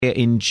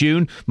in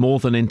June, more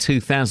than in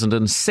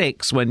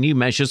 2006 when new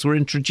measures were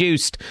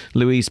introduced.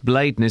 Louise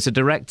Bladen is a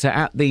director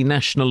at the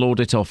National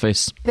Audit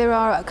Office. There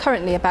are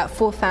currently about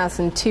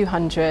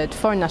 4,200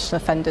 foreign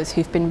national offenders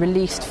who've been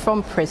released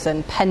from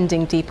prison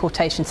pending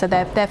deportation. So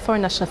they're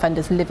foreign national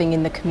offenders living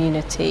in the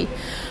community.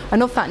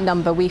 And of that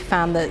number, we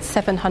found that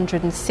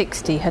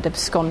 760 had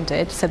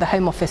absconded, so the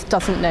Home Office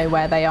doesn't know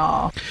where they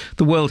are.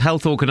 The World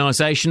Health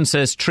Organisation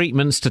says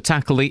treatments to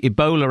tackle the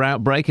Ebola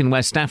outbreak in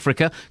West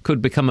Africa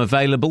could become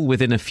available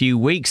within a few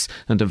weeks,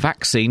 and a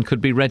vaccine could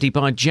be ready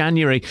by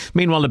January.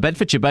 Meanwhile, a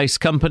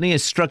Bedfordshire-based company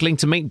is struggling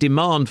to meet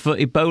demand for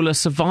Ebola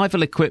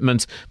survival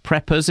equipment.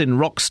 Preppers in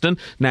Roxton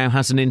now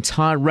has an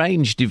entire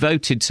range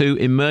devoted to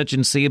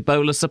emergency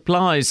Ebola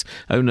supplies.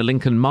 Owner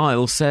Lincoln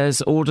Miles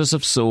says orders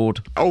have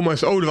soared.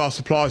 Almost all of our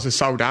supplies are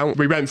sold out.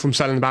 We went from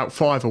selling about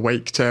 5 a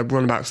week to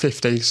run about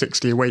 50,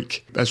 60 a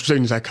week. As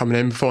soon as they're coming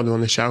in, before they're on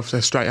the shelf,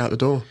 they're straight out the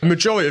door. The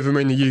majority of them are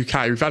in the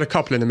UK. We've had a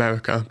couple in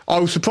America. I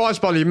was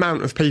surprised by the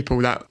amount of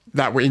people that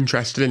were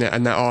interested in it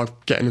and that are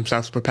getting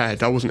themselves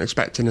prepared. I wasn't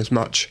expecting as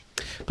much.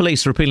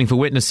 Police are appealing for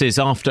witnesses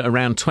after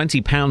around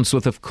 £20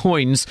 worth of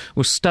coins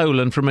was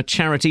stolen from a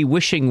charity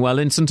wishing well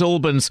in St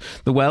Albans.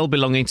 The well,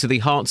 belonging to the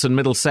Herts and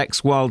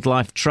Middlesex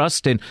Wildlife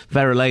Trust in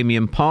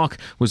Verulamium Park,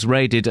 was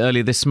raided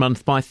earlier this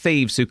month by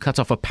thieves who cut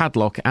off a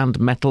padlock and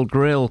metal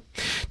grille.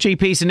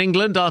 GPs in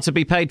England are to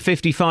be paid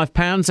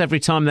 £55 every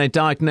time they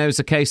diagnose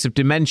a case of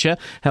dementia.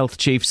 Health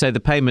chiefs say the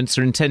payments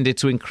are intended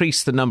to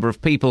increase the number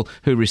of people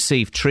who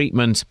receive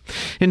treatment.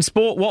 In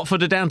sport,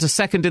 Watford are down to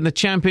second in the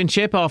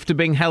Championship after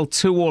being held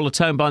 2-2 at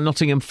home by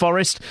Nottingham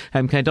Forest.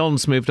 MK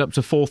Dons moved up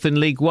to fourth in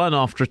League One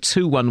after a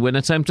 2-1 win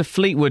at home to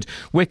Fleetwood.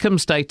 Wickham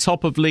stay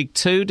top of League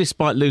Two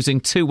despite losing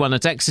 2-1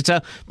 at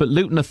Exeter, but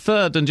Luton are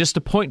third and just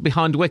a point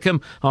behind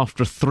Wickham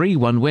after a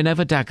 3-1 win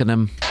over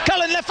Dagenham.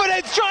 Cullen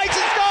left-footed, strikes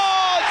and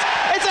scores!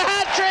 It's a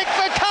hat-trick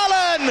for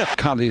Cullen!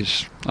 Cull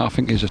I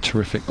think he's a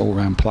terrific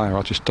all-round player.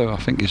 I just do. I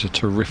think he's a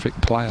terrific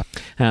player.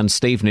 And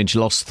Stevenage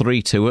lost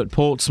 3-2 at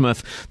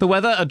Portsmouth. The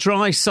weather, a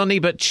dry, sunny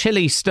but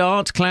chilly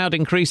start. Cloud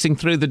increasing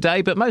through the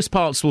day, but most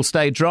parts will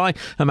stay dry.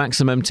 A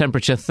maximum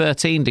temperature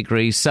 13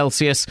 degrees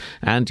Celsius.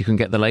 And you can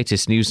get the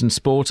latest news and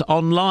sport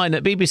online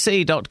at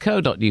bbc.co.uk/Three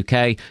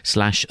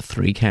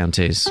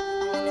Counties.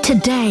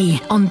 Today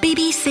on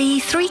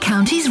BBC Three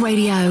Counties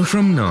Radio.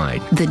 From 9.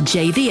 The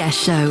JVS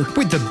Show.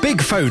 With the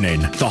big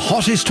phone-in, the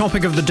hottest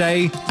topic of the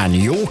day and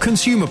your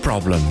consumer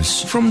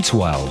problems. From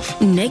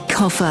 12. Nick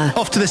Coffer.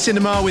 Off to the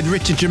cinema with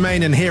Richard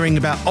Germain and hearing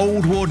about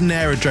Old Warden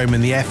Aerodrome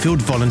and the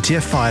Airfield Volunteer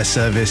Fire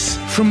Service.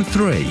 From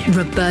 3.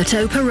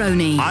 Roberto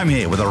Peroni. I'm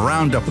here with a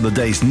roundup of the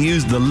day's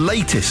news, the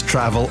latest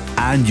travel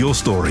and your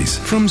stories.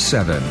 From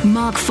 7.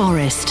 Mark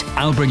Forrest.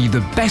 I'll bring you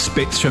the best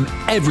bits from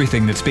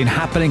everything that's been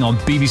happening on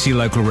BBC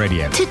Local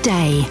Radio.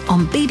 Today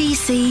on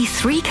BBC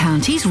Three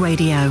Counties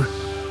Radio.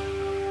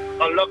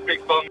 I love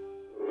Big Bum.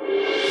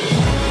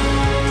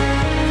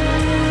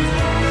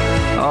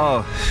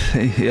 Oh,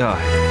 yeah.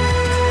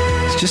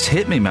 It's just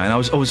hit me, man. I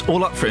was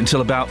all up for it until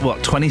about,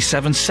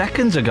 27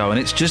 seconds ago, and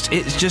it's just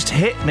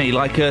hit me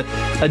like a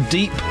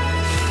deep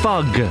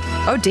fug.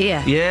 Oh,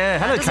 dear. Yeah.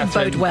 Hello, that doesn't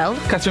Catherine. bode well.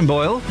 Catherine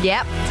Boyle.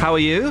 Yep. How are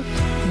you?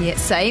 Yeah,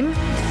 same.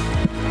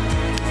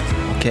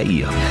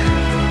 Okay.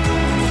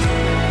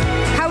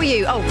 How are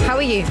you? Oh, how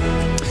are you?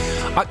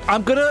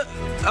 I'm going to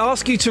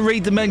ask you to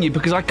read the menu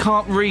because I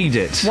can't read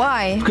it.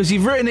 Why? Because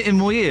you've written it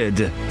in weird.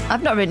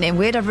 I've not written it in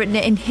weird, I've written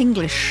it in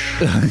English.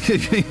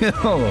 Hang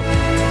on,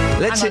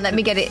 let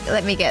me get it.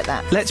 Let me get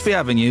that. Let's be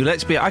having you. I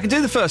can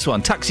do the first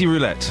one. Taxi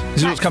roulette. This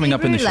is what's coming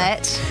up in the show.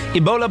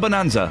 Ebola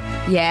bonanza.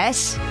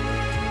 Yes.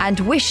 And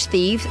wish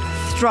thieves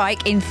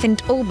strike in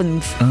St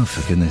Albans. Oh,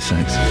 for goodness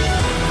sakes.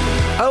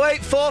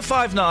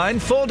 08459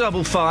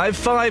 455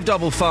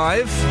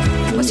 555.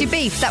 What's your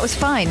beef? That was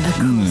fine.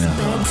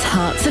 Beds,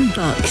 hearts and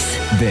bucks.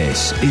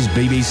 This is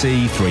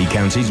BBC Three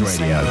Counties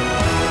Radio.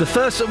 The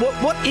first...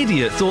 What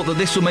idiot thought that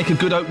this will make a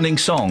good opening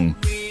song?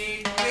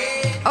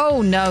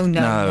 Oh, no.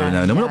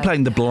 We're not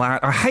playing the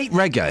bland... I hate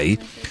reggae,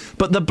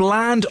 but the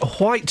bland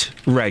white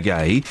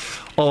reggae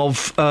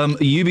of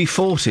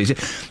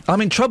UB40s...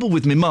 I'm in trouble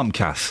with my mum,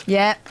 Kath.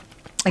 Yeah.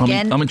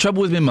 Again. I'm in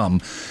trouble with my mum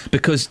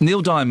because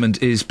Neil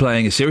Diamond is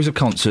playing a series of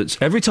concerts.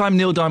 Every time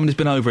Neil Diamond has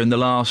been over in the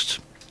last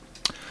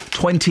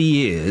 20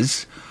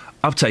 years,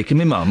 I've taken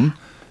my mum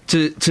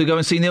to go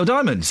and see Neil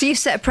Diamond. So you've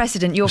set a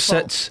precedent, your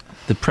fault. Set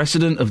the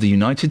precedent of the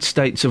United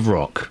States of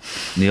rock,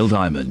 Neil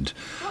Diamond.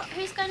 What?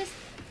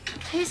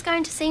 Who's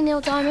going to see Neil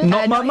Diamond?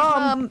 Not my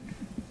mum.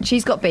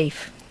 She's got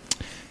beef.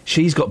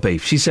 She's got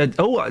beef. She said,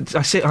 I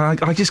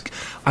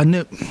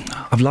knew...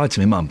 I've lied to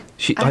my mum.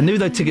 I knew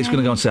their tickets were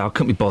going to go on sale. I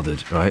couldn't be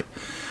bothered, right?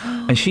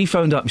 And she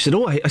phoned up and said,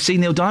 I see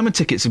Neil Diamond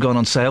tickets have gone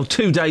on sale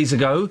 2 days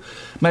ago.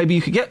 Maybe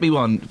you could get me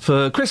one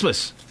for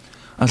Christmas.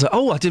 I was like,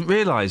 I didn't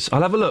realise.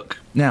 I'll have a look.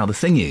 Now, the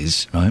thing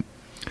is, right,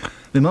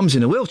 my mum's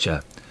in a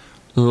wheelchair.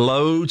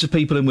 Loads of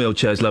people in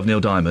wheelchairs love Neil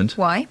Diamond.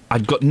 Why?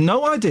 I've got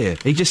no idea.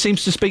 He just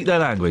seems to speak their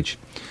language.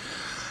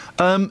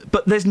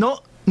 But there's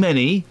not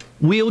many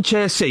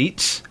wheelchair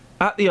seats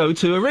at the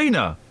O2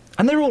 Arena.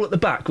 And they're all at the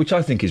back, which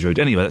I think is rude.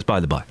 Anyway, that's by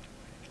the by.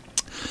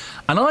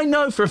 And I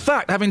know for a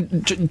fact,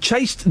 having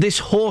chased this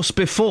horse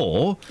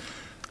before...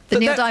 The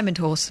Neil Diamond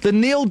horse. The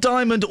Neil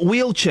Diamond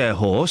wheelchair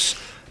horse,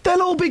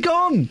 they'll all be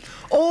gone.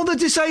 All the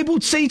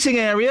disabled seating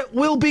area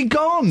will be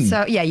gone.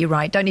 So, yeah, you're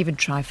right. Don't even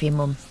try for your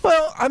mum.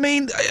 Well, I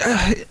mean...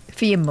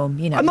 for your mum,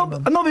 you know. I'm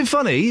not being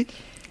funny.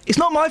 It's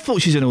not my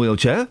fault she's in a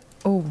wheelchair.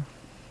 Oh.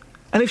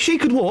 And if she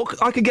could walk,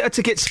 I could get her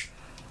tickets...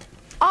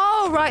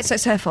 Oh, right, so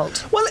it's her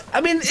fault. Well,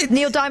 I mean... It's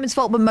Neil Diamond's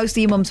fault, but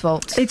mostly your mum's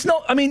fault. It's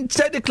not... I mean,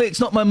 technically, it's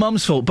not my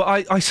mum's fault,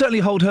 but I certainly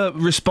hold her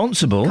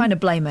responsible. Kind of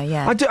blame her,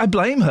 yeah. I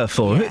blame her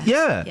for it,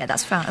 yeah. Yeah,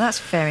 that's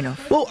fair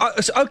enough. Well,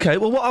 OK,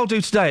 well, what I'll do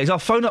today is I'll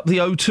phone up the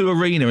O2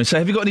 Arena and say,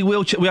 have you got any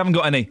wheelchair... We haven't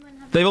got any.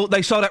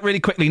 They sold out really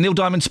quickly. Neil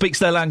Diamond speaks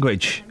their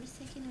language.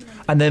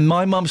 And then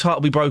my mum's heart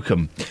will be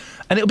broken.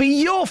 And it'll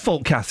be your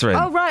fault, Catherine.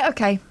 Oh, right,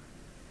 OK.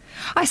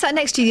 I sat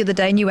next to you the other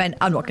day and you went,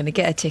 I'm not going to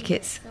get her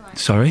tickets.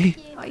 Sorry?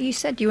 You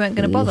said you weren't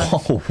going to bother.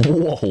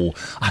 Whoa.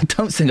 I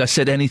don't think I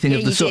said anything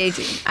of the sort. You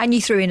did. And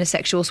you threw in a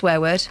sexual swear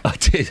word. I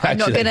did, actually. I'm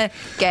not going to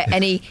get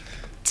any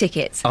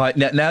tickets. All right,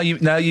 now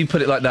you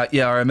put it like that.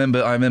 Yeah, I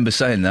remember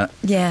saying that.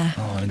 Yeah.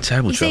 Oh, I'm in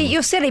terrible trouble. See,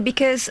 you're silly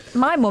because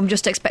my mum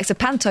just expects a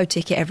panto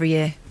ticket every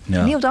year.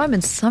 No. Neil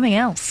Diamond's something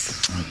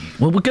else.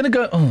 Well, we're going to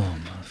go... Oh,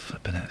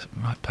 but that's a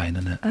right pain,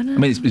 isn't it? I know. I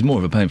mean, it's more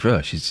of a pain for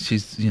her.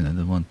 She's the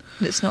one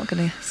that's not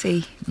going to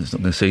see. That's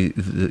not going to see.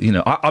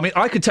 I mean,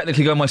 I could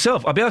technically go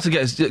myself. I'd be able to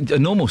get a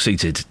normal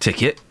seated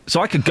ticket, so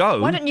I could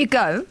go. Why don't you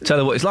go? Tell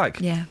her what it's like.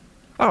 Yeah.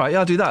 All right, yeah,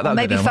 I'll do that. Or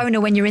maybe phone her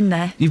when you're in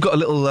there. You've got a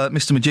little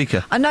Mr.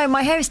 Majika. I know,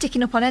 my hair is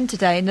sticking up on end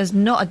today and there's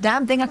not a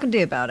damn thing I can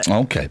do about it.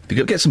 OK,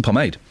 get some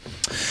pomade.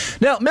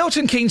 Now,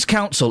 Milton Keynes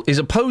Council is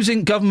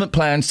opposing government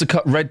plans to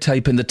cut red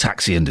tape in the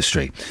taxi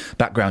industry.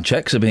 Background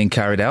checks are being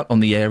carried out on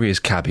the area's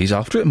cabbies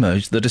after it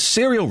emerged that a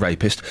serial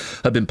rapist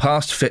had been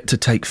passed fit to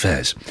take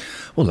fares.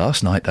 Well,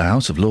 last night the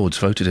House of Lords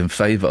voted in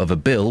favour of a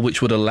bill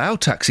which would allow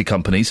taxi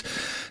companies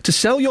to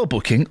sell your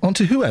booking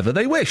onto whoever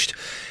they wished.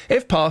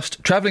 If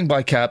passed, travelling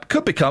by cab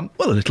could become,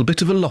 well, a little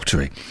bit of a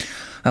lottery.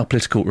 Our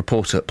political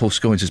reporter, Paul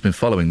Scoins, has been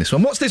following this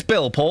one. What's this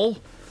bill, Paul?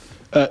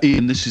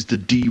 Iain, this is the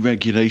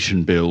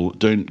deregulation bill.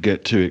 Don't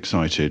get too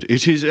excited.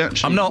 It is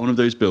actually one of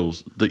those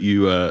bills that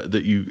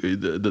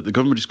the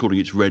government is calling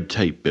its red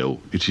tape bill.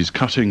 It is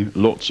cutting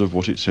lots of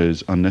what it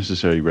says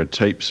unnecessary red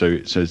tape. So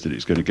it says that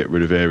it's going to get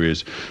rid of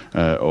areas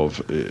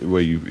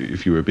where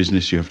if you're a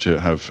business, you have to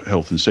have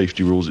health and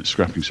safety rules. It's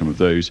scrapping some of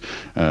those,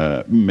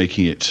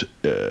 making it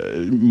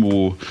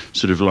more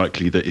sort of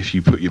likely that if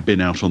you put your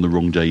bin out on the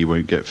wrong day, you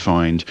won't get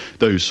fined.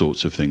 Those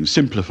sorts of things,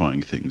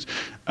 simplifying things.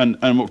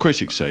 And what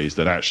critics say is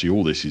that actually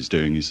all this is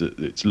doing is that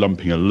it's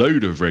lumping a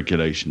load of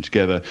regulation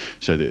together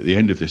so that at the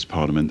end of this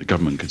Parliament, the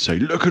government could say,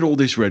 look at all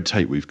this red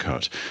tape we've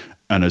cut.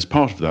 And as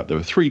part of that, there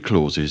were 3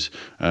 clauses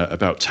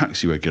about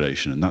taxi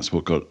regulation, and that's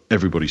what got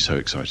everybody so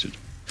excited.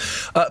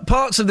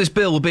 Parts of this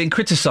bill were being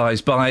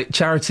criticised by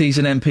charities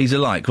and MPs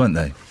alike, weren't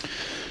they?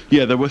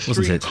 Yeah, there were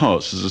 3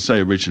 parts, as I say,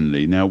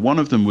 originally. Now, one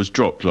of them was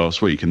dropped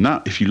last week, and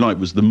that, if you like,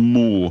 was the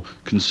more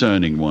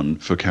concerning one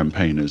for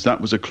campaigners.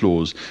 That was a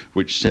clause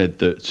which said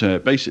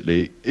that,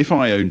 basically, if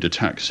I owned a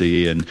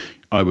taxi and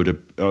I would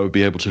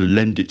be able to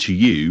lend it to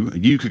you,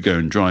 you could go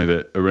and drive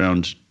it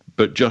around,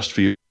 but just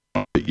for your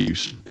private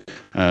use.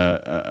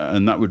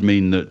 And that would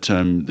mean that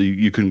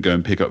you couldn't go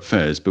and pick up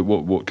fares. But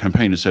what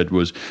campaigners said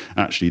was,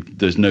 actually,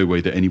 there's no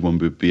way that anyone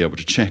would be able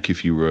to check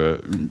if you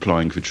were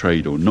applying for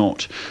trade or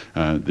not.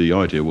 The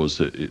idea was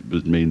that it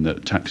would mean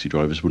that taxi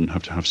drivers wouldn't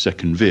have to have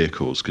second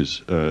vehicles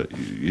because,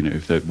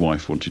 if their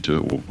wife wanted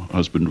to or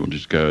husband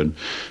wanted to go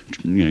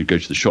and, go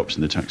to the shops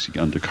in the taxi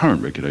under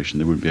current regulation,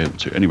 they wouldn't be able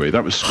to. Anyway,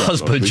 that was scrapped.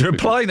 Husband, you're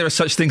implying there are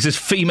such things as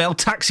female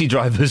taxi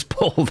drivers,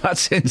 Paul.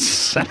 That's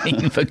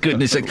insane, for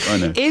goodness sake. I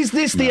know. Is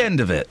this the end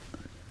of it?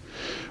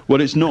 Well,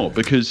 it's not,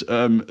 because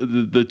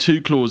the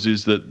 2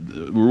 clauses that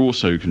were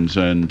also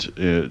concerned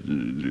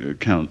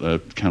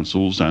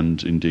councils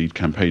and indeed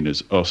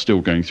campaigners are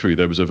still going through.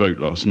 There was a vote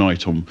last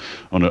night on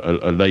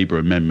a Labour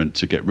amendment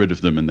to get rid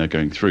of them, and they're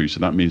going through. So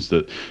that means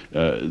that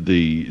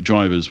the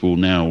drivers will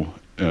now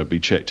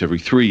be checked every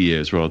 3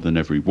 years rather than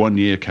every 1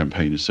 year.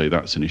 Campaigners say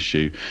that's an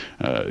issue.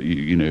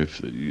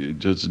 If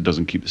it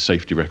doesn't keep the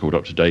safety record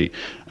up to date.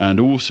 And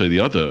also the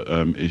other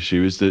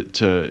issue is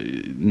that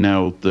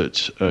now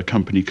that a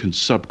company can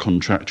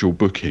subcontract your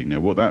booking.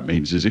 Now, what that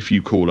means is if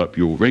you call up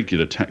your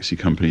regular taxi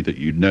company that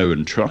you know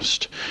and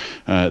trust,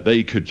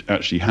 they could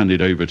actually hand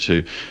it over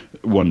to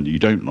one you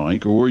don't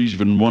like, or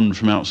even one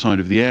from outside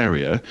of the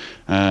area,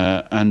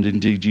 and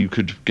indeed you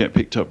could get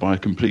picked up by a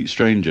complete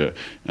stranger.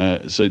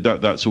 So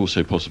that's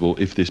also possible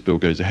if this bill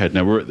goes ahead.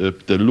 Now, we're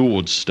at the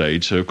Lords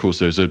stage, so of course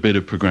there's a bit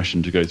of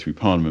progression to go through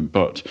Parliament,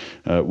 but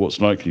what's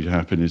likely to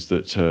happen is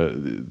that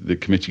the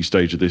committee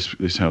stage of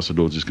this House of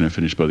Lords is going to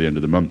finish by the end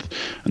of the month,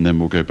 and then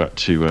we'll go back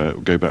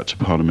to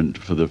Parliament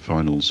for the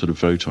final sort of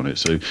vote on it.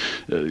 So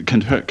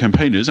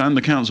campaigners and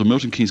the council,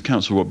 Milton Keynes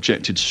Council,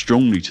 objected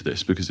strongly to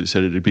this because it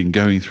said it had been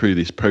going through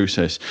through this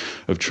process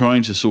of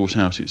trying to sort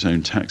out its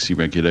own taxi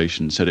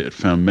regulations, said it had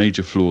found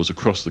major flaws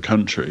across the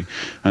country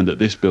and that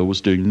this bill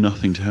was doing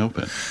nothing to help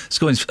it.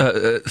 Scoins,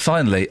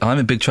 finally, I'm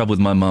in big trouble with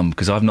my mum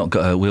because I've not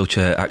got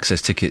wheelchair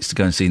access tickets to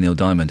go and see Neil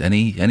Diamond.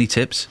 Any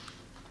tips?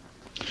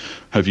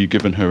 Have you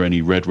given her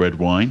any red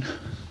wine?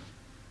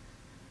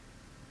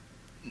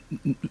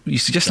 You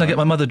suggesting I get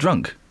my mother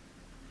drunk?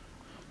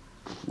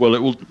 Well,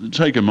 it will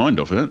take her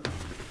mind off it.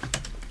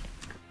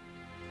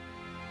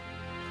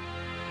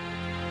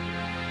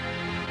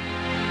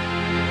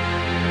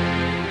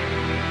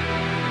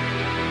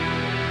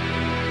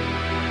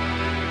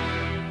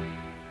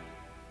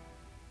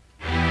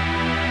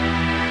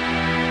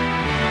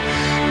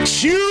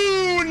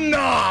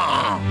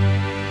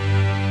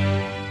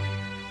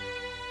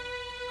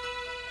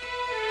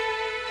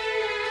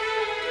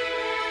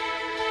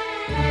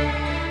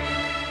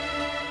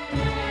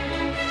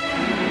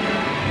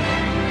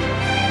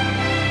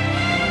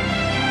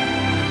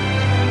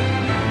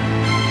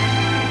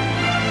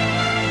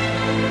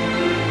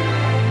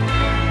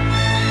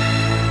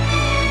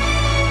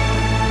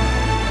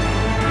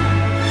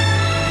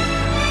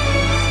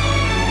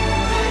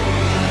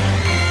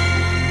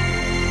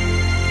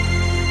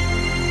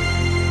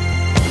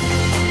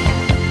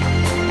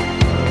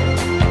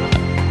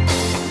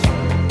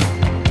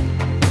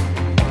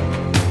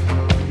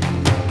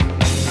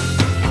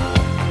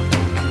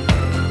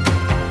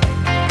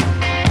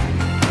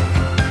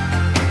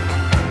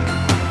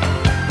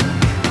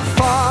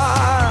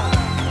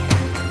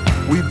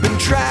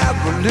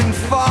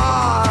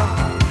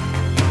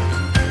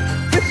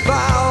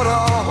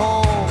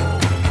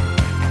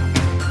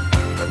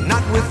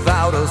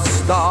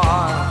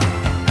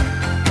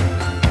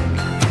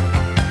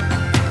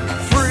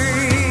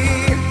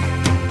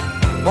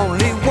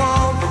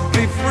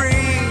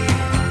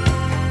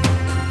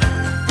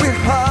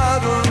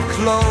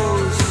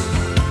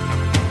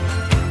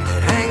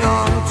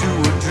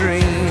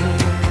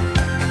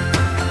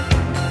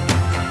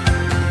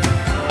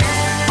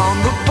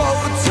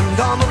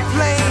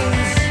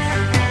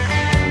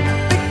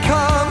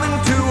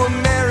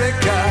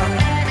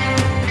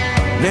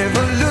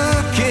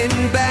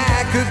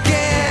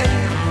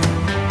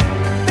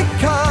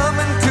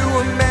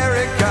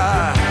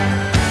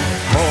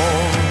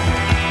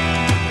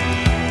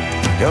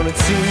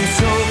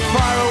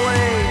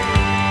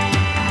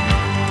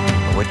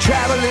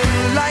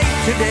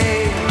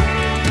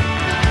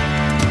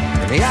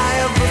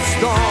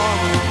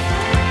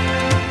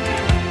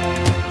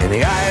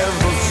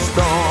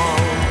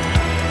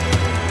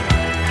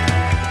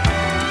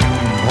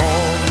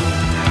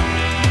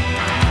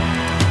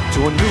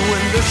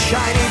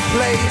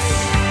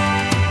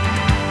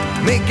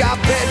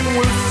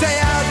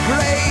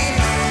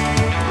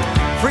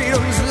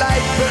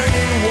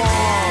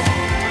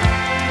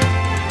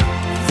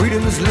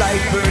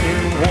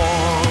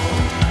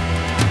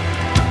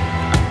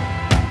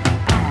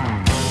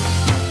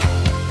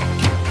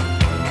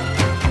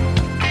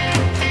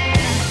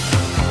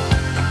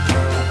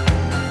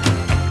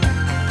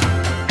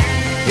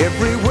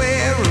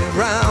 Everywhere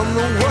around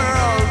the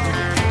world,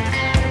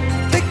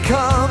 they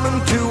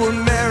come to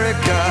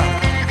America.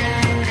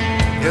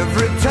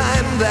 Every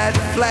time that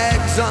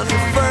flag's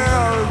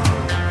unfurled,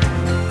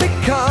 they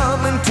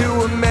come into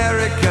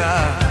America.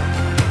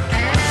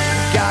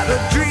 Got a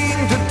dream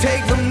to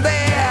take them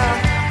there.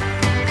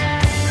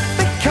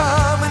 They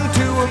come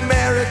into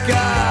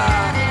America.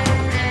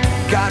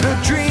 Got a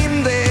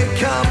dream they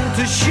come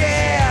to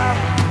share.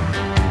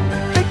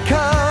 They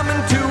come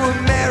into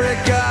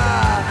America.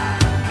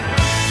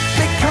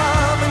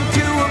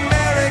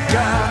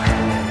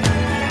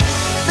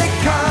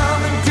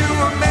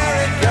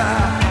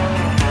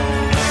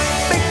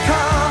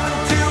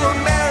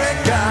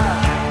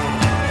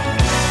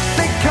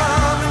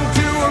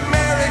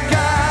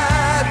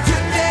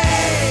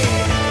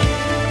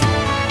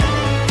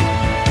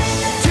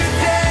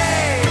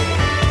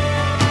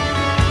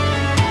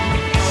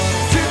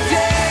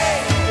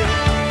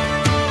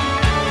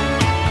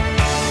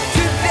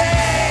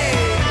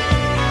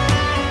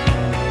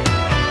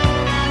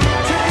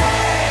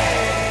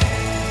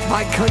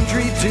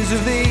 Country, 'tis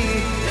of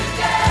thee,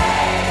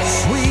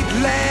 sweet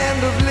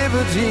land of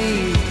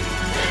liberty,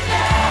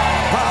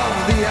 of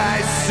thee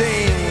I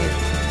sing,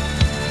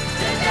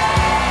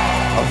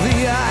 of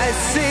thee I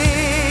sing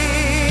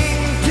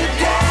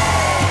today,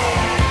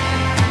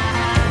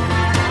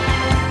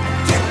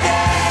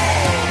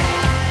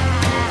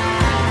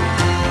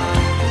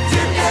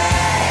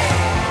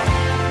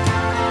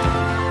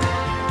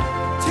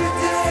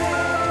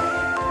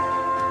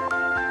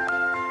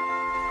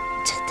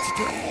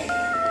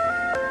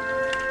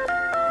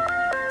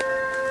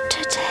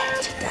 today,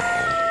 today.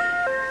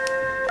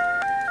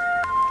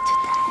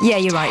 Yeah,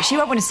 you're right. She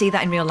won't want to see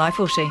that in real life,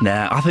 will she?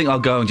 Nah, I think I'll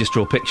go and just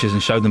draw pictures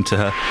and show them to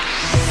her.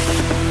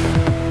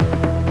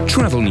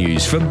 Travel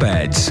news for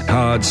beds,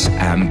 cards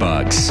and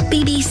bugs.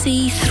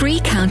 BBC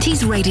Three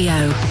Counties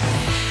Radio.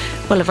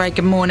 Well, a very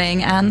good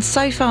morning, and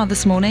so far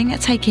this morning,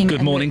 taking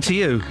Good morning to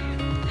you.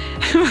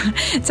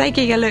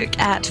 taking a look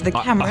at the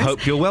cameras. I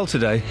hope you're well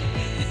today.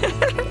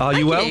 Are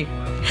you well?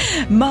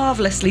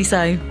 Marvellously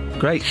so.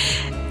 Great.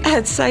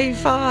 So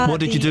far.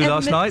 What did you do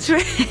last night?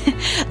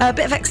 A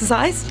bit of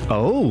exercise.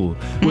 Oh,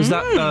 was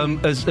that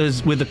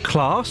as with a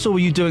class, or were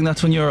you doing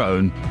that on your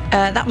own?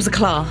 That was a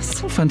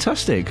class. Oh,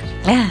 fantastic.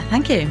 Yeah,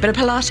 thank you. Bit of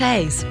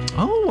Pilates.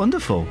 Oh,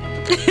 wonderful.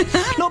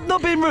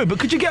 not being rude, but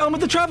could you get on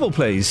with the travel,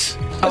 please?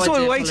 That's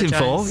what we're waiting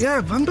for.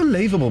 Yeah,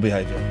 unbelievable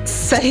behaviour.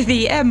 So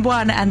the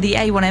M1 and the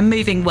A1M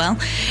moving well.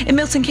 In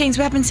Milton Keynes,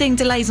 we have been seeing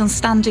delays on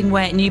Standing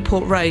Way at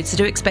Newport Road, so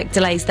do expect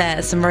delays there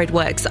as some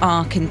roadworks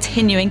are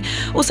continuing.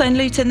 Also in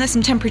Luton, there's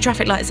some temporary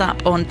traffic lights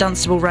up on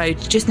Dunstable Road,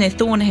 just near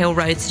Thornhill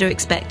Road, so do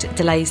expect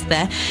delays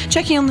there.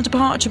 Checking on the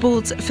departure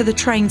boards for the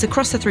trains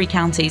across the three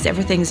counties,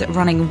 everything's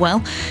running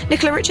well.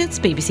 Nicola Richards,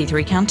 BBC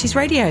Three Counties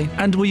Radio.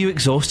 And were you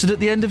exhausted at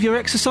the end of your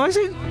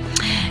exercising?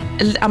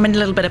 I'm in a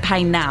little bit of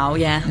pain now,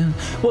 yeah.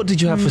 What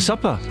did you have for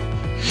supper?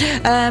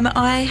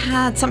 I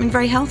had something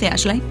very healthy,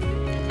 actually.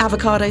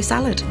 Avocado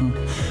salad.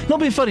 Not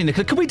being funny,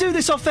 Nicola. Can we do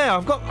this off air?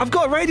 I've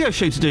got a radio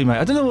show to do, mate.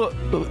 I don't know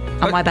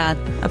what... my bad.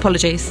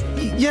 Apologies.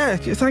 Yeah,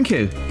 thank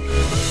you.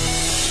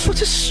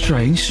 What a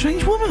strange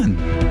woman.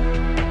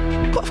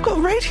 I've got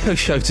a radio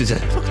show to do.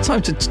 I've got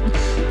time to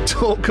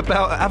talk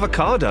about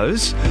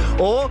avocados.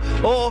 Or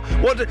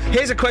what?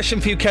 Here's a question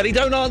for you, Kelly.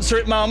 Don't answer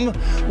it, Mum.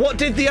 What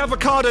did the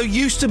avocado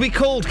used to be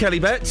called, Kelly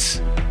Betts?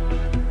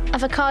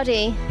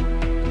 Avocado.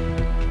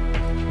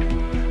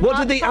 What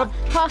did the...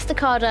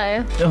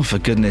 Pastacado. Oh, for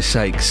goodness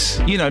sakes.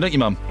 You know, don't you,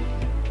 Mum?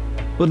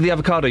 What did the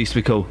avocado used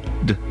to be called?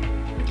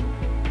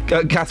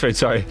 Catherine,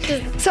 sorry.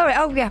 Sorry,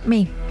 oh, yeah,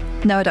 me.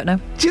 No, I don't know.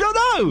 Do you not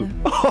know?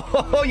 No.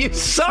 Oh, you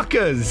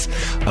suckers.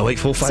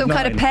 08459. Some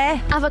kind of pear?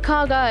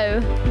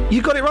 Avocado.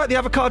 You got it right, the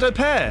avocado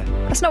pear.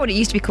 That's not what it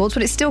used to be called,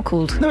 but it's still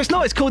called. No, it's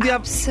not. It's called the...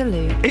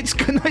 Absolute.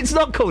 It's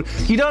not called...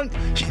 You don't...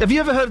 Have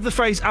you ever heard of the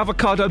phrase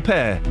avocado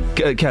pear,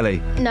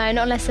 Kelly? No,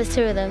 not unless there's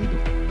two of them.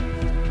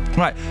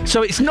 Right,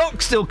 so it's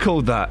not still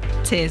called that.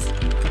 Tis.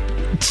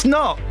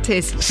 Snot.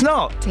 Tis.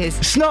 Snot. Tis.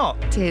 Snot.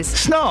 Tis.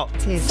 Snot.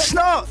 Tis.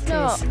 Snot.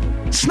 Snot.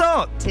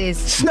 Snot. Tis.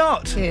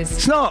 Snot. Tis.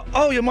 Snot.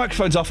 Oh, your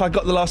microphone's off. I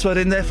got the last word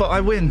in, therefore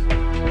I win.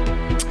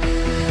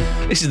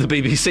 This is the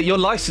BBC. Your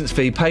licence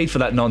fee paid for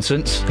that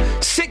nonsense.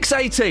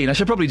 6:18. I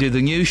should probably do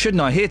the news, shouldn't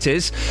I? Here it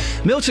is.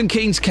 Milton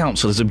Keynes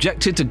Council has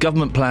objected to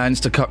government plans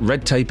to cut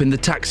red tape in the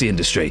taxi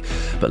industry.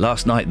 But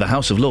last night, the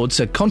House of Lords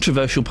said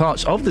controversial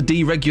parts of the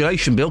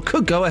deregulation bill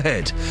could go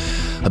ahead.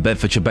 A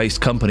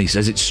Bedfordshire-based company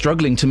says it's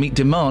struggling to meet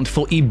demand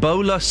for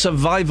Ebola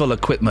survival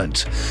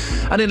equipment.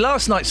 And in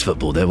last night's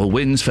football, there were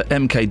wins for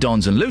MK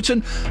Dons and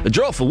Luton, a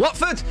draw for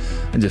Watford,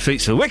 and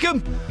defeats for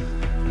Wickham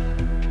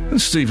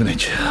and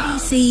Stevenage.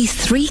 BBC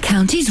Three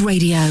Counties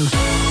Radio.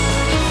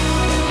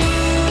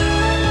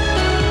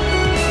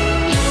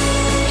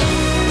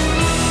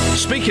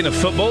 Speaking of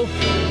football,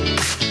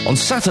 on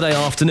Saturday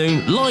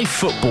afternoon, live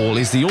football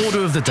is the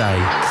order of the day.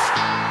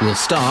 We'll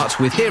start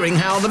with hearing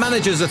how the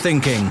managers are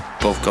thinking.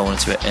 Both going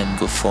into it in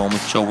good form,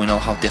 so we know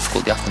how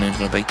difficult the afternoon's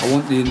going to be. I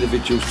want the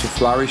individuals to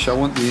flourish. I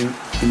want the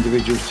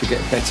individuals to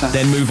get better.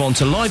 Then move on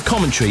to live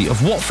commentary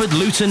of Watford,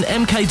 Luton,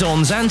 MK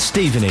Dons and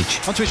Stevenage.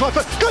 Onto his right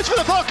foot, goes for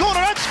the far corner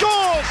and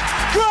scores!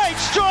 Great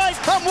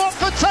strike, and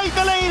Watford take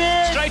the lead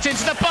here! Straight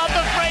into the bum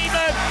of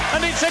Freeman,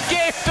 and it's a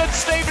gift, and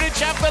Stevenage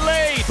have the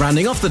lead!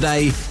 Rounding off the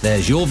day,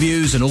 there's your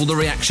views and all the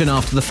reaction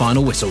after the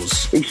final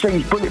whistles. He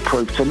seems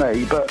bulletproof to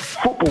me, but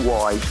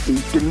football-wise,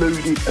 he's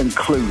deluded and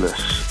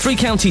clueless. Three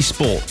Counties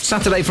Sport,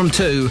 Saturday from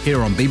 2,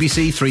 here on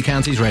BBC Three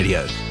Counties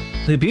Radio.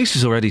 The abuse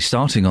is already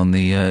starting on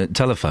the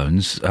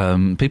telephones.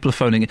 People are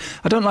phoning in.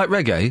 I don't like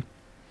reggae.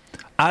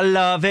 I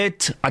love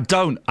it. I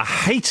don't. I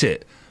hate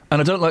it.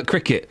 And I don't like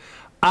cricket.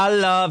 I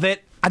love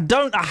it.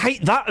 I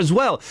hate that as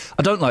well.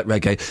 I don't like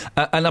reggae.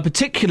 And I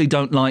particularly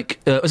don't like,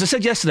 as I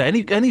said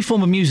yesterday, any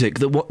form of music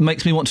that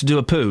makes me want to do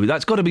a poo.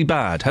 That's got to be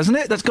bad, hasn't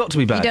it? That's got to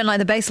be bad. You don't like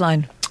the bass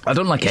line? I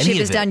don't like any of it.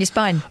 Shivers down your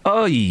spine.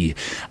 Oh, yeah.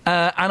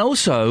 And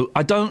also,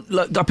 I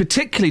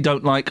particularly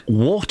don't like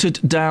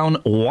watered-down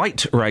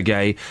white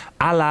reggae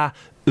a la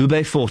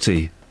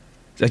UB40.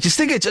 I just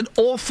think it's an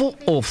awful,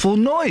 awful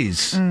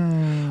noise.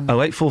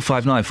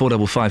 08459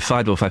 455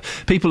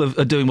 555. People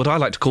are doing what I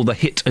like to call the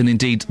hit and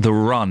indeed the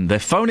run. They're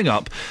phoning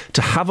up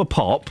to have a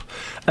pop,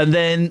 and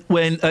then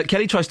when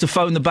Kelly tries to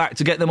phone them back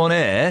to get them on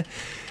air,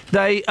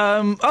 they...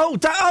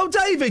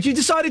 David, you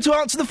decided to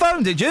answer the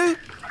phone, did you?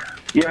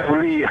 Yeah,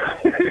 really.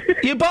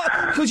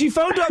 Because you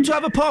phoned up to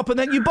have a pop and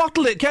then you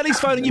bottled it. Kelly's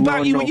phoning you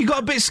back. You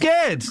got a bit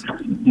scared.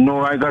 No,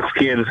 I got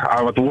scared.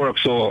 I was at work,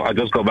 so I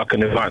just got back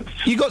in advance.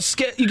 You got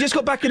scared? You just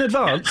got back in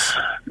advance?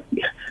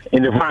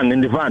 In the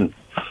van.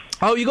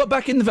 Oh, you got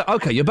back in the van.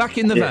 Okay, you're back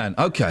in the van.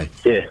 Okay.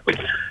 Yeah.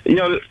 You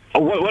know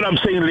what I'm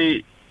saying,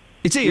 Lee.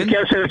 It's Ian. You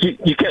can't say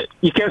that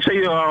you can't say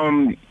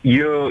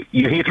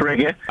you hate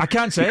reggae. I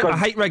can't say it. I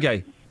hate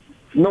reggae.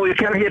 No, you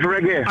can't hate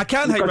reggae. I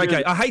can hate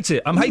reggae. I hate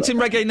it. I'm hating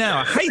reggae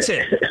now. I hate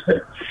it.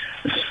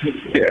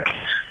 Yeah.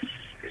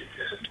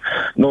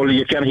 No,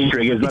 you can't hate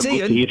reggae. It's not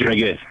good to hate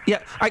reggae.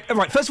 Yeah.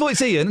 Right. First of all,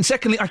 it's Ian. And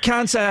secondly, I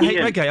can say I hate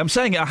reggae. I'm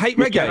saying it. I hate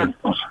reggae.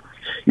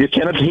 You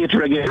cannot hate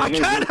reggae. I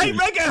can't hate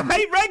reggae. I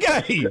hate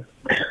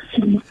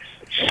reggae.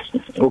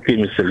 Okay,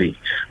 Mr. Lee.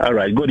 All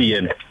right, good,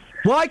 Ian.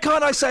 Why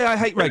can't I say I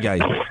hate reggae?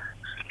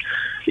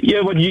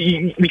 Yeah, but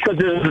because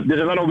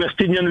there's a lot of West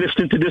Indians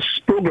listening to this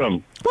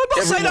program. Well, I'm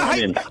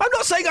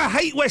not saying I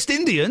hate West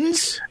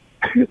Indians.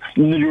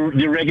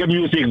 the reggae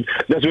music,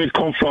 that's where it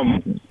comes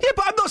from. Yeah,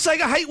 but I'm not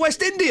saying I hate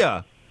West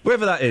India,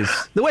 wherever that is.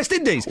 The West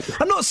Indies.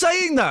 I'm not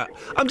saying that.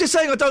 I'm just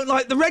saying I don't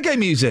like the reggae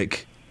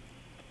music.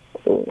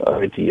 Oh, all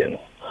right, Ian.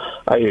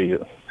 I hear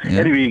you.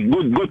 Yeah. Anyway,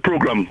 good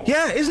program.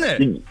 Yeah, isn't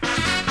it?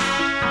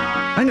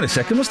 Hang on a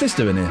second, what's this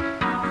doing here?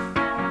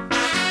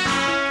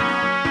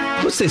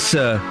 What's this,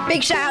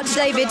 Big shout out to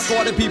David.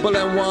 For the people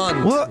and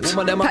one. What?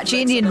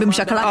 Patchy Indian boom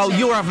shakalaka. Oh,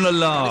 you're having a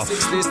laugh.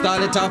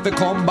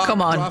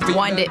 Come on,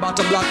 wind it.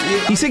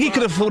 You think he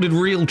could have afforded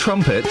real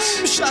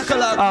trumpets?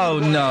 Oh,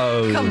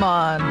 no. Come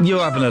on.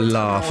 You're having a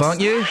laugh, aren't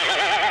you?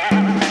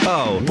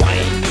 Oh.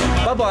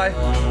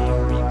 Bye-bye.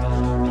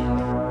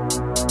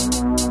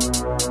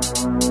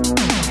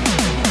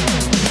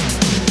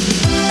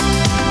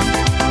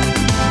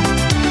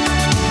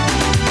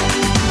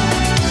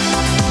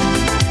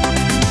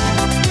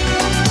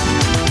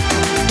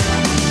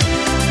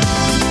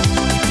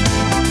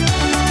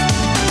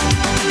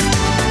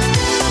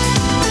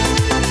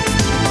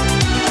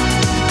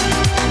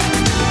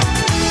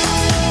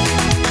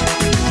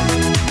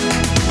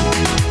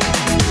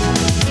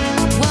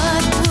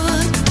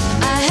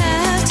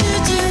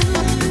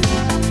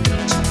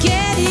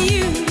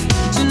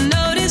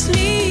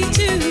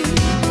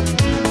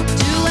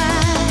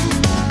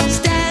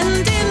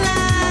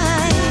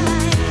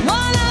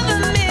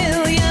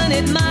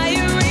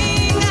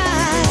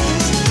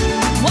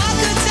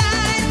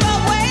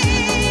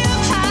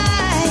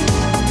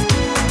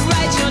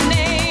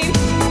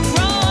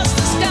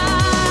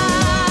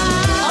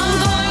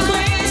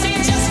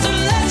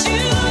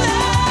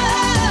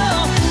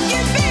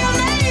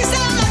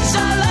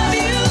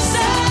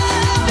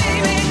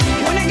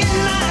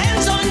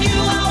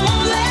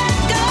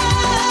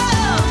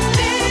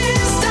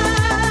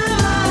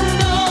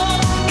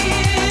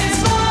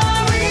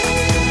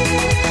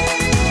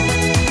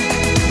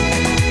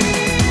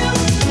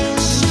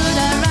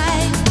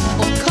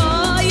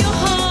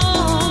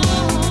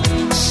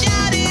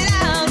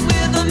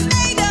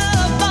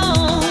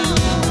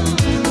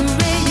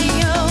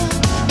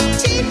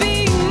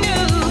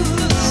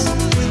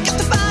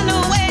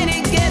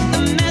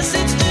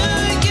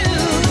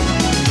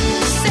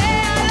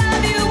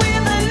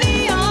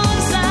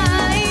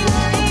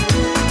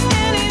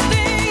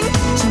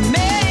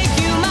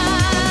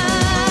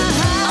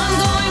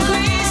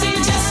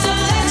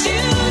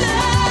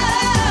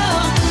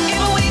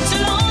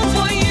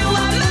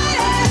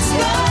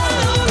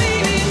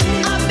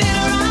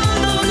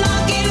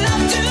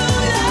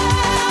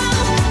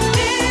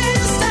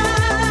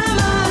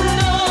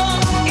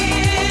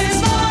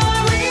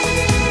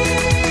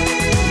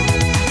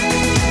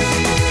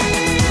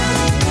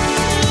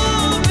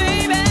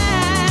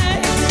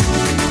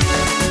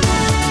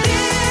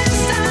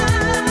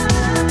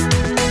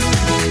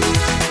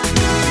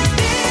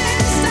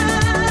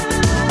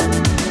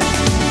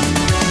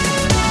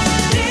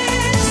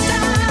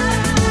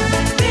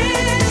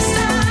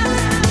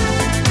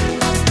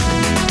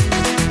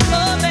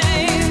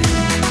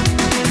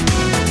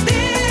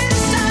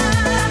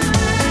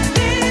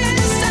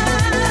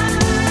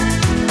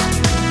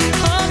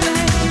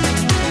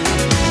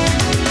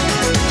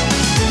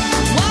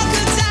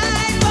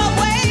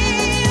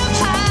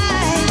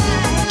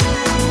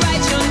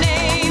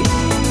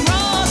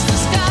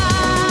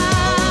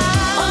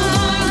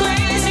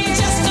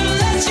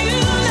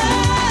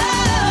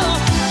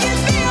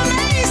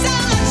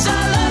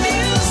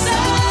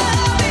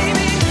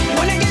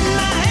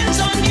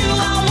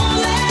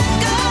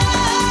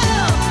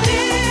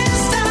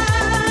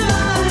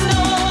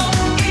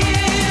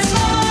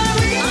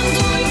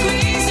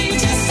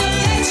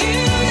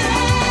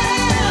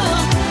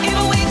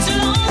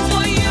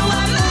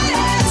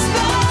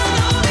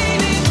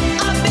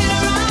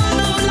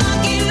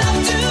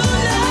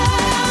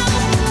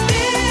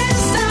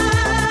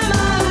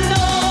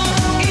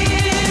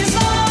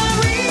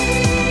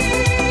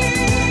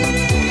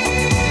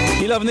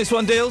 Loving this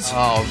one, Deals?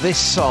 Oh, this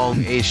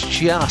song is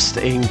just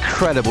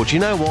incredible. Do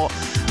you know what?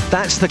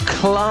 That's the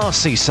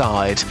classy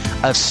side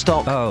of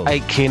Stock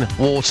Aitken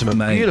Waterman.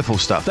 Mate. Beautiful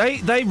stuff.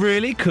 They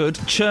really could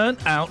churn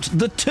out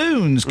the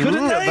tunes,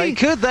 couldn't they? They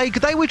could.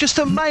 They were just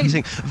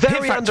amazing.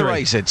 Very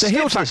underrated. The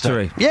Hit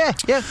Factory. Yeah,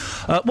 yeah.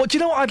 Well, do you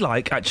know what I'd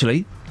like,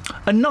 actually?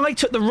 A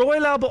night at the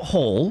Royal Albert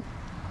Hall,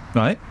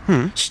 right?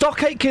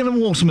 Stock Aitken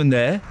and Waterman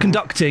there,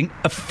 conducting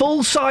a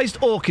full-sized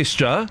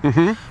orchestra,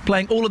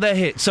 playing all of their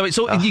hits. So it's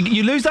all,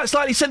 you lose that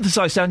slightly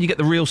synthesised sound, you get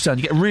the real sound.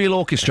 You get a real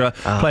orchestra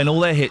playing all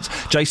their hits.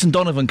 Jason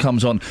Donovan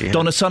comes on. Yeah.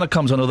 Donna Summer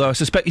comes on, although I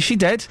suspect... Is she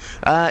dead?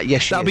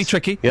 Yes, she That'll be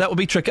tricky. Yep. That would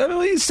be tricky. Well,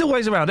 there's still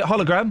ways around it.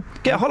 Hologram.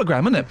 Get a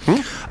hologram, isn't it?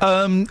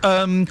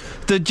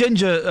 The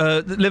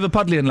ginger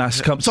Liverpudlian lass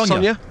comes...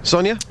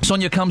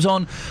 Sonia comes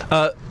on.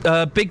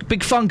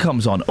 Big Fun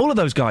comes on. All of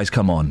those guys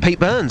come on. Pete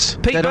Burns.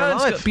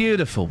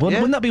 Beautiful. Well,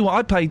 wouldn't that be what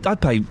I'd pay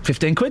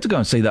 £15 to go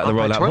and see that at the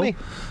Royal Albert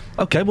Hall.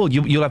 OK, well,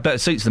 you'll have better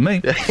seats than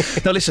me.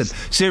 Now, listen,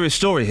 serious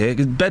story here.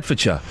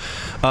 Bedfordshire.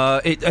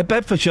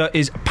 Bedfordshire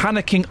is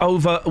panicking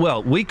over,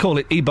 well, we call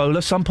it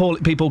Ebola. Some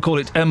people call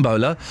it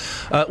Embola.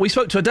 We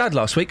spoke to a dad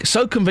last week,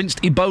 so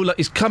convinced Ebola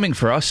is coming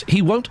for us,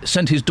 he won't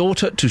send his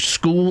daughter to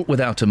school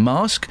without a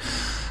mask.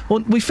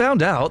 Well, we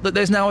found out that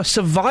there's now a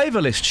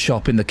survivalist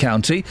shop in the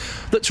county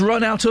that's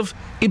run out of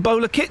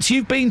Ebola kits.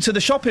 You've been to the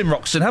shop in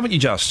Roxton, haven't you,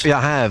 Just? Yeah,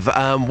 I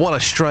have. What a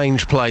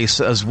strange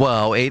place as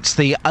well. It's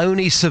the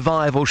only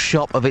survival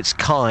shop of its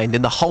kind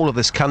in the whole of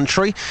this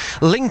country.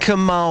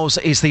 Lincoln Miles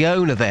is the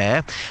owner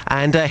there,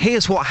 and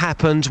here's what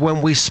happened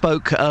when we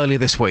spoke earlier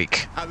this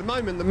week. At the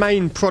moment, the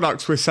main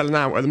products we're selling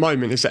out at the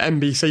moment is the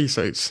NBC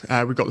suits.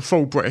 We've got the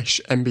full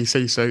British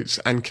NBC suits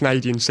and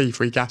Canadian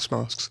C3 gas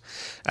masks,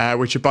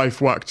 which are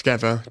both work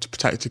together to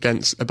protect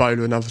against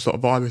Ebola and other sort of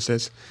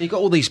viruses. You've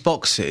got all these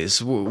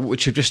boxes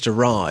which have just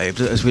arrived.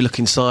 As we look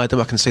inside them,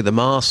 I can see the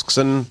masks,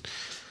 and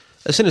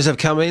as soon as they've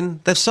come in,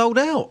 they've sold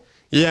out.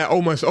 Yeah,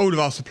 almost all of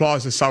our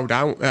supplies are sold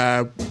out.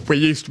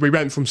 We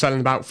went from selling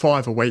about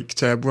 5 a week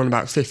to run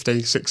about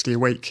 50, 60 a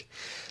week.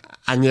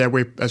 And yeah,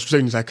 as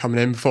soon as they're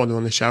coming in, before they're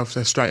on the shelf,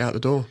 they're straight out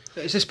the door.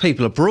 Is this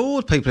people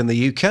abroad, people in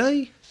the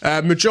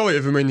UK? Majority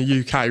of them are in the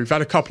UK. We've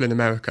had a couple in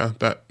America,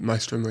 but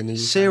most of them are in the UK.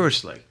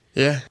 Seriously?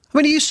 Yeah. I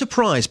mean, are you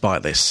surprised by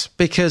this?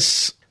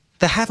 Because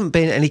there haven't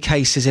been any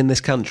cases in this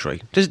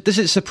country. Does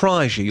it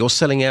surprise you? You're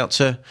selling out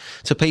to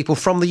people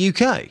from the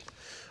UK?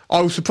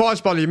 I was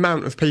surprised by the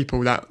amount of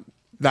people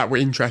that were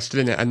interested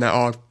in it and that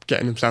are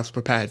getting themselves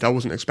prepared. I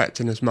wasn't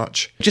expecting as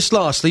much. Just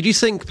lastly, do you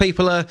think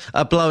people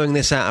are blowing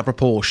this out of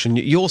proportion?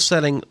 You're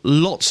selling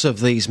lots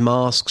of these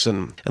masks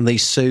and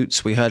these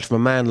suits. We heard from a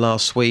man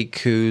last week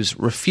who's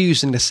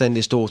refusing to send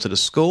his daughter to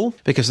school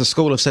because the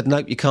school have said,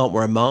 nope, you can't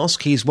wear a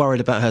mask. He's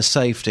worried about her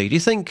safety. Do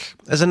you think,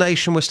 as a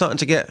nation, we're starting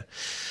to get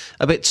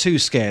a bit too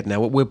scared now?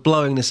 We're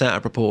blowing this out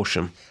of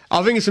proportion.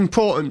 I think it's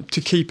important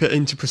to keep it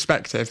into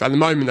perspective. At the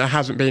moment, there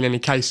hasn't been any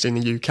cases in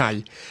the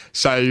UK.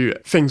 So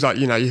things like,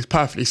 it's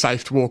perfectly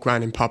safe to walk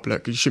around in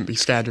public. You shouldn't be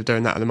scared of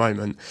doing that at the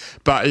moment.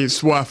 But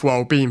it's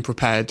worthwhile being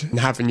prepared and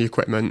having your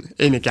equipment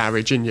in a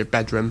garage, in your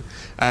bedroom,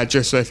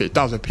 just so if it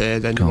does appear,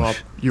 then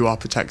you are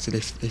protected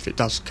if it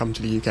does come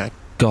to the UK.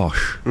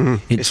 Gosh,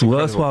 it's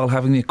worthwhile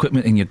having the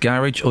equipment in your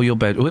garage or your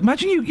bed.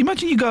 Imagine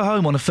you go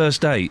home on a first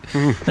date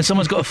and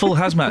someone's got a full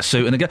hazmat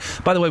suit and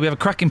by the way, we have a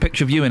cracking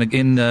picture of you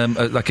in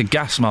like a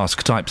gas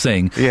mask type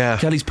thing. Yeah,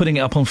 Kelly's putting it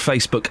up on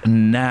Facebook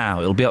now.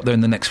 It'll be up there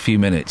in the next few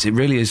minutes. It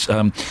really is.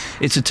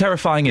 It's a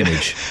terrifying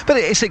image. But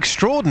it's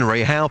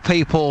extraordinary how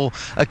people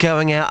are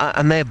going out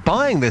and they're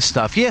buying this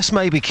stuff. Yes,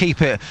 maybe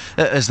keep it,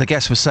 as the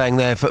guest was saying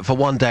there, for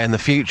one day in the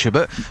future.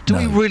 But do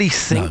we really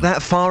think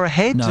that far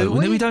ahead? No,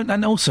 do we don't.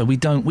 And also, we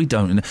don't.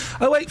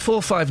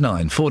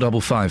 08459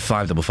 455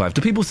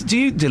 555. Do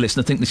you, dear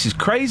listener, think this is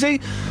crazy,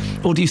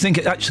 or do you think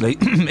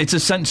it's a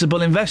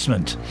sensible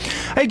investment?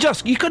 Hey,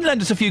 Just, you couldn't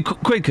lend us a few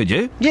quid, could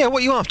you? Yeah,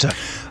 what are you after?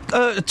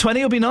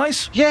 20 will be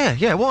nice.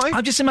 Yeah. Why?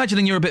 I'm just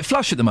imagining you're a bit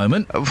flush at the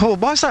moment.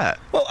 Why's that?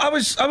 Well, I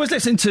was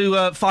listening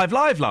to 5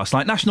 Live last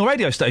night, national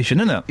radio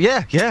station, isn't it?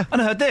 Yeah.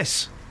 And I heard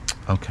this.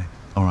 OK.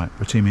 All right,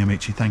 Rotimi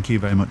Amici, thank you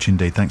very much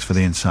indeed. Thanks for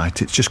the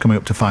insight. It's just coming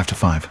up to 5 to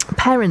 5.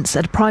 Parents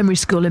at a primary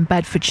school in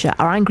Bedfordshire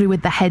are angry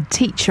with the head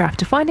teacher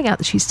after finding out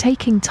that she's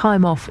taking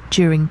time off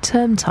during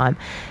term time.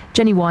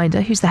 Jenny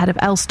Winder, who's the head of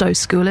Elstow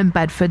School in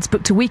Bedford's,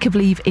 booked a week of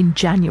leave in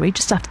January,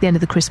 just after the end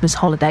of the Christmas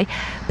holiday.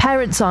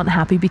 Parents aren't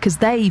happy because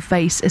they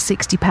face a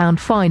 £60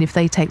 fine if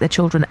they take their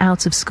children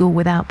out of school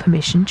without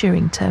permission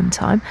during term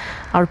time.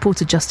 Our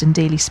reporter Justin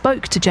Dealey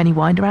spoke to Jenny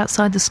Winder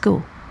outside the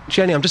school.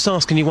 Jenny, I'm just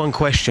asking you one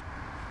question.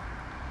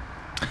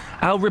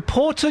 Our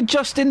reporter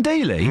Justin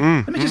Dealey?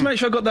 Let me just make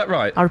sure I got that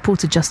right. Our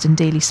reporter Justin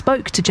Dealey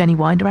spoke to Jenny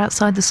Winder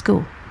outside the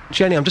school.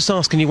 Jenny, I'm just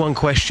asking you one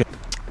question.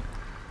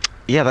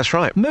 Yeah, that's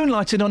right.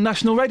 Moonlighting on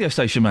national radio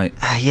station, mate.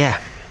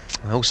 Yeah.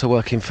 Also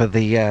working for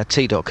the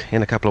T-Doc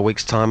in a couple of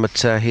weeks' time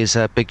at his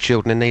Big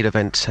Children in Need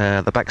event.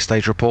 The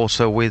backstage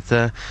reporter with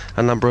a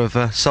number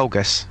of soul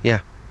guests.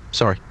 Yeah,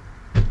 sorry.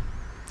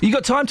 You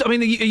got time to... I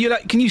mean,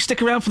 can you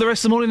stick around for the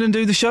rest of the morning and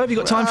do the show? Have you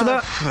got time for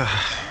that?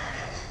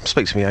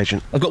 Speak to me,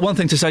 agent. I've got one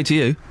thing to say to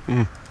you.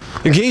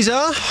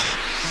 Geezer!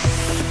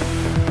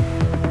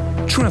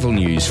 Travel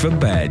news for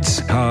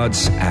beds,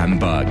 cards and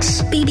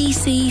bugs.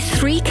 BBC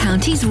Three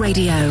Counties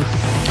Radio.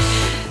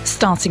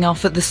 Starting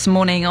off at this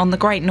morning on the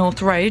Great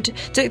North Road,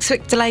 do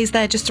expect delays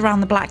there just around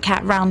the Black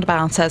Cat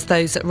roundabout as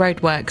those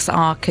roadworks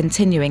are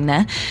continuing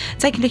there.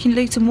 Taking a look in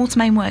Luton, water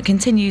main work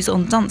continues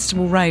on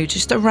Dunstable Road,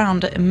 just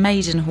around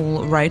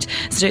Maidenhall Road,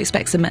 so do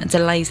expect some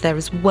delays there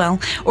as well.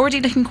 Already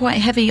looking quite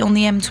heavy on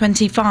the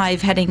M25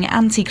 heading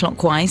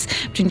anti-clockwise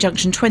between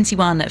junction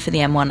 21 for the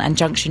M1 and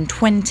junction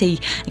 20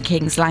 at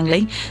Kings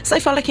Langley. So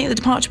far looking at the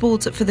departure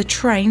boards for the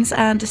trains,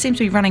 and it seems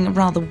to be running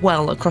rather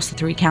well across the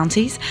three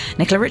counties.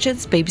 Nicola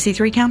Richards, BBC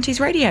Three Counties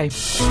Radio.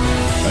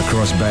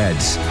 Across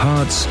beds,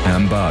 hearts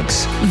and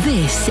bugs.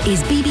 This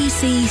is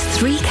BBC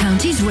Three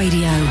Counties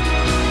Radio.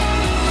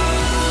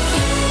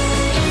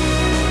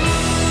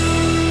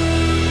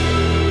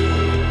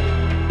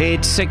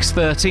 It's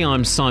 6:30.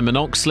 I'm Simon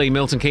Oxley.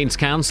 Milton Keynes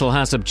Council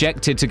has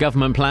objected to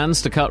government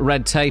plans to cut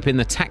red tape in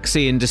the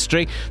taxi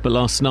industry, but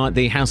last night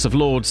the House of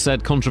Lords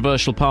said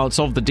controversial parts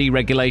of the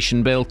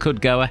deregulation bill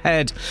could go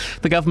ahead.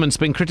 The government's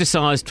been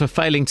criticised for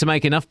failing to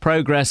make enough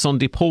progress on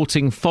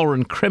deporting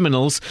foreign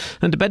criminals,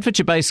 and a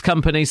Bedfordshire-based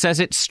company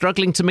says it's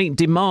struggling to meet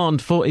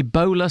demand for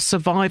Ebola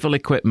survival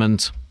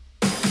equipment.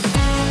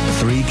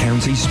 Three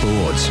Counties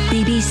Sports.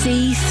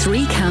 BBC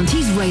Three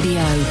Counties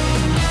Radio.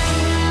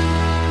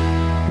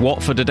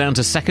 Watford are down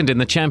to second in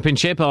the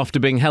Championship after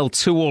being held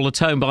 2-2 at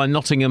home by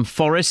Nottingham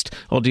Forest.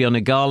 Odion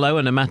Igalo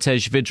and a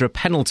Matej Vidra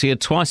penalty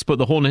had twice put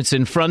the Hornets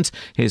in front.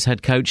 Here's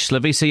head coach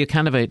Slavisa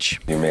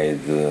Jokanovic. We made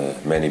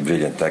many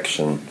brilliant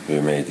action.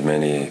 We made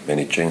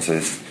many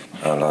chances.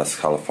 Last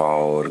half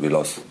hour we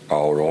lost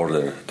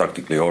our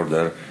tactical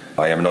order.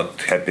 I am not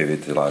happy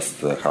with the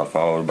last half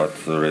hour, but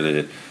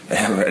really I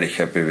am very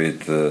happy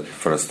with the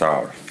first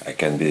hour. I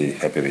can be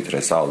happy with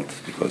result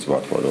because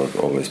Watford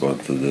always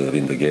want to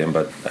win the game,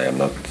 but I am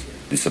not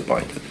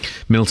disappointed.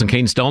 Milton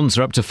Keynes Dons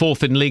are up to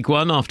fourth in League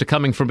One after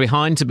coming from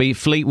behind to beat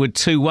Fleetwood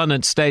 2-1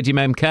 at Stadium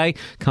MK.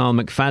 Carl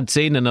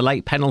McFadzean and a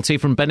late penalty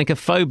from Benica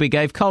Fobi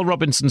gave Carl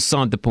Robinson's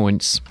side the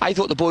points. I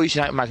thought the boys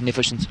tonight were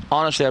magnificent.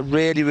 Honestly, I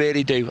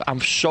really do. I'm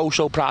so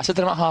proud. I said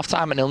to them at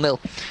half-time at 0-0.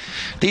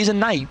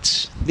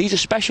 These are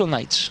special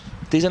nights.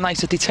 These are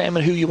nights that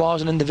determine who you are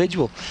as an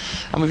individual.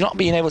 And we've not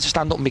been able to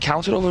stand up and be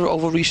counted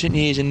over recent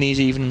years in these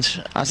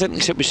evenings. I think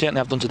we certainly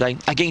have done today,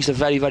 against a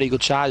very, very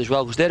good side as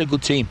well, because they're a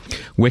good team.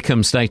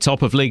 Wycombe stay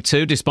top of League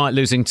Two despite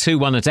losing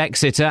 2-1 at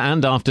Exeter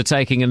and after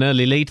taking an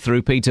early lead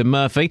through Peter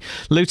Murphy.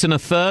 Luton are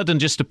third and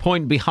just a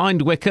point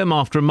behind Wycombe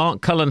after a Mark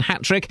Cullen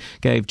hat-trick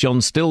gave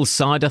John Still's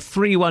side a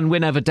 3-1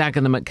 win over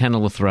Dagenham at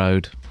Kenilworth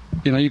Road.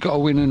 You know, you've got to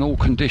win in all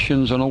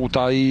conditions, on all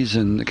days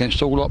and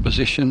against all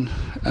opposition.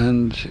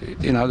 And,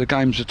 you know, the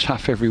games are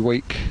tough every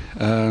week.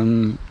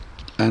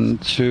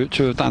 And to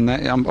have done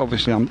that,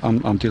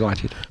 I'm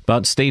delighted.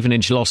 But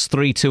Stevenage lost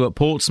 3-2 at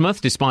Portsmouth,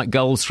 despite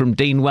goals from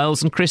Dean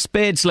Wells and Chris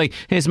Beardsley.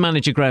 Here's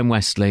manager Graham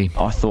Wesley.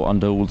 I thought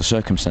under all the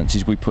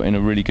circumstances we put in a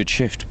really good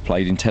shift,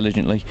 played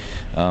intelligently,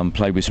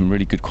 played with some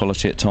really good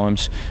quality at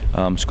times,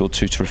 scored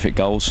 2 terrific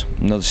goals.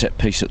 Another set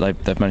piece that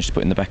they've managed to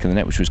put in the back of the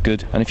net, which was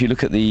good. And if you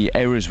look at the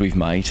errors we've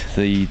made,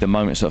 the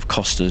moments that have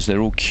cost us, they're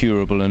all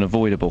curable and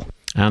avoidable.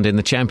 And in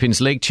the Champions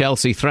League,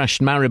 Chelsea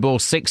thrashed Maribor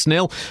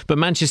 6-0, but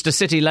Manchester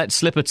City let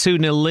slip a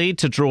 2-0 lead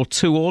to draw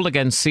 2-2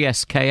 against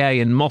CSKA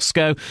in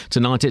Moscow.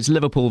 Tonight it's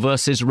Liverpool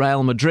versus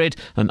Real Madrid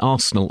and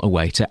Arsenal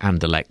away to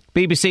Anderlecht.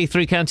 BBC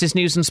Three Counties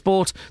News and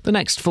Sport. The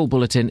next full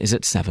bulletin is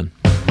at 7.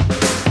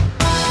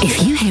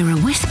 If you hear a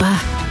whisper,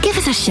 give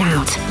us a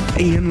shout.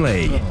 Iain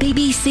Lee.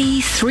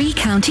 BBC Three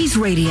Counties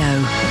Radio.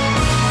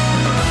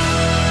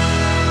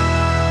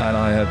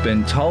 I have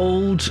been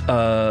told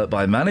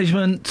by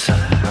management I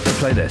have to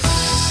play this.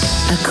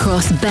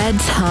 Across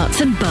beds,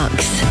 hearts and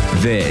bucks.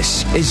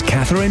 This is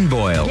Catherine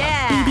Boyle.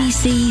 Yeah.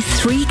 BBC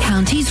Three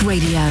Counties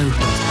Radio.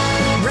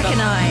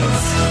 Recognise.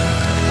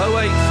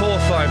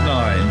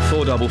 08459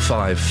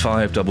 455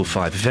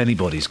 555. If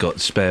anybody's got a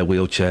spare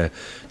wheelchair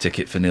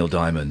ticket for Neil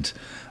Diamond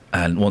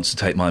and wants to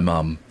take my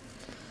mum.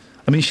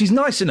 I mean, she's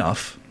nice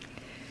enough.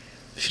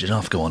 She did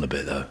half go on a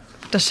bit, though.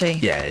 Does she?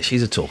 Yeah,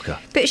 she's a talker.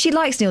 But she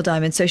likes Neil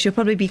Diamond, so she'll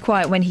probably be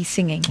quiet when he's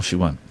singing. Oh, she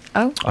won't.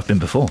 Oh? I've been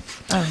before.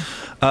 Oh.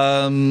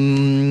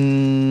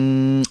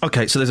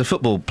 OK, so there's a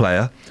football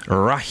player,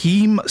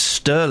 Raheem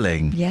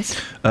Sterling. Yes.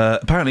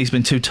 Apparently he's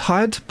been too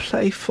tired to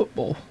play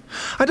football.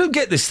 I don't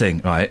get this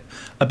thing, right,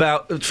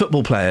 about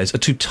football players are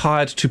too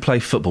tired to play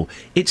football.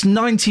 It's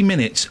 90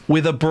 minutes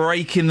with a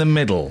break in the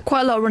middle.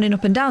 Quite a lot of running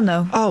up and down,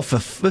 though. Oh,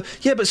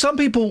 yeah, but some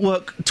people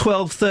work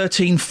 12,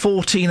 13,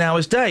 14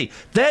 hours a day.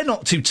 They're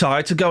not too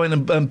tired to go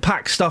in and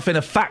pack stuff in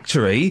a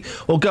factory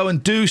or go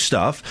and do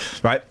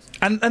stuff, right?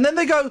 And then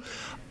they go,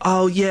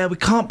 oh, yeah, we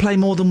can't play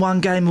more than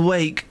one game a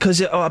week because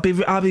I'll be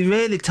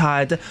really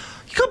tired. You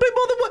can't play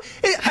more than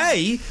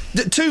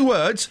one. Two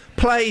words,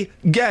 play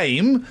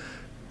game.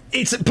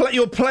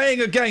 You're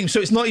playing a game,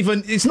 so it's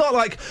not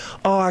like,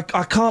 oh,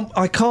 I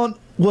can't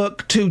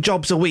work 2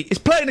 jobs a week. It's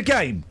playing a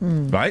game,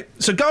 right?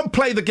 So go and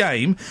play the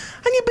game,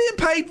 and you're being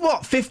paid,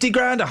 what, 50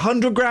 grand,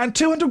 100 grand,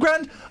 200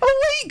 grand a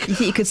week? You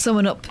think you could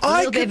summon up a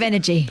little bit of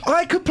energy?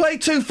 I could play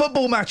 2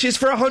 football matches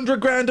for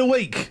 100 grand a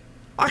week.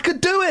 I could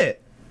do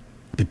it.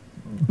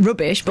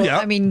 Rubbish, but, yeah.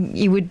 I mean,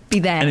 you would be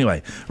there.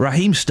 Anyway,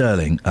 Raheem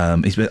Sterling, I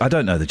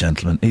don't know the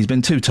gentleman. He's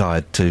been too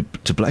tired to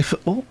play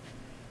football.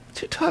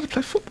 Too tired to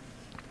play football.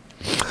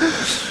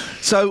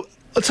 So,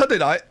 on Sunday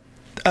night,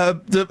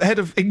 the head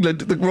of England,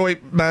 the Roy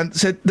man,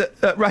 said that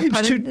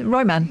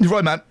Roy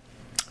man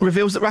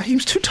reveals that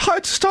Raheem's too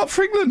tired to start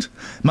for England.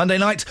 Monday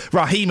night,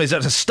 Raheem is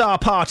at a star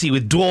party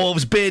with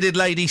dwarves, bearded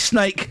lady,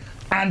 snake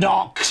and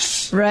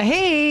ox.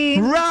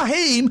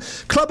 Raheem!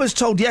 Clubbers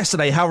told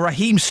yesterday how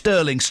Raheem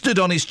Sterling stood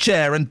on his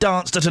chair and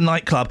danced at a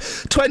nightclub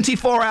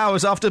 24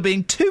 hours after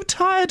being too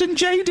tired and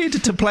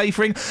jaded to play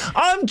for England.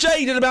 I'm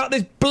jaded about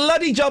this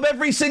bloody job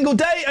every single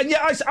day, and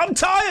yet I'm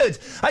tired,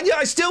 and yet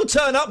I still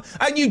turn up,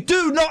 and you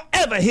do not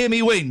ever hear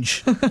me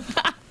whinge.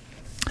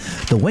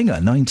 The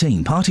Winger,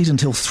 19, parties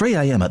until 3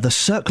 a.m. at the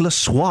Cirque Le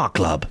Soir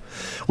Club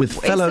with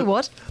fellow... the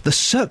what? The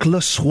Cirque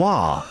Le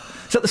Soir.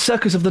 Is that the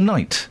circus of the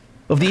night?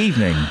 Of the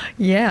evening?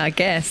 Yeah, I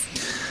guess.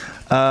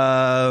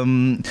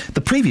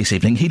 The previous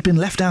evening, he'd been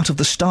left out of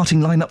the starting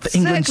lineup for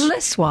England's... Cirque Le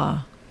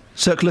Soir.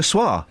 Cirque Le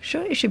Soir.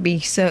 Sure, it should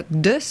be Cirque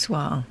du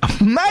Soir.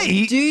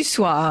 Mate! Du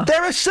Soir.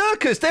 They're a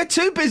circus. They're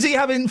too busy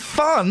having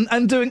fun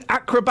and doing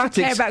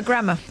acrobatics. Care about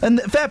grammar. And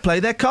fair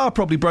play, their car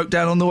probably broke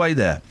down on the way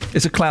there.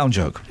 It's a clown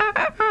joke.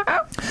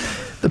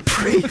 The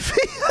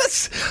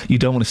previous... You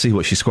don't want to see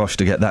what she squashed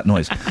to get that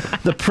noise.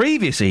 The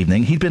previous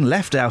evening, he'd been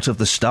left out of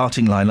the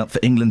starting lineup for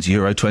England's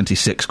Euro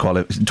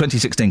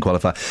 2016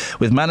 qualifier,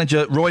 with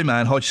manager Roy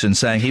Mann Hodgson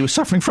saying he was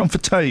suffering from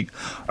fatigue.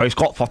 Oh, he's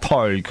got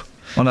fatigue.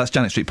 Oh, no, that's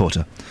Janet Street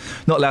Porter.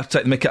 Not allowed to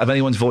take the mick out of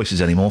anyone's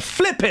voices anymore.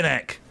 Flippin'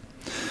 heck!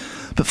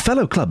 But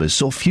fellow clubbers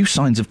saw few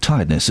signs of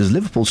tiredness as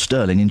Liverpool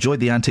Sterling enjoyed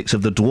the antics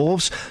of the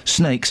dwarves,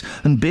 snakes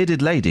and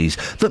bearded ladies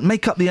that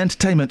make up the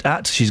entertainment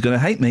at, she's going to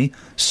hate me,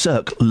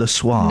 Cirque Le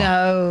Soir.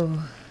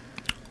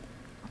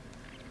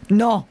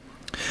 No.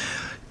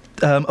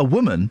 A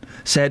woman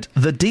said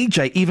the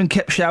DJ even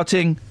kept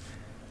shouting...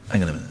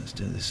 Hang on a minute, let's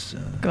do this.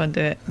 Go on,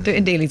 do it. Do it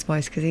in Dealey's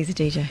voice, because he's a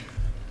DJ.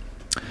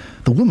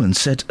 The woman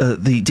said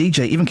the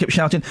DJ even kept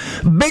shouting,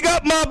 "Big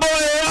up my boy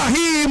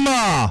Raheem!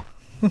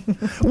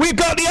 We've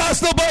got the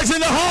Arsenal boys in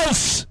the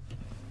house!"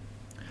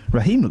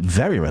 Raheem looked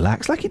very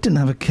relaxed, like he didn't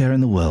have a care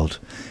in the world.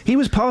 He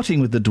was partying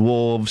with the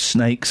dwarves,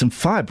 snakes and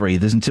fire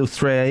breathers until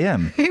 3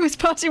 a.m. He was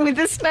partying with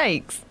the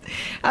snakes?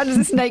 How does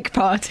a snake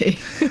party?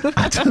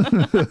 I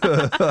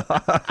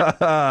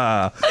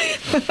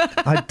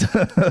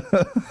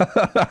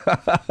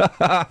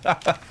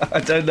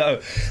don't know.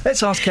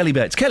 Let's ask Kelly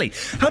Betts. Kelly,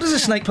 how does a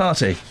snake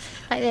party?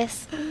 Like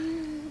this.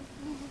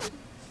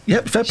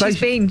 Yep, fair play.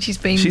 She's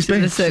been to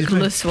the Cirque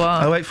Le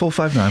Soir.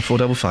 08459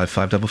 455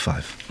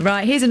 555.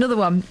 Right, here's another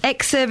one.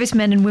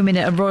 Ex-servicemen and women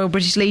at a Royal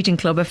British Legion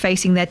Club are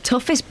facing their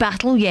toughest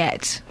battle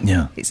yet.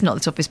 Yeah. It's not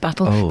the toughest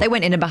battle. Oh. They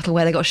went in a battle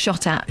where they got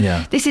shot at.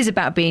 Yeah. This is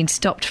about being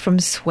stopped from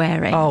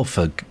swearing. Oh,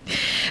 for...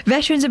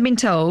 Veterans have been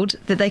told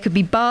that they could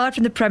be barred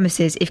from the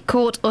premises if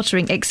caught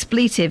uttering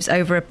expletives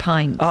over a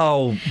pint.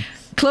 Oh...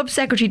 Club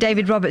Secretary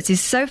David Roberts is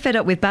so fed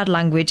up with bad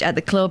language at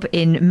the club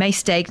in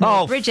Maesteg,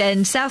 near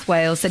Bridgend, South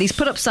Wales, that he's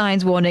put up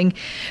signs warning,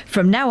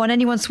 from now on,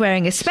 anyone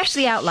swearing,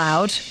 especially out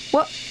loud...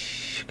 What?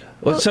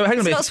 Well, so hang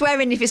on a minute. It's not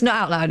swearing if it's not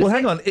out loud, Well,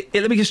 hang on.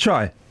 Let me just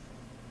try.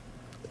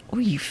 Oh,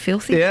 you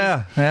filthy...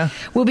 Yeah.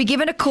 Will be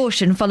given a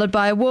caution followed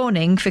by a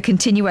warning for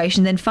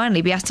continuation, then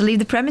finally be asked to leave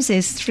the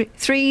premises.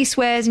 Three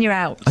swears and you're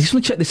out. I just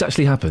want to check this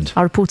actually happened.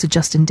 Our reporter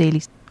Justin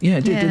Dealey. Yeah,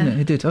 it did, didn't it?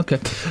 It did, OK.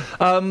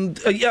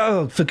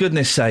 For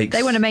goodness sakes.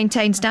 They want to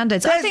maintain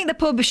standards. I think the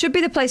pub should be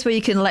the place where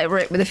you can let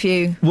rip with a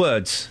few...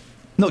 words.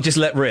 Not just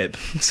let rip.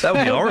 That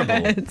would be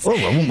horrible. Words. Oh,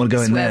 I wouldn't want to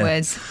go in there. Swear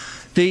words.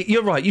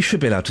 You're right, you should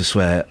be allowed to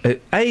swear.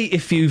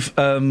 If you're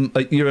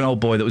an old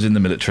boy that was in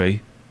the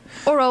military...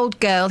 Or old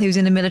girl who's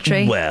in the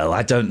military. Well,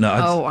 I don't know.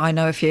 Oh, I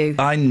know a few.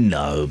 I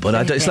know, but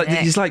I don't.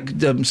 It's like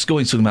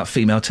Scoyne's talking about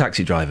female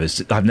taxi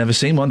drivers. I've never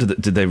seen one.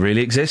 Did they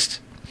really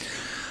exist?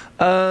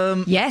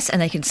 Yes,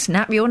 and they can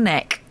snap your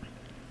neck.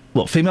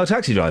 What, female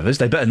taxi drivers?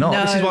 They better not.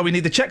 No. This is why we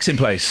need the checks in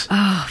place.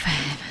 Oh, for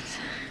heavens.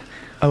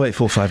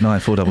 08459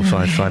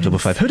 455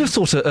 555. Who'd have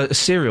thought a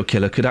serial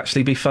killer could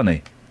actually be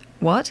funny?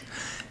 What?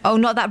 Oh,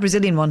 not that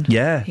Brazilian one.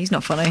 Yeah. He's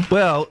not funny.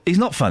 Well, he's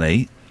not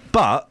funny,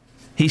 but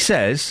he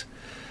says...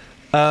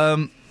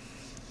 killer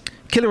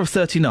of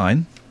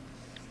 39,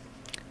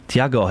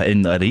 Tiago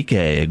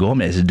Enrique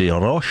Gomez da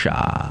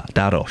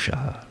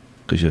Rocha.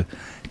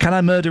 Can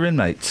I murder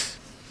inmates?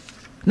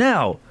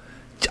 Now,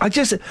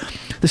 the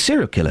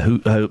serial killer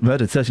who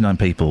murdered 39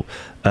 people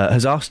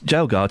has asked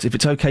jail guards if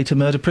it's okay to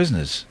murder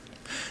prisoners.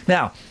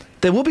 Now,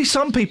 there will be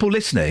some people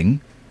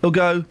listening who'll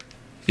go,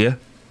 yeah,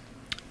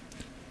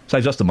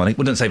 saves us the money.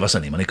 Well, it doesn't save us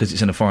any money because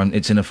it's in a foreign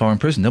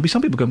prison. There'll be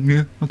some people going,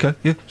 yeah, okay,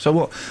 yeah, so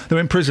what? They're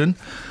in prison.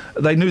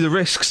 They knew the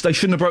risks. They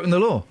shouldn't have broken the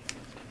law.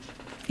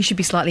 You should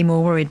be slightly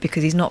more worried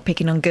because he's not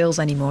picking on girls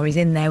anymore. He's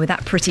in there with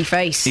that pretty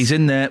face. He's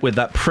in there with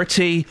that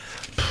pretty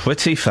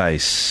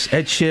face.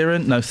 Ed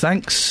Sheeran, no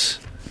thanks.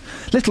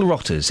 Little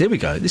Rotters, here we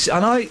go.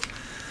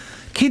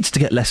 Kids to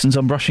get lessons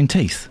on brushing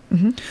teeth.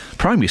 Mm-hmm.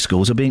 Primary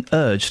schools are being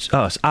urged...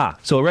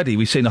 so already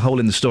we've seen a hole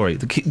in the story.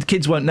 The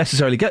kids won't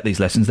necessarily get these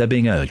lessons. They're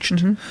being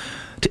urged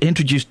to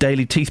introduce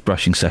daily teeth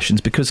brushing sessions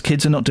because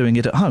kids are not doing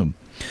it at home.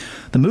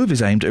 The move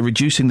is aimed at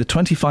reducing the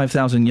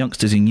 25,000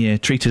 youngsters in year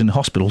treated in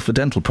hospital for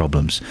dental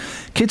problems.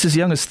 Kids as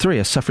young as 3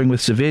 are suffering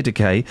with severe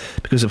decay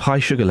because of high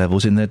sugar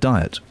levels in their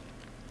diet.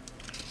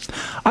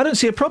 I don't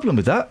see a problem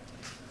with that.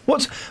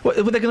 What were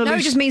they going to lose? No,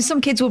 it just means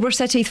some kids will brush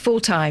their teeth 4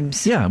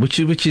 times. Yeah, which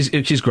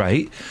is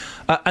great.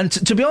 And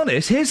to be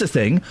honest, here's the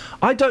thing: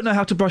 I don't know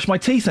how to brush my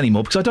teeth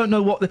anymore because I don't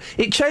know what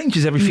it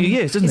changes every few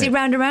years, doesn't it? Is it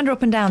round and round or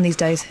up and down these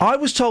days? I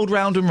was told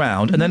round and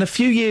round, and then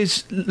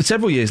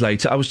several years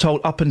later, I was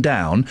told up and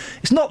down.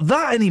 It's not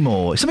that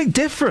anymore. It's something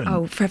different.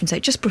 Oh, for heaven's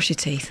sake, just brush your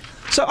teeth.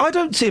 So I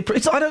don't see.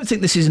 I don't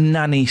think this is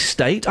nanny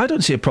state. I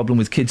don't see a problem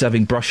with kids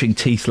having brushing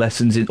teeth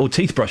lessons or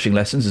teeth brushing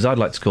lessons, as I'd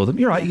like to call them.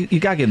 You're right. You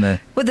gag in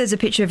there. Well, there's a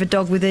picture of a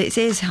dog with its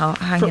ears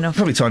hanging off.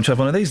 Probably time to have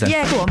one of these then.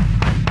 Yeah, go on.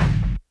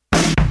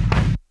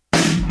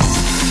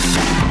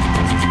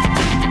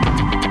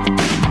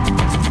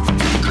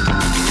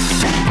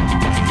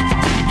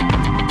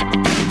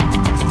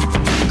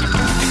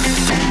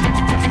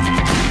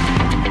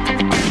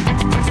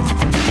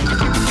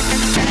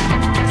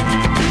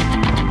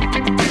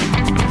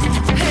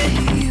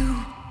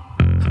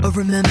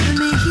 Remember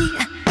me,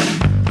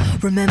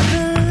 remember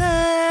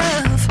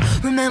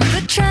love,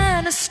 remember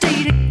trying to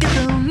stay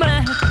together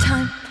my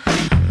time.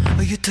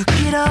 Oh, you took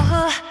it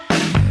all,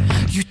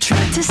 you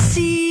tried to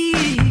see,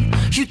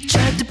 you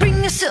tried to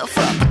bring yourself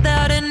up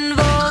without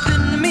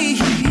involving me.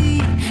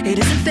 It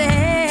isn't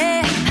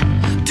fair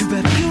to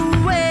have you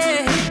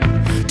away,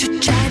 to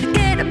try to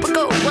get up and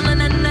go,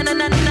 and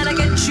I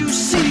get you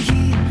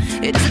see.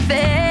 It isn't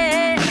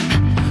fair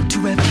to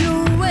have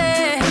you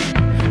away,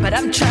 but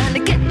I'm trying to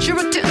get your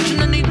attention.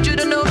 I need you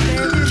to know that.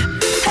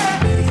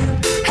 Hey,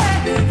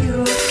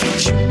 you,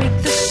 can't you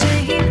make the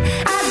same?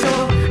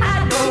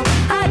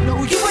 I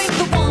know, you ain't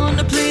the one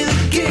to play the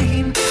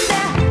game.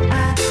 Now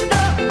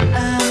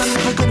I'm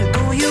never gonna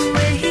go your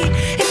way.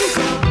 If you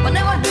go, well,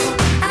 now I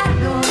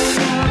know.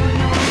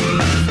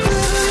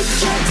 We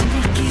tried to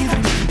make it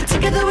right, but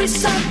together we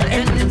suffer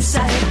and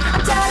inside.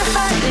 I'm tired of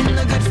fighting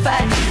a good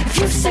fight. If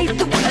you say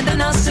the word,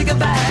 then I'll say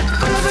goodbye.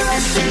 Forever I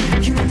say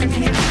you and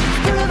me.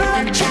 Forever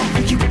I try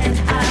for you and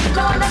I.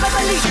 No, I never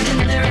believed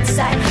in their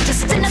inside.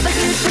 Just another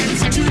good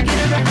reason to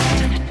get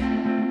around.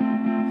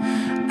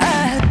 I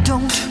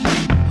don't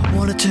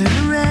wanna turn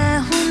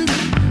around.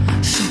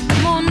 So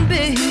come on,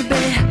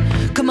 baby.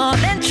 Come on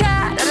and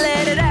try to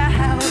let it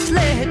out.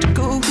 Let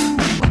go.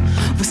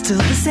 We're still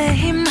the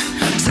same.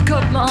 So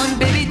come on,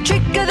 baby.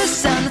 Trigger the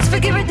sound. Let's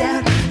figure it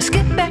out. Let's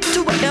get back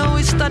to what I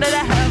always started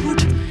out.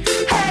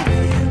 Hey,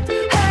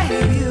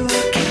 you.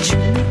 Can't you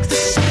make the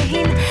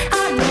same?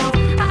 I know.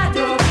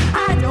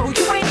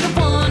 You ain't the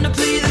one to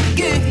play the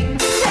game.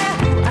 Now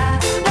I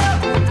know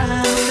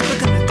I'm never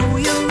gonna go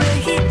your way.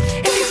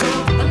 If you go,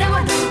 well, now I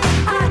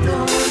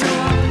know.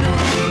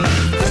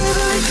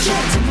 We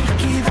tried to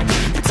make it right,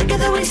 but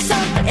together we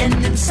suffer and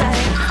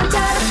inside. I'm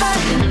tired of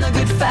fighting the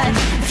good fight.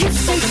 If you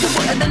say the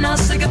word, then I'll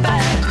say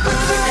goodbye.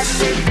 Forever I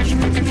say you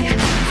and me.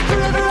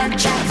 Forever I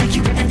try for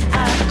you and I.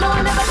 No,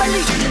 I never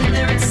believed in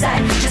their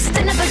inside. Just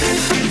another good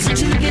reason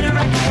to get it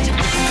right.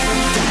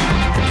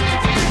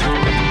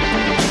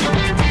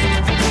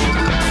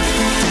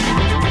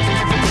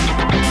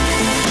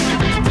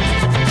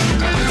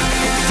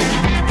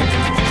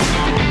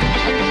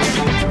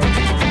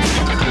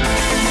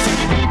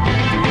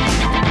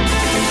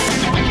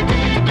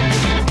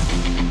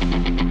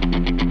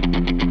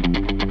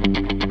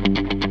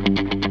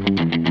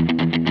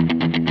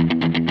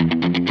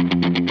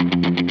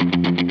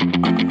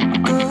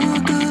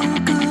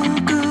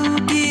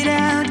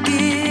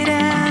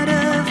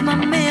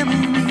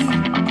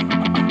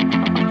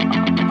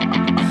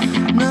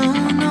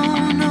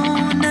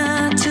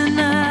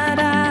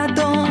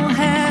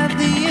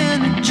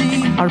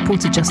 Our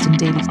reporter Justin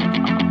Daly.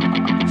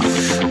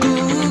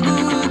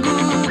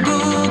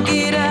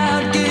 Get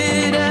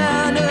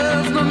out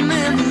of my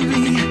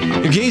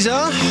memory.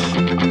 Giza?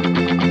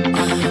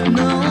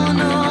 No,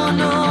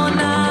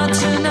 not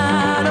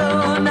tonight,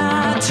 oh,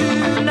 not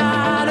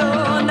tonight,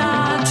 oh,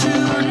 not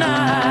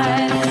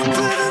tonight.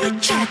 Forever we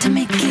tried to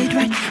make it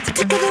right, but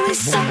together we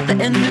saw the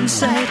end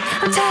inside.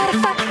 I'm tired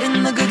of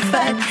fighting the good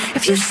fight.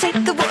 If you say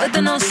the word,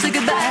 then I'll say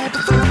goodbye.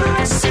 But forever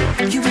I say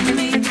you and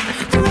me.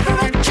 Forever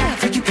I try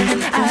for you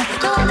and I.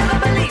 No, I never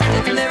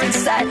believed in their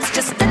inside. It's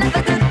just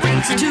another good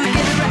reason to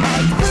get it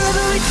right.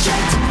 Forever we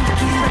tried to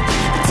make it right,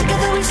 but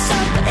together we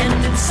saw the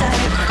end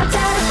inside. I'm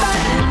tired of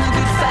fighting the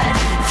good fight.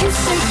 If you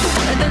say the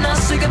word, then I'll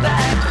say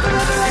goodbye.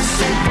 Forever I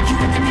say you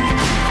and me.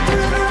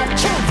 Forever I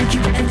try for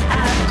you and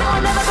I. No, I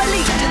never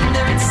believed in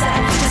their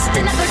inside. It's just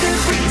another good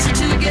reason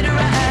to get it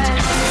right.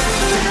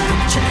 Forever we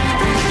try.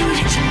 Forever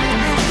we try.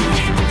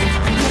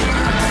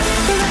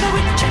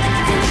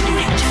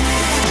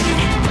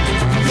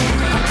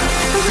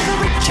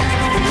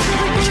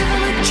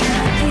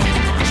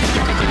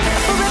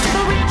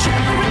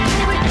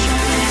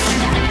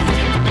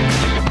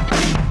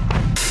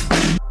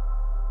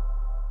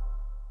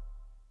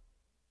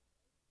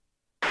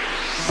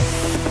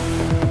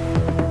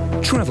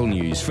 Travel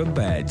news for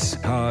beds,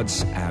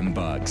 cards and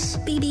bugs.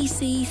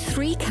 BBC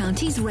Three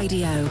Counties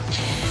Radio.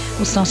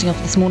 Well, starting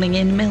off this morning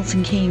in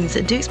Milton Keynes,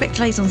 do expect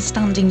delays on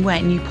Standing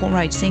Wet, Newport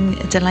Road. Seeing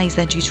delays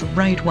there due to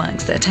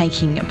roadworks that are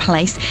taking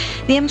place.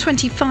 The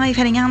M25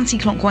 heading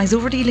anti-clockwise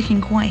already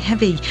looking quite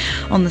heavy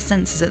on the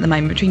sensors at the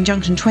moment between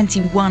junction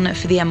 21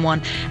 for the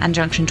M1 and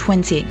junction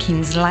 20 at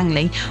Kings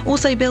Langley.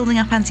 Also building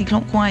up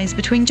anti-clockwise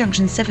between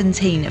junction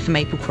 17 for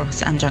Maple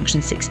Cross and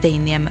junction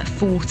 16, the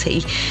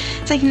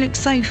M40. Taking a look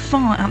so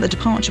far at the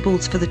departure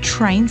boards for the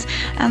trains,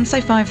 and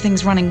so far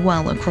everything's running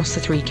well across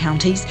the three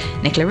counties.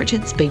 Nicola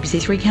Richards,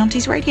 BBC Three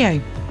Counties Radio.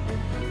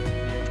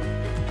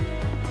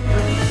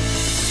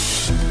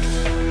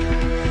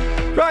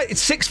 Right,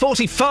 it's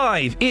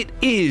 6:45. It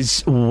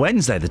is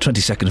Wednesday, the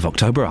 22nd of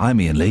October. I'm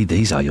Iain Lee.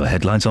 These are your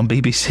headlines on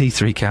BBC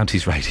Three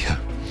Counties Radio.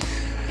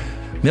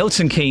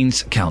 Milton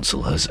Keynes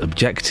Council has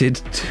objected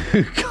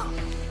to...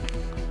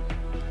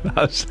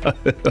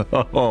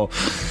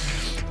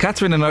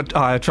 Catherine and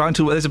I are trying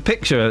to... There's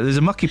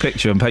a mucky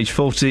picture on page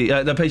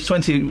 40... page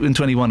 20 and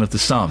 21 of The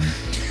Sun.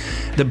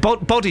 The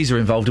bodies are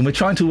involved, and we're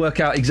trying to work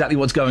out exactly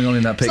what's going on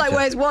in that picture. It's like,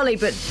 where's Wally?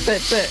 But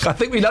I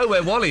think we know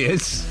where Wally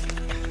is.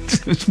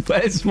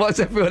 What's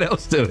everyone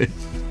else doing?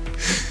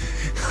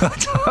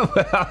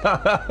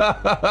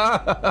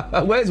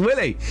 Where's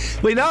Willie?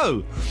 We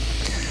know.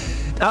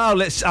 Oh,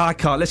 let's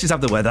just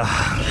have the weather.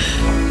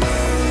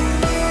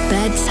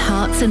 Beds,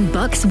 hearts and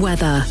bucks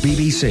weather.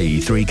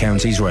 BBC Three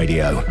Counties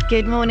Radio.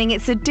 Good morning.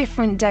 It's a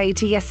different day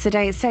to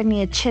yesterday. It's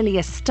certainly a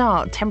chillier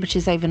start.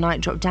 Temperatures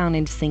overnight drop down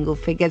into single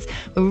figures.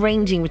 We're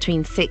ranging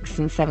between 6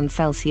 and 7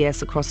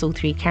 Celsius across all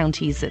three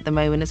counties at the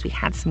moment as we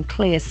had some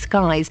clear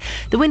skies.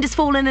 The wind has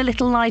fallen a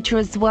little lighter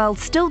as well.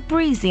 Still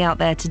breezy out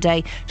there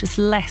today, just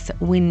less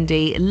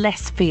windy,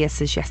 less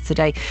fierce as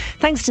yesterday.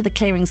 Thanks to the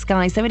clearing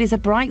skies, though, it is a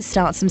bright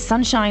start. Some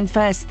sunshine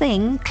first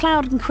thing.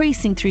 Cloud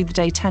increasing through the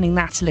day, turning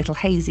that a little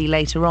hazy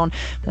later on.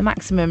 The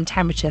maximum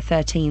temperature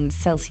 13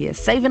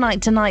 Celsius.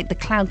 Overnight tonight, the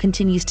cloud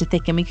continues to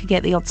thicken. We could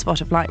get the odd spot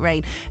of light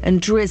rain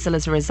and drizzle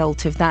as a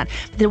result of that.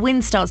 The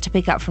wind starts to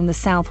pick up from the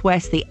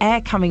southwest. The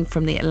air coming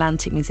from the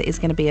Atlantic means it is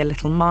going to be a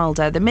little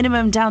milder. The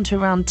minimum down to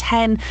around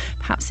 10,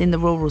 perhaps in the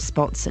rural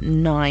spots at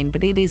 9.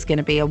 But it is going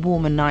to be a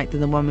warmer night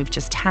than the one we've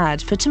just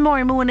had. For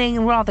tomorrow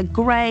morning, rather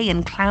grey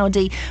and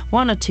cloudy.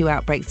 1 or 2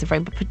 outbreaks of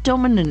rain, but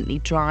predominantly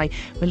dry.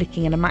 We're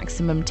looking at a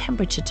maximum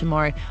temperature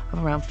tomorrow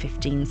of around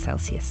 15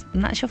 Celsius.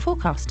 And that's your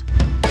forecast.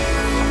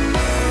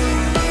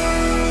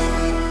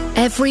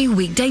 Every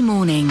weekday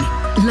morning,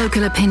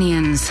 local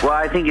opinions. Well,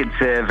 I think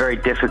it's a very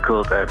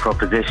difficult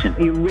proposition.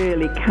 You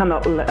really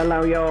cannot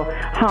allow your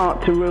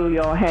heart to rule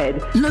your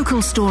head.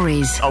 Local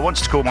stories. I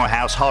wanted to call my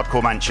house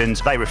Hardcore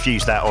Mansions. They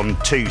refused that on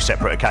 2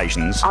 separate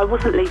occasions. I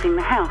wasn't leaving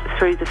the house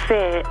through the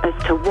fear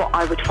as to what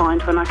I would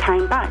find when I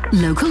came back.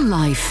 Local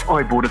life.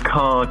 I bought a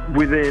car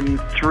within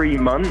 3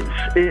 months.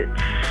 It's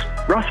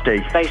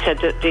rusty. They said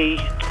that the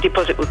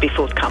deposit would be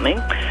forthcoming.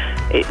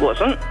 It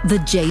wasn't. The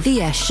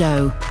JVS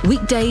Show.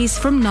 Weekdays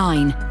from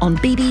 9 on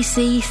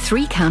BBC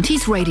Three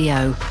Counties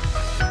Radio.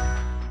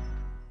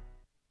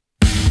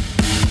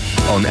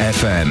 On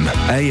FM,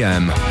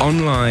 AM,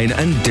 online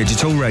and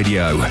digital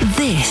radio.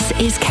 This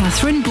is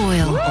Catherine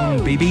Boyle. On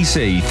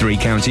BBC Three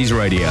Counties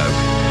Radio.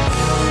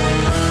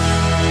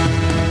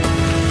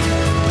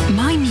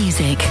 My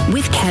Music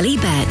with Kelly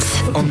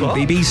Betts. On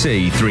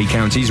BBC Three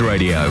Counties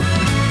Radio.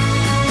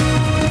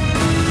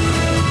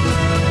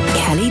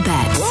 Kelly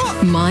Betts.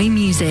 What? My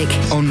Music.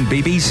 On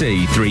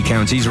BBC Three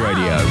Counties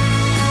Radio.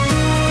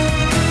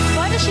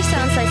 Why does she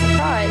sound so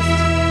surprised?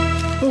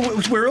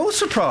 Well, we're all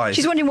surprised.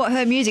 She's wondering what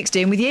her music's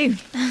doing with you.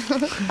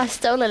 I've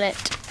stolen it.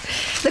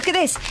 Look at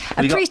this.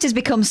 A priest has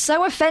become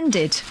so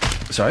offended.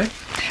 Sorry?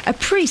 A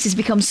priest has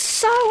become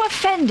so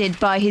offended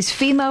by his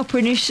female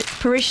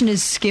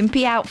parishioners'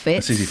 skimpy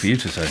outfits. That's easy for you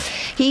to say.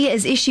 He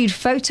has issued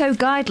photo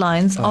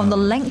guidelines on the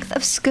length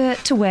of skirt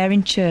to wear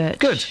in church.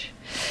 Good.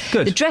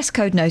 The dress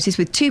code notice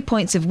with 2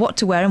 points of what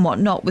to wear and what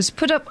not was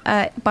put up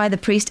by the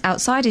priest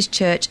outside his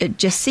church at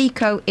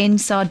Jessico in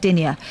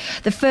Sardinia.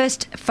 The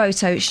first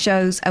photo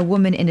shows a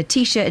woman in a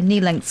T-shirt and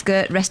knee-length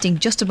skirt resting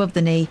just above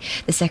the knee.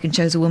 The second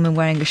shows a woman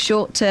wearing a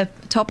short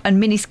top and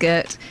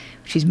miniskirt,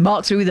 which is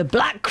marked through with a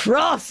black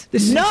cross.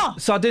 This is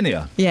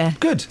Sardinia? Yeah.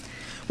 Good.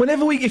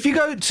 If you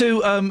go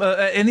to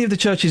any of the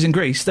churches in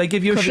Greece, they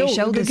give you a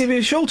shawl. They give you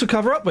a shawl to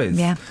cover up with.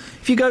 Yeah.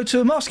 If you go to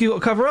a mosque, you've got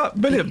to cover up.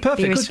 Brilliant,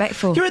 perfect. Be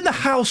respectful. You're in the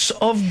house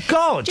of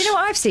God. Do you know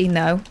what I've seen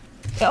though?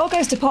 It all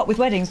goes to pot with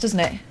weddings, doesn't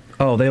it?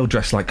 Oh, they all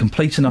dress like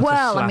complete and utter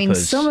Well, slappers. I mean,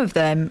 some of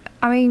them.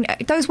 I mean,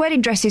 those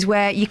wedding dresses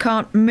where you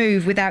can't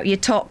move without your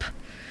top,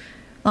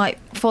 like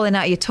falling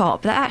out of your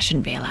top. That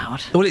shouldn't be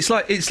allowed. Well, it's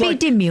like be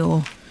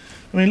demure.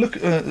 I mean, look.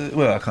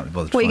 Well, I can't be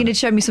bothered. Well, you're going to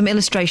show me some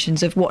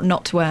illustrations of what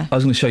not to wear. I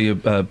was going to show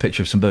you a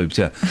picture of some boobs.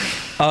 Yeah.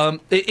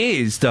 It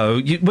is though.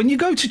 When you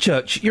go to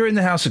church, you're in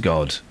the house of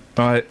God.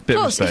 Right,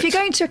 Plus, if you're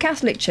going to a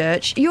Catholic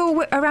church,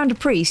 you're around a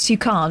priest, you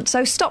can't,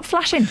 so stop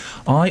flashing.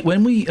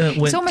 When we went...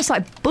 It's almost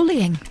like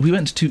bullying. We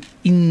went to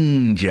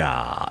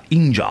India,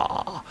 and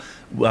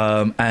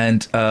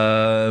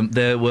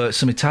there were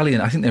some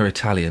Italian, I think they were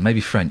Italian, maybe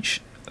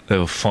French, They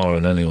were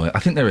foreign anyway. I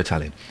think they were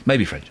Italian.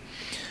 Maybe French.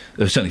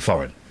 They were certainly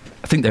foreign.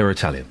 I think they were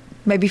Italian.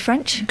 Maybe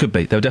French? Could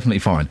be. They were definitely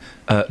foreign.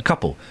 Young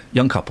couple.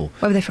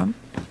 Where were they from?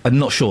 I'm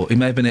not sure. It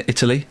may have been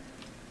Italy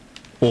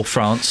or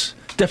France.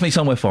 Definitely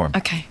somewhere foreign.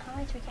 Okay.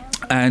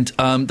 And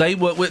they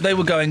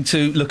were going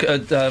to look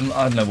at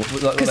I don't know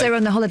because they were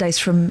on the holidays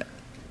from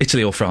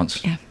Italy or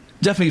France. Yeah,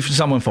 definitely from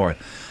someone foreign.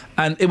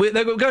 And they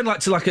were going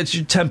to a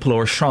temple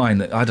or a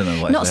shrine. I don't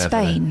know what. Not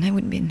Spain. They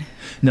wouldn't be.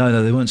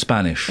 No, they weren't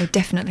Spanish. Oh,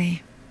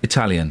 definitely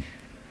Italian.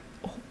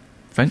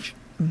 French.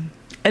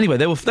 Anyway,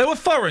 they were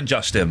foreign,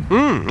 Justin.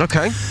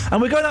 Okay.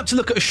 And we're going up to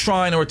look at a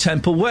shrine or a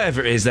temple, whatever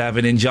it is they have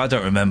in India. I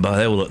don't remember.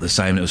 They all look the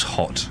same. It was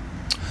hot.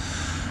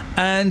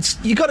 And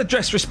you got to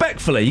dress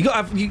respectfully. You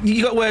got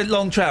to wear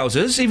long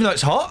trousers, even though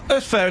it's hot.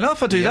 That's fair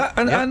enough. I do that.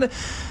 And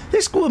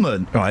this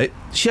woman, right?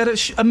 She had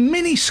a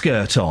mini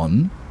skirt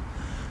on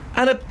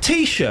and a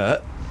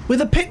T-shirt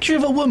with a picture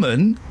of a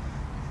woman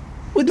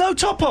with no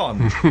top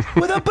on,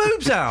 with her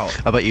boobs out.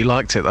 I bet you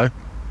liked it, though.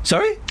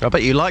 Sorry? I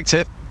bet you liked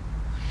it.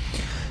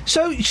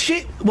 So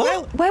she.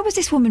 Where was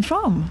this woman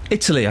from?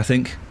 Italy, I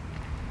think.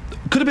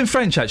 Could have been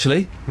French,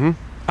 actually.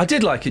 I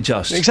did like it,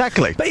 just.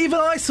 Exactly. But even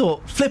I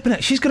thought, flipping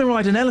it, she's going to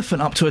ride an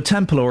elephant up to a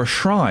temple or a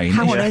shrine.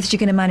 How on earth are you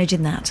going to manage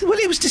in that? Well,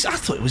 it was just. I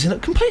thought it was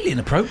completely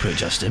inappropriate,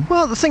 Justin.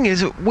 Well, the thing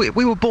is, we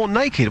were born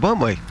naked,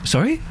 weren't we?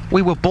 Sorry?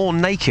 We were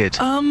born naked.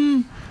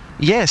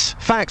 Yes,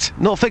 fact,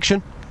 not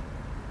fiction.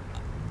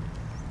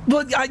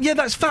 Well, yeah,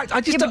 that's fact. I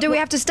just. But do we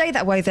have to stay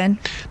that way then?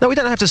 No, we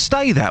don't have to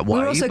stay that way.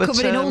 We're also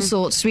covered in all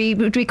sorts. We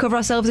cover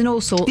ourselves in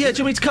all sorts. Yeah, do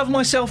you want me to cover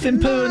myself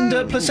in poo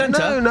and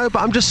placenta? No, but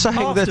I'm just saying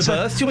afterbirth.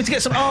 that. Do you want me to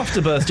get some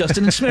afterbirth,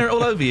 Justin, and smear it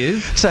all over you?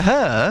 To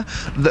her,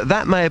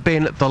 that may have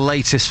been the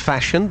latest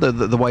fashion,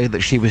 the way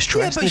that she was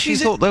dressed, and she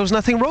thought there was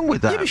nothing wrong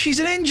with that. Yeah, but she's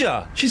an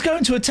India. She's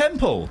going to a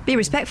temple. Be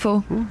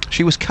respectful.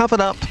 She was covered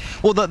up.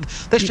 Well,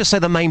 let's just say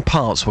the main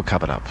parts were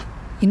covered up.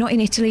 You're not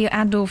in Italy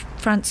or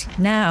France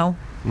now.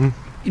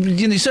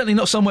 You're certainly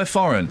not somewhere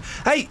foreign.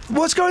 Hey,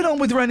 what's going on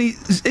with Rennie?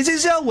 Is it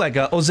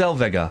Zellweger or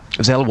Zellweger?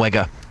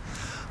 Zellweger.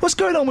 What's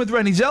going on with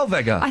Rennie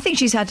Zellweger? I think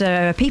she's had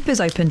her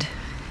peepers opened.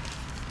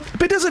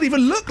 But it doesn't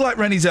even look like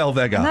Rennie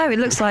Zellweger. No, it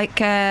looks like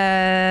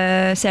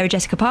Sarah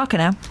Jessica Parker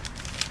now.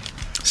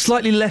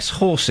 Slightly less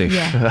horseish.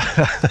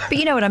 Yeah. But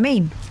you know what I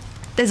mean.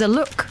 There's a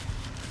look.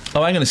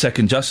 Oh, hang on a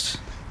second, just.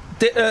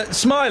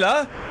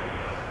 Smiler?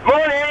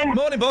 Morning!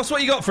 Morning, boss.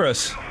 What you got for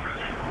us?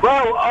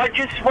 Well, I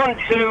just want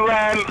to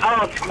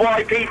ask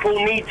why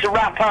people need to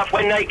wrap up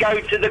when they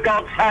go to the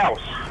God's house.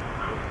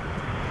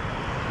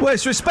 Well,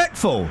 it's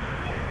respectful.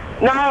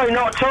 No,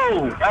 not at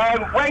all.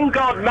 When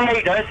God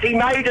made us, He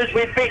made us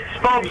with bits,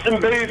 bobs and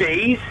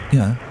boobies.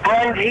 Yeah.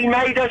 And He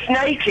made us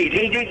naked.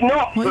 He did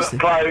not put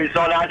clothes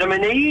on Adam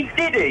and Eve,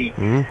 did He?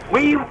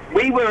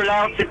 We were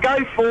allowed to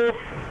go forth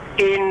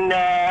in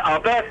our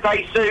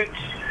birthday suits,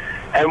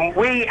 and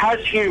we, as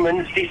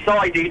humans,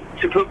 decided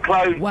to put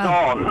clothes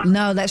on.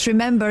 No, let's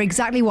remember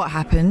exactly what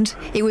happened.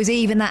 It was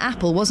Eve and that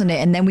apple, wasn't it?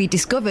 And then we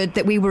discovered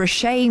that we were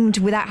ashamed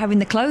without having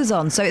the clothes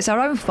on. So it's our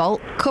own fault.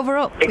 Cover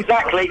up.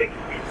 Exactly.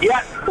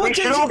 Yeah, we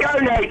should all go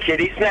naked.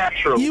 It's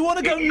natural. You want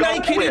to go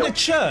naked in a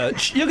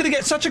church? You're going to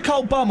get such a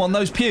cold bum on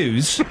those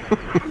pews.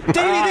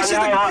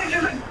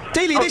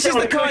 Dealey, this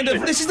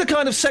is the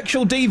kind of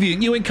sexual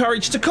deviant you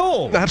encourage to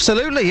call.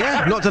 Absolutely,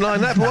 yeah. Not denying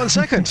that for 1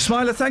 second.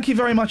 Smiler, thank you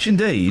very much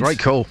indeed. Great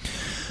call.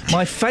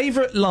 My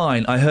favourite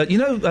line I heard,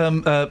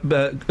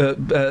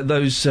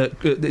 those...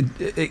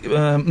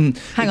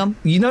 hang on.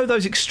 You know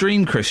those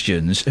extreme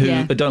Christians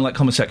who don't like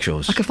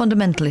homosexuals? Like a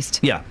fundamentalist.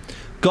 Yeah.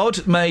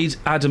 God made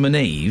Adam and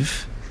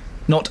Eve,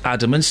 not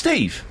Adam and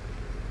Steve.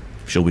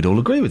 Sure, we'd all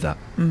agree with that.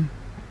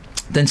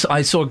 Then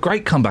I saw a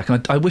great comeback,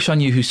 and I wish I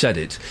knew who said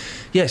it.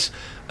 Yes,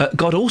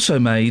 God also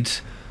made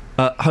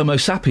Homo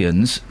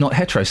sapiens, not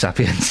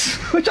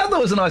heterosapiens, which I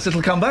thought was a nice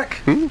little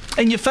comeback.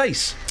 In your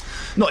face.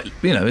 Not,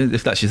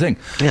 if that's your thing.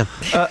 Yeah.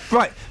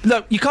 Right.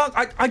 No, you can't...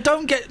 I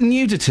don't get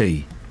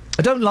nudity.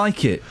 I don't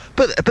like it.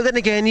 But then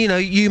again,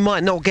 you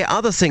might not get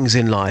other things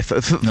in life.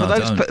 That's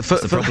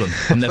the problem.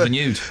 I'm never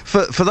nude.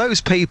 For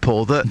those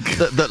people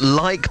that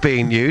like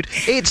being nude,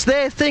 it's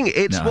their thing.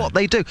 It's what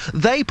they do.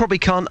 They probably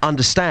can't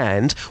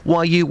understand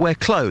why you wear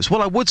clothes.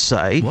 Well, I would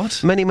say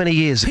many, many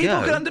years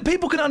ago...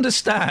 People can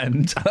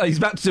understand... He's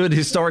about to do a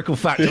historical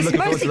fact. I'm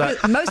looking forward to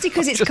that. Mostly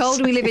because it's cold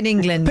and we live in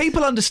England.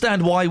 People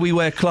understand why we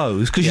wear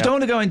clothes, because you don't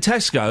want to go in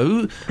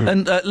Tesco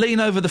and lean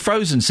over the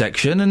frozen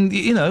section and,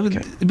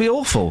 it'd be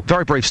awful.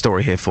 Very brief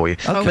story here for you.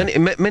 Okay.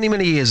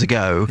 Many years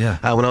ago,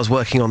 when I was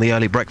working on the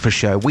early breakfast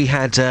show, we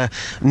had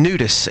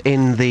nudists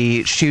in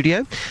the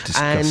studio.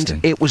 Disgusting.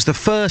 And it was the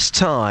first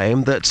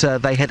time that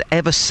they had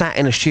ever sat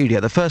in a studio.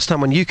 The first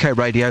time on UK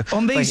radio.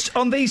 On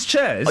these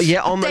chairs? Oh,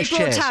 yeah, on those chairs.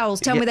 They brought towels.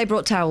 Tell me they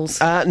brought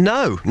towels.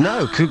 No,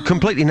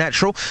 completely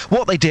natural.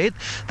 What they did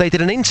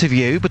an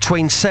interview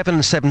between 7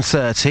 and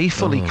 7:30,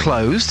 fully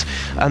clothed,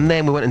 and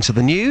then we went into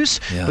the news.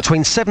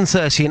 Between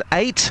 7:30 and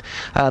 8,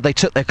 they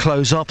took their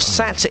clothes off,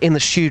 sat in the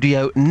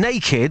studio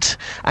naked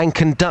and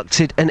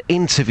conducted an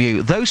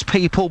interview. Those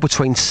people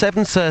between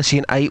 7:30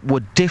 and 8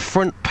 were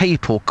different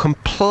people,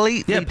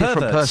 completely different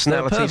perverts.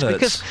 personalities, They're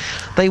because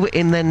they were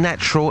in their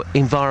natural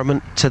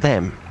environment to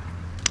them.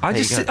 I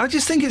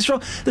just think it's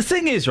wrong. The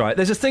thing is, right,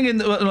 there's a thing in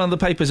one of the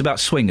papers about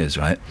swingers,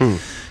 right?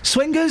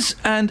 Swingers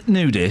and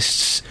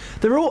nudists,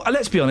 they're all,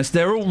 let's be honest,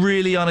 they're all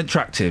really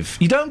unattractive.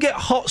 You don't get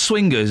hot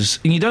swingers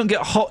and you don't get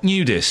hot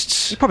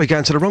nudists. You're probably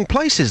going to the wrong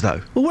places,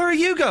 though. Well, where are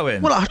you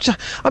going? Well,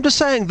 I'm just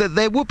saying that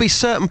there would be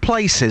certain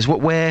places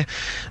where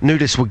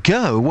nudists would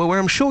go, where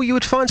I'm sure you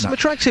would find some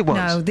attractive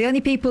ones. No, the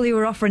only people who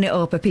are offering it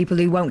up are people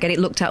who won't get it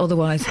looked at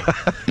otherwise.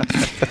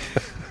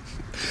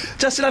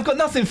 Justin, I've got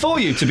nothing for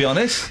you, to be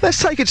honest.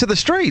 Let's take it to the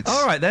streets.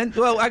 All right, then.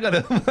 Well, hang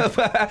on.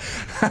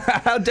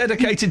 How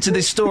dedicated to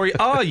this story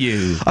are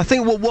you? I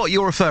think what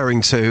you're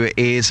referring to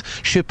is,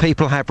 should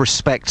people have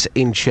respect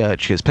in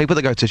churches? People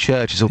that go to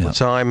churches all the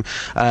time,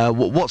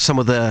 what's some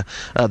of the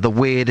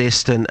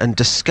weirdest and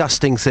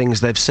disgusting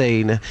things they've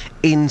seen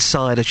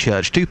inside a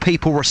church? Do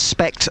people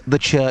respect the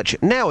church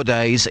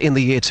nowadays in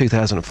the year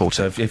 2014?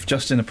 So if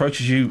Justin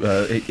approaches you,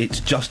 it's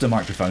just a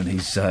microphone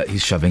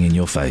he's shoving in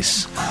your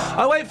face.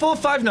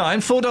 08459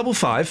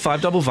 455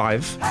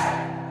 555.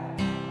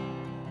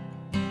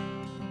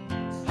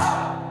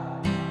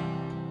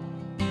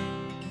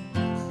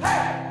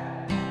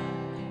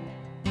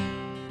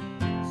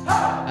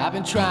 I've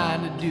been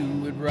trying to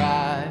do it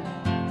right.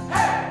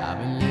 I've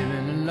been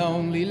living a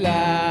lonely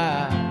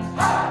life.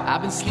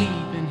 I've been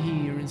sleeping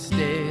here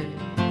instead.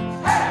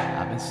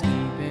 I've been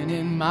sleeping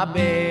in my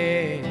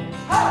bed.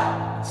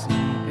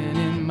 Sleeping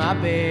in my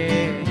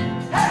bed.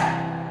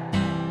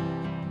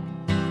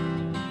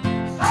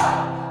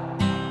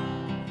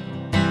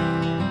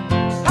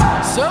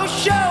 So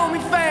show me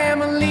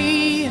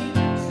family,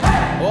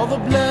 all the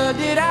blood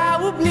that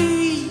I will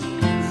bleed.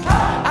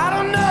 I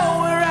don't know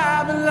where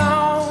I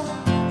belong.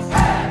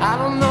 I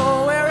don't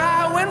know where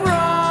I went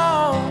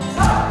wrong.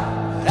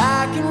 But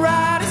I can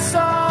write a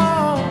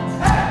song.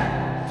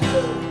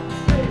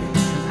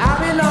 I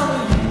belong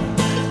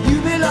with you,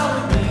 you belong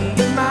with me,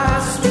 you're my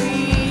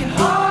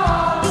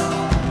sweetheart.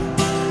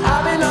 I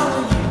belong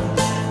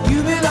with you,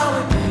 you belong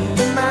with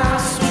me, you're my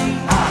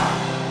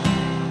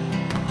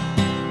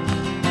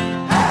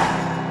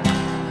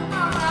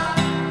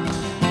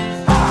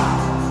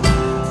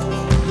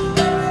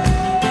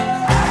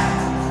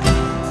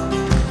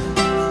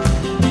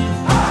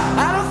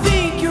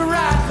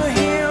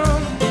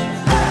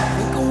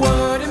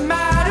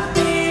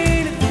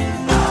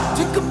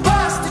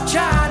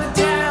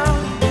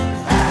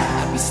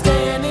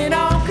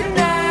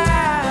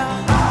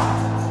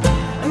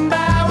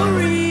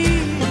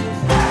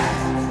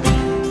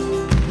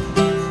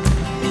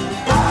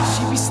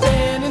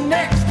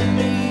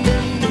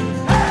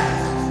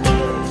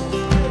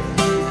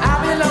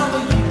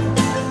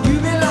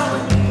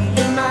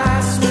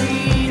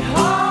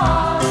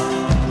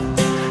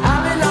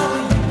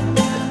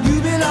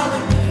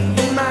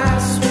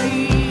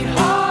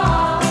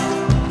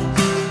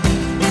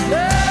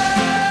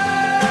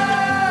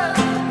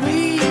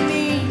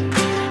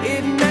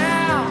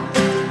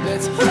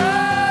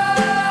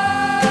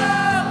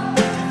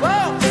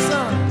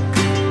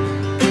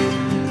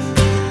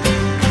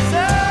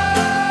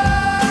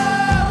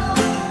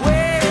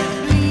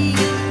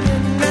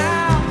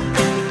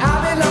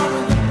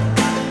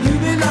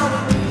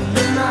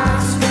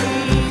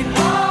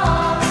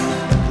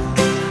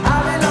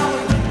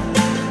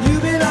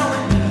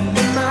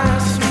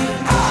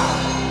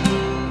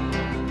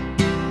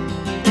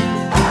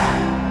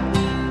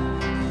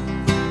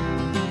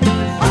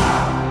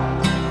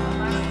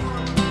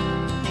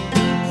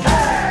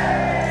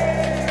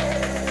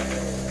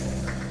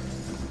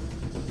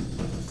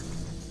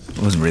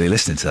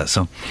Listening to that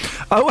song.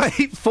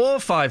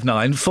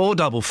 08459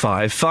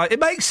 455 5. It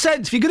makes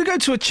sense. If you're going to go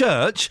to a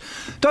church,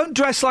 don't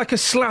dress like a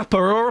slapper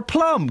or a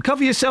plum.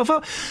 Cover yourself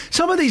up.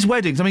 Some of these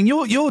weddings, I mean,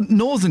 you're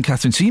northern,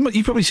 Catherine, so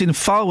you've probably seen them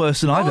far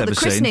worse than I've ever seen.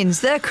 The christenings,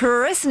 they're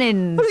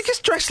christenings. Well, they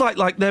just dress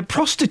like they're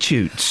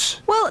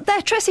prostitutes. Well,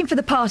 they're dressing for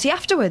the party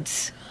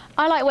afterwards.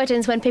 I like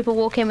weddings when people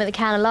walk in with a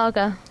can of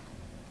lager.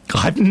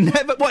 I've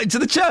never... What, into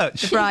the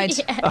church? The bride.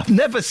 Yeah. I've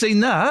never seen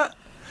that.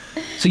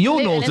 So you're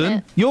Living, northern,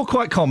 innit? you're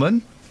quite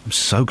common. I'm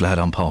so glad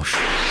I'm posh.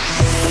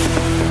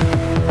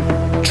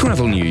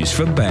 Travel news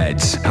for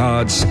beds,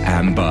 cards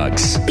and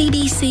bugs.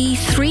 BBC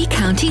Three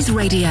Counties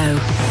Radio.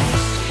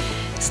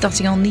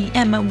 Starting on the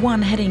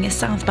M1 heading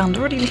southbound,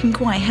 already looking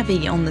quite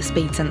heavy on the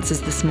speed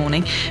sensors this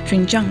morning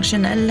between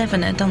junction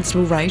 11 at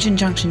Dunstable Road and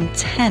junction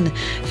 10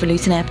 for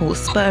Luton Airport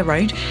Spur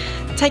Road.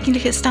 Taking a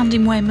look at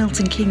Standing Way,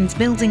 Milton Keynes,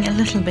 building a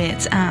little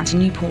bit at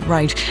Newport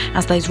Road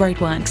as those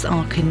roadworks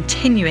are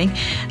continuing.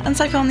 And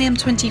so far on the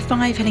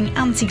M25 heading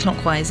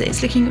anti-clockwise,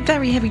 it's looking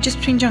very heavy just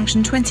between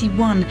junction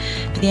 21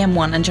 for the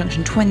M1 and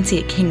junction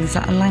 20 at Kings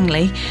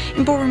Langley.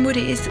 In Boreham Wood,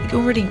 it is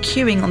already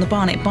queuing on the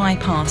Barnet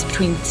bypass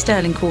between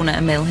Stirling Corner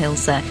and Mill Hill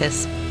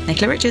Circus.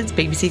 Nicola Richards,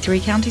 BBC Three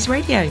Counties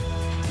Radio.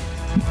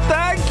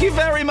 Thank you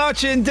very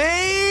much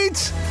indeed.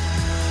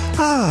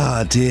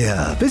 Ah,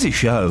 dear. Busy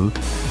show.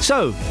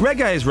 So,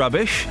 reggae is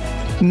rubbish.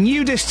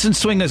 Nudists and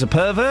swingers are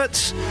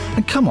perverts.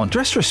 And come on,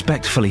 dress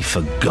respectfully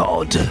for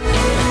God.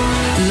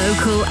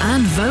 Local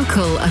and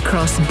vocal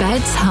across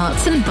beds,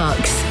 hearts and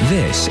bucks.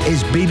 This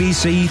is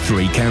BBC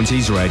Three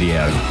Counties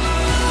Radio.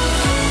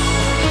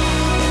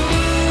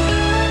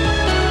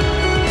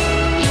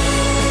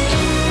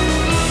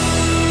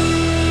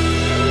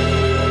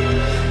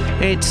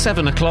 It's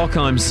 7 o'clock.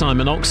 I'm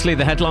Simon Oxley.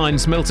 The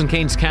headlines: Milton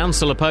Keynes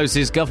Council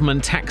opposes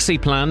government taxi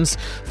plans,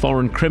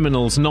 foreign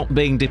criminals not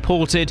being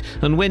deported,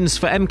 and wins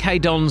for MK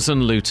Dons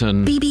and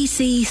Luton.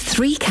 BBC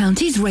Three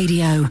Counties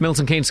Radio.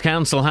 Milton Keynes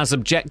Council has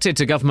objected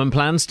to government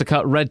plans to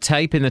cut red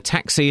tape in the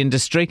taxi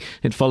industry.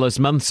 It follows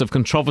months of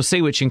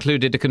controversy, which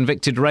included a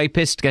convicted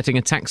rapist getting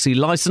a taxi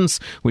licence,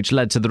 which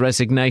led to the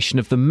resignation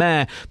of the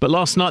mayor. But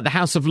last night, the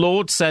House of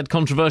Lords said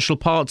controversial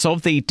parts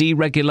of the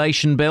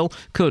deregulation bill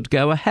could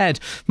go ahead.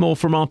 More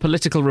from our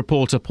political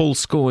reporter Paul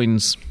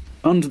Scoynes.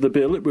 Under the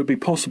bill, it would be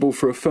possible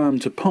for a firm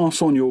to pass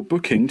on your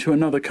booking to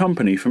another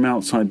company from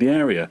outside the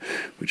area,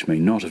 which may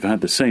not have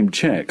had the same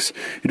checks.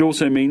 It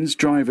also means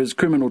drivers'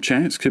 criminal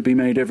checks could be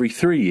made every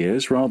 3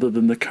 years rather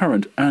than the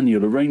current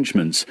annual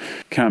arrangements.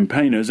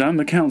 Campaigners and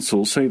the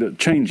council say that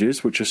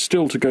changes, which are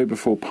still to go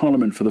before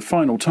Parliament for the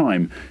final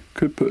time,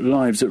 could put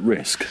lives at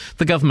risk.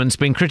 The government's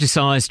been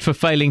criticised for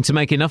failing to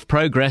make enough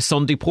progress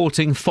on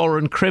deporting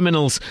foreign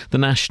criminals. The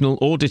National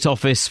Audit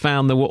Office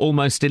found there were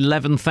almost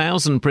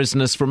 11,000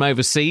 prisoners from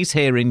overseas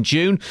here in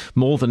June,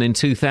 more than in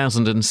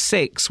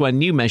 2006 when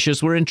new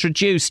measures were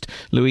introduced.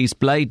 Louise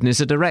Bladen is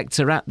a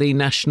director at the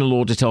National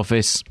Audit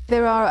Office.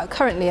 There are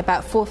currently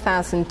about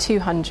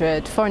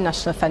 4,200 foreign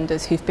national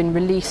offenders who've been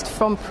released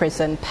from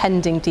prison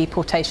pending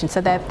deportation.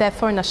 So they're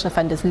foreign national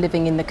offenders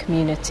living in the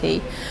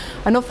community.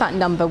 And of that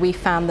number, we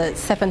found that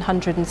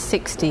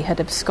 760 had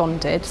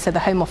absconded, so the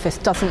Home Office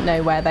doesn't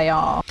know where they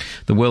are.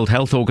 The World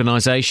Health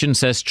Organization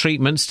says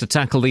treatments to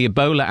tackle the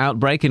Ebola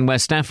outbreak in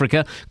West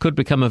Africa could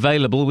become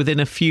available within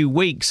a few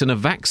weeks, and a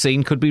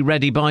vaccine could be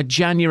ready by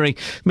January.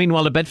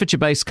 Meanwhile, a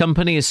Bedfordshire-based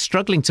company is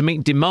struggling to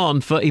meet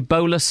demand for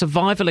Ebola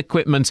survival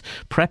equipment.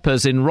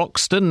 Preppers in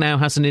Roxton now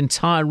has an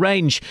entire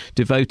range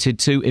devoted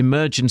to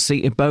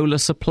emergency Ebola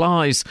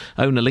supplies.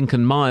 Owner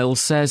Lincoln Miles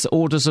says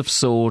orders have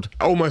soared.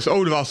 Almost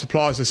all of our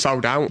supplies are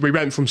sold out. We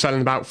went from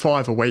selling about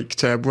 5 a week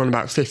to run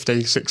about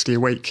 50, 60 a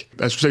week.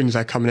 As soon as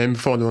they're coming in,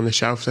 before they're on the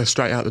shelf, they're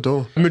straight out the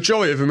door. The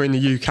majority of them are in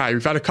the UK.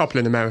 We've had a couple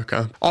in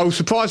America. I was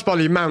surprised by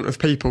the amount of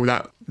people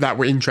that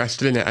were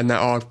interested in it and that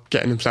are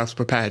getting themselves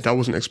prepared. I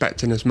wasn't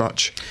expecting as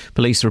much.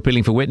 Police are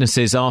appealing for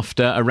witnesses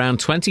after around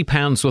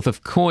 £20 worth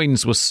of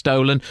coins was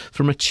stolen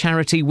from a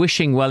charity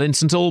wishing well in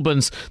St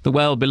Albans. The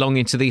well,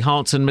 belonging to the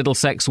Herts and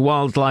Middlesex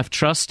Wildlife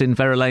Trust in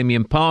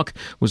Verulamium Park,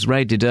 was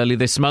raided early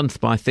this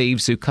month by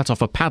thieves who cut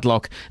off a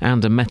padlock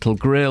and a metal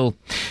grille.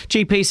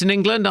 GPs in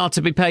England are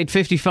to be paid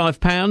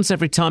 £55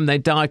 every time they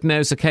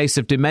diagnose a case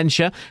of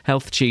dementia.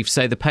 Health chiefs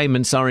say the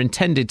payments are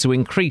intended to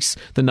increase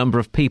the number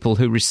of people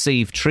who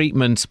receive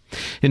treatment.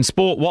 In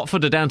sport,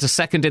 Watford are down to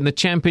second in the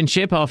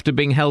Championship after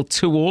being held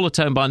 2-2 at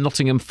home by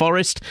Nottingham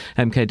Forest.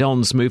 MK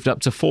Dons moved up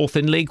to fourth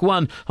in League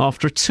One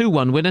after a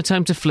 2-1 win at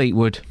home to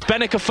Fleetwood.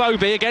 Benik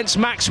Afobe against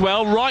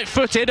Maxwell,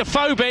 right-footed.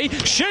 Afobe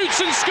shoots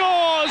and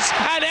scores,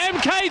 and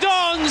MK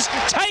Dons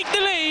take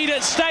the lead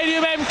at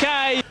Stadium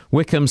MK.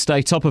 Wycombe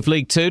stay top of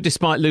League Two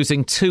despite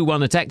losing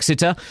 2-1 at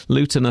Exeter.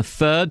 Luton are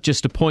third,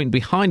 just a point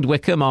behind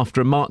Wycombe after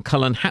a Mark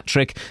Cullen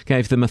hat-trick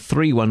gave them a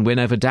 3-1 win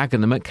over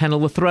Dagenham at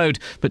Kenilworth Road,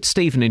 but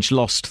Stevenage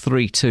lost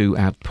 3-2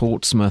 at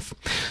Portsmouth.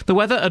 The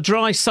weather, a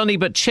dry, sunny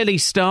but chilly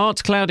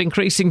start, cloud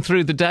increasing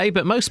through the day,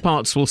 but most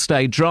parts will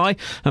stay dry.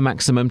 A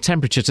maximum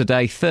temperature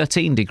today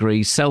 13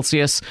 degrees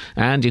Celsius,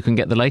 and you can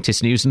get the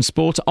latest news and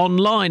sport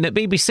online at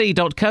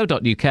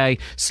bbc.co.uk/Three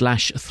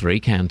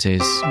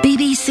Counties.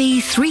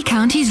 BBC Three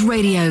Counties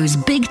Radio's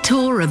big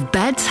tour of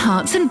beds,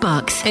 hearts and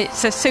bucks.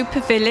 It's a super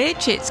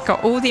village. It's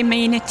got all the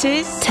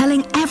amenities.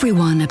 Telling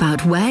everyone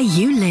about where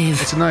you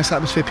live. It's a nice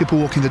atmosphere, people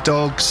walking the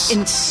dogs.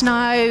 In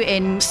snow,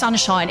 in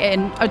sunshine,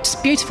 it's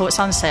beautiful at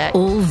sunset.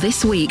 All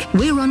this week,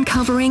 we're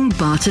uncovering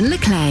Barton Le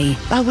Clay.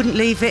 I wouldn't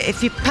leave it.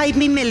 If you paid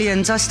me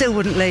millions, I still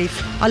wouldn't leave.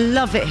 I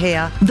love it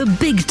here. The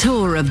big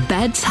tour of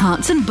beds,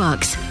 hearts and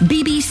bucks.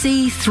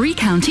 BBC Three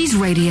Counties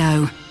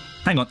Radio.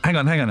 Hang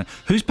on.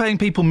 Who's paying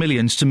people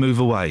millions to move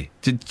away?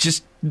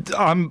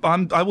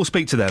 I will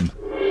speak to them.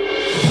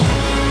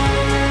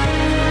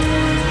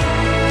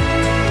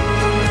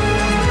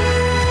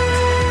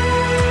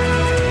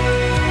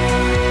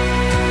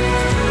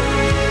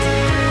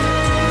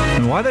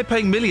 And why are they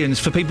paying millions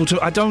for people to...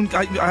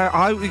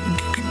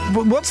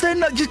 what's their...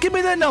 Just give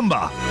me their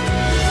number.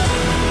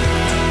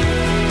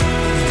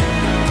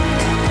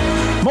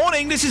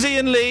 Morning, this is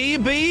Iain Lee,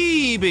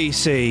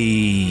 BBC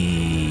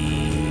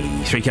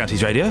Three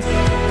Counties Radio.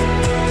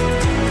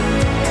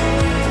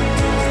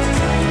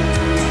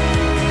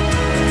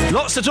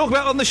 Lots to talk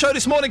about on the show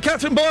this morning.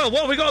 Catherine Boyle,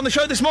 what have we got on the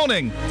show this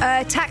morning?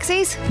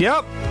 Taxis.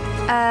 Yep.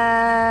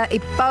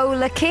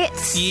 Ebola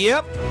kits.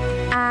 Yep.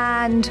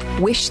 And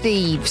wish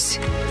thieves.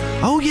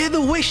 Oh, yeah, the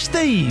wish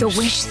thieves. The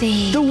wish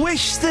thieves. The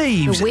wish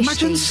thieves. The wish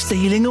Imagine thieves.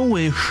 stealing a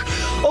wish.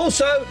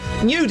 Also,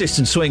 nudist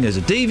and swingers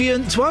are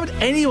deviants. Why would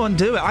anyone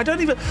do it?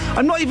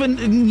 I'm not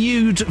even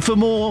nude for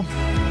more...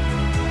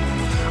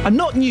 I'm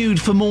not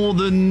nude for more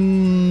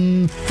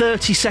than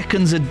 30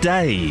 seconds a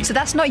day. So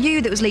that's not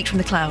you that was leaked from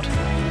the cloud?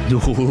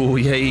 Oh,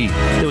 yeah.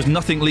 There was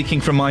nothing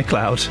leaking from my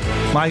cloud.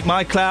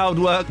 My cloud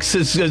works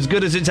as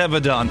good as it's ever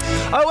done.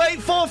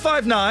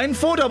 08459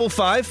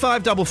 455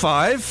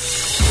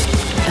 555.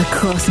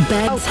 Across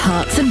beds,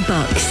 hearts and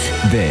bucks.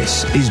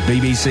 This is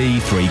BBC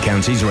Three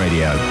Counties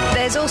Radio.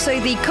 There's also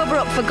the cover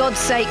up for God's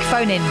sake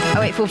phone in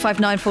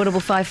 08459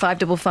 455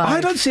 555. I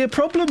don't see a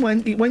problem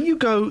when you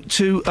go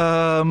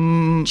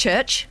to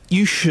church.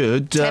 You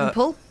should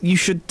temple. You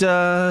should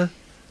cover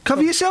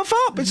yourself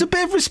up. It's a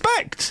bit of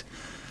respect.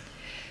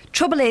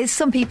 Trouble is,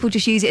 some people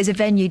just use it as a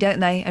venue, don't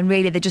they? And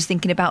really, they're just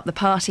thinking about the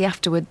party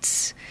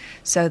afterwards.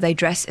 So they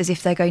dress as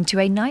if they're going to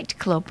a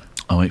nightclub.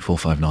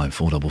 08459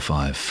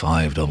 455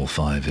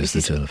 555 is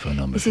the telephone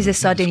number. This is a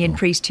Sardinian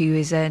priest who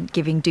is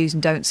giving do's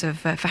and don'ts of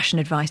fashion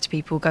advice to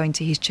people going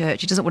to his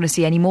church. He doesn't want to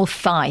see any more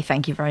thigh,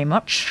 thank you very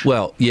much.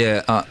 Well,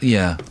 yeah,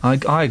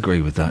 I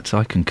agree with that.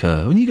 I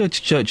concur. When you go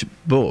to church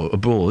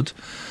abroad,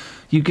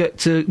 you get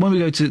to... When we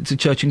go to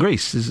church in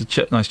Greece, there's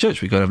a nice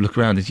church. We go and have a look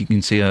around and you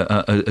can see a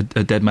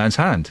dead man's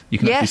hand. You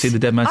can actually see the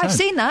dead man's hand. I've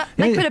seen that.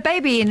 They put a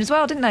baby in as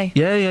well, didn't they?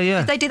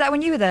 Yeah. Did they do that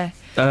when you were there?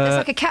 There's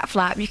like a cat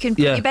flap. You can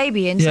put your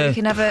baby in so you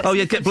can have a... Oh,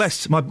 yeah, get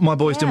blessed. My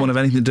boys didn't want to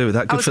have anything to do with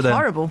that. Good for them.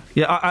 Horrible.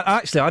 Yeah,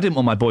 I didn't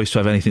want my boys to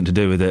have anything to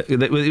do with it.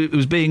 It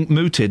was being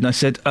mooted, and I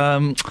said,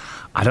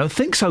 I don't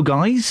think so,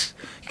 guys.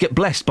 You get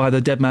blessed by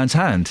the dead man's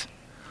hand.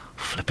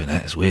 Flipping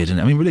it, it's weird, isn't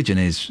it? I mean, religion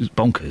is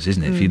bonkers,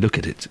 isn't it, if you look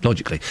at it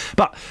logically.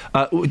 But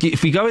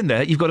if you go in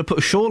there, you've got to put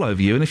a shawl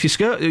over you, and if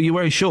you're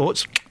wearing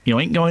shorts, you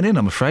ain't going in,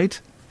 I'm afraid.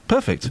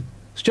 Perfect.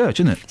 It's church,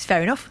 isn't it? It's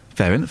fair enough.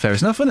 Fair enough,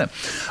 isn't it?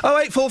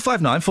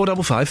 08459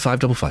 455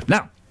 555.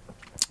 Now,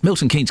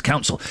 Milton Keynes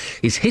Council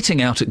is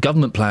hitting out at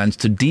government plans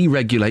to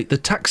deregulate the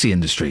taxi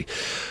industry.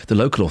 The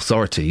local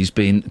authority's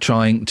been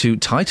trying to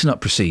tighten up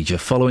procedure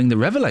following the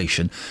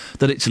revelation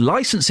that its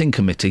licensing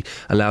committee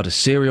allowed a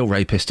serial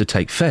rapist to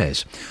take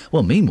fares.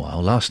 Well,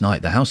 meanwhile, last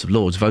night the House of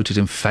Lords voted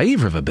in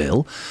favour of a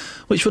bill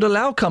which would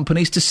allow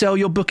companies to sell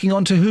your booking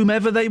on to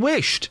whomever they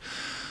wished.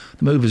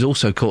 The move has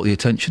also caught the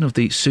attention of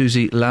the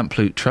Susie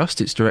Lamplute Trust.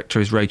 Its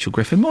director is Rachel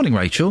Griffin. Morning,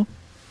 Rachel.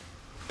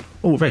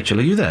 Oh, Rachel,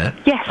 are you there?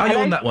 Yes. Are you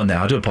on that one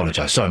now? I do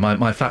apologise. Sorry,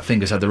 my fat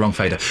fingers had the wrong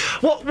fader.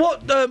 What were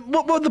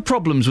the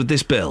problems with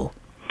this bill?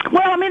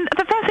 Well, I mean,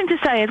 the first thing to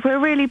say is we're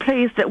really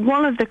pleased that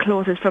one of the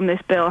clauses from this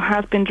bill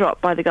has been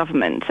dropped by the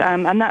government,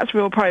 and that's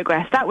real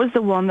progress. That was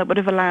the one that would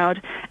have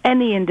allowed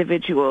any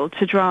individual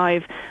to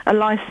drive a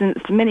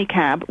licensed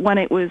minicab when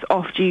it was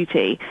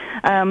off-duty.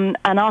 And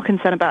our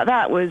concern about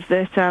that was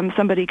that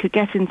somebody could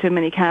get into a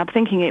minicab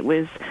thinking it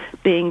was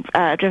being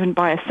driven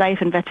by a safe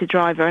and vetted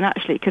driver, and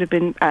actually it could have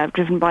been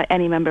driven by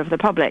any member of the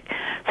public.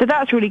 So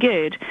that's really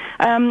good.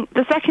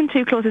 The second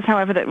two clauses,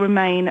 however, that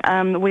remain,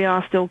 we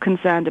are still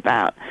concerned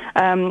about.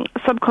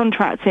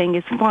 Subcontracting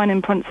is fine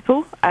in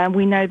principle.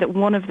 We know that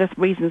one of the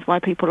reasons why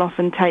people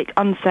often take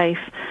unsafe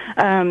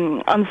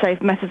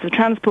methods of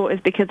transport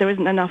is because there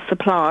isn't enough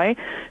supply.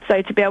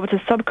 So to be able to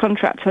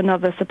subcontract to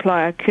another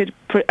supplier could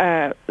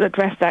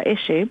address that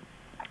issue.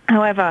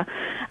 However,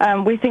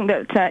 we think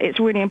that it's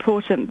really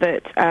important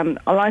that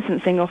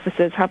licensing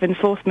officers have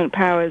enforcement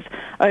powers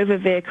over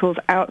vehicles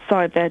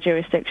outside their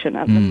jurisdiction.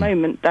 At the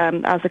moment,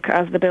 as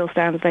the bill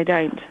stands, they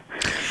don't.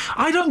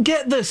 I don't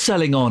get the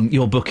selling on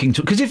your booking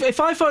because if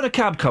I phone a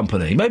cab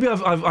company, maybe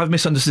I've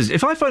misunderstood this.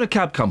 If I phone a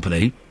cab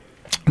company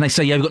and they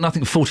say, yeah, we've got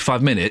nothing for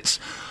 45 minutes,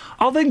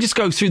 I'll then just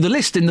go through the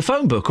list in the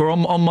phone book or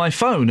on my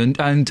phone and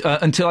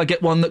until I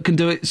get one that can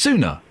do it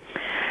sooner.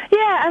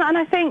 Yeah, and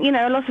I think,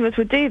 a lot of us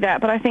would do that,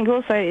 but I think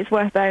also it's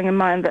worth bearing in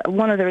mind that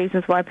one of the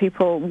reasons why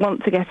people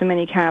want to get a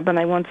minicab and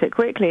they want it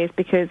quickly is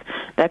because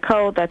they're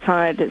cold, they're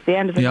tired, it's the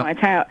end of the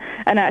night out,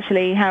 and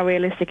actually how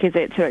realistic is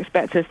it to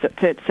expect us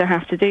to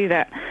have to do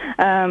that?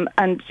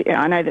 And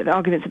I know that the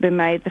arguments have been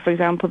made, for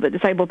example, that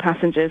disabled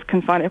passengers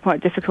can find it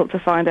quite difficult to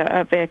find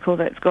a vehicle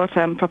that's got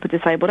proper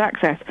disabled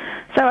access.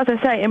 So as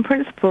I say, in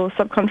principle,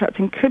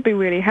 subcontracting could be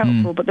really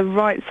helpful, but the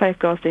right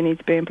safeguards do need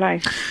to be in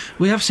place.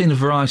 We have seen a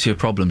variety of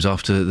problems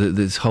after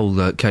this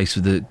whole case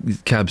of the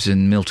cabs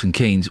in Milton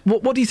Keynes.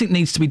 What do you think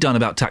needs to be done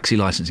about taxi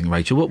licensing,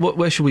 Rachel?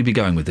 Where should we be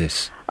going with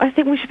this? I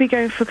think we should be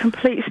going for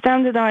complete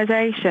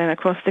standardisation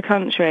across the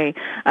country.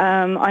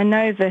 I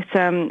know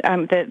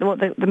that what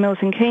the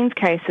Milton Keynes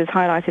case has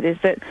highlighted is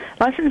that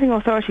licensing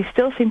authorities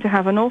still seem to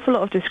have an awful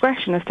lot of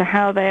discretion as to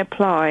how they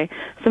apply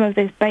some of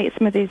these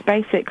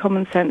basic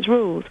common sense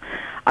rules.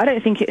 I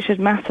don't think it should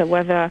matter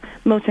whether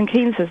Milton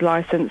Keynes has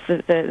licensed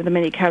the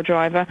minicab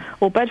driver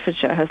or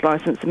Bedfordshire has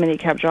licensed the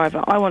minicab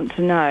driver. I want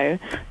to know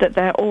that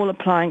they're all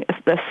applying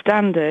a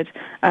standard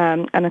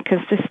and a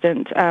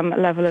consistent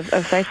level of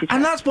safety.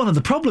 And that's one of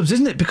the problems. problems,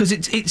 isn't it? Because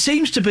it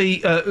seems to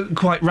be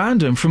quite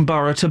random from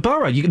borough to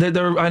borough.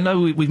 I know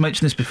we've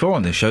mentioned this before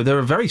on this show. There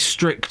are very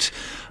strict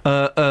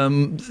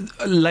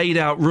laid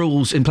out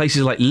rules in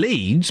places like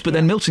Leeds, but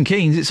then Milton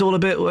Keynes, it's all a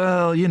bit,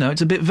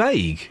 it's a bit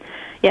vague.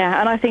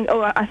 Yeah, and I think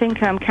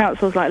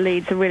councils like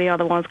Leeds really are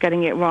the ones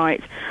getting it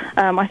right.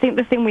 I think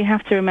the thing we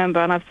have to remember,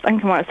 and I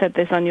think I might have said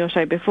this on your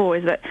show before,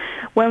 is that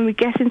when we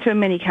get into a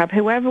minicab,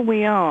 whoever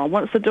we are,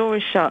 once the door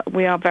is shut,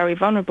 we are very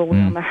vulnerable.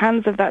 We're on the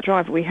hands of that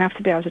driver. We have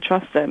to be able to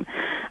trust them.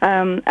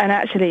 And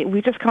actually,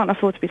 we just can't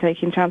afford to be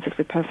taking chances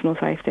with personal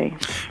safety.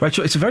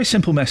 Rachel, it's a very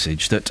simple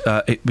message that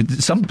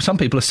some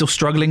people are still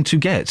struggling to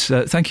get.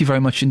 Thank you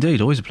very much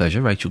indeed. Always a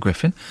pleasure. Rachel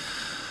Griffin,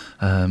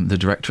 the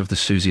director of the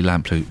Susie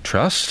Lamplugh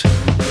Trust.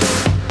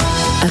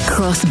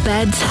 Across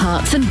beds,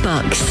 hearts and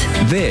bucks.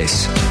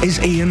 This is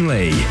Iain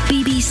Lee.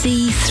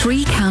 BBC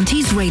Three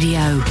Counties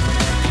Radio.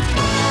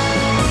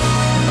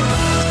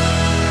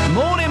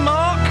 Morning,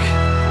 Mark.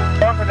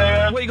 Morning,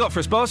 Iain. What you got for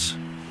us, boss?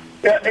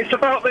 Yeah, it's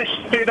about this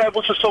being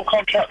able to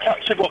subcontract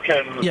taxi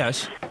bookings.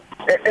 Yes.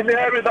 In the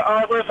area that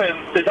I live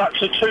in, there's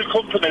actually two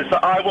companies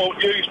that I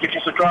won't use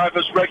because the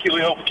drivers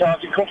regularly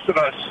overcharging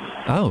customers.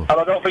 Oh.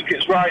 And I don't think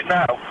it's right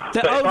now.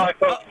 They're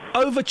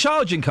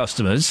overcharging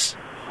customers?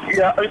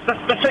 Yeah,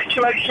 the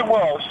situation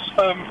was,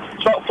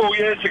 about 4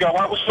 years ago,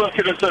 I was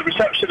working as a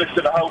receptionist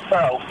in a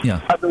hotel,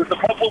 and there was a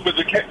problem with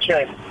the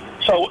kitchen.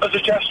 So, as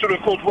a gesture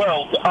of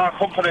goodwill, our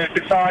company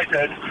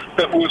decided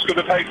that we was going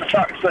to pay for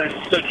taxis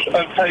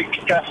and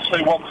take guests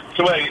who wanted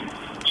to eat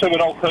to an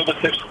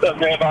alternative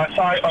nearby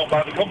site owned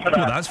by the company.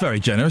 Well, that's very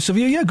generous of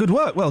you. Yeah, good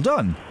work. Well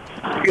done.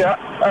 Yeah,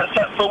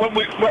 except for when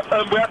we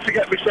had to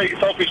get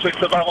receipts, obviously,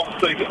 to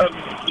balance the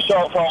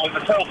shortfall in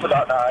the till for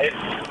that night,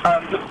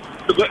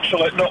 and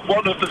literally not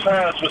one of the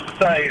fares was the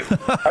same.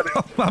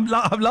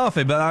 I'm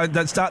laughing, but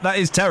that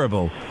is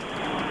terrible.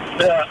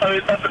 Yeah, I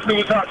mean, there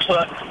was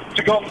actually,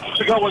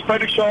 to go a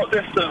very short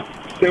distance,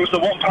 there was a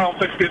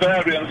 £1.50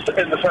 variance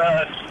in the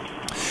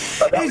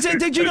fares.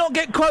 Did you not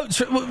get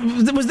quotes?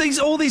 Was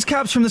all these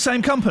cabs from the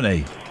same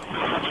company?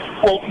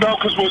 Well, no,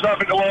 because we was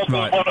having to order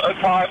one at a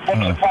time.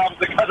 One at a time.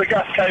 As the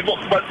gas came up,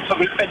 went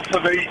into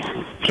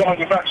the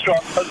driving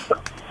restaurant.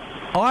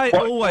 I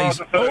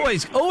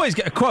always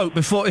get a quote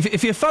before.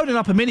 If you're phoning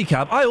up a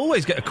minicab, I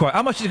always get a quote.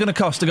 How much is it going to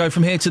cost to go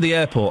from here to the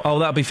airport? Oh,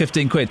 that'll be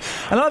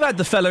 £15. And I've had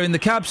the fella in the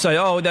cab say,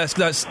 "Oh, that's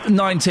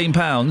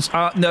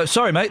 £19." No,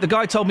 sorry, mate. The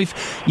guy told me.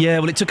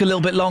 Well, it took a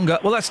little bit longer.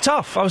 Well, that's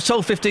tough. I was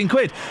told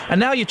 £15, and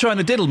now you're trying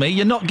to diddle me.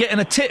 You're not getting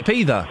a tip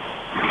either.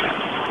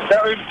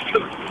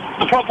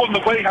 The problem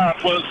that we had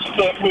was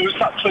that we was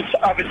actually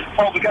having to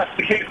tell the guests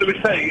to keep the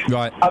receipt,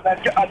 right?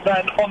 And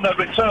then on their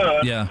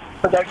return,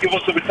 and then give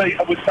us the receipt,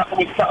 and we'd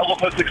settle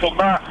up as they come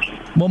back.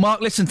 Well, Mark,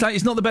 listen,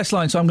 it's not the best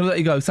line, so I'm going to let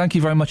you go. Thank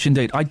you very much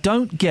indeed. I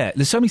don't get.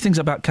 There's so many things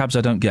about cabs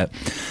I don't get.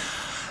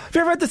 Have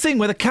you ever had the thing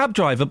where the cab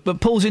driver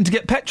pulls in to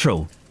get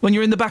petrol when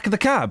you're in the back of the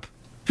cab?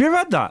 Have you ever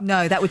had that?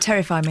 No, that would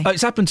terrify me.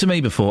 It's happened to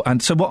me before,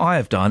 and so what I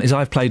have done is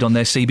I've played on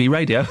their CB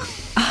radio.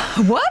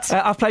 What?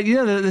 I've played,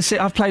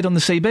 I've played on the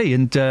CB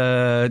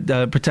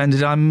and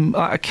pretended I'm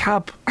a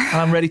cab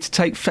and I'm ready to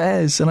take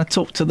fares, and I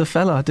talk to the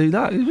fella. I do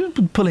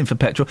that, pull in for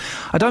petrol.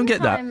 I don't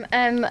get that.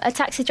 A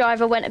taxi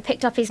driver went and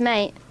picked up his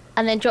mate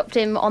and then dropped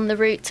him on the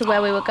route to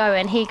where we were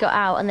going. He got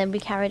out and then we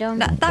carried on.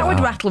 That would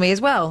rattle me as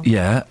well.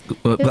 Yeah. He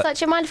was like,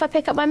 "Do you mind if I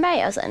pick up my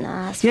mate?" I was like,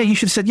 "Nah." Yeah, you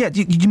should have said, "Yeah,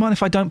 do you mind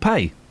if I don't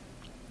pay?"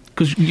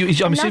 Because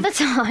another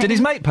time. Did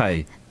his mate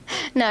pay?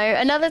 No,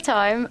 another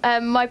time,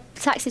 my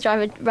taxi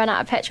driver ran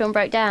out of petrol and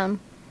broke down.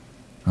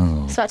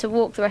 Oh. So I had to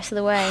walk the rest of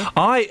the way.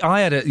 I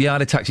had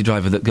a taxi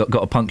driver that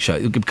got a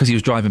puncture because he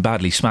was driving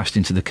badly, smashed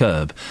into the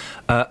curb,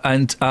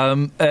 and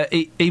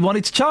he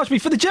wanted to charge me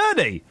for the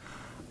journey.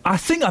 I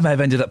think I may have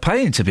ended up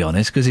paying, to be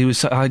honest,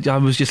 because I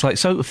was just like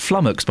so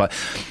flummoxed by.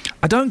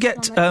 I don't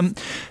get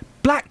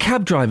black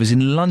cab drivers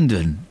in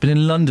London. Been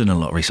in London a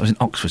lot recently. I was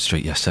in Oxford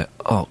Street yesterday.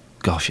 Oh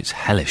gosh, it's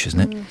hellish, isn't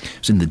it? It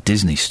was in the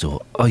Disney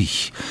store. Oy.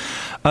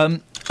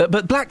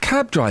 But black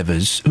cab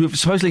drivers who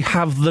supposedly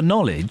have the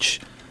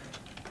knowledge,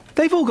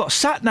 they've all got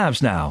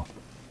sat-navs now.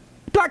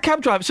 Black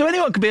cab driver. So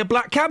anyone can be a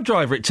black cab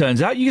driver, it turns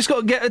out. You just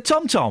got to get a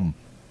TomTom.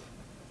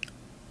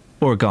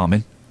 Or a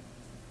Garmin.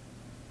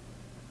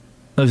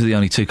 Those are the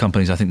only two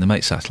companies, I think, that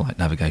make satellite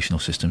navigational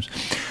systems.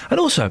 And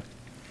also,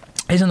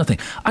 here's another thing.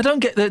 I don't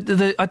get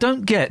I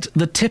don't get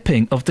the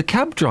tipping of the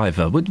cab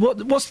driver.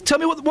 Tell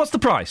me what's the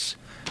price?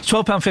 It's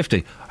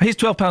 £12.50. Here's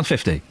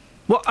 £12.50.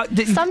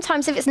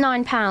 Sometimes if it's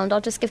 £9,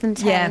 I'll just give them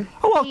 10. Yeah.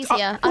 Oh, well,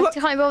 easier. I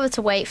can't bother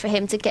to wait for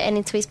him to get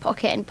into his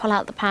pocket and pull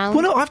out the pound.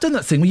 Well, no, I've done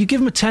that thing where you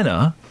give them a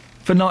tenner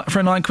for a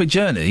 £9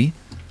 journey,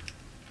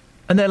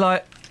 and they're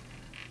like,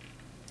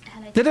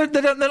 they're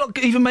not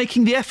even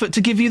making the effort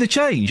to give you the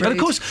change. Rude. And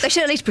of course, they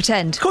should at least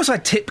pretend. Of course, I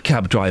tip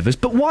cab drivers,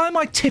 but why am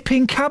I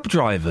tipping cab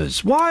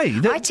drivers? Why?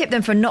 I tip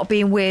them for not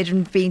being weird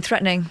and being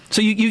threatening.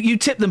 So you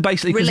tip them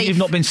basically because you've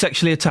not been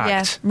sexually attacked?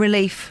 Yeah,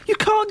 relief. You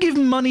can't give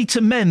money to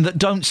men that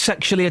don't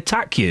sexually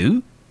attack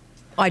you.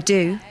 I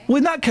do. Well,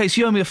 in that case,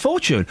 you owe me a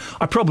fortune.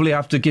 I probably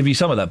have to give you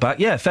some of that back.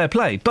 Yeah, fair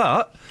play.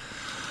 But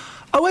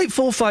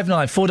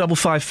 08459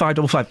 455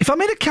 555. If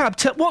I'm in a cab,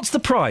 what's the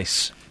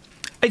price?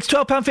 It's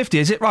 £12.50,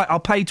 is it? Right, I'll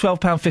pay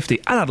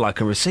 £12.50. And I'd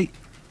like a receipt.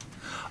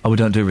 Oh, we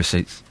don't do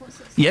receipts.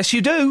 Yes,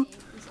 you do.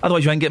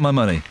 Otherwise you ain't getting my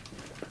money.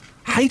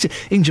 Hate it.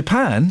 In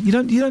Japan, you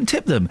don't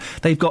tip them.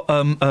 They've got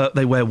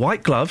they wear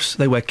white gloves,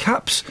 they wear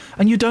caps,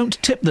 and you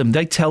don't tip them.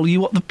 They tell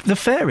you what the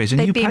fare is, and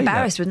They'd you be pay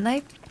embarrassed, that. wouldn't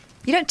they?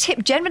 You don't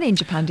tip generally in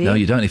Japan, do you? No,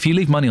 you don't. If you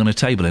leave money on a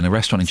table in a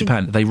restaurant in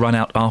Japan, they run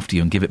out after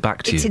you and give it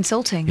back to you. It's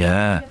insulting.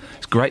 Yeah,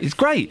 it's great. It's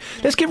great.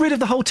 Let's get rid of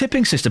the whole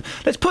tipping system.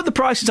 Let's put the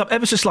prices up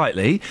ever so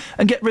slightly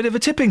and get rid of a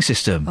tipping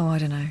system. Oh, I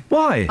don't know.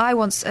 Why? I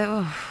once... Pay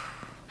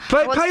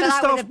fell the out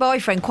staff... with a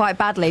boyfriend quite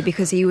badly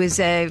because he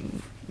was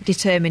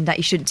determined that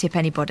you shouldn't tip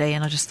anybody,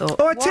 and I just thought,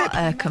 what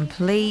a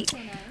complete...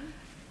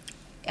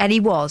 And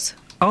he was.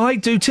 I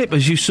do tip,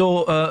 as you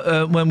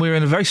saw when we were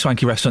in a very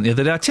swanky restaurant the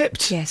other day. I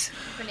tipped. Yes.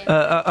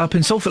 Up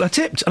in Salford, I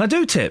tipped, and I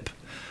do tip.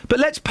 But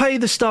let's pay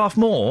the staff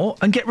more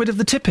and get rid of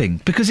the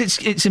tipping, because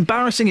it's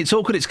embarrassing, it's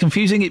awkward, it's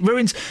confusing, it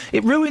ruins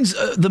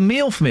the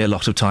meal for me a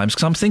lot of times,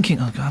 because I'm thinking,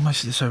 oh, God, how much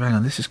is this? Oh, hang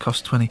on, this has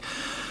cost 20.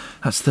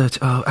 That's 30.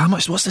 Oh, how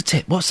much? What's the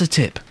tip? What's the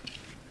tip?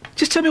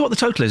 Just tell me what the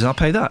total is and I'll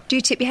pay that. Do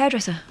you tip your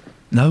hairdresser?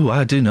 No,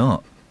 I do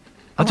not.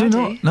 I do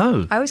not.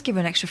 No. I always give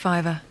her an extra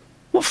 £5.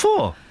 What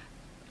for?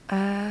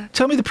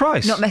 Tell me the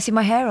price. Not messing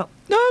my hair up.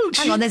 No.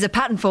 Hang on, there's a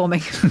pattern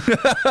forming.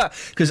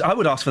 Because I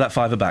would ask for that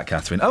 £5 back,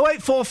 Catherine.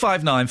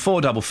 08459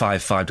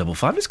 455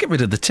 555. Let's get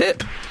rid of the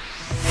tip.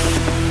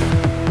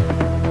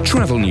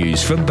 Travel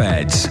news for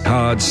beds,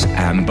 cards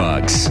and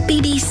bugs.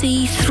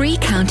 BBC Three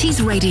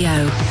Counties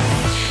Radio.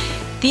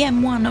 The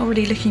M1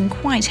 already looking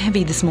quite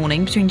heavy this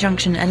morning between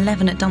junction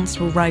 11 at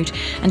Dunstable Road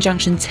and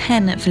junction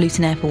 10 at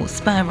Luton Airport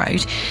Spur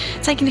Road.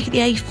 Taking a look at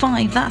the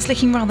A5, that's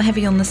looking rather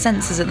heavy on the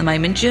sensors at the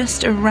moment,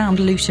 just around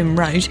Luton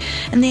Road.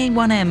 And the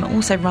A1M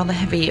also rather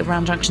heavy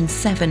around junction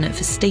 7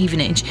 for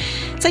Stevenage.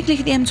 Taking a look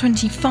at the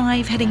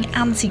M25, heading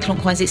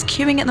anti-clockwise, it's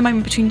queuing at the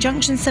moment between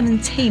junction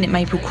 17 at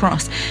Maple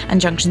Cross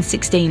and junction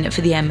 16 for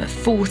the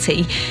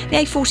M40. The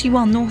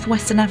A41 North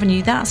Western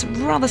Avenue, that's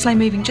rather slow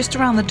moving just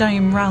around the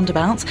Dome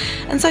roundabout.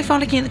 And so far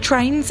looking at the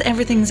trains,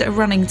 everything's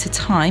running to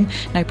time,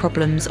 no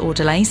problems or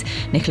delays.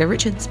 Nicola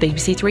Richards,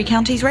 BBC Three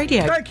Counties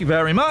Radio. Thank you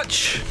very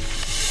much.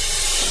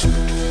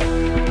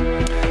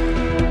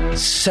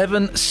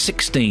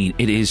 7:16.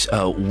 It is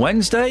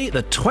Wednesday,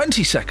 the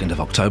 22nd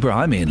of October.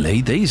 I'm Iain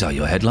Lee. These are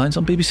your headlines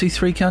on BBC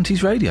Three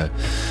Counties Radio.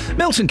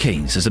 Milton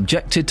Keynes has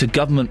objected to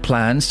government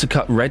plans to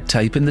cut red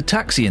tape in the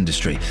taxi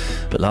industry.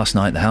 But last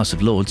night, the House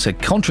of Lords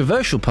said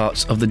controversial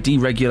parts of the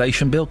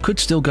deregulation bill could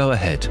still go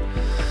ahead.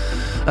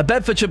 A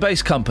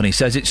Bedfordshire-based company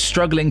says it's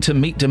struggling to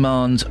meet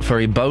demand for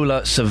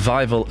Ebola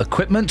survival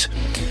equipment.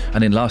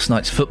 And in last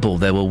night's football,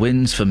 there were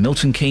wins for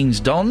Milton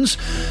Keynes Dons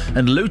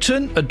and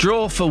Luton, a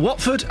draw for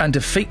Watford and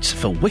defeats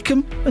for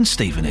Wickham and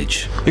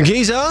Stevenage.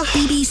 Giza?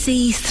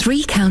 BBC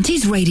Three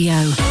Counties Radio.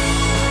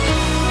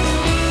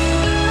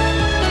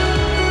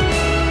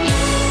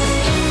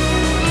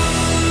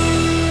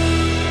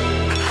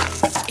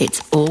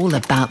 It's all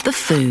about the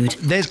food.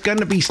 There's going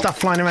to be stuff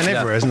flying around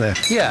everywhere, isn't there?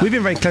 Yeah. We've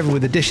been very clever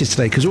with the dishes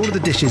today because all of the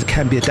dishes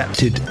can be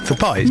adapted for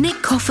pies.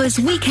 Nick Coffer's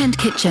Weekend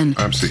Kitchen.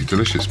 Absolutely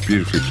delicious,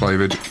 beautifully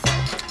flavoured,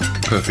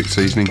 perfect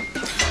seasoning.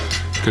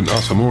 Couldn't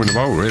ask for more in the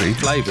bowl, really.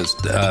 Flavour's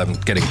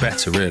getting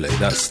better, really.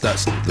 That's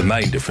the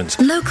main difference.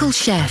 Local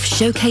chef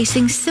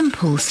showcasing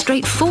simple,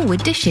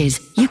 straightforward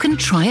dishes you can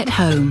try at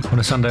home. On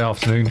a Sunday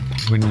afternoon,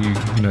 when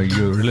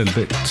you're a little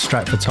bit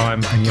strapped for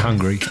time and you're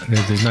hungry,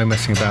 there's no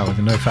messing about with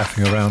it, no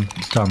faffing around.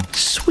 Done.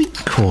 Sweet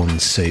corn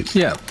soup.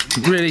 Yeah,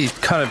 really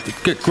kind of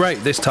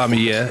great this time of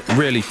year.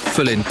 Really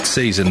full in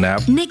season now.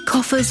 Nick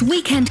Coffer's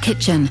Weekend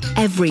Kitchen,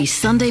 every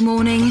Sunday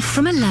morning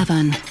from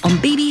 11 on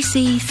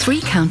BBC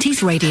Three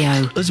Counties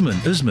Radio. Usman.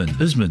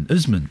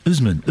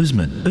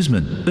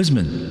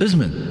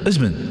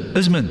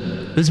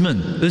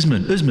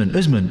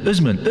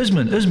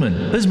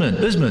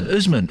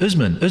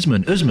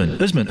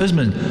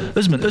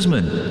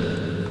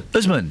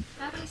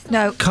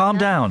 No. Calm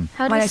down.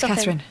 My name's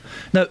Catherine.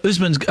 No,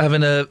 Usman's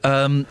having a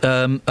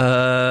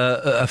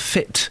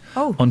fit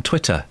on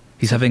Twitter.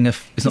 He's having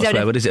it's not a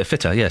swear word, is it? A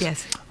fitter, yes.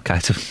 Yes. Okay,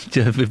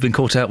 we've been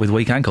caught out with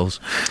weak ankles.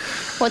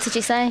 What did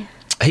you say?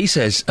 He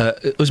says,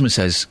 Usman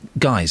says,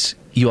 guys,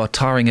 you are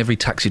tarring every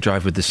taxi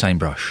driver with the same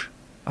brush.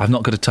 I've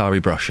not got a tarry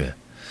brush here.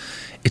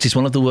 It is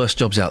one of the worst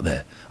jobs out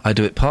there. I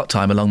do it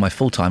part-time along my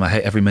full-time. I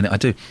hate every minute I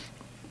do.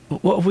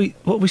 What have we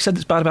said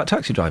that's bad about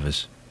taxi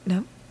drivers?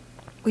 No.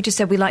 We just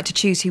said we like to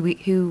choose who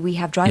we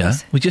have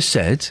drivers. Yeah, we just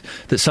said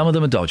that some of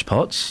them are dodge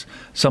pots,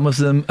 some of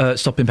them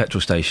stop in petrol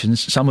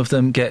stations, some of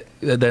them get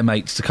their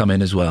mates to come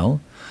in as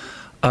well.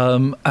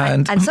 And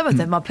some of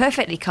them are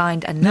perfectly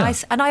kind and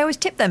nice, and I always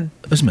tip them.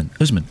 Usman.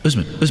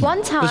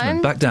 One time,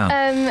 Usman, back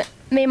down.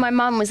 Me and my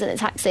mum was in a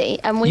taxi,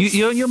 and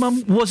you and your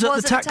mum was at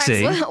the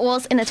taxi?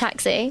 Was in a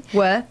taxi.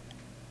 Were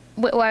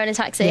in a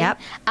taxi. Yep.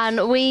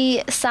 And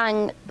we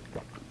sang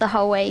the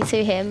whole way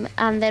to him,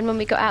 and then when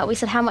we got out, we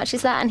said, "How much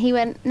is that?" And he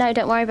went, "No,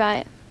 don't worry about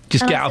it."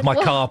 Just get out of my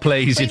car,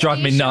 please. You're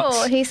driving me nuts.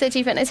 Sure? He said,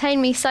 "You've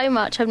entertained me so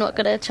much, I'm not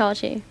going to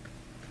charge you."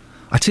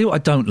 I tell you what I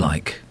don't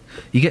like.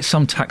 you get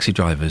some taxi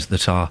drivers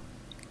that are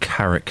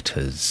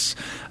characters,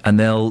 and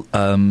they'll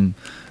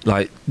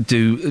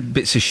do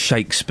bits of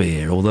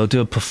Shakespeare, or they'll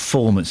do a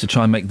performance to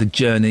try and make the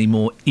journey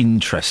more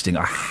interesting.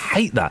 I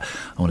hate that.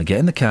 I want to get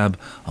in the cab,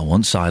 I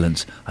want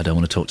silence, I don't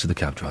want to talk to the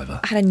cab driver.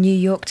 I had a New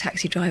York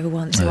taxi driver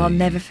once who I'll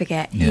never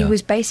forget. He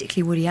was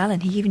basically Woody Allen.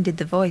 He even did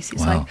the voice.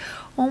 It's like,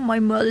 oh, my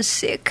mother's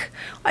sick.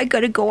 I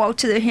got to go out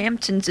to the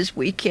Hamptons this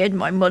weekend.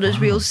 My mother's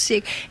real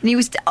sick. And he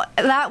was,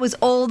 that was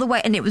all the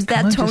way, and it was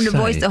that tone of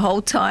voice the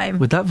whole time.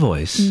 With that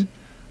voice,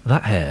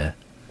 that hair,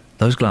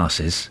 those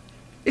glasses...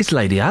 It's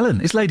Lady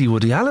Allen. It's Lady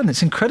Woody Allen.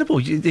 It's incredible.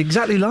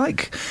 Exactly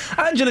like.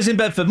 Angela's in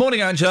Bedford.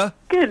 Morning, Angela.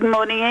 Good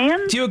morning,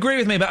 Ian. Do you agree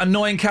with me about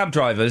annoying cab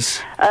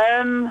drivers?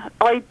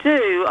 I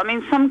do. I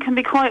mean, some can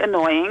be quite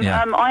annoying.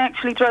 Yeah. I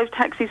actually drove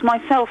taxis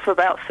myself for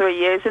about 3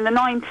 years in the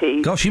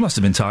 90s. Gosh, you must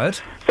have been tired.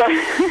 So,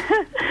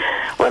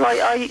 well,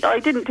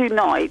 I didn't do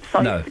nights.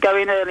 I used to go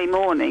in early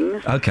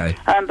mornings. Okay.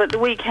 But the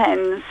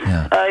weekends,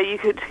 you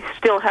could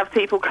still have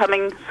people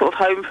coming sort of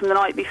home from the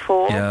night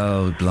before. Yeah,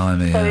 oh,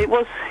 blimey, So it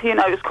was, it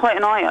was quite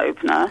an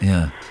eye-opener.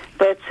 Yeah.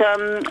 But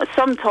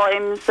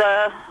sometimes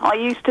I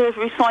used to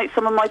recite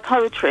some of my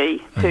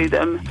poetry to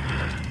them,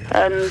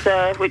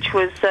 and which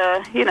was,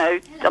 I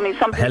mean,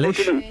 some people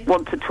didn't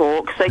want to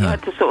talk, so you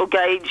had to sort of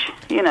gauge,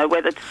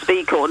 whether to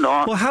speak or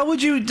not. Well, how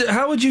would you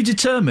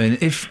determine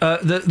if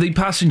the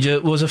passenger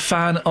was a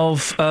fan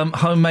of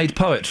homemade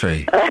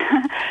poetry?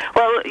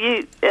 Well,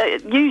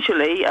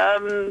 usually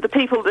the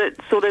people that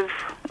sort of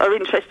are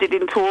interested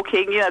in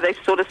talking, they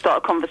sort of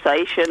start a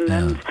conversation,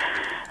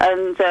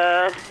 and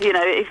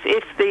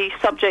if the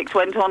subject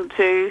went on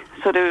to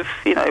sort of,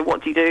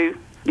 what do you do,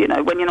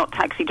 when you're not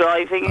taxi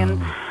driving,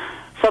 and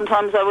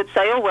sometimes I would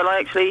say, oh, well, I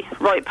actually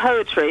write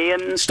poetry,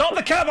 and... Stop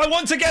the cab, I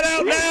want to get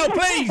out now,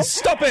 please,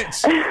 stop it!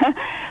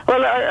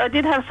 Well, I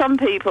did have some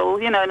people,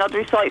 and I'd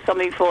recite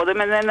something for them,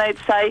 and then they'd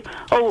say,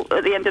 oh,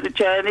 at the end of the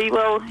journey,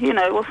 well,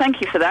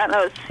 thank you for that.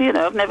 That was,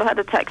 I've never had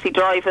a taxi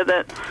driver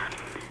that...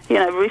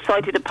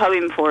 recited a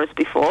poem for us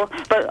before.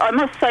 But I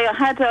must say I've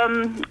had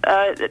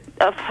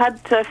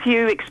a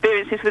few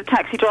experiences with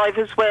taxi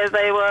drivers where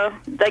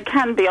they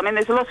can be. I mean,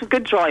 there's a lot of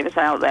good drivers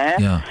out there.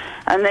 Yeah.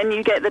 And then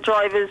you get the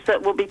drivers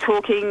that will be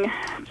talking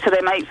to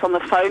their mates on the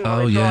phone while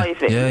they're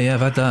driving. Yeah, I've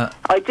had that.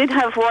 I did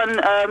have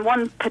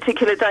one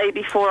particular day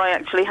before I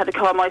actually had a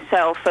car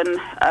myself, and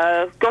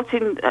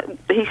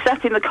he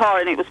sat in the car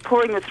and it was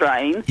pouring with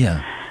rain.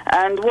 Yeah.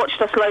 And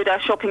watched us load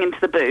our shopping into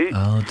the boot.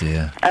 Oh,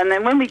 dear. And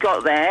then when we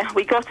got there,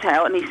 we got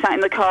out and he sat in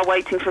the car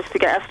waiting for us to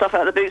get our stuff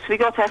out of the boot. So we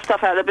got our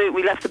stuff out of the boot,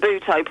 we left the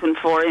boot open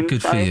for him.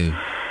 Good for you.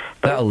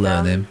 That'll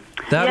learn him.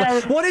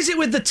 What is it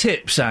with the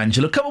tips,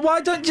 Angela? Come on,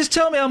 why don't you just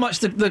tell me how much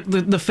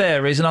the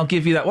fare is and I'll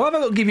give you that? Why have I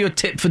got to give you a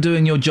tip for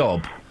doing your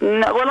job?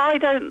 No, well, I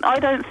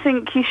don't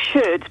think you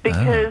should,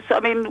 because, I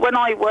mean, when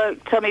I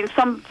worked,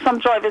 some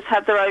drivers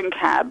have their own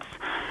cabs,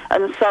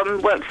 and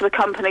some work for the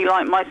company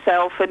like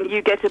myself, and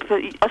you get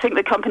I think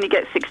the company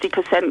gets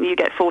 60% and you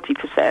get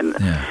 40%.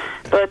 Yeah.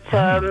 But...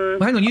 well,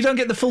 hang on, you don't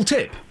get the full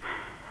tip?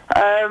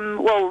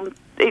 Well...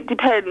 It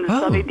depends.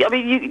 Oh. I mean,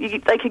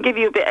 they can give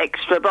you a bit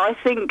extra, but I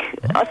think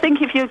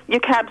if your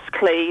cab's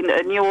clean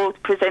and you're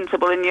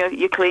presentable and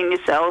you clean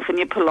yourself and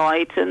you're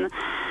polite, and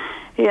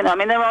I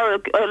mean, there are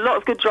a lot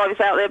of good drivers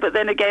out there, but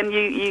then again,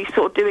 you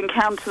sort of do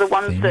encounter the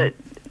ones that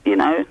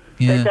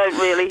they don't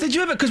really. Did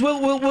you ever? Because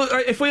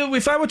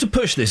if I were to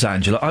push this,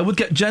 Angela, I would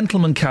get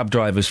gentleman cab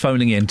drivers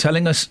phoning in,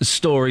 telling us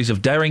stories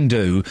of daring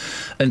do,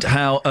 and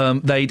how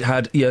they'd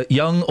had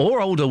young or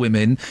older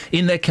women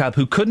in their cab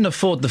who couldn't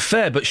afford the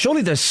fare. But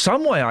surely there's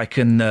some way I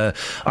can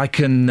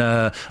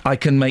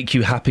make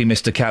you happy,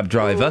 Mr. Cab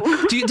Driver.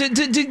 Did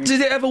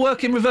it ever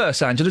work in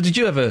reverse, Angela? Did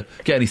you ever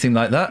get anything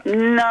like that?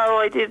 No,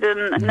 I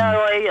didn't.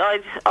 No,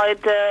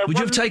 I'd. Would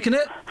you have taken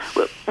it?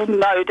 Well,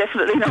 no,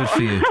 definitely not. Good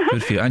for you.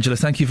 Good for you, Angela.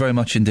 Thank you very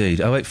much indeed.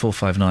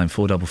 08459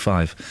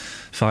 455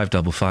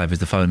 555 is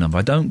the phone number.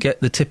 I don't get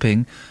the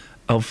tipping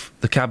of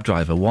the cab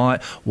driver.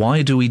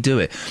 Why do we do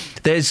it?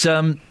 There's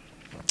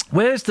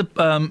where's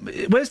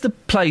the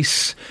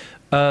place?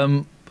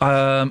 Sorry.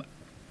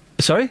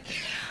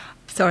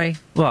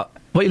 What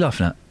are you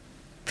laughing at?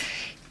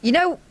 You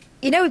know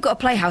we've got a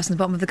playhouse in the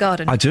bottom of the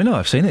garden. I do know.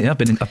 I've seen it. Yeah, I've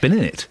been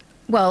in it.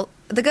 Well,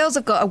 the girls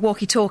have got a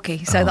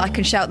walkie-talkie so that I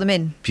can shout them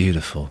in.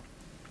 Beautiful.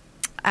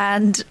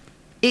 And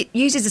it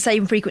uses the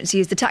same frequency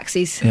as the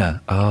taxis. Yeah.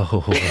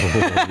 Oh,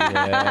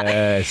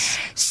 yes.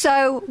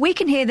 So we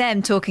can hear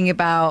them talking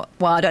about,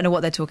 well, I don't know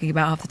what they're talking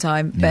about half the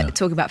time, but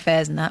talking about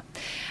fares and that.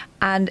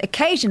 And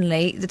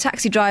occasionally, the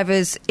taxi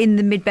drivers in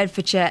the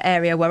Mid-Bedfordshire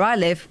area where I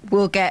live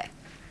will get,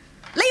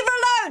 leave her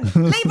alone!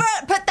 Leave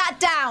her, put that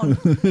down!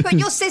 Put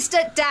your sister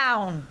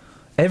down!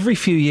 Every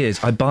few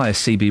years, I buy a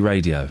CB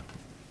radio,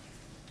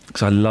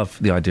 because I love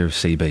the idea of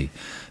CB.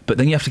 But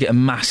then you have to get a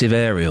massive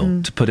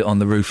aerial to put it on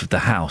the roof of the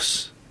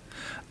house.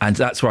 And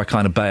that's where I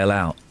kind of bail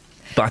out.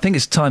 But I think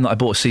it's time that I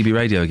bought a CB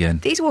radio again.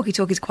 These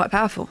walkie-talkies are quite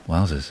powerful.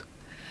 Wowzers.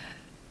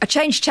 I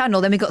changed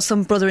channel, then we got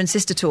some brother and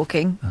sister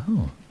talking.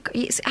 Oh.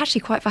 It's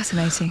actually quite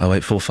fascinating.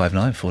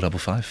 08459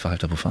 455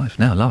 555.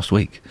 Now, last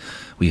week,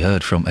 we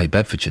heard from a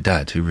Bedfordshire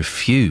dad who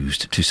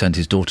refused to send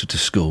his daughter to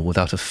school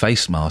without a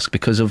face mask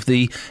because of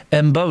the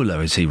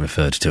Ebola, as he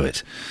referred to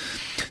it.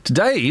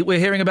 Today, we're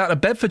hearing about a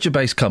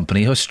Bedfordshire-based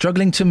company who are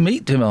struggling to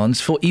meet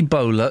demands for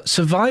Ebola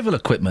survival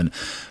equipment.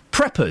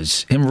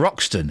 Preppers in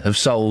Roxton have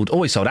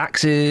always sold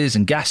axes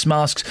and gas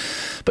masks,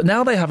 but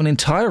now they have an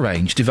entire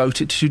range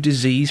devoted to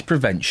disease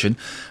prevention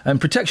and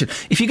protection.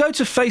 If you go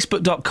to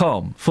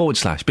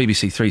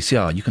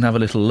facebook.com/BBC3CR, you can have a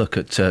little look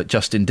at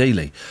Justin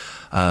Dealey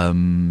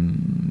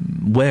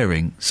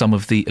wearing some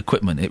of the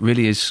equipment. It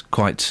really is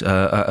quite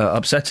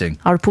upsetting.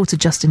 Our reporter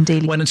Justin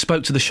Dealey went and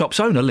spoke to the shop's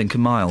owner,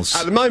 Lincoln Miles.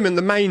 At the moment,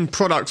 the main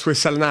products we're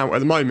selling out at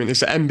the moment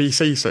is the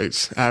NBC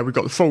suits. We've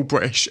got the full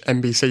British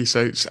NBC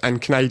suits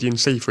and Canadian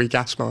C3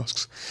 gas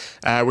masks,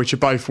 which are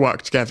both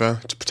work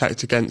together to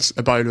protect against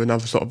Ebola and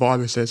other sort of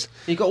viruses.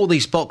 You've got all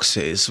these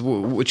boxes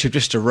which have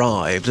just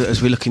arrived.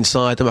 As we look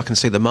inside them, I can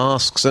see the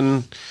masks,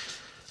 and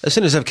as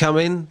soon as they've come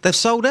in, they've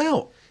sold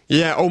out.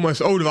 Yeah,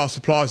 almost all of our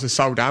supplies are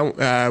sold out.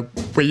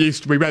 We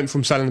went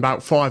from selling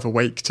about 5 a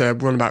week to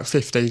run about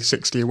 50,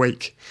 60 a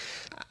week.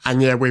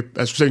 And yeah,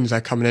 as soon as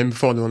they're coming in,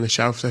 before they're on the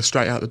shelf, they're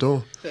straight out the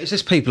door. Is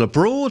this people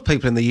abroad,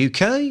 people in the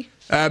UK?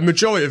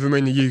 Majority of them are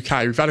in the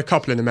UK. We've had a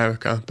couple in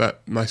America,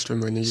 but most of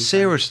them are in the UK.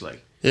 Seriously?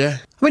 Yeah.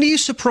 I mean, are you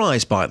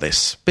surprised by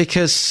this?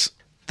 Because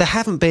there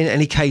haven't been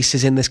any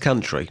cases in this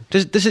country.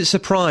 Does it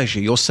surprise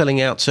you? You're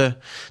selling out to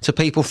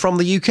people from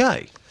the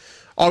UK?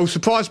 I was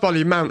surprised by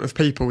the amount of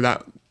people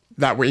that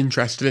were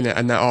interested in it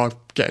and that are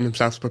getting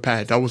themselves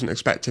prepared. I wasn't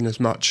expecting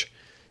as much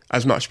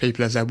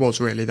people as there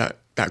was really that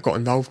got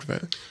involved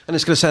with it. And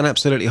it's going to sound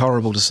absolutely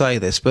horrible to say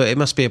this, but it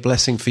must be a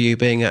blessing for you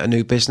being at a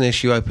new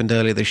business you opened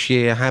earlier this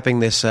year, having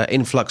this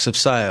influx of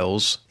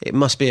sales. It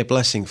must be a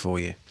blessing for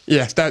you.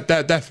 Yes,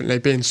 definitely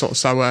being sort of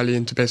so early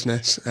into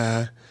business.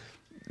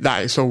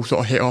 That it's all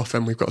sort of hit off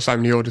and we've got so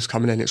many orders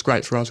coming in. It's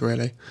great for us,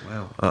 really.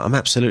 Wow. I'm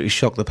absolutely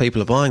shocked that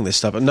people are buying this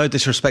stuff. And no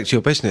disrespect to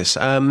your business.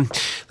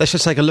 Let's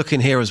just take a look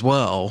in here as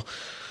well.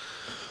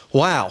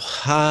 Wow.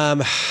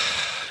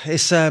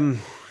 It's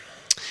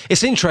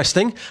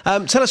interesting.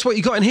 Tell us what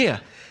you got in here.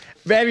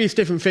 Various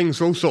different things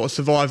for all sorts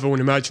of survival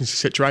and emergency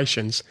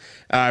situations.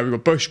 We've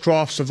got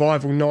bushcraft,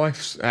 survival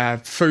knives,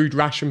 food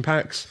ration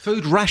packs.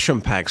 Food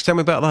ration packs? Tell me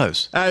about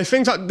those.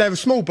 Things like, they're a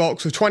small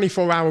box of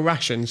 24-hour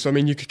rations. So, I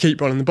mean, you could keep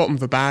one in the bottom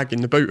of a bag,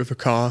 in the boot of a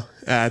car.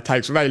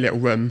 Takes very little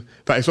room.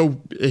 But it's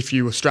all, if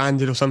you were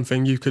stranded or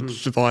something, you could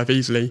survive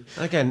easily.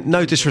 Again,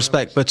 no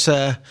disrespect, but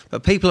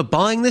people are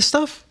buying this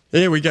stuff?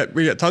 Yeah, we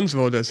get tons of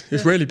orders.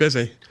 It's really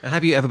busy.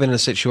 Have you ever been in a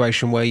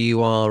situation where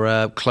you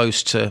are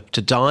close to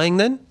dying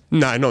then?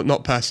 No,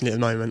 not personally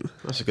at the moment.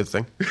 That's a good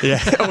thing. Yeah,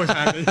 always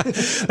handy.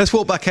 Let's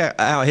walk back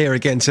out here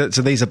again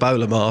to these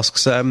Ebola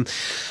masks. I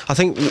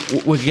think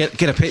we'll get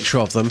a picture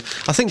of them.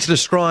 I think to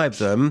describe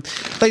them,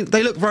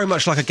 they look very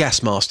much like a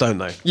gas mask, don't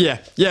they? Yeah.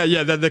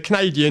 They're the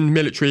Canadian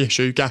military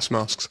issue gas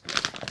masks.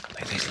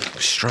 They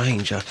look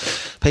strange.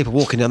 People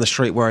walking down the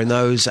street wearing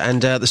those.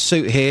 And the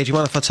suit here, do you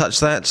mind if I touch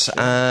that?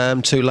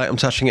 Too late, I'm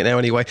touching it now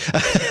anyway.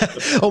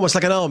 Almost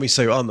like an army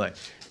suit, aren't they?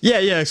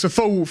 Yeah, it's a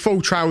full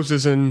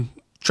trousers and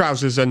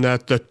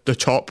the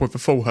top with the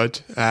full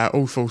hood,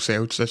 all full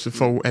sealed, so it's a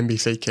full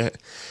NBC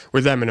kit.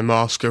 With them in a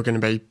mask, you're going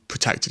to be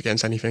protected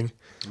against anything.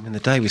 And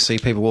the day we see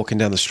people walking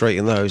down the street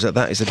in those,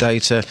 that is a day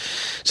to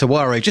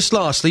worry. Just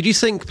lastly, do you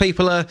think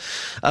people are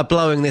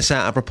blowing this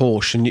out of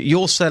proportion?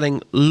 You're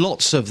selling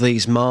lots of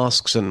these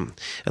masks and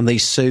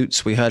these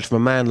suits. We heard from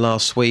a man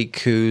last week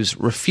who's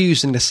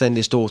refusing to send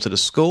his daughter to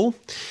school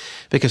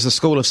because the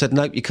school have said,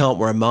 nope, you can't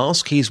wear a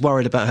mask. He's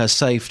worried about her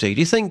safety. Do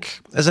you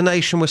think, as a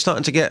nation, we're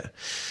starting to get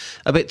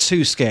a bit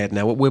too scared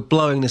now? We're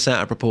blowing this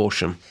out of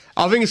proportion.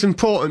 I think it's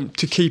important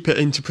to keep it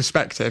into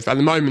perspective. At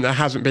the moment, there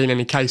hasn't been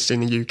any cases in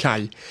the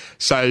UK.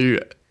 So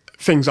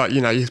things like,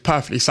 you're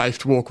perfectly safe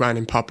to walk around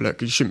in public.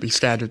 You shouldn't be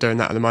scared of doing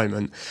that at the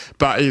moment.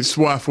 But it's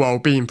worthwhile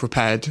being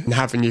prepared and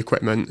having your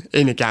equipment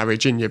in a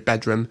garage, in your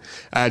bedroom,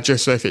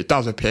 just so if it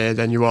does appear,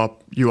 then you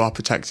are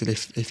protected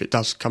if it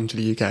does come to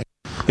the UK.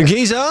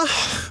 Giza?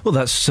 Well,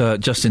 that's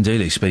Justin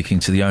Dealey speaking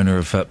to the owner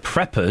of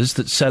Preppers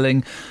that's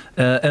selling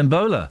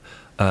Ebola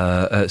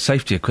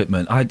safety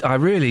equipment. I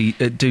really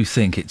do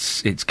think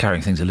it's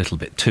carrying things a little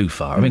bit too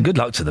far. I mean, good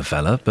luck to the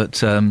fella, but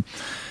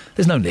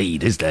there's no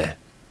need, is there?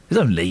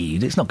 There's no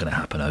need. It's not going to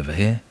happen over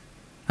here.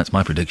 That's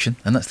my prediction,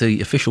 and that's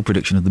the official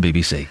prediction of the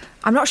BBC.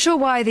 I'm not sure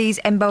why these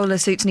Ebola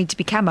suits need to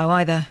be camo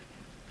either.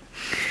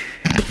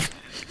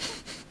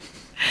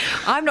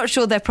 I'm not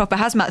sure they're proper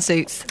hazmat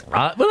suits.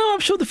 Well, I'm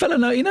sure the fellow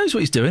he knows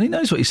what he's doing. He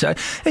knows what he's saying.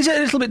 Is it a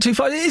little bit too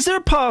far? Is there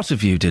a part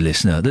of you, dear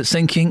listener, that's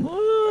thinking,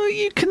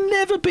 you can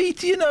never be,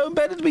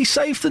 better to be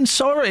safe than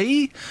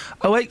sorry?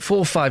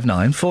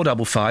 08459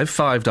 455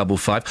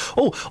 555.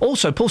 Oh,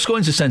 also, Paul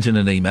Scoins has sent in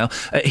an email.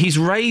 He's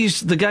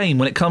raised the game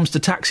when it comes to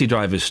taxi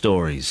drivers'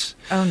 stories.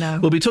 Oh, no.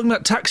 We'll be talking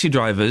about taxi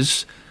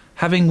drivers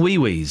having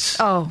wee-wees.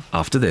 Oh.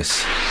 After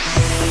this.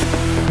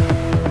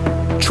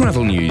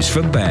 Travel news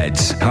for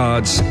beds,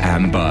 cards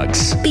and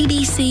bugs.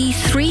 BBC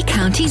Three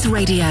Counties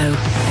Radio.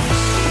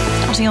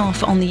 Starting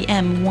off on the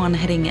M1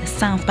 heading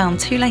southbound,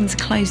 2 lanes are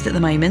closed at the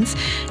moment,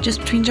 just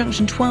between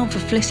junction 12 for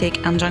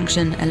Flitwick and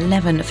junction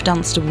 11 for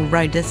Dunstable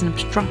Road. There's an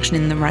obstruction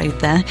in the road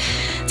there.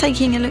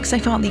 Taking a look so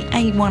far at the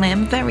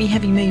A1M, very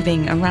heavy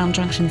moving around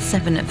junction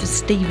 7 for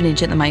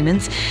Stevenage at the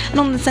moment. And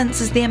on the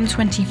sensors, the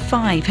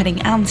M25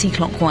 heading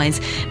anti-clockwise,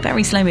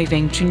 very slow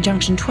moving between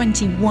junction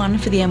 21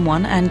 for the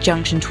M1 and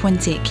junction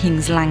 20 at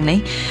Kings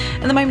Langley.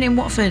 At the moment in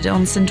Watford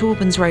on St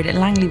Albans Road at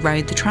Langley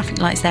Road, the traffic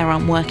lights there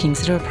aren't working,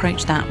 so do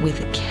approach that with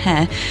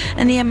care.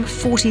 And the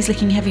M40 is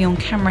looking heavy on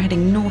camera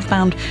heading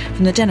northbound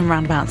from the Denham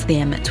roundabout to the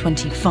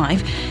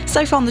M25.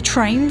 So far on the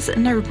trains,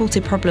 no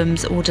reported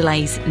problems or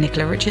delays.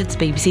 Nicola Richards,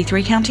 BBC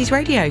Three Counties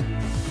Radio.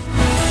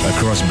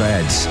 Across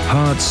beds,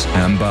 hearts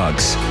and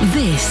bugs.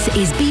 This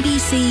is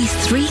BBC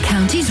Three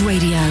Counties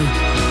Radio.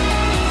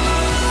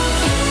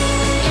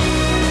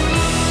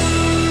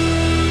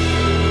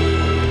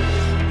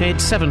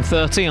 It's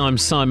 7:30. I'm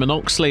Simon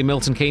Oxley.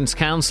 Milton Keynes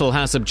Council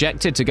has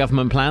objected to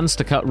government plans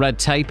to cut red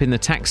tape in the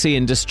taxi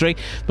industry,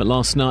 but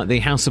last night the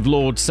House of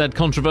Lords said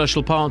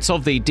controversial parts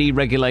of the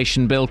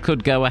deregulation bill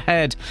could go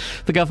ahead.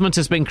 The government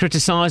has been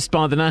criticised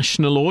by the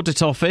National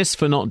Audit Office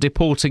for not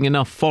deporting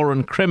enough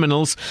foreign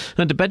criminals,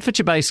 and a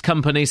Bedfordshire-based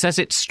company says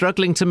it's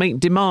struggling to meet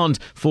demand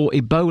for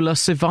Ebola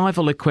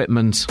survival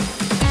equipment.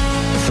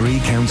 Three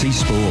Counties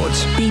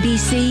Sports.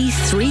 BBC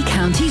Three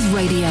Counties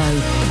Radio.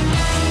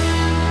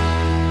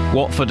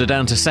 Watford are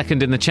down to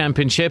second in the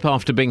Championship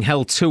after being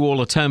held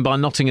 2-2 at home by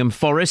Nottingham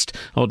Forest.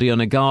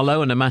 Odion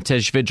Igalo and a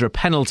Matej Vidra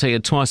penalty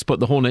had twice put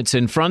the Hornets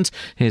in front.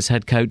 Here's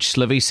head coach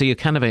Slavisa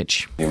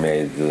Jukanovic. We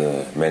made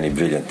many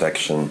brilliant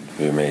action.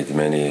 We made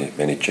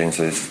many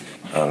chances.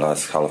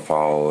 Last half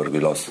hour we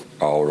lost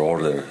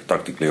our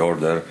tactical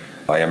order.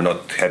 I am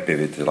not happy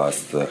with the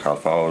last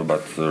half hour,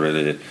 but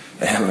really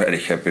I am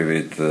very happy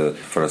with the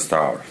first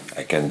hour.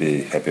 I can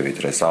be happy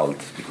with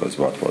result because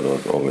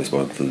Watford always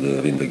want to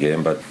win the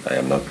game, but I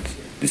am not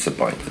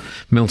disappointed.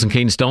 Milton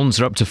Keynes Dons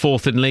are up to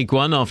fourth in League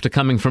One after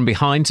coming from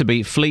behind to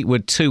beat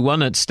Fleetwood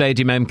 2-1 at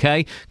Stadium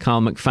MK. Carl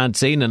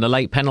McFadzean and a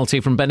late penalty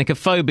from Benica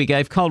Fobi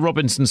gave Carl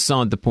Robinson's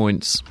side the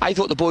points. I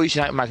thought the boys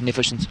tonight were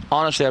magnificent.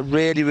 Honestly, I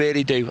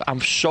really do.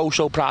 I'm so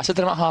proud. I said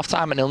to them at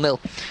half-time at 0-0.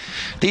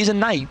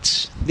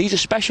 These are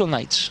special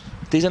nights.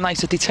 These are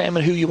nights that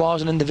determine who you are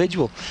as an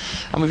individual.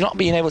 And we've not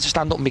been able to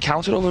stand up and be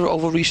counted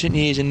over recent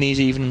years in these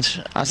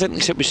evenings. I think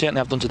we certainly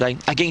have done today,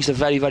 against a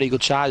very, very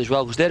good side as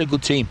well, because they're a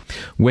good team.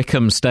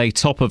 Wycombe stay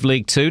top of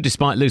League Two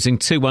despite losing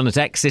 2-1 at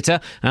Exeter,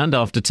 and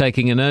after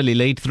taking an early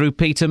lead through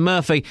Peter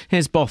Murphy.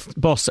 Here's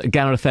boss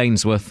Gareth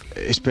Ainsworth.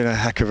 It's been a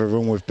heck of a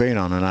run we've been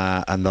on,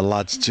 and the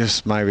lads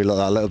just maybe look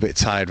a little bit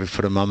tired. We've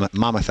put a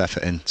mammoth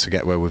effort in to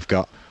get where we've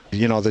got.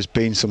 You know, there's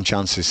been some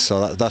chances,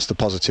 so that's the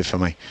positive for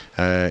me.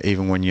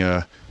 Even when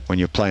you're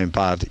playing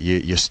bad,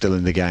 you're still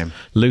in the game.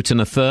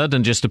 Luton are third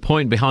and just a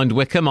point behind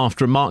Wycombe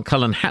after a Mark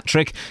Cullen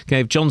hat-trick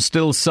gave John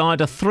Still's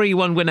side a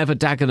 3-1 win over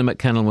Dagenham at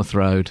Kenilworth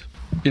Road.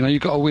 You know,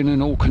 you've got to win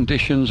in all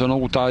conditions, on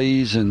all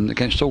days and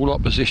against all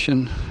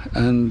opposition,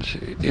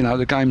 and, you know,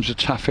 the games are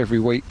tough every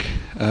week,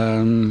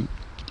 and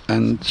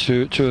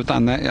to have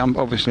done that,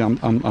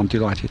 I'm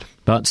delighted.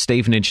 But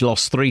Stevenage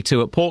lost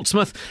 3-2 at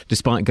Portsmouth,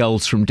 despite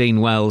goals from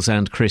Dean Wells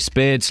and Chris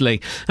Beardsley.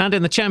 And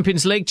in the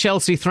Champions League,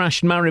 Chelsea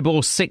thrashed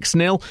Maribor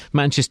 6-0.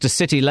 Manchester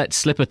City let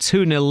slip a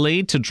 2-0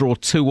 lead to draw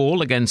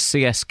 2-2 against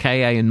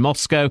CSKA in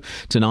Moscow.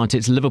 Tonight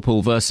it's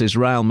Liverpool versus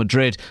Real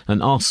Madrid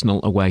and Arsenal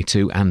away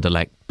to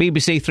Anderlecht.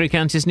 BBC Three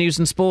Counties News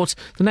and Sport.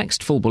 The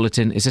next full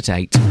bulletin is at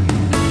 8.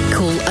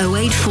 Call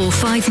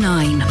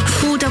 08459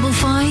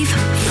 455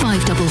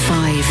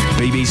 555.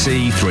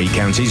 BBC Three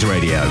Counties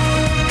Radio.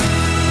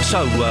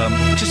 So,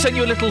 just sent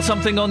you a little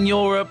something on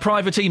your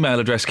private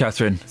email address,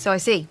 Catherine. So I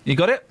see. You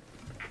got it?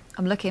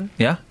 I'm looking.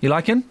 Yeah? You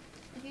liking?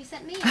 Have you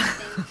sent me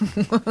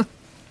anything?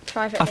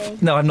 Privately?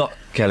 No, I'm not,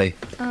 Kelly.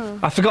 Oh.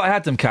 I forgot I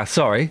had them, Kath,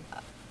 sorry.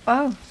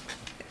 Oh.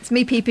 It's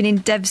me peeping in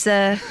Dev's...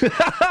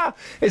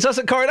 It's us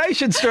at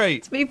Coronation Street.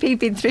 It's me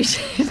peeping through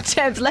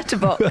Dev's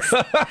letterbox.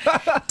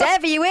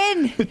 Dev, are you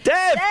in? Dev!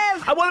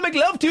 I want to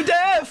make love to you,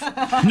 Dev!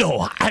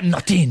 No, I'm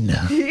not in.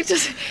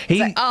 It's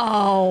like,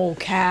 oh,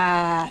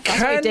 Kath.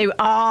 That's what you do.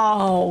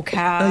 Oh,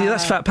 Kath. Oh, yeah,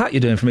 that's Fat Pat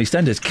you're doing from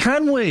EastEnders.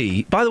 Can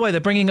we... By the way,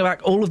 they're bringing back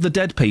all of the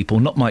dead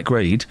people, not Mike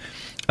Reed,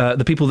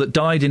 the people that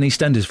died in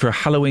EastEnders for a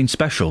Halloween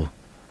special.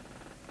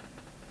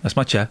 That's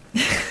my chair.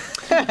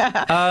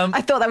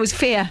 I thought that was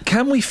fear.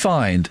 Can we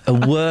find a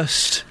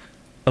worse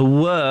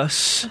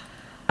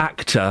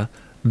actor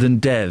than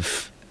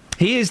Dev?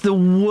 He is the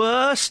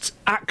worst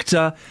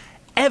actor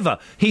ever.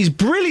 He's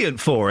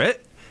brilliant for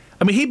it.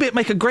 I mean, he'd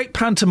make a great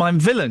pantomime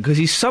villain because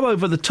he's so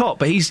over the top,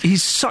 but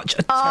he's such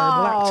a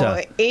terrible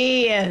actor. Oh,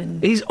 Iain.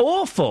 He's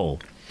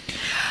awful.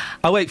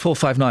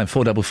 08459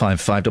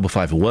 455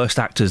 555. Worst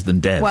actors than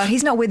Dev. Well,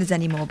 he's not with us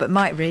anymore, but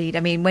Mike Reed, I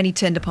mean, when he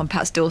turned up on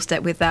Pat's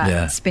doorstep with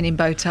that spinning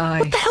bow tie.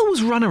 What the hell was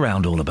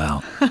Runaround all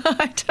about?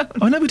 I don't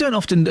know. I know we don't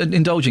often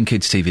indulge in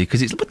kids' TV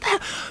because it's... What the hell?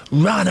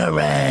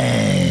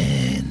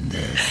 Runaround.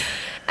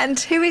 And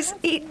who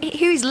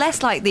is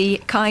less like the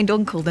kind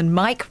uncle than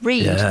Mike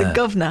Reid, the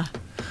governor?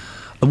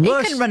 And he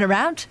couldn't run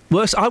around.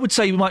 Worse, I would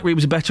say Mike Reid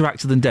was a better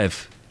actor than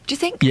Dev. Do you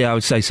think? Yeah, I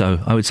would say so.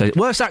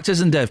 Worst actors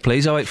than Dev,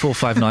 please.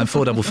 08459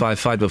 455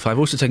 555.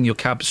 Also taking your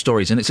cab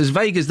stories, and it's as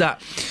vague as that.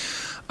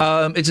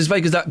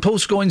 Paul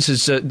Scoins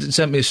has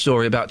sent me a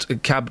story about a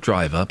cab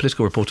driver,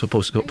 political reporter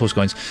Paul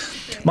Scoins.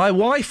 My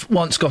wife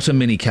once got a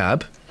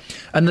minicab,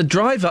 and the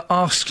driver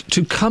asked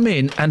to come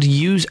in and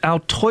use our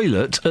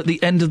toilet at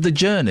the end of the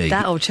journey.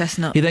 That old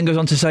chestnut. He then goes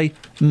on to say,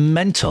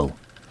 mental.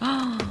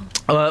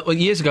 Well,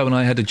 years ago when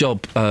I had a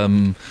job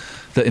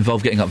that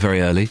involved getting up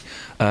very early,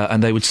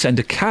 and they would send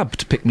a cab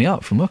to pick me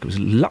up from work. It was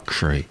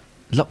luxury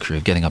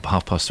of getting up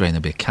at 3:30 and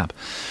there'd be a cab.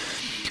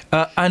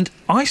 And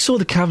I saw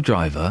the cab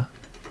driver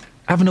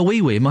having a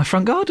wee-wee in my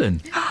front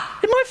garden.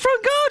 In my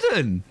front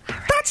garden!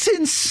 That's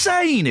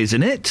insane,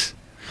 isn't it?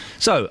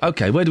 So,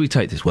 OK, where do we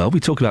take this? Well,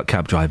 we talk about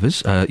cab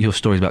drivers, your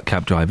stories about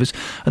cab drivers,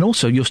 and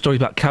also your stories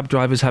about cab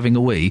drivers having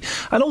a wee,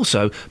 and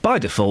also, by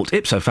default,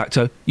 ipso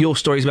facto, your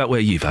stories about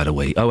where you've had a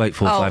wee.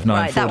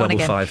 08459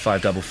 455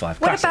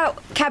 555. What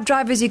about cab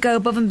drivers who go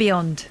above and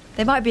beyond?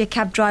 There might be a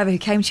cab driver who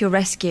came to your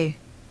rescue.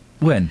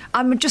 When?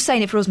 I'm just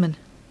saying it for Usman.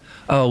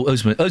 Oh,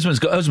 Usman's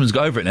got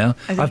over it now.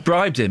 I've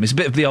bribed him. It's a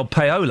bit of the old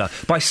payola.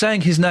 By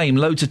saying his name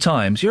loads of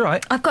times, you're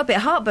right. I've got a bit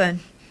of heartburn.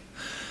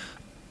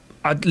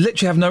 I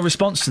literally have no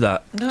response to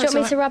that. Do you want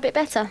me to rub it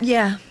better?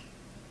 Yeah.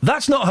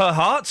 That's not her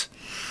heart.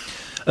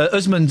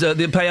 Usman,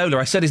 the payola,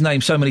 I said his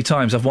name so many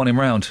times, I've won him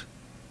round.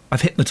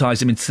 I've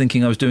hypnotised him into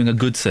thinking I was doing a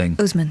good thing.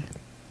 Usman.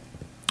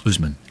 Let's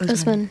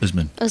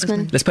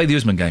play the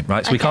Usman game,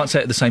 right? So we can't say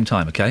it at the same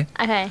time, OK?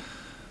 OK.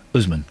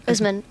 Usman.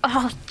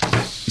 Oh,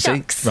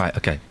 shucks. See? Right,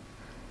 OK.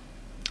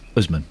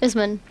 Usman.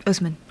 Usman.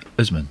 Usman.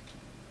 Usman.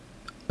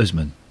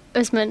 Usman.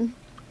 Usman.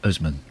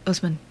 Usman.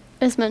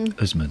 Usman.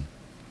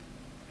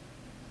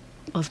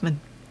 Usman.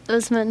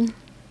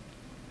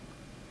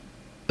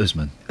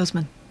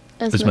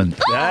 Usman.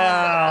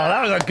 Yeah,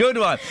 that was a good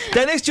one.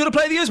 Dennis, do you want to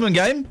play the Usman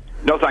game?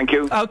 No, thank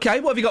you.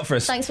 OK, what have you got for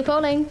us? Thanks for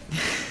calling.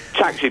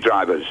 Taxi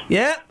drivers.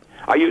 Yeah?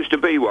 I used to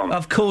be one.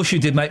 Of course you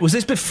did, mate. Was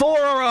this before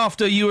or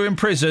after you were in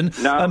prison?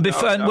 No, and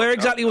where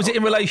exactly was it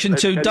in relation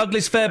to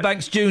Douglas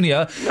Fairbanks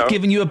Jr.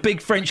 giving you a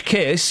big French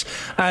kiss,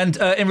 and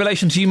in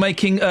relation to you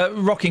making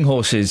rocking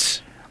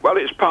horses? Well,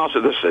 it's part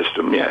of the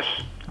system, yes.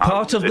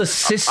 Part of the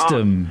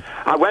system?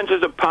 I went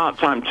as a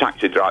part-time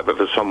taxi driver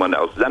for someone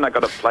else. Then I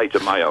got a plate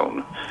of my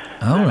own.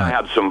 All right. I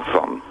had some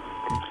fun.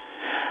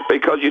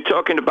 Because you're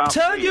talking about...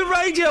 Turn your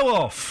radio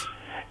off!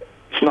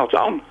 It's not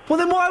on. Well,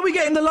 then why are we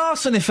getting the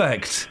Larson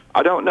effect?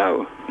 I don't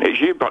know. It's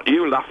you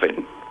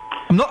laughing.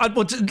 I'm not.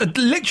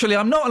 Literally,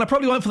 I'm not, and I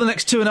probably won't for the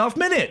next 2.5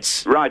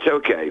 minutes. Right,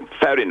 OK.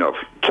 Fair enough.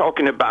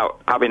 Talking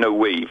about having a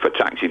wee for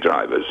taxi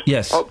drivers.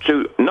 Yes. Up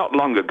to not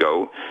long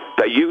ago,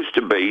 there used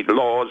to be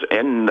laws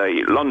in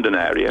the London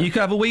area. You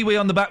could have a wee-wee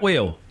on the back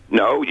wheel.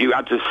 No, you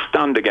had to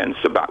stand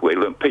against the back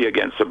wheel and pee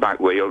against the back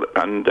wheel.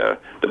 And the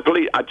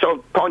police... I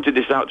pointed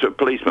this out to a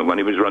policeman when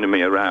he was running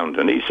me around,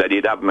 and he said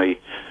he'd have me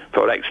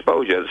for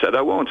exposure. I said,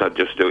 I won't. I'd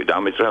just do it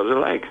down my trouser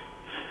leg.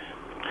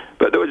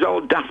 But there was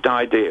all daft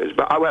ideas.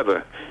 But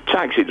however,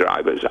 taxi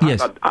drivers,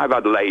 yes. I've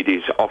had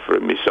ladies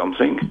offering me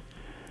something.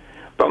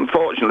 But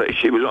unfortunately,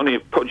 she was only a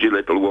pudgy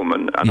little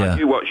woman, and I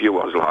knew what she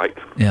was like.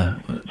 Yeah.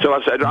 So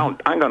I said,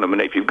 hang on a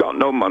minute, if you've got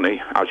no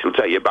money, I shall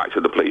take you back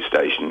to the police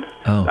station.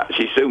 Oh.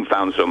 She soon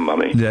found some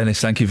money.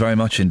 Dennis, thank you very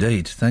much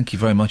indeed. Thank you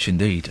very much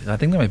indeed. I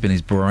think there may have been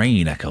his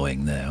brain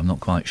echoing there. I'm not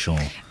quite sure.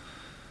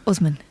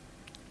 Usman.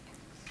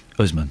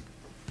 It's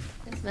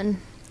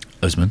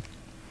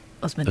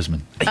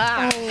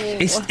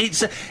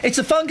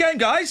a fun game,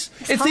 guys.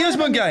 It's the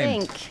Usman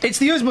game. It's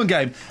the Usman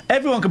game.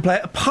 Everyone can play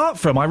it, apart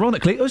from,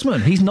 ironically,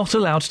 Usman. He's not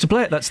allowed to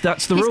play it. That's the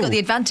rule. He's got the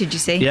advantage, you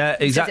see. Yeah,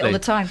 exactly. He says it all the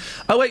time.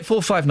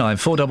 08459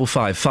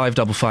 455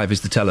 555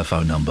 is the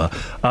telephone number.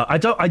 I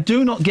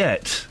do not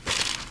get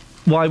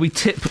why we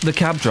tip the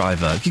cab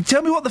driver. Can you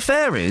tell me what the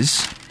fare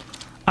is,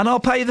 and I'll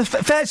pay the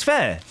fare's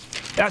fair.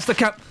 That's the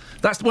cab.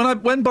 That's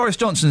when Boris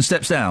Johnson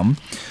steps down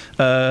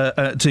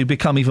to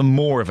become even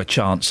more of a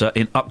chancer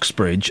in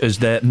Uxbridge as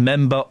their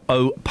Member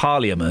o'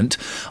 Parliament.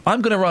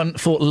 I'm going to run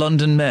for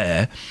London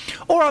Mayor,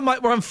 or I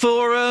might run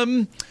for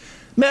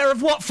Mayor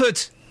of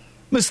Watford.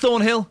 Ms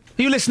Thornhill,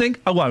 are you listening?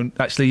 I won't,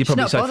 actually. You're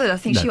probably She's not bothered. I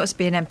think she wants to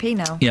be an MP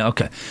now. Yeah,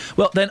 OK.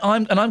 Well, then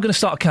I'm going to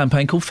start a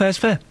campaign called Fair's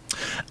Fair.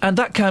 And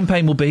that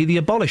campaign will be the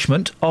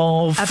abolishment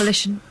of...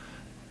 Abolition.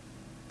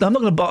 I'm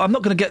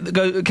not going to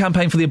go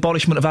campaign for the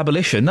abolishment of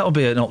abolition. That would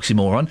be an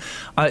oxymoron.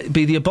 It'd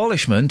be the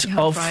abolishment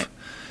of... Right.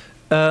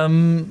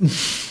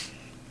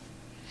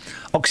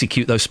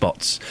 Oxycute those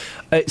spots.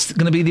 It's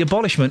going to be the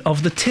abolishment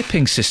of the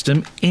tipping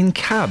system in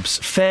cabs.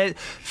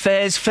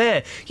 Fair's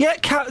fair. Yeah,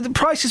 the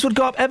prices would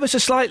go up ever so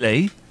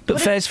slightly,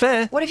 but fair's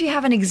fair. What if you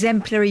have an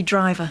exemplary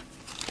driver?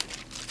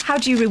 How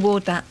do you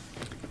reward that?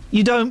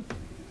 You don't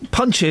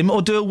punch him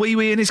or do a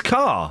wee-wee in his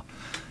car.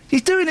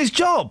 He's doing his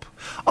job.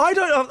 I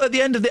don't, at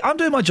the end of I'm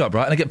doing my job,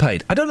 right, and I get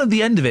paid. I don't, at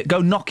the end of it, go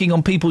knocking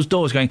on people's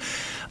doors going,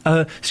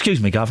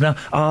 excuse me, Governor,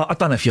 I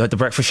don't know if you heard the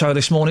breakfast show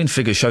this morning.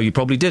 Figure show you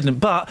probably didn't,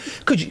 but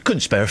couldn't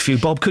spare a few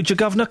bob, could you,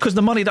 Governor? Because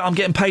the money that I'm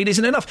getting paid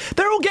isn't enough.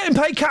 They're all getting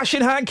paid cash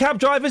in hand, cab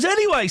drivers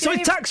anyway, so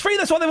it's tax-free.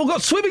 That's why they've all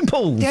got swimming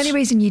pools. The only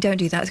reason you don't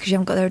do that is because you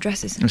haven't got their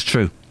addresses. That's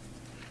true.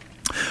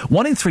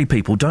 1 in 3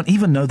 people don't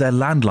even know their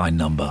landline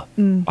number.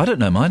 I don't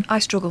know mine. I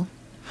struggle.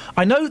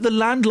 I know the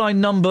landline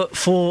number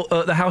for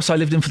the house I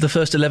lived in for the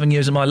first 11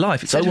 years of my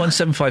life. It's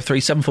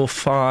 01753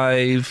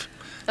 745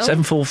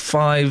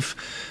 745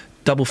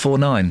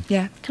 449.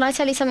 Yeah. Can I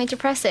tell you something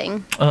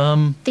depressing?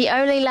 The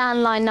only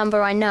landline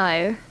number I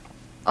know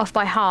off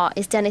by heart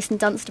is Dennis and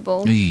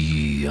Dunstable.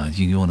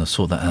 You want to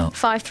sort that out?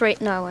 53...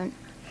 No, I won't.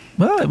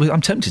 Well,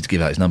 I'm tempted to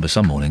give out his number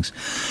some mornings.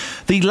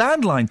 The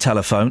landline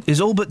telephone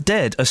is all but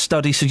dead, a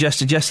study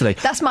suggested yesterday.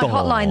 That's my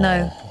hotline,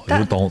 though.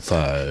 You don't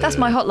say. That's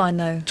my hotline,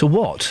 though. To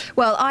what?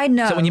 Well, I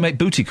know... So when you make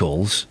booty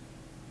calls?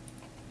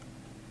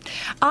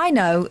 I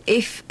know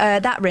if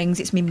that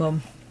rings, it's me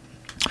mum.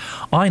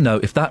 I know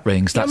if that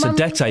rings, that's a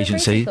debt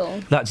agency.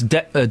 That's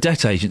a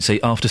debt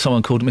agency after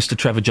someone called Mr.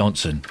 Trevor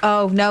Johnson.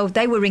 Oh, no,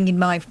 they were ringing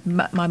my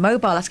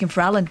mobile asking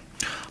for Alan.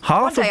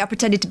 One day I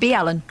pretended to be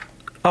Alan.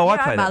 Oh, yeah, I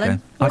played I'm that Alan.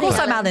 game. Of course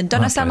I'm Alan.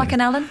 Don't I sound like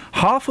an Alan?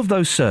 Half of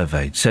those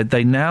surveyed said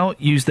they now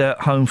use their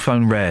home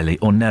phone rarely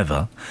or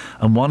never,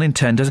 and 1 in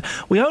 10 does.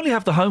 We only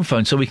have the home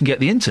phone so we can get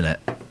the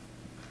internet.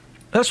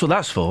 That's what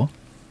that's for.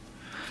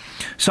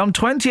 Some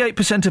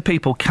 28% of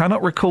people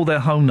cannot recall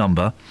their home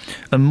number,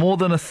 and more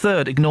than a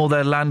third ignore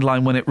their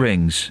landline when it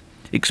rings,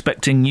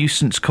 expecting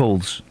nuisance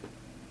calls.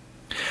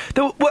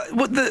 The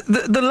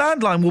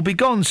landline will be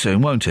gone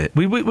soon, won't it?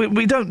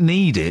 We don't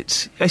need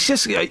it. It's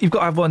just you've got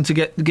to have one to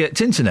get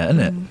internet, isn't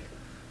it?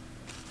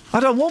 I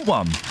don't want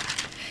one. Do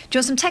you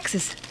want some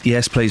Texas?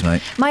 Yes, please,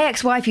 mate. My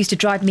ex-wife used to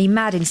drive me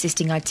mad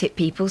insisting I tip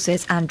people,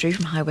 says Andrew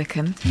from High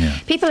Wycombe. Yeah.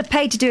 People are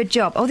paid to do a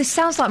job. Oh, this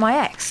sounds like my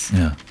ex.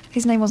 Yeah.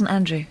 His name wasn't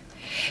Andrew.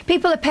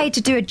 People are paid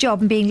to do a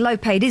job, and being low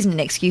paid isn't an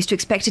excuse to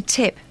expect a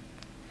tip.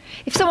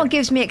 If someone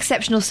gives me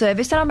exceptional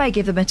service, then I may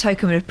give them a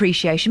token of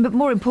appreciation, but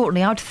more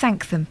importantly, I would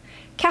thank them.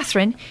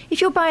 Catherine,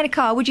 if you're buying a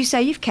car, would you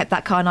say you've kept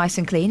that car nice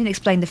and clean and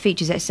explain the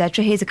features,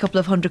 etc.? Here's a couple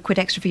of £100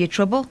 extra for your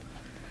trouble.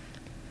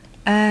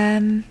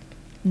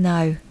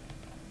 No.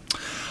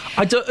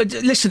 I don't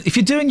listen. If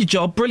you're doing your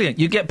job, brilliant.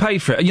 You get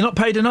paid for it. You're not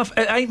paid enough.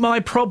 It ain't my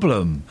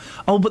problem.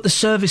 Oh, but the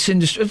service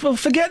industry. Well,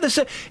 forget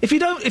the. If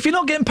you're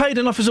not getting paid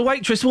enough as a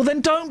waitress, well,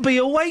 then don't be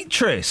a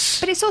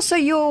waitress. But it's also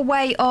your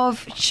way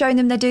of showing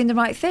them they're doing the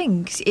right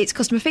thing. It's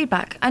customer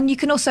feedback, and you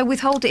can also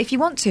withhold it if you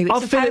want to.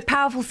 It's a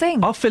powerful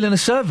thing. I'll fill in a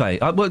survey.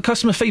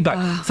 Customer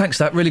feedback. Thanks,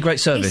 that really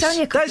great service. It's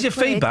only a couple There's your of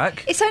quid.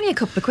 feedback. It's only a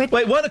couple of quid.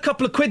 Wait, weren't a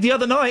couple of quid the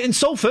other night in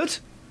Salford?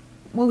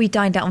 Well, we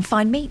dined out on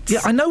fine meats. Yeah,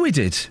 I know we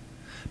did.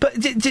 But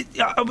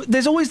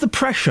there's always the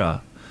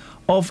pressure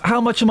of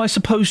how much am I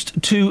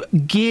supposed to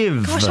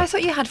give? Gosh, I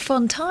thought you had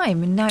fun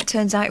time, and now it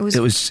turns out it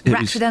was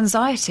racked with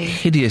anxiety.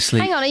 Hideously.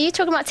 Hang on, are you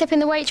talking about tipping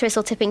the waitress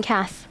or tipping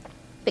Kath?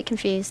 Bit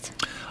confused.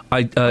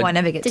 I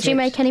never get Did tipped. you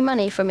make any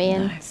money from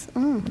Iain?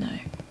 No.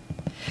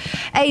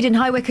 Aidan,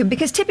 High Wycombe,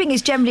 because tipping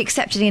is generally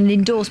accepted and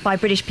endorsed by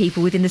British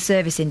people within the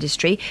service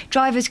industry.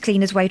 Drivers,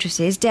 cleaners,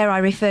 waitresses. Dare I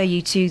refer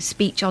you to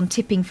speech on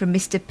tipping from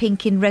Mr.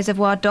 Pink in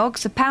Reservoir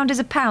Dogs? A pound is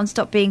a pound,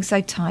 stop being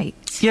so tight.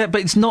 Yeah,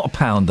 but it's not a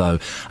pound, though.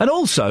 And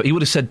also, he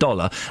would have said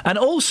dollar. And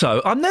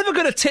also, I'm never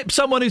going to tip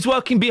someone who's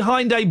working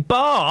behind a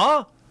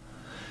bar.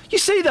 You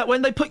see that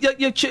when they put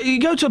you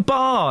go to a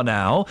bar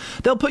now,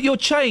 they'll put your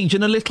change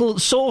in a little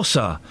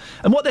saucer.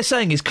 And what they're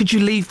saying is, could you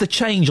leave the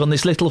change on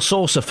this little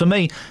saucer for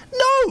me?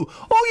 No!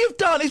 All you've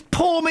done is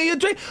pour me a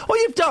drink. All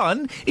you've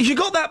done is you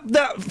got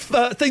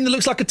that thing that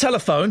looks like a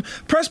telephone,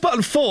 press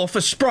button 4 for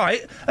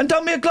Sprite, and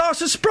done me a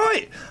glass of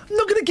Sprite. I'm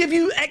not going to give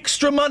you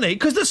extra money,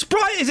 because the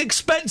Sprite is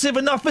expensive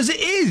enough as it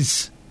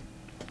is.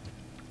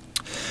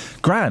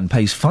 Gran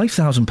pays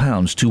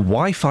 £5,000 to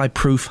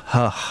Wi-Fi-proof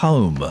her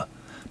home.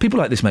 People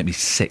like this make me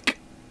sick.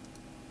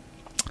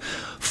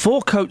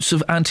 4 coats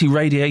of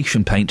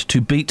anti-radiation paint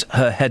to beat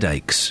her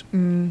headaches.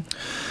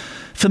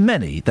 For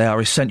many, they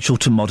are essential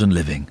to modern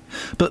living.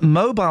 But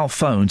mobile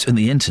phones and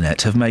the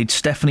internet have made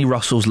Stephanie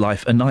Russell's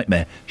life a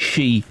nightmare,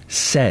 she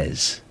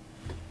says.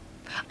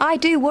 I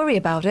do worry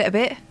about it a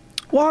bit.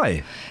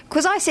 Why?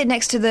 Because I sit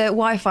next to the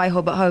Wi-Fi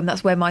hub at home,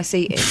 that's where my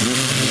seat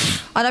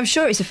is. And I'm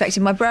sure it's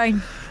affecting my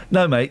brain.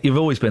 No, mate, you've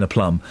always been a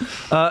plum.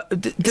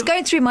 It's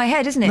going through my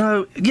head, isn't it?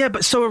 No, yeah,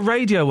 but so are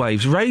radio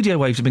waves. Radio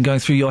waves have been going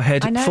through your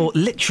head for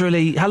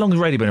literally... How long has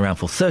radio been around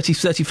for? 30,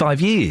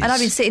 35 years? And I've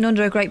been sitting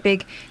under a great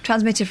big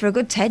transmitter for a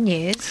good 10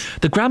 years.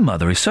 The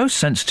grandmother is so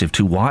sensitive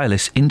to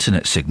wireless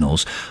internet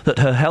signals that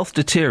her health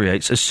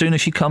deteriorates as soon as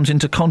she comes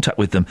into contact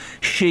with them.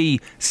 She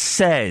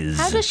says...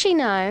 How does she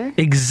know?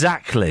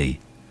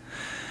 Exactly.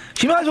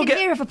 She might as well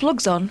hear if her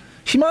plug's on.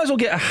 She might as well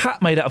get a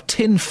hat made out of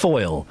tin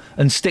foil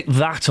and stick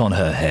that on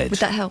her head. Would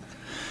that help?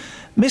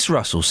 Miss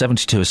Russell,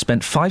 72, has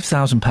spent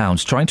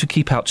 £5,000 trying to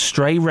keep out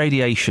stray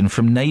radiation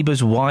from neighbours'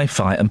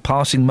 Wi-Fi and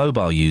passing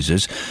mobile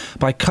users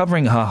by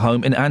covering her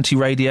home in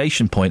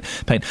anti-radiation paint.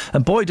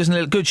 And boy, doesn't it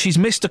look good. She's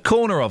missed a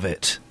corner of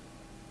it.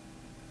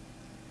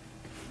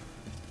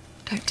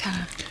 Don't tell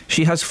her.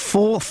 She has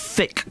 4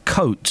 thick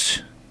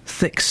coats,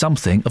 thick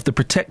something, of the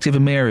protective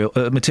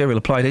material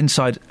applied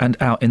inside and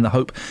out in the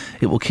hope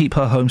it will keep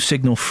her home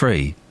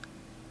signal-free.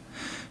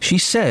 She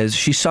says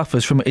she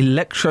suffers from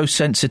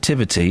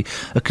electrosensitivity,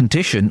 a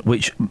condition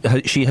which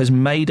she has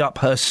made up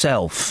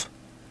herself.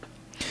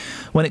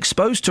 When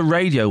exposed to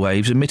radio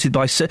waves emitted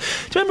by... Do you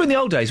remember in the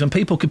old days when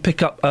people could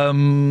pick up,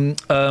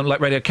 like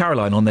Radio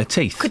Caroline on their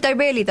teeth? Could they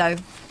really, though?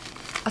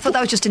 I thought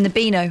that was just in the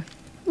Beano.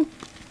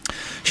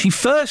 She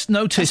first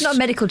noticed... It's not a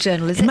medical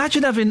journal, is it?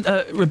 Imagine having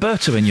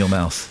Roberto in your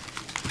mouth.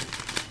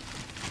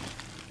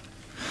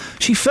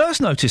 She first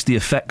noticed the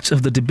effects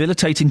of the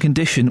debilitating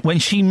condition when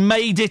she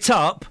made it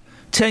up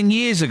 10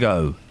 years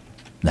ago.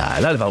 Nah,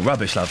 a load of old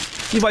rubbish,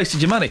 love. You wasted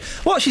your money.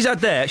 What she's had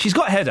there, she's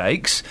got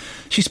headaches.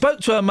 She spoke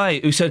to her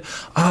mate who said,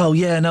 oh,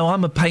 yeah, no,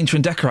 I'm a painter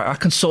and decorator. I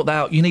can sort that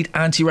out. You need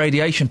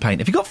anti-radiation paint.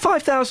 Have you got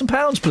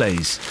 £5,000,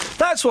 please?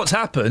 That's what's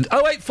happened.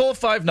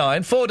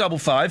 08459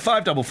 455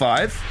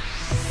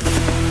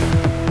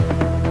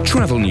 555.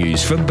 Travel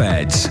news for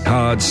beds,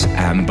 cards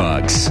and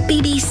bugs.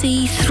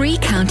 BBC Three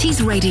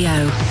Counties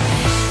Radio.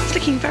 It's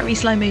looking very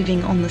slow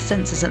moving on the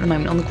sensors at the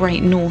moment on the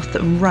Great North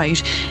Road,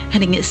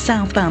 heading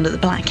southbound at the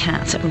Black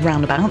Cat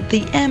roundabout.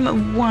 The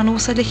M1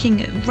 also looking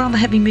rather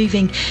heavy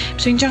moving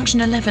between junction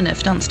 11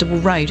 for Dunstable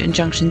Road and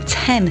junction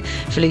 10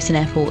 for Luton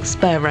Airport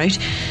Spur Road.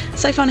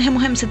 So far in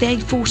Hemel Hempstead, the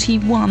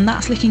A41,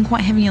 that's looking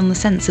quite heavy on the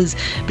sensors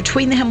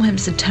between the Hemel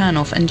Hempstead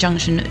turnoff and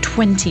junction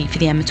 20 for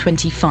the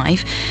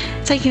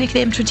M25. Taking a look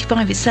at the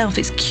M25 itself,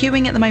 it's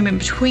queuing at the moment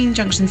between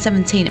junction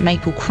 17 at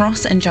Maple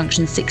Cross and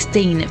junction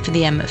 16 for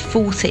the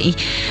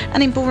M40.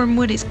 And in Boreham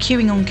Wood, it's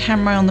queuing on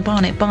camera on the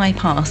Barnet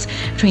bypass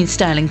between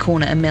Stirling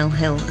Corner and Mill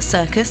Hill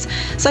Circus.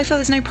 So far,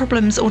 there's no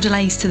problems or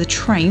delays to the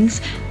trains.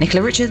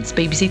 Nicola Richards,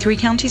 BBC Three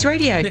Counties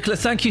Radio. Nicola,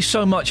 thank you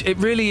so much. It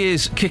really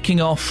is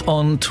kicking off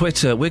on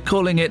Twitter. We're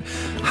calling it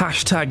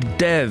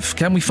 #Dev.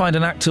 Can we find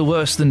an actor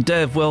worse than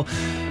Dev? Well,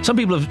 some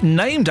people have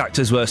named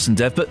actors worse than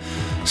Dev, but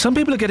some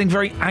people are getting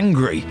very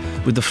angry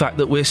with the fact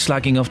that we're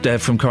slagging off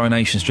Dev from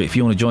Coronation Street. If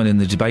you want to join in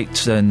the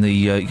debate, then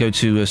go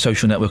to a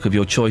social network of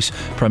your choice,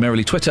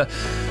 primarily Twitter,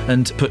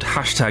 and put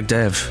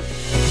 #Dev.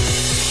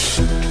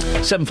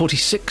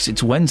 7:46,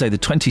 it's Wednesday the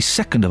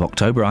 22nd of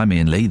October. I'm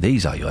Iain Lee.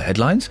 These are your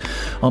headlines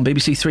on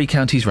BBC Three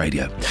Counties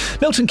Radio.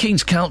 Milton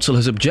Keynes Council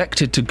has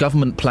objected to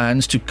government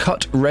plans to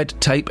cut red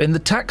tape in the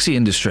taxi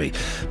industry.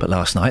 But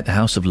last night the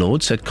House of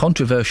Lords said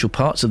controversial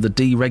parts of the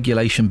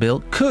deregulation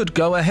bill could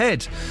go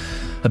ahead.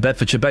 A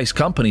Bedfordshire-based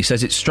company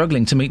says it's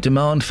struggling to meet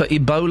demand for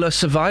Ebola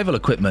survival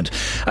equipment.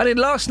 And in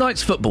last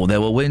night's football, there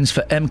were wins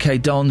for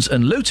MK Dons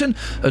and Luton,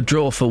 a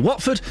draw for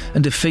Watford,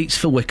 and defeats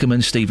for Wickham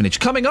and Stevenage.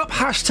 Coming up,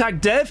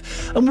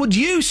 #Dev, and would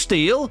you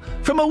steal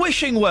from a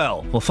wishing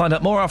well? We'll find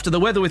out more after the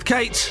weather with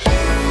Kate.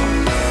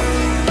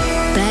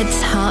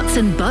 Beds, Herts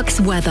and Bucks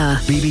weather.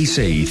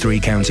 BBC Three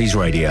Counties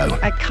Radio.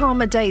 A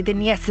calmer day than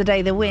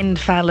yesterday. The wind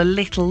fell a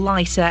little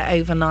lighter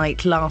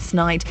overnight last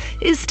night.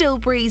 It's still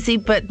breezy,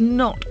 but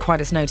not quite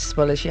as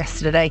noticeable as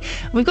yesterday.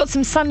 We've got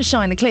some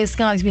sunshine. The clear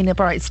skies been a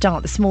bright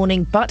start this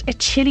morning, but a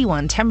chilly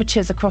one.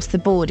 Temperatures across the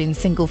board in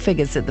single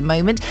figures at the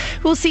moment.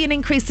 We'll see an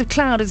increase of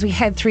cloud as we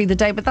head through the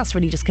day, but that's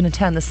really just going to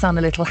turn the sun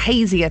a little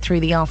hazier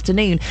through the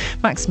afternoon.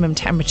 Maximum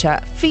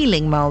temperature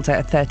feeling milder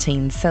at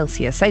 13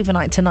 Celsius.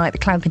 Overnight tonight, the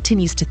cloud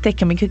continues to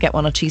thicken. We could get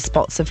 1 or 2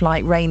 spots of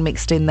light rain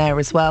mixed in there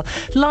as well.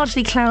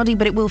 Largely cloudy,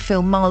 but it will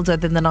feel milder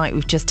than the night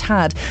we've just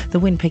had. The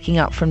wind picking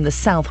up from the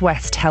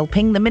southwest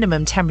helping. The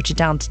minimum temperature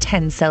down to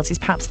 10 Celsius,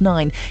 perhaps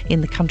 9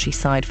 in the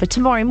countryside. For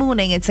tomorrow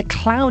morning, it's a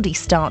cloudy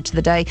start to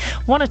the day.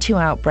 1 or 2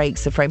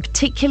 outbreaks of rain,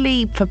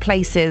 particularly for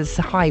places,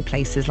 high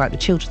places like the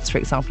Chilterns, for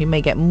example. You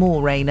may get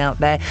more rain out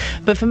there.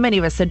 But for many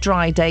of us, a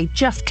dry day,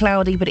 just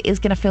cloudy, but it is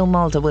going to feel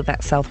milder with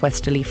that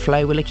southwesterly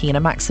flow. We're looking at a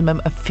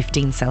maximum of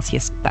 15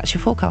 Celsius. That's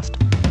your forecast.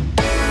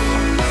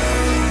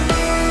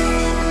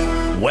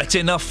 Wet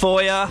enough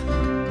for ya?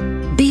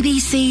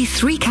 BBC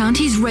Three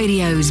Counties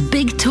Radio's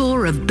big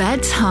tour of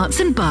Beds, Herts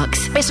and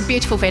Bucks. It's a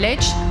beautiful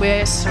village.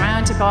 We're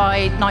surrounded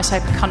by nice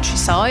open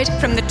countryside.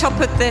 From the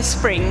top of the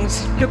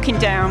springs, looking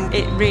down,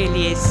 it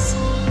really is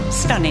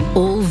stunning.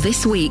 All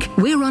this week,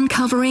 we're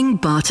uncovering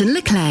Barton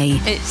le Clay.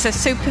 It's a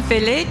super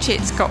village.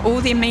 It's got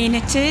all the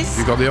amenities.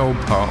 You've got the old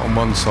part on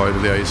one side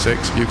of the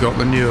A6, you've got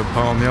the newer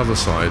part on the other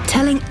side.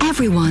 Telling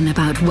everyone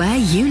about where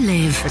you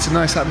live. It's a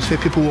nice atmosphere,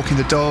 people walking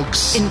the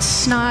dogs. In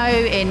snow,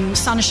 in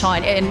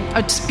sunshine,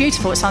 it's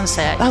beautiful at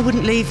sunset. I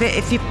wouldn't leave it.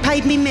 If you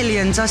paid me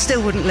millions, I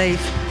still wouldn't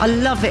leave. I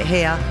love it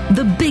here.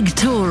 The big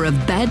tour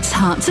of Beds,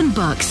 Herts and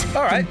Bucks.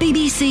 All right.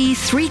 BBC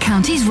Three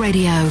Counties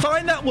Radio.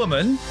 Find that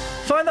woman,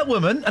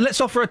 and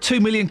let's offer her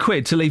 £2 million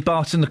to leave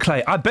Barton le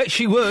Clay. I bet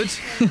she would.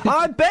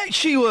 I bet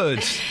she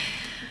would.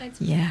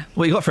 Yeah.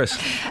 What you got for us?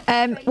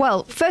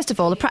 Well, first of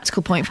all, a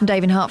practical point from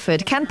Dave in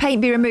Hertford. Can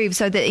paint be removed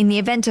so that in the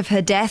event of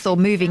her death or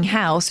moving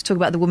house, talk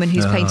about the woman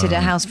who's painted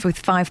her house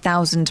with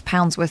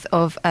 £5,000 worth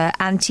of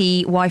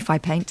anti-Wi-Fi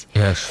paint.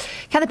 Yes.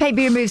 Can the paint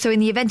be removed so in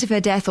the event of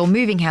her death or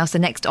moving house, the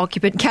next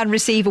occupant can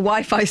receive a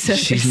Wi-Fi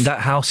service?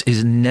 That house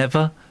is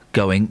never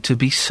going to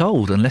be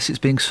sold unless it's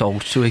being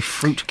sold to a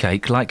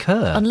fruitcake like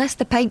her. Unless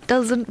the paint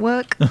doesn't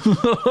work.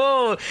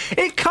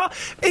 It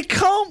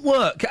can't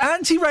work.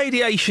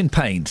 Anti-radiation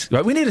paint.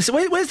 Right, we need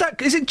where's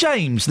that? Is it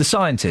James, the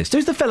scientist?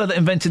 Who's the fella that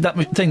invented that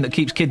thing that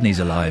keeps kidneys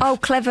alive? Oh,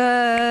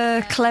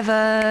 clever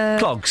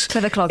clogs.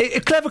 Clever clogs.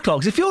 Clever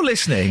clogs. If you're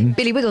listening,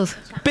 Billy Wiggles.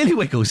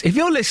 If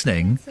you're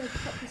listening,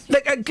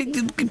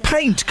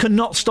 paint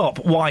cannot stop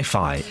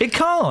Wi-Fi. It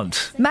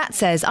can't. Matt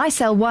says, I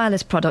sell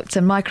wireless products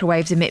and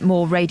microwaves emit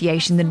more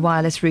radiation than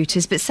wireless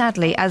routers, but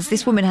sadly, as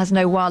this woman has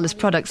no wireless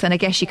products, then I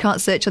guess she can't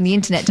search on the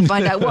internet to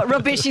find out what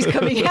rubbish she's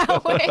coming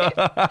out with.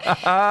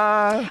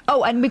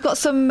 Oh, and we've got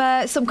some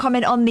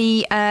comment on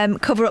the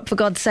Cover Up for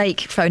God's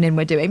Sake phone-in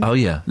we're doing. Oh,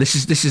 yeah. This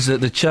is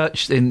the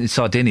church in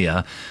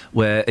Sardinia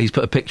where he's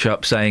put a picture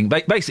up saying,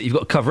 basically, you've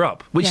got to cover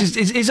up, which is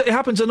it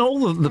happens in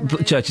all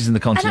the churches in the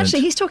continent. And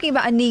actually, he's talking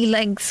about a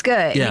knee-length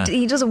skirt. Yeah.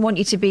 He doesn't want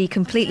you to be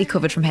completely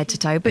covered from head to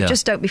toe, but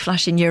just don't be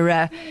flashing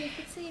your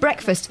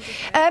breakfast.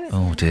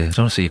 Oh dear, I don't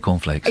want to see your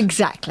cornflakes.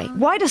 Exactly.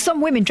 Why do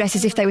some women dress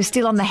as if they were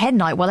still on the hen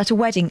night while at a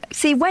wedding?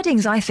 See,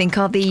 weddings, I think,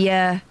 are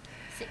the...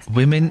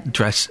 Women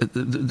dress,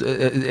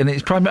 and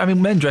it's primarily. I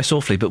mean, men dress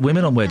awfully, but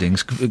women on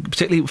weddings,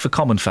 particularly for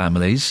common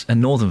families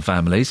and northern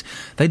families,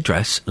 they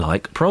dress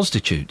like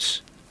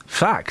prostitutes.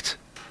 Fact.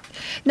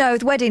 No,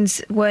 the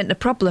weddings weren't a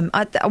problem.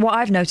 What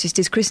I've noticed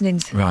is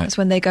christenings. Right. That's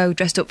when they go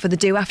dressed up for the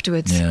do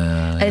afterwards.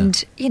 Yeah.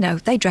 And,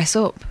 they dress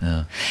up.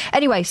 Yeah.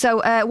 Anyway, so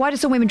why do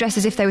some women dress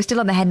as if they were still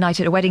on the hen night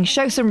at a wedding?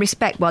 Show some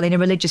respect while in a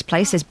religious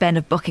place, says Ben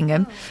of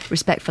Buckingham,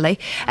 respectfully.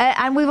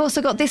 And we've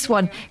also got this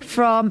one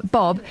from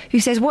Bob, who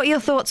says, what are your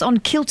thoughts on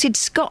kilted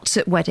Scots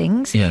at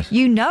weddings? Yes.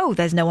 You know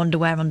there's no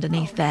underwear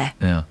underneath there,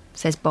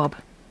 says Bob.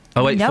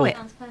 Oh, wait, you know it.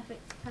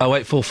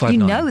 08459.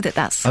 You know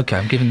that's okay.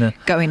 I'm giving the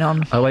going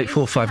on.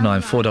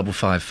 08459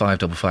 455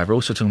 555. We're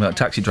also talking about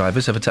taxi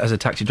drivers. Has a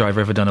taxi driver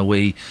ever done a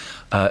wee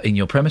in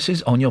your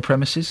premises, on your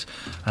premises?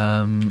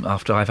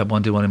 After I've had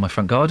one do one in my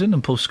front garden,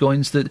 and Paul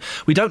Scoins that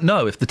we don't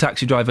know if the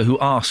taxi driver who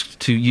asked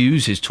to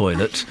use his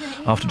toilet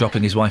after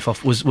dropping his wife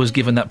off was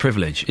given that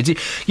privilege.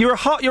 You're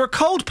a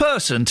cold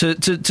person to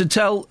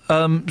tell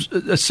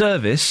a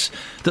service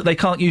that they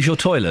can't use your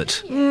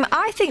toilet.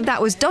 I think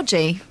that was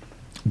dodgy.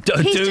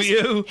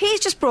 He's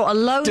just brought a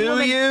lone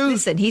woman.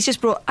 Listen, he's just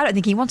brought... I don't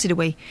think he wanted a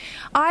wee.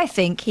 I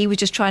think he was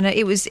just trying to...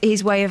 It was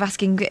his way of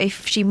asking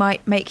if she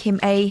might make him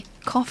a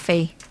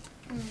coffee.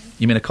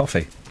 You mean a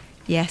coffee?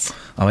 Yes.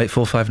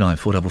 08459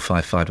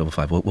 455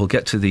 555. We'll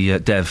get to the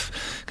Dev.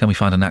 Can we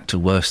find an actor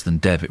worse than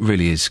Dev? It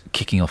really is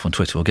kicking off on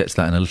Twitter. We'll get to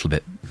that in a little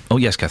bit. Oh,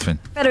 yes, Catherine.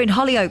 Fella in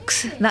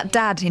Hollyoaks. That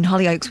dad in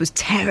Hollyoaks was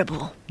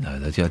terrible. No,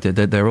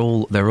 they're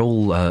all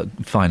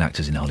fine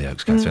actors in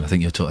Hollyoaks, Catherine. I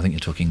think you're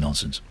talking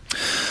nonsense.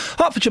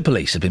 Hertfordshire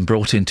Police have been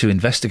brought in to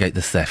investigate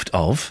the theft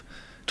of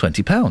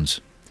 £20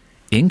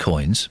 in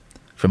coins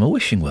from a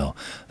wishing well.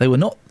 They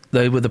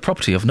were the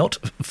property of not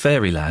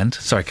Fairyland.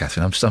 Sorry,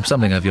 Catherine, I'm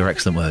stumbling over your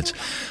excellent words.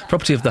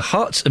 Property of the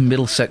Herts and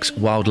Middlesex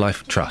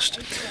Wildlife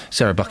Trust.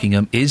 Sarah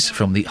Buckingham is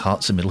from the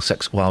Herts and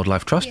Middlesex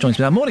Wildlife Trust. Joins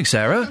me now. Morning,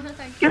 Sarah.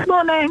 Good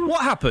morning.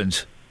 What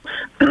happened?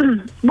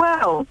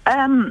 Well,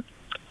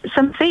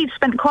 some thieves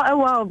spent quite a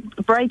while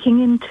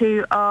breaking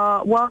into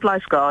our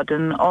wildlife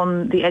garden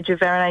on the edge of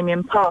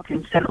Veronamium Park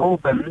in St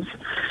Albans,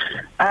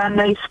 and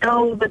they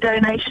stole the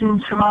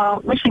donations from our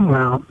wishing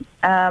well,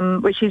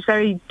 which is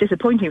very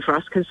disappointing for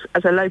us because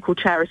as a local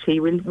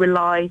charity we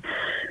rely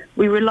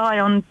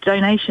on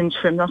donations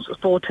from our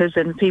supporters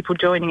and people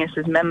joining us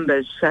as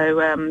members.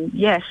 So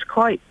yes,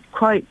 quite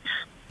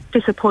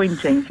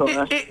disappointing for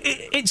us.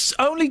 It's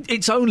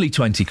only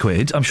 20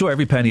 quid. I'm sure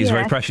every penny is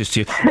very precious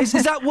to you. Is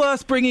that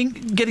worth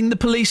getting the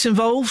police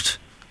involved?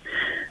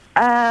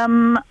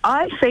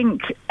 I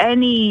think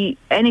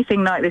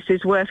anything like this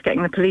is worth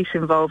getting the police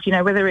involved. You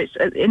know, whether it's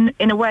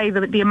in a way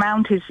that the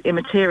amount is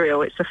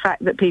immaterial. It's the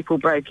fact that people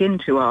broke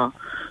into our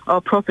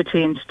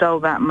property and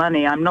stole that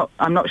money. I'm not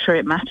sure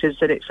it matters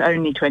that it's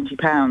only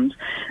 £20,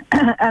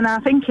 and I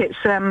think it's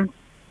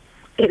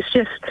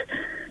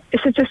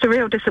just a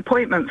real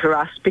disappointment for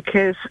us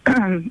because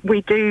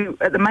we do,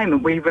 at the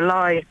moment, we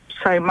rely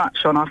so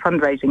much on our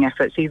fundraising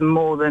efforts, even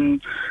more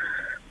than,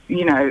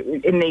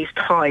 in these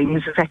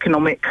times of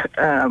economic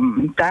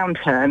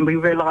downturn, we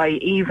rely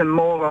even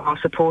more on our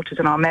supporters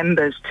and our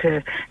members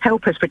to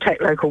help us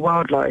protect local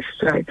wildlife.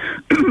 So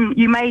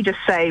you may just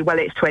say, well,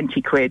 it's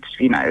 20 quid,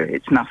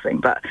 it's nothing.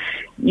 But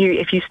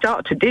if you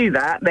start to do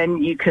that,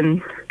 then you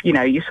can,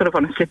 you're sort of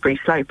on a slippery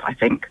slope, I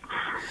think.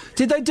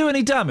 Did they do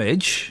any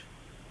damage?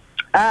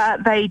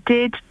 They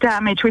did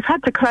damage. We've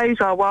had to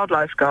close our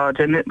wildlife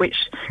garden, which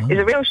is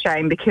a real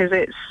shame because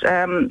it's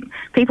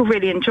people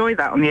really enjoy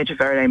that on the edge of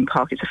Veronamium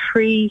Park. It's a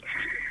free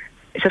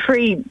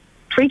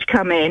free to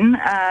come in.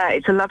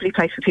 It's a lovely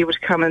place for people to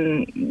come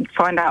and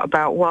find out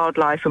about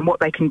wildlife and what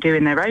they can do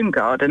in their own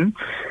garden.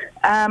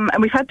 And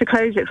we've had to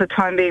close it for the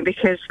time being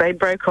because they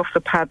broke off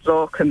the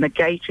padlock and the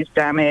gate is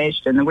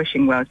damaged and the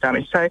wishing well is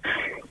damaged. So,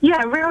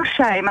 yeah, real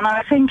shame. And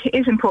I think it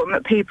is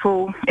important that it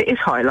is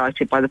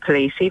highlighted by the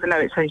police, even though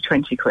it's only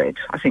 20 quid.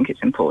 I think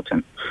it's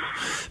important.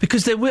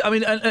 Because it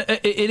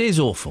is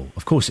awful.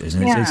 Of course it is.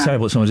 And it's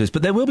terrible what someone does.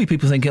 But there will be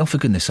people thinking, oh, for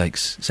goodness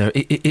sakes, Sarah,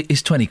 it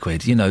is 20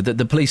 quid. You know,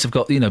 the police have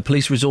got,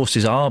 police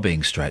resources are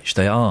being stretched.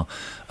 They are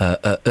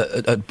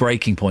at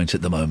breaking point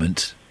at the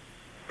moment.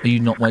 Are you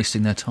not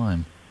wasting their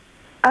time?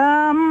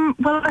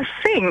 Well, I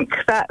think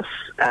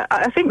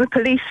I think the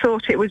police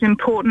thought it was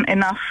important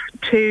enough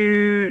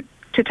to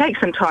take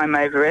some time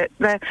over it.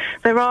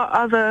 There are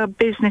other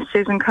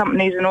businesses and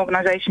companies and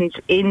organisations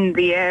in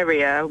the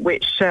area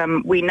which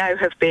we know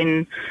have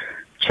been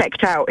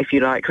checked out, if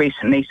you like,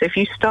 recently. So if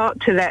you start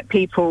to let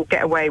people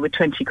get away with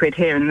 20 quid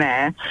here and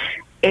there,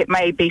 it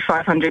may be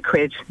 500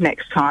 quid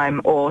next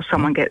time, or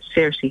someone gets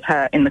seriously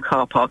hurt in the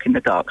car park in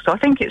the dark. So I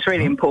think it's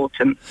really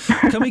important.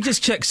 Can we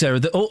just check, Sarah,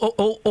 that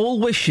all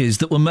wishes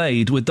that were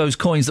made with those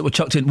coins that were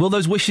chucked in, will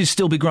those wishes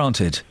still be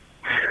granted?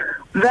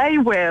 They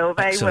will.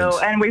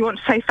 Excellent. And we want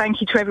to say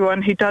thank you to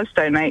everyone who does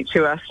donate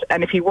to us.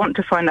 And if you want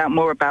to find out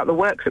more about the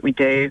work that we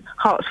do,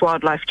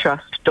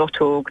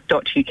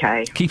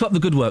 heartswildlifetrust.org.uk. Keep up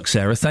the good work,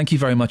 Sarah. Thank you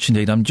very much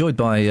indeed. I'm joined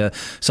by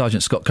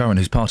Sergeant Scott Curran,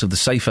 who's part of the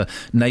Safer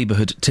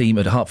Neighbourhood team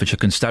at Hertfordshire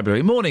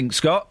Constabulary. Morning,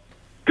 Scott.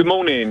 Good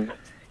morning.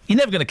 You're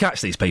never going to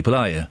catch these people,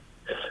 are you?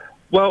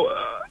 Well,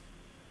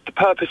 the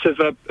purpose of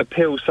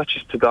appeals such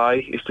as today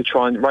is to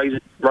try and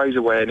raise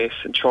awareness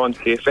and try and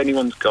see if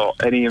anyone's got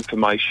any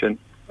information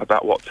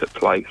about what took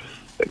place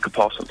that could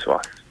pass on to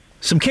us.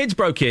 Some kids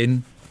broke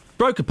a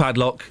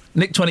padlock,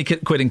 nicked 20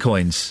 quid in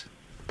coins.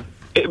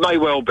 It may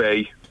well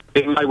be.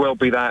 It may well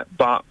be that,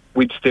 but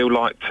we'd still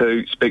like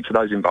to speak to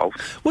those involved.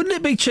 Wouldn't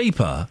it be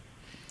cheaper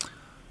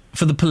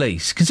for the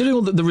police, considering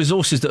all the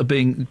resources that are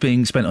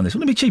being spent on this,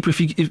 wouldn't it be cheaper if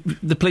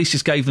the police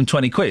just gave them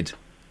 20 quid?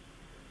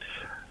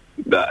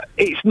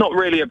 It's not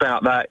really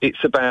about that.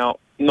 It's about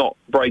not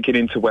breaking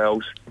into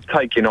wells,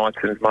 taking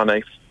items,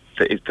 money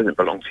that doesn't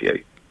belong to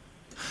you.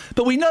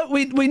 But we know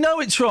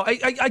it's right.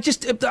 I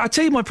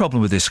tell you my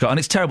problem with this, Scott, and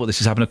it's terrible this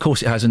has happened. Of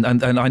course it has, and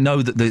I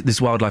know that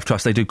this Wildlife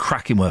Trust, they do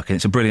cracking work, and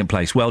it's a brilliant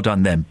place. Well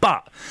done them.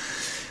 But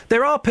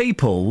there are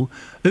people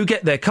who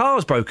get their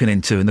cars broken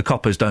into and the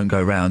coppers don't go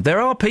round.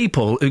 There are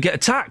people who get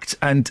attacked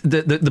and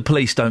the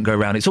police don't go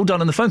round. It's all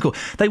done on the phone call.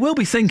 They will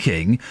be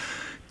thinking,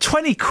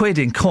 20 quid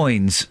in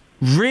coins,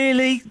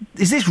 really?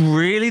 Is this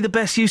really the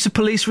best use of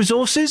police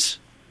resources?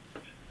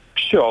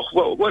 Sure.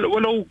 Well,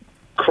 all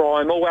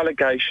crime, all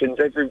allegations,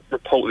 every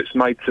report that's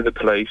made to the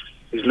police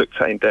is looked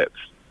at in depth.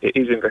 It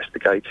is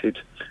investigated.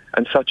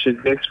 And such as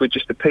this, we're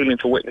just appealing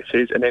for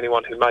witnesses and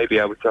anyone who may be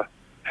able to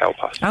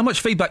help us. How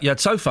much feedback you had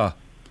so far?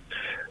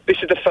 This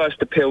is the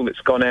first appeal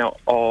that's gone out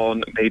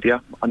on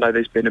media. I know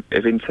there's been a bit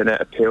of internet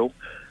appeal.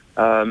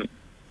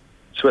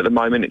 So at the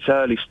moment, it's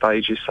early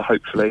stages, so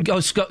hopefully...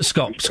 Oh,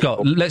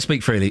 Scott, let's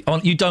speak freely.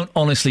 You don't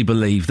honestly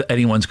believe that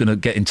anyone's going to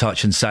get in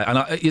touch and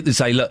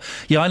say, look,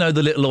 yeah, I know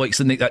the little oiks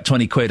that nicked that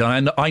 20 quid,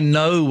 and I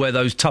know where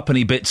those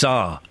tuppenny bits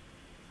are.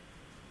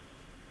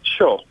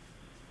 Sure.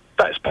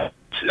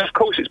 Of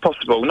course it's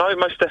possible. No,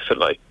 most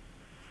definitely.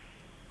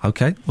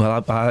 OK,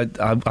 well,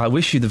 I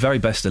wish you the very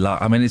best of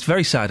luck. I mean, it's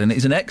very sad, and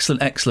it's an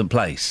excellent, excellent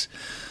place.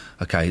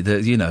 OK,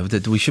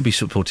 we should be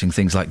supporting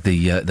things like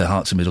the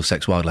Hearts and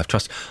Middlesex Wildlife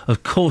Trust.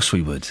 Of course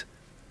we would.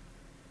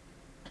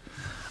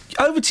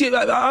 Over to you,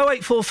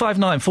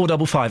 08459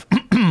 455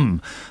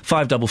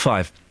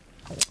 555.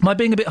 Am I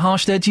being a bit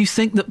harsh there? Do you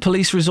think that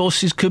police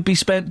resources could be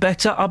spent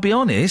better? I'll be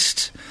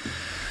honest.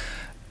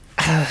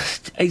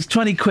 It's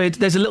 20 quid.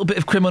 There's a little bit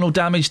of criminal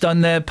damage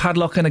done there,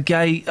 padlock and a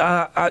gate.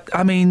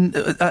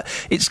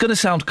 It's going to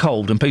sound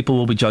cold, and people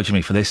will be judging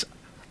me for this.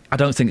 I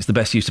don't think it's the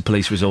best use of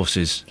police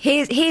resources.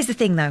 Here's the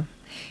thing, though.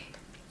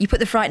 You put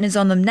the frighteners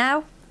on them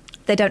now,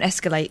 they don't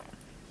escalate.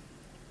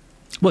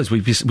 Well, as we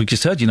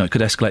just heard, it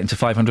could escalate into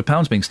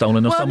 £500 being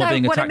stolen or someone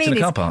being attacked in a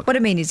car park. What I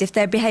mean is, if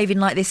they're behaving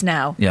like this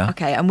now, yeah.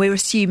 OK, and we're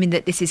assuming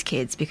that this is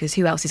kids, because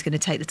who else is going to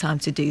take the time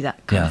to do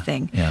that kind of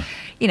thing? Yeah.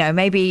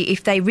 Maybe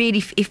if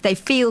they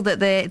feel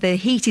that the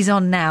heat is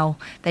on now,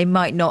 they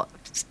might not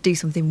do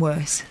something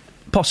worse.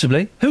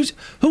 Possibly. Who's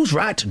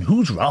right and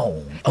who's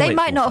wrong? They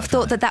might not have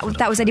thought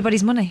that was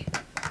anybody's money.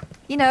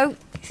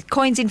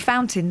 Coins in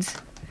fountains.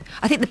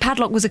 I think the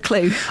padlock was a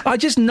clue. I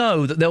just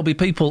know that there'll be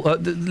people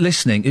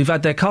listening who've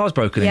had their cars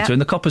broken into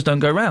and the coppers don't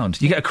go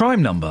round. You get a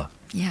crime number.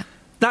 Yeah.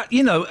 That,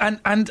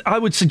 and I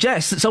would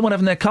suggest that someone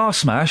having their car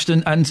smashed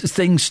and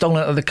things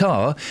stolen out of the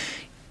car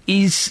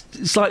is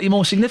slightly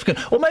more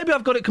significant. Or maybe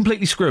I've got it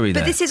completely screwy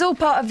there. But this is all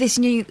part of this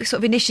new sort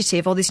of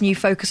initiative, or this new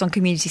focus on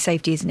community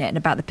safety, isn't it? And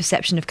about the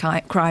perception of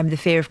crime, the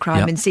fear of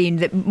crime, and seeing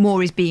that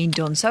more is being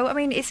done. So, I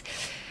mean,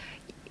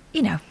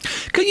 you know.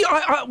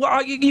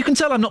 You can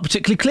tell I'm not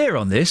particularly clear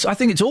on this. I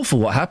think it's awful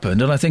what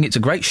happened, and I think it's a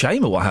great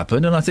shame of what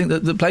happened, and I think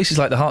that the places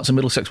like the Herts and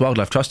Middlesex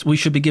Wildlife Trust, we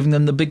should be giving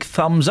them the big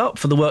thumbs up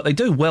for the work they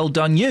do. Well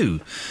done, you.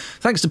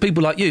 Thanks to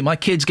people like you, my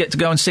kids get to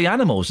go and see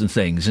animals and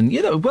things, and,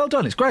 well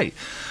done, it's great.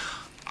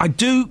 I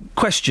do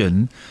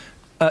question...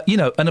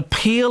 an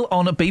appeal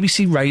on a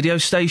BBC radio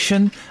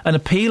station, an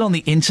appeal on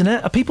the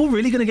internet. Are people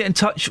really going to get in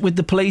touch with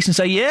the police and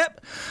say,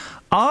 yep,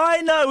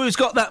 I know who's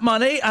got that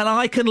money and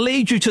I can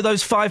lead you to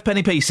those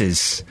 5-penny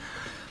pieces?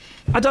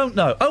 I don't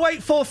know.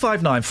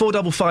 08459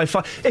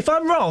 4555. If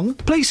I'm wrong,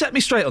 please set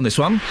me straight on this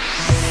one.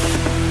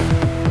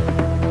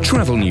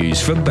 Travel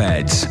news for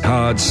beds,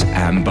 cards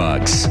and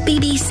bugs.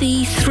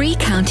 BBC Three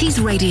Counties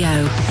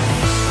Radio.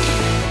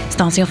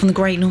 Starting off on the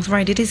Great North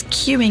Road, it is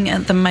queuing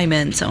at the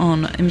moment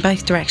in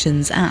both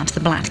directions at the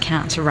Black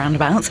Cat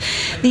roundabout.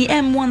 The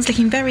M1's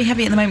looking very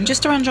heavy at the moment,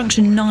 just around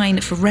junction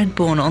 9 for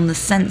Redbourne on the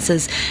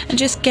sensors, and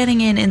just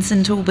getting in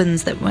St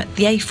Albans, that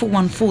the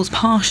A414's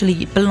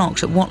partially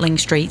blocked at Watling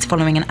Street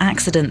following an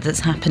accident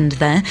that's happened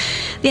there.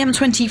 The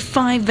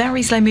M25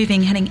 very slow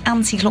moving, heading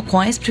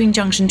anti-clockwise between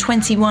junction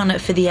 21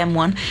 for the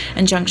M1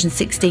 and junction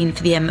 16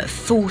 for the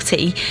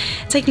M40.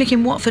 Taking a look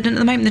in Watford, and at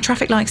the moment the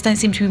traffic lights don't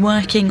seem to be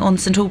working on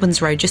St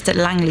Albans Road, just at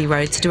Langley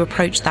Road, so do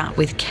approach that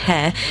with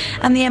care.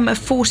 And the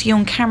M40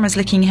 on camera's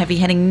looking heavy,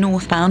 heading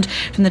northbound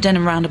from the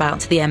Denham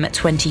roundabout to the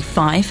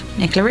M25.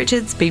 Nicola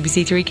Richards,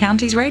 BBC Three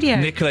Counties Radio.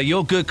 Nicola,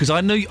 you're good, because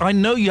I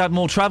know you had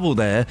more travel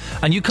there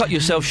and you cut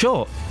yourself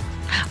short.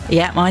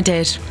 Yeah, I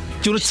did.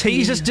 Do you want to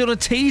tease us? Do you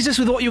want to tease us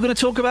with what you're going to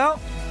talk about?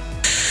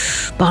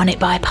 Barnet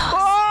Bypass.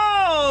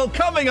 Oh,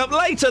 coming up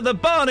later, the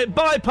Barnet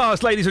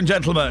Bypass, ladies and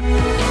gentlemen.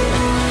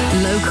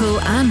 Local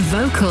and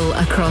vocal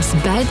across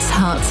beds,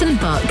 hearts and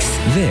bucks.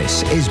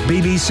 This is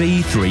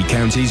BBC Three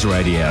Counties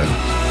Radio.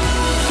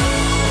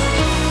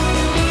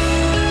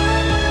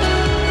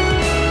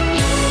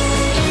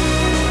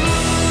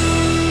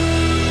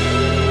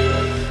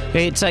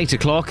 It's 8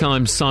 o'clock.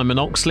 I'm Simon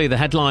Oxley. The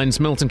headlines: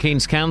 Milton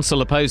Keynes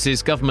Council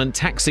opposes government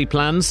taxi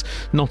plans,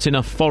 not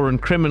enough foreign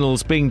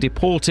criminals being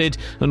deported,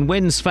 and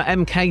wins for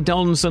MK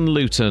Dons and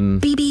Luton.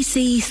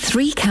 BBC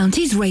Three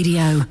Counties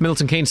Radio.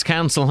 Milton Keynes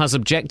Council has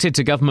objected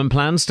to government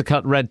plans to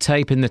cut red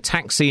tape in the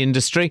taxi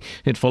industry.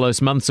 It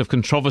follows months of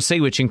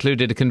controversy, which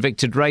included a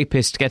convicted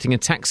rapist getting a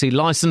taxi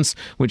licence,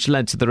 which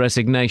led to the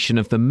resignation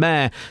of the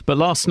mayor. But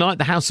last night,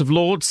 the House of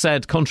Lords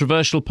said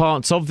controversial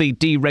parts of the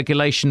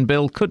deregulation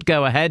bill could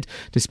go ahead,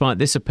 despite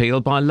this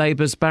appeal by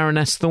Labour's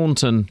Baroness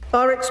Thornton.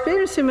 Our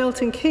experience in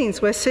Milton Keynes,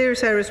 where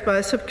serious errors by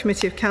a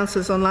subcommittee of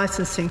councillors on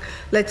licensing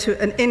led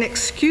to an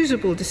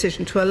inexcusable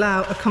decision to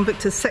allow a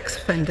convicted sex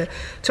offender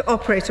to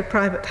operate a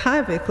private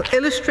hire vehicle,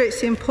 illustrates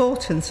the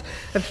importance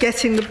of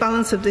getting the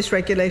balance of this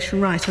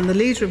regulation right. And the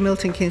leader of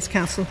Milton Keynes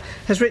Council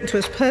has written to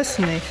us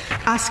personally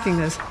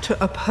asking us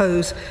to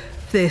oppose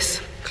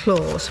this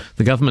clause.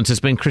 The government has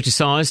been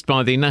criticised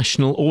by the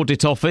National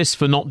Audit Office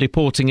for not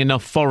deporting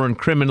enough foreign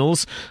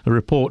criminals. A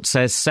report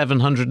says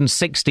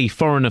 760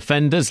 foreign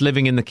offenders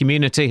living in the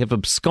community have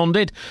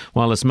absconded,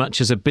 while as much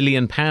as £1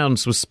 billion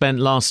was spent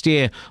last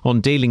year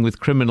on dealing with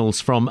criminals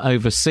from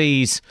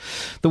overseas.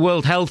 The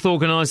World Health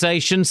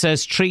Organisation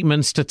says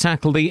treatments to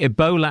tackle the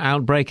Ebola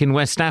outbreak in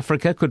West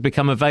Africa could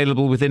become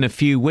available within a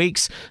few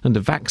weeks, and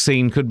a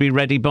vaccine could be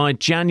ready by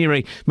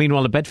January.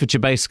 Meanwhile, a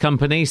Bedfordshire-based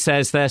company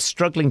says they're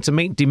struggling to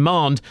meet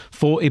demand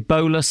for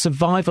Ebola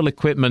survival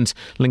equipment.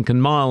 Lincoln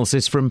Miles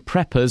is from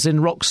Preppers in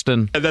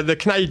Roxton. They're the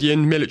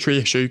Canadian military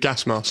issue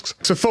gas masks.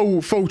 So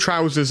full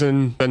trousers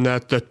and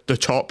the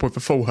top with the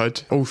full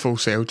hood, all full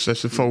sealed. So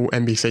it's the full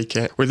NBC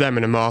kit. With them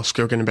and a mask,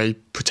 you're going to be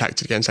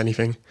protected against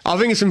anything. I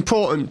think it's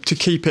important to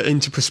keep it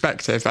into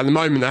perspective. At the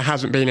moment, there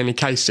hasn't been any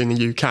cases in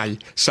the UK.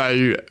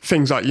 So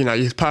things like,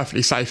 you're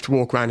perfectly safe to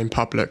walk around in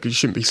public. You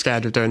shouldn't be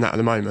scared of doing that at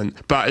the moment.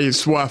 But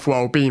it's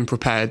worthwhile being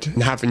prepared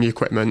and having the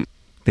equipment.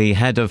 The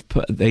head of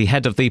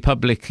the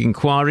public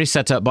inquiry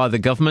set up by the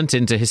government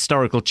into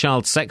historical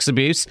child sex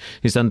abuse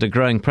is under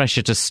growing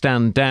pressure to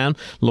stand down.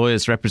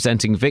 Lawyers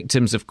representing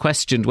victims have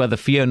questioned whether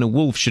Fiona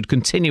Woolf should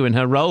continue in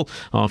her role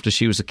after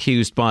she was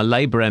accused by a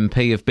Labour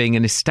MP of being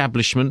an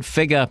establishment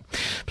figure.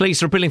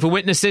 Police are appealing for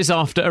witnesses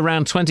after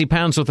around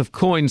 £20 worth of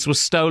coins was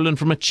stolen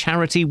from a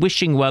charity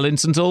wishing well in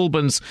St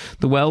Albans.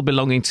 The well,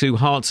 belonging to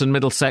Herts and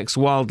Middlesex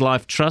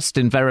Wildlife Trust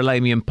in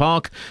Verulamium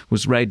Park,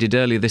 was raided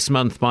earlier this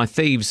month by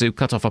thieves who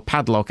cut off a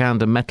padlock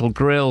and a metal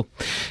grill.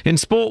 In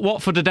sport,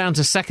 Watford are down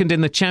to second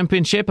in the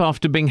Championship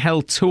after being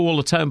held 2-2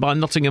 at home by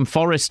Nottingham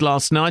Forest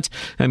last night.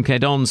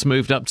 MK Dons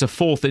moved up to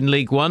fourth in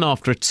League One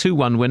after a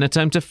 2-1 win at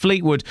home to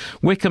Fleetwood.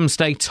 Wycombe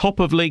stay top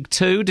of League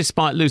Two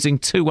despite losing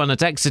 2-1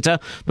 at Exeter,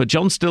 but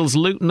John Still's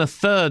Luton are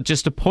third,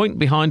 just a point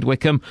behind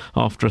Wycombe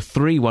after a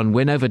 3-1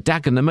 win over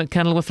Dagenham at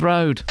Kenilworth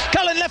Road.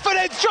 Cullen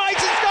left-footed,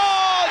 strikes and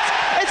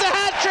scores! It's a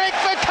hat-trick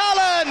for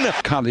Cullen!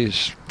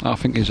 Cully's, I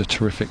think, is a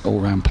terrific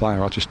all-round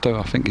player. I just do.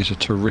 I think he's a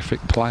terrific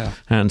player.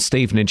 And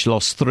Stevenage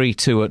lost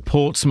 3-2 at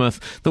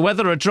Portsmouth. The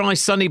weather a dry,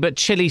 sunny but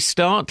chilly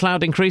start.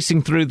 Cloud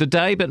increasing through the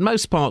day, but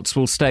most parts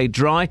will stay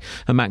dry.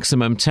 A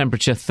maximum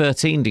temperature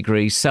 13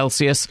 degrees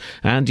Celsius.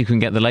 And you can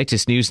get the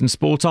latest news and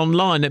sport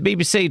online at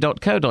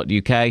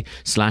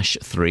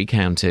bbc.co.uk/3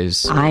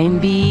 counties. I'm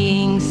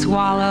being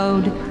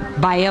swallowed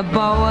by a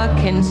boa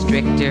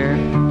constrictor.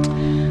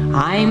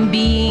 I'm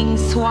being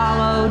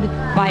swallowed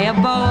by a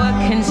boa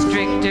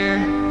constrictor.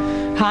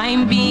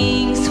 I'm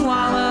being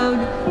swallowed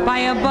by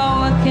a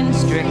boa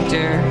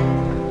constrictor.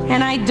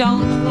 And I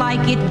don't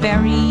like it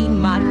very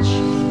much.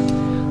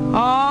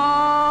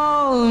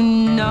 Oh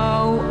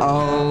no,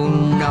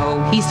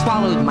 he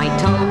swallowed my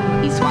toe,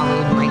 he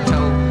swallowed my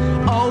toe.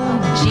 Oh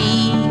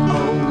gee,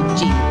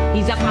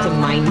 he's up to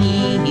my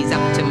knee, he's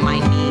up to my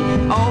knee.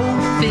 Oh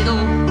fiddle,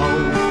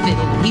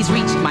 he's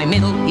reached my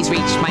middle, he's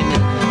reached my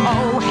middle.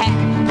 Oh heck,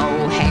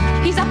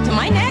 he's up to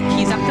my neck,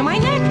 he's up to my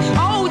neck.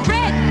 Oh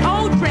dread,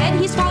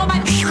 he's swallowed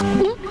my...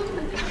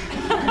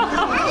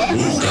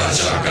 Hookah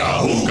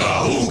chaka,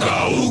 hookah,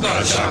 hookah,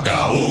 hookah chaka,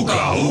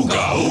 hookah,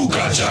 hookah,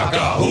 hookah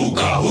chaka,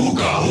 hookah,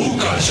 hookah,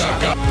 hookah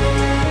chaka.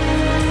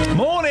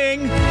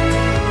 Morning!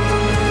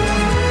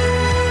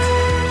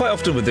 Quite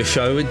often with this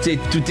show, it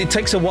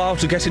takes a while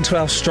to get into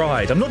our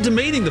stride. I'm not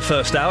demeaning the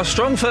first hour.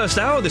 Strong first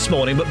hour this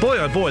morning, but boy,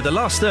 oh boy, the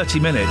last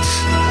 30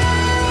 minutes.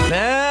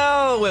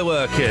 Now we're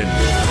working.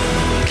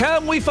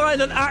 Can we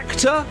find an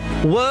actor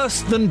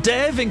worse than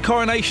Dev in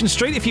Coronation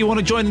Street? If you want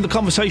to join in the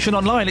conversation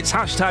online, it's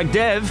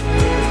 #Dev.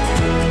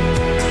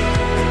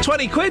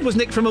 20 quid was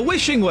nicked from a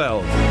wishing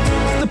well.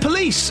 The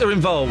police are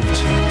involved.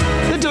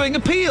 They're doing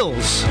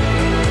appeals.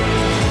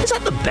 Is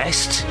that the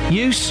best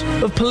use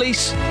of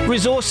police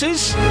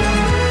resources?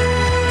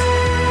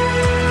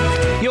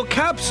 Your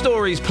cab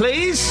stories,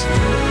 please.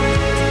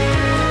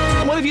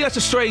 And what if you let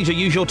a stranger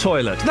use your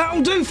toilet?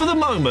 That'll do for the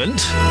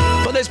moment,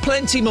 but there's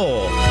plenty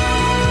more.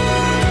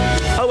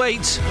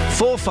 08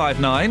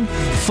 459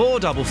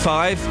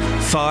 455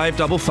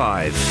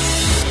 555.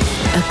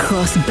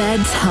 Across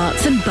beds,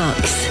 hearts and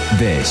bucks.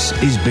 This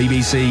is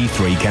BBC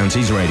Three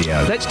Counties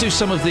Radio. Let's do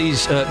some of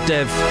these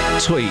Dev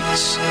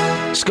tweets.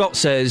 Scott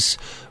says,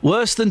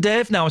 worse than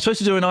Dev? Now, I'm supposed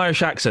to do an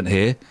Irish accent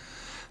here.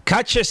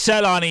 Catch your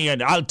cell on,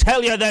 Ian. I'll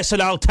tell you this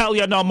and I'll tell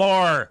you no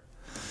more.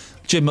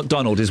 Jim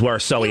McDonald is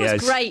worse, so he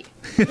is. Great.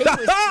 He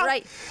was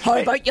great. How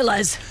about you,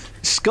 Les?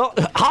 Scott,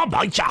 how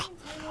about ya?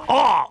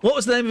 Oh, what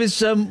was the name of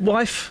his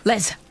wife?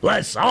 Les.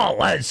 Les. Oh,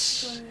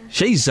 Les.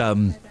 She's,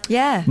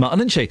 yeah. mutton,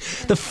 isn't she?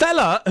 The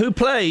fella who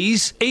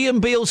plays Ian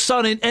Beale's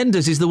son in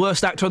Enders is the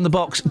worst actor on the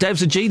box.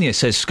 Dev's a genius,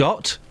 says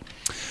Scott.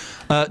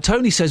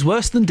 Tony says,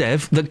 worse than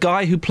Dev, the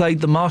guy who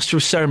played the Master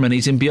of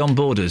Ceremonies in Beyond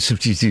Borders.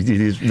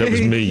 That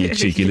was me, you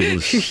cheeky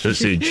little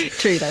sausage.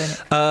 True, though,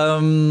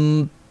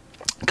 isn't it?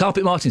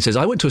 Carpet Martin says,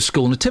 I went to a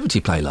school nativity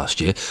play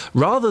last year.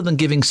 Rather than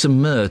giving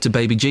some myrrh to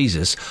baby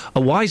Jesus, a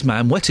wise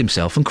man wet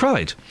himself and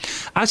cried.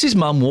 As his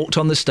mum walked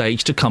on the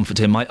stage to comfort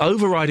him, my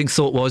overriding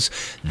thought was,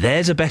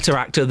 there's a better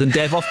actor than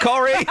Dev off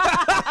Corrie.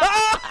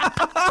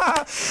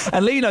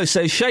 And Lino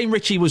says, Shane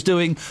Ritchie was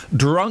doing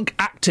drunk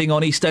acting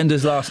on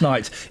EastEnders last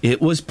night.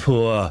 It was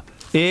poor.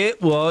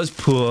 It was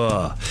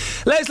poor.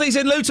 Leslie's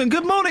in Luton.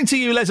 Good morning to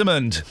you,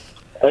 Lesamond.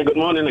 Hey, good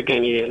morning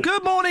again, Ian.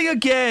 Good morning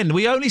again.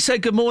 We only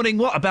said good morning,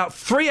 about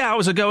 3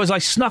 hours ago as I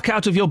snuck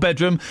out of your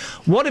bedroom.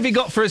 What have you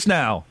got for us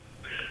now?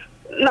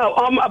 No,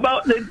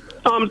 about the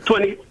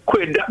 20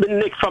 quid that been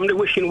nicked from the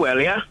wishing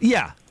well, yeah?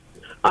 Yeah.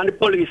 And the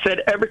police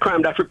said every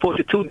crime that's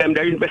reported to them,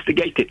 they're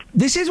investigated.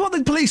 This is what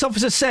the police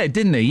officer said,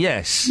 didn't he?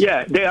 Yes.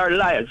 Yeah, they are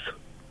liars.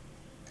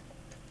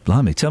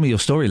 Blimey, tell me your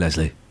story,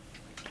 Leslie.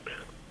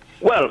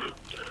 Well,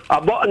 I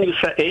bought a new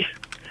settee.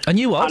 A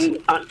new what?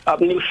 A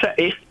new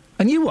settee.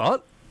 A new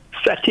what?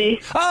 Settee.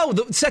 Oh,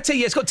 the settee,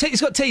 yeah, it's got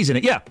T's in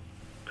it, yeah.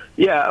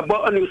 Yeah, I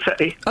bought a new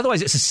settee.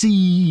 Otherwise it's a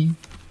C.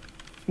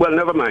 Well,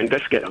 never mind,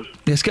 let's get on.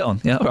 Let's get on,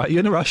 yeah, all right,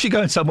 you're in a rush, you're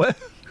going somewhere.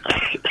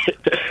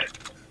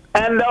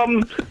 And I've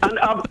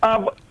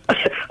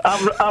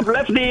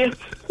left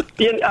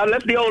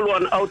the old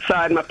one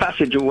outside my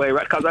passageway,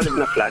 right, because I live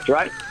in a flat,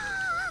 right?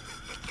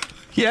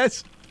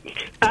 Yes.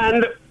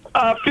 And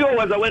a few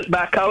hours I went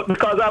back out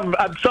because I've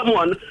had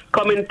someone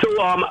coming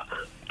to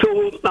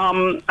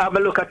have a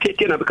look at it,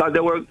 because they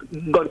were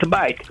going to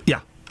buy it. Yeah.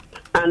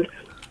 And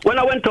when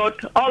I went out,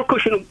 all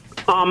cushion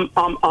gone.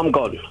 And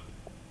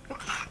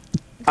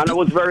I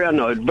was very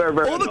annoyed, very,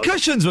 very annoyed. All the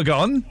cushions were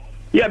gone?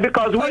 Yeah,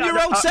 because... On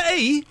your old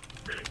settee?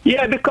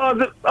 Yeah,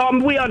 because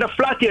we had a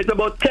flat here. It's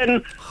about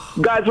 10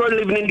 guys were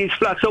living in these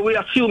flats, so we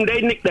assumed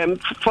they nicked them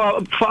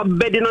for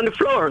bedding on the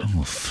floor.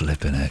 Oh,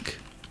 flipping heck.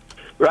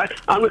 Right,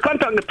 and we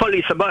contacted the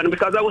police about it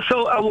because I was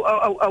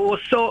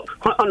so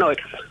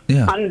annoyed.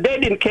 Yeah. And they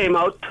didn't came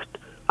out.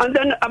 And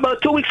then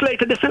about 2 weeks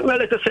later, they sent me a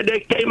letter, said they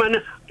came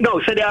and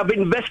said they have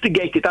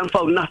investigated and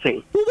found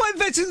nothing. Well, what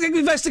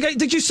investigate?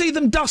 Did you see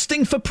them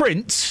dusting for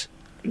prints?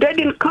 They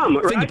didn't come.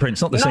 Right?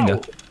 Fingerprints, not the singer.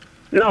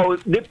 No,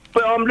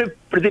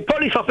 the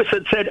police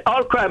officer said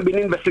all crime been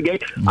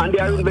investigated, and they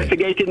are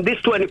investigating this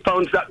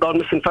 £20 that gone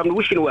missing from the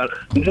wishing well.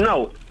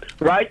 No,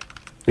 right?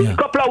 In a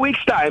couple of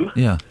weeks' time,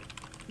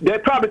 they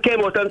probably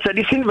came out and said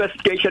this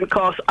investigation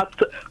costs up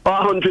to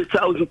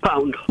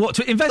 £100,000. What,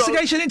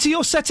 investigation into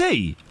your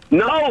settee?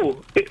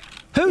 No.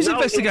 Whose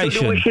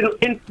investigation?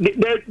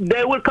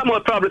 They will come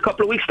out probably a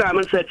couple of weeks' time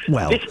and say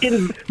this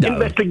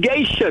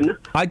investigation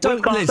will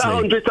cost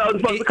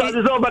 £100,000 because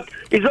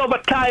it's over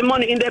time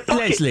money in their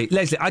pocket.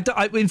 Leslie,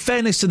 in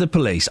fairness to the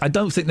police, I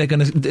don't think they're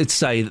going to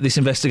say that this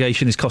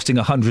investigation is costing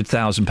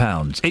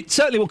 £100,000. It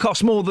certainly will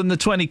cost more than the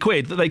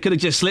 £20 that they could have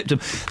just slipped them.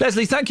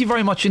 Leslie, thank you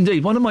very much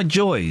indeed. One of my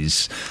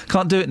joys,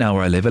 can't do it now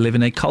where I live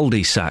in a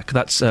cul-de-sac.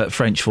 That's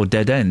French for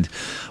dead end.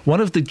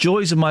 One of the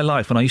joys of my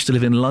life when I used to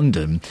live in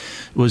London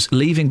was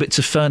leaving bits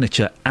of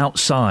furniture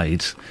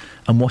outside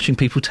and watching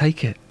people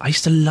take it. I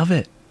used to love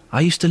it.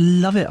 I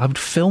would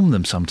film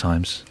them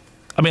sometimes.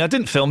 I mean, I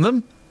didn't film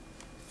them.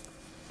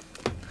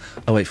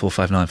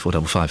 08459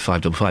 455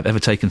 555. Ever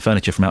taken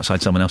furniture from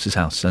outside someone else's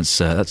house? That's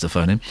the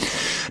phone in.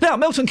 Now,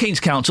 Milton Keynes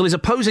Council is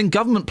opposing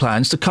government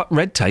plans to cut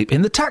red tape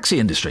in the taxi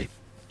industry.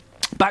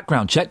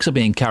 Background checks are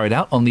being carried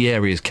out on the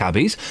area's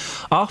cabbies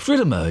after it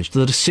emerged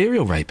that a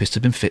serial rapist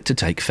had been fit to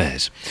take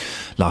fares.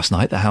 Last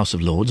night, the House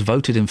of Lords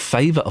voted in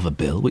favour of a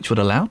bill which would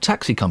allow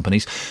taxi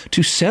companies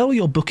to sell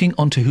your booking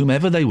onto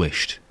whomever they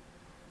wished.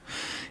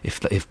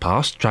 If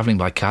passed, travelling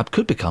by cab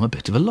could become a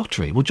bit of a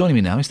lottery. Well, joining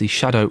me now is the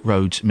Shadow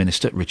Roads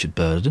Minister, Richard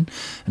Burden,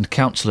 and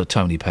Councillor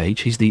Tony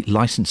Page. He's the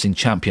licensing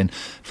champion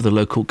for the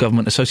Local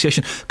Government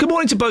Association. Good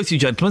morning to both you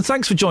gentlemen.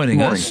 Thanks for joining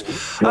us.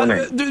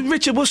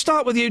 Richard, we'll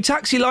start with you.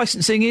 Taxi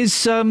licensing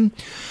is... well,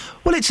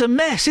 it's a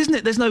mess, isn't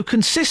it? There's no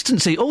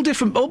consistency. All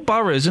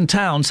boroughs and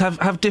towns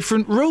have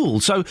different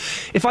rules. So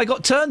if I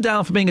got turned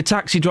down for being a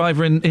taxi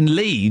driver in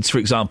Leeds, for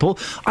example,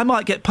 I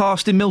might get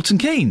passed in Milton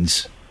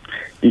Keynes.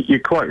 You're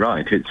quite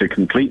right. It's a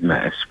complete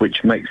mess,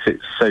 which makes it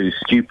so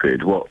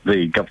stupid what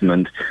the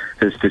government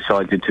has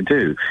decided to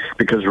do.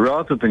 Because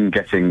rather than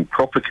getting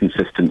proper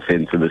consistency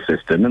into the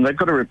system, and they've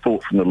got a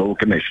report from the Law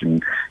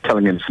Commission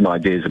telling them some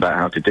ideas about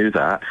how to do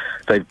that,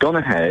 they've gone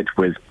ahead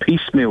with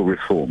piecemeal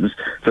reforms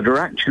that are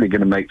actually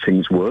going to make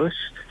things worse.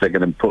 They're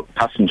going to put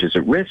passengers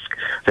at risk.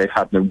 They've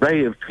had an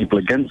array of people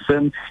against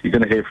them. You're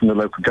going to hear from the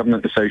Local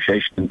Government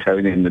Association and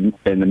Tony in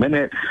a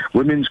minute.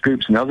 Women's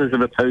groups and others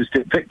have opposed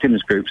it,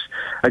 victims groups,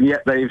 and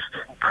yet they've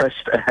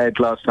pressed ahead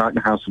last night in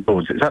the House of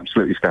Lords. It's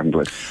absolutely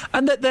scandalous.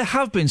 And there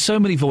have been so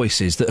many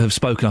voices that have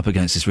spoken up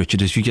against this,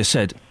 Richard, as you just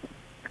said.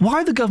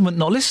 Why are the government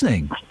not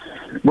listening?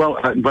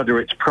 Well, whether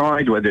it's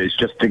pride, whether it's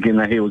just digging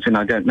their heels in,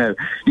 I don't know.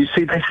 You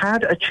see, they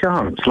had a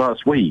chance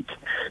last week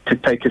to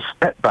take a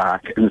step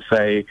back and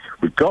say,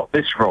 we've got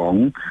this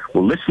wrong,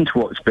 we'll listen to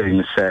what's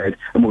being said,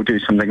 and we'll do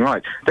something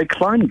right. They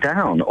climbed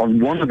down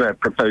on one of their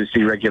proposed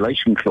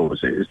deregulation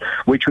clauses,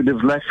 which would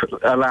have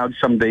allowed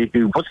somebody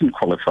who wasn't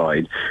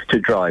qualified to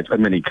drive a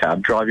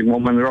minicab driving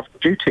one when they're off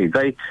duty.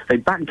 They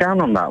backed down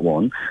on that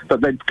one,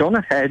 but they've gone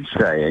ahead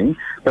saying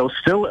they'll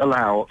still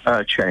allow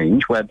a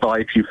change whereby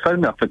if you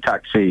phone up a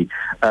taxi,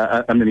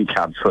 a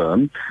minicab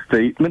firm,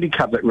 the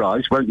minicab that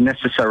arrives won't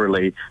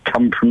necessarily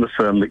come from the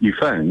firm that you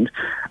phoned.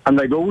 And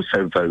they've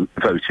also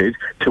voted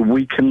to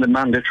weaken the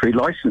mandatory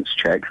licence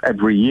checks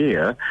every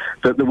year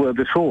that there were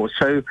before.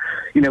 So,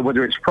 you know,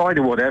 whether it's pride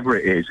or whatever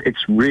it is,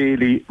 it's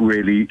really,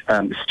 really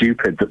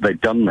stupid that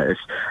they've done this.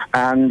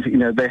 And, you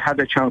know, they had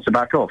a chance to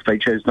back off. They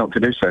chose not to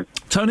do so.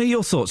 Tony,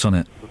 your thoughts on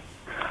it?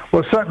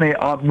 Well, certainly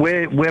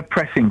we're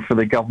pressing for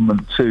the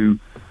government to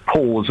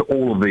pause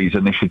all of these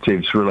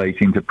initiatives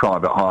relating to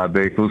private hire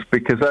vehicles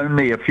because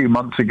only a few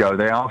months ago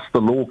they asked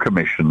the Law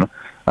Commission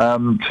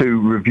to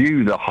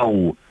review the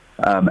whole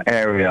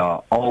area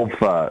of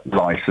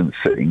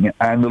licensing,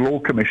 and the Law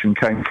Commission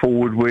came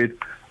forward with,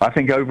 I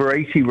think, over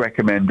 80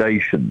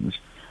 recommendations.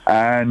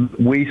 And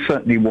we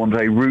certainly want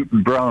a root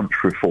and branch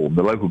reform.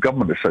 The Local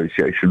Government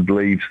Association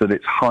believes that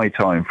it's high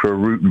time for a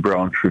root and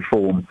branch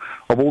reform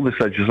of all this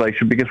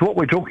legislation, because what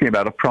we're talking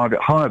about are private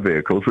hire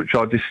vehicles, which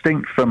are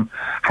distinct from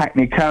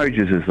hackney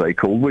carriages, as they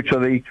call, which are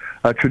the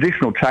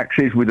traditional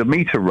taxis with a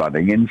meter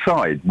running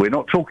inside. We're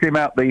not talking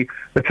about the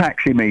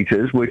taxi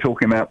meters. We're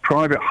talking about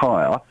private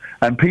hire,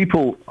 and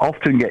people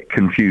often get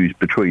confused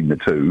between the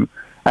two.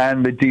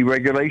 And the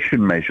deregulation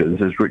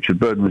measures, as Richard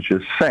Burden has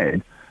just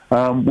said,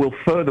 will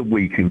further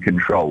weaken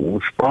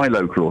controls by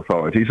local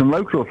authorities, and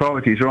local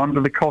authorities are under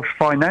the cosh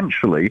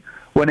financially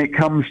when it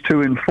comes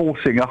to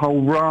enforcing a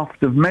whole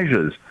raft of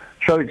measures.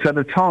 So it's at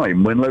a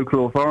time when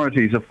local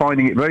authorities are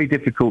finding it very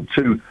difficult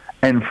to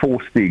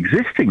enforce the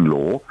existing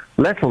law,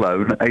 let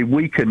alone a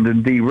weakened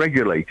and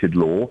deregulated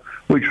law,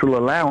 which will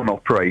allow an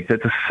operator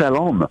to sell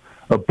on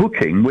a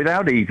booking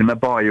without even a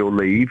buy or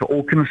leave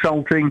or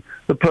consulting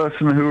the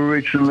person who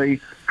originally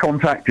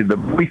contacted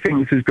them. We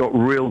think this has got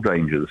real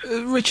dangers.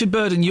 Richard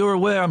Burden, you're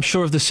aware, I'm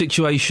sure, of the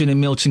situation in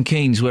Milton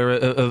Keynes where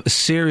a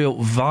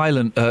serial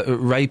violent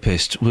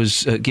rapist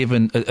was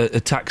given a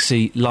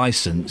taxi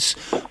licence.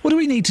 What do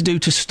we need to do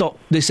to stop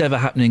this ever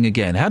happening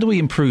again? How do we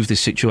improve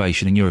this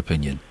situation, in your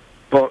opinion?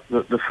 But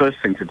the first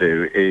thing to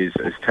do is,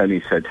 as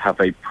Tony said, have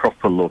a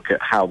proper look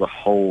at how the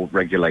whole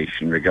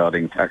regulation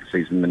regarding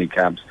taxis and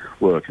minicabs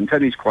work. And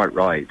Tony's quite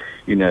right.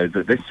 You know,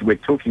 that we're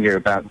talking here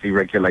about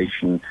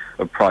deregulation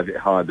of private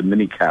hire, the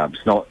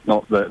minicabs, not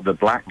the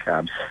black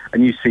cabs.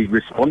 And you see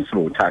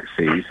responsible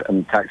taxis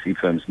and taxi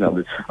firms and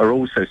others are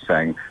also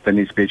saying there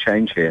needs to be a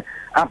change here.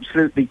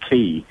 Absolutely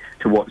key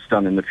to what's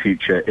done in the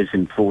future is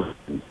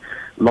enforcement.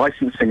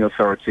 Licensing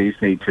authorities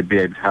need to be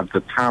able to have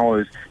the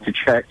powers to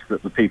check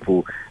that the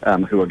people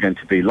who are going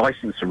to be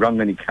licensed to run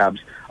minicabs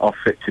are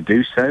fit to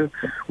do so.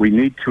 We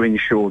need to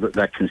ensure that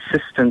they're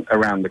consistent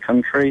around the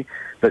country.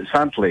 But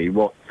sadly,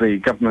 what the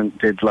government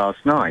did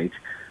last night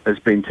has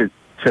been to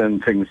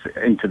turn things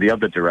into the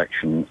other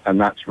direction,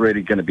 and that's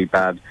really going to be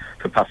bad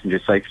for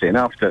passenger safety. And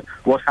after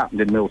what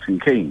happened in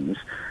Milton Keynes,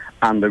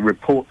 and the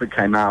report that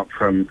came out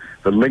from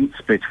the links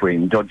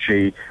between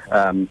dodgy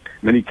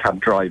minicab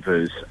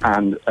drivers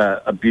and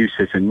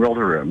abuses in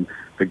Rotherham,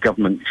 the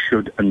government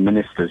should, and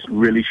ministers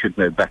really should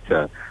know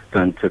better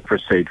than to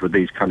proceed with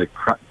these kind of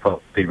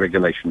crackpot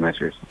deregulation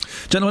measures.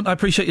 Gentlemen, I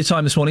appreciate your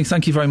time this morning.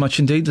 Thank you very much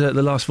indeed. The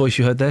last voice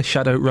you heard there,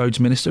 Shadow Roads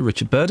Minister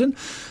Richard Burden.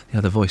 The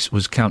other voice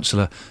was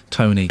Councillor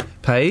Tony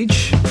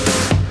Page.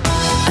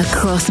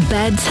 Across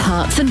beds,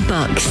 hearts and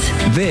bucks.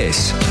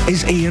 This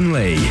is Iain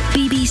Lee.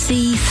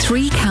 BBC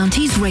Three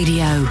Counties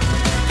Radio.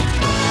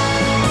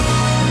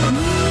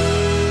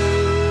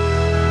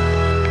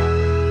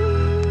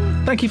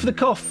 Thank you for the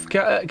cough,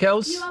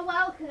 girls. You are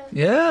welcome.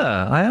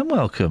 Yeah, I am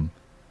welcome.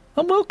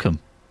 I'm welcome.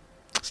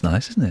 It's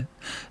nice, isn't it?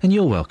 And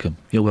you're welcome.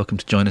 You're welcome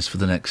to join us for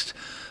the next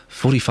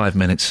 45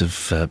 minutes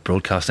of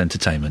broadcast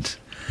entertainment.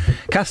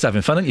 Kath's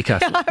having fun, aren't you,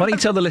 Kath? Why don't you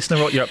tell the listener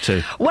what you're up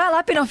to? Well,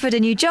 I've been offered a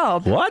new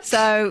job. What?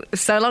 So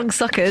long,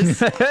 suckers.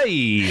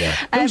 Hey!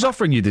 Who's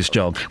offering you this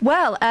job?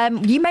 Well,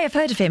 you may have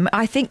heard of him.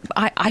 I think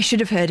I should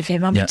have heard of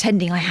him. I'm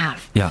pretending I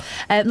have. Yeah.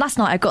 Last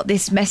night I got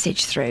this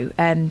message through.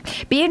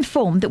 Be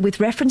informed that with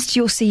reference to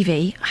your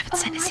CV... I haven't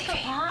sent a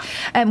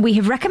CV. We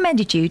have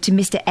recommended you to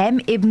Mr. M.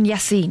 Ibn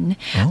Yassin,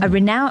 a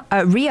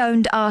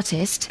renowned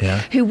artist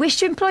who wished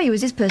to employ you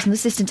as his personal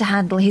assistant to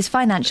handle his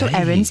financial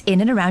errands in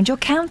and around your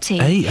county.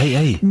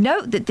 Hey.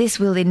 Note that this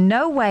will in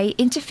no way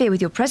interfere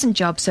with your present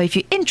job, so if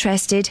you're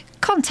interested,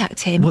 contact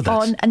him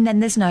on... And then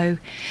there's no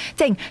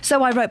thing.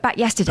 So I wrote back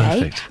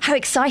yesterday. Perfect. How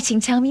exciting,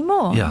 tell me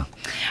more. Yeah.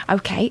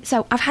 OK,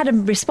 so I've had a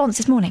response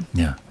this morning.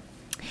 Yeah.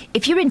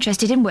 If you're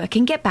interested in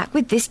working, get back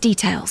with this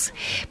details.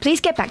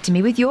 Please get back to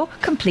me with your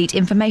complete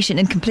information,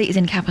 and complete is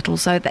in capital,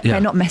 so that they're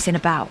not messing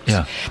about.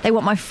 Yeah. They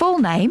want my full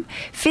name,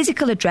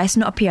 physical address,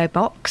 not a PO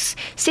box,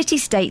 city,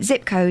 state,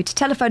 zip code,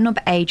 telephone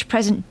number, age,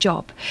 present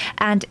job,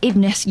 and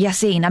Ibn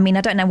Yassin. I mean,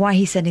 I don't know why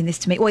he's sending this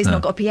to me. Well, he's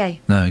not got a PA.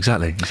 No,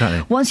 exactly.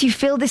 Once you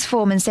fill this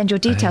form and send your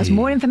details,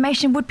 more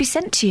information would be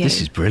sent to you.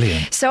 This is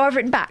brilliant. So I've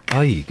written back.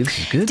 This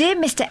is good. Dear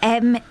Mr.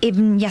 M.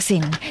 Ibn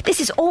Yassin,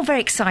 this is all very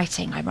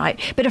exciting, I write,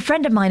 but a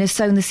friend of mine has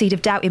sown the seed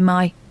of doubt in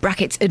my,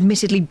 brackets,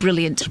 admittedly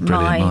brilliant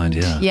mind.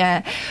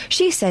 Yeah.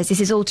 She says this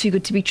is all too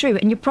good to be true,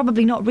 and you're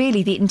probably not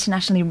really the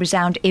internationally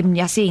renowned Ibn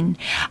Yassin.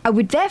 I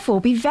would therefore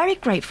be very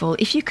grateful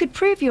if you could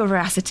prove your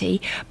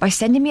veracity by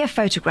sending me a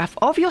photograph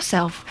of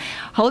yourself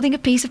holding a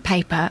piece of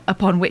paper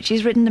upon which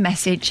is written the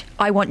message,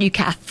 I want you,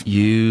 Kath.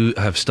 You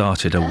have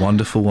started a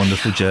wonderful,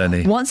 wonderful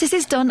journey. Once this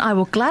is done, I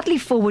will gladly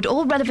forward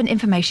all relevant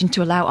information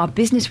to allow our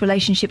business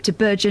relationship to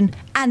burgeon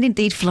and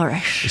indeed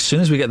flourish. As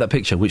soon as we get that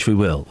picture, which we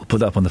will, we'll put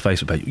that up on the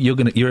Facebook page,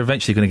 you're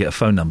eventually going to get a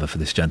phone number for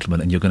this gentleman,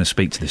 and you're going to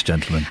speak to this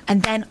gentleman.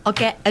 And then I'll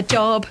get a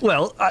job.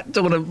 Well, I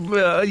don't want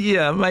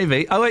to...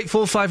 maybe.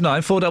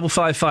 08459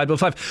 455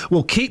 555.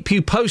 We'll keep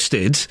you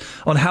posted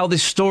on how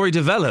this story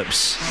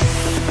develops.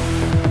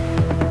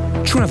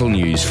 Travel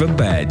news for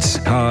beds,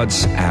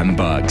 cards and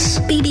bugs.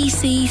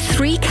 BBC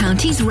Three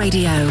Counties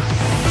Radio.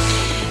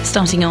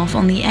 Starting off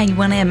on the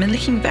A1M and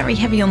looking very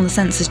heavy on the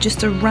sensors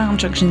just around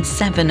junction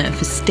 7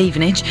 for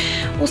Stevenage.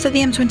 Also the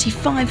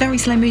M25 very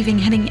slow moving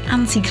heading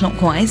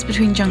anti-clockwise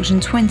between junction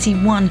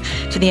 21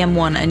 for the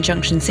M1 and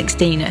junction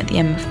 16 at the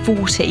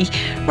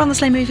M40. Rather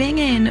slow moving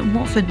in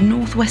Watford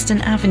Northwestern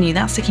Avenue,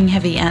 that's looking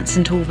heavy at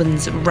St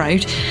Albans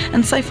Road.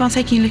 And so far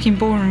taking a look in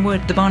Boreham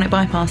Wood, the Barnet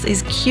bypass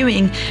is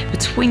queuing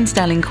between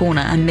Stirling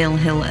Corner and Mill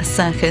Hill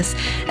Circus.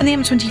 And the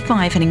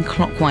M25 heading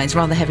clockwise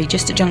rather heavy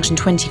just at junction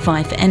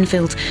 25 for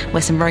Enfield,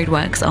 where some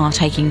roadworks are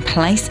taking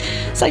place.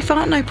 So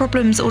far, no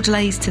problems or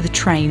delays to the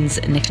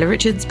trains. Nicola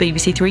Richards,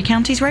 BBC Three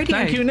Counties Radio.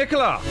 Thank you,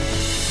 Nicola.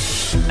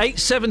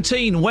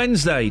 8:17,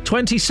 Wednesday,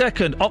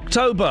 22nd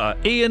October.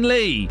 Iain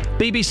Lee,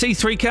 BBC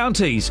Three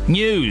Counties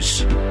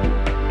News.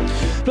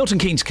 Milton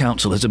Keynes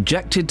Council has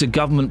objected to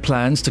government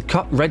plans to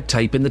cut red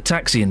tape in the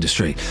taxi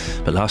industry.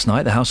 But last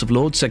night, the House of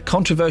Lords said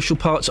controversial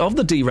parts of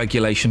the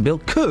deregulation bill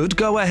could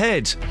go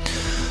ahead.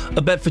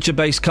 A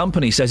Bedfordshire-based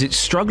company says it's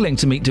struggling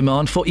to meet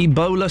demand for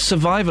Ebola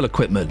survival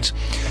equipment.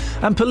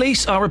 And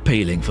police are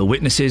appealing for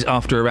witnesses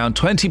after around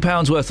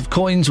 £20 worth of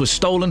coins was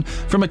stolen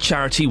from a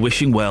charity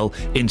wishing well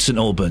in St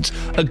Albans.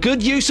 A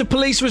good use of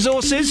police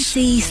resources?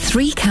 BBC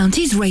Three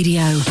Counties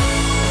Radio.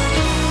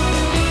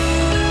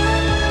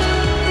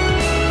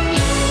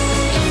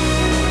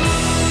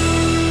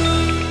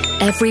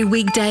 Every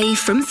weekday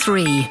from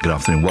 3. Good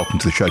afternoon, welcome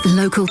to the show.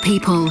 Local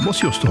people.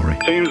 What's your story?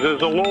 Seems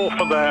there's a law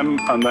for them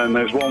and then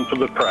there's one for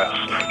the press,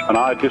 and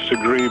I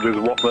disagree with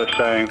what they're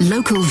saying.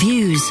 Local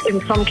views.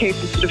 In some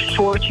cases,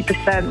 sort of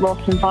 40%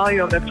 loss in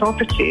value on their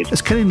properties.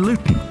 Has Kenny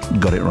Luton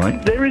got it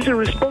right? There is a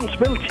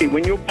responsibility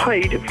when you're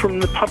paid from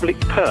the public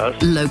purse.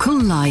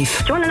 Local life.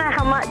 Do you want to know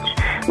how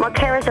much my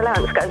carer's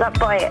allowance goes up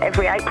by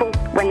every April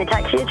when the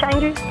tax year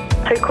changes?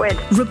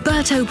 £2.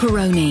 Roberto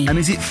Peroni. And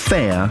is it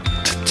fair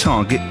to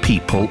target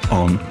people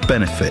on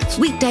benefits?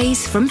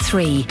 Weekdays from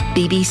 3.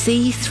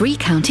 BBC Three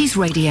Counties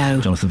Radio.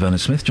 Jonathan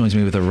Vernon-Smith joins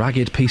me with a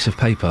ragged piece of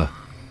paper.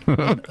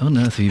 What on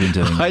earth have you been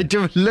doing? I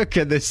do look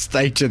at the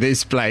state of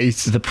this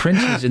place. The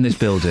printers in this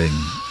building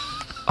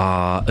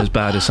are as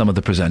bad as some of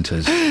the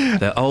presenters.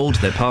 They're old,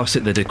 they're past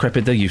it, they're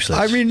decrepit, they're useless.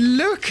 I mean,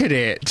 look at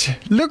it.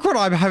 Look what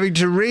I'm having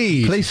to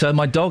read. Please, sir,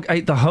 my dog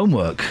ate the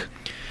homework.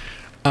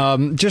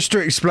 Just to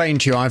explain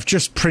to you, I've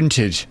just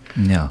printed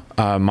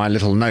my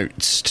little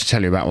notes to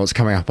tell you about what's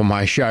coming up on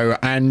my show,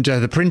 and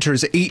the printer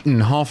has eaten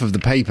half of the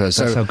paper.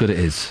 That's how good it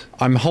is.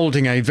 I'm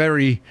holding a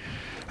very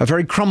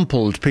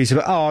crumpled piece of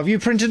it. Oh, have you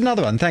printed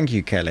another one? Thank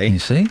you, Kelly. You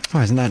see? Oh,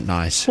 isn't that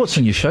nice? What's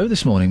on your show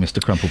this morning,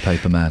 Mr. Crumpled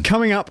Paper Man?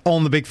 Coming up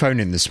on the Big Phone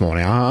In this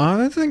morning,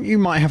 I think you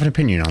might have an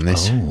opinion on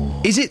this.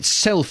 Oh. Is it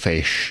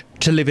selfish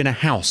to live in a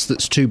house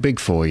that's too big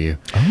for you?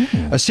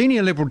 Oh. A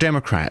senior Liberal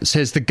Democrat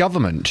says the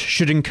government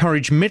should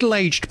encourage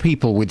middle-aged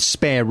people with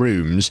spare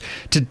rooms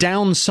to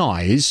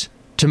downsize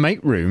to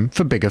make room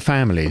for bigger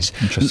families.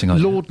 Interesting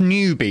idea. Lord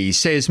Newby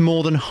says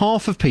more than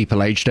half of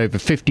people aged over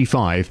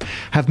 55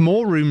 have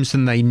more rooms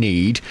than they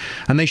need,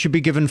 and they should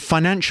be given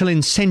financial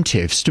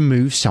incentives to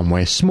move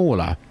somewhere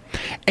smaller.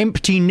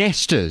 Empty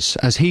nesters,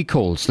 as he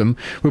calls them,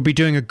 will be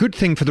doing a good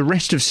thing for the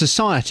rest of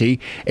society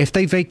if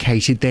they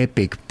vacated their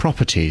big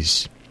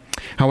properties.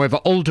 However,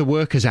 older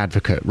workers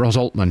advocate Ros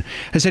Altman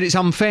has said it's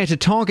unfair to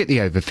target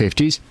the over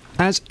 50s,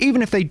 as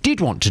even if they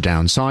did want to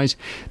downsize,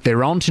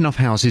 there aren't enough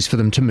houses for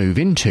them to move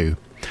into.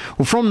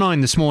 Well, from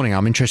 9 this morning,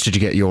 I'm interested to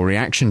get your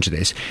reaction to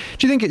this.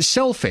 Do you think it's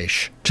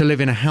selfish to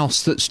live in a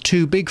house that's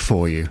too big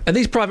for you? Are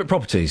these private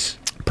properties?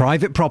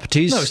 Private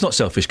properties? No, it's not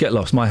selfish. Get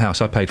lost. My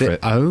house. I paid for it.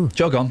 Oh.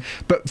 Jog on.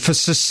 But for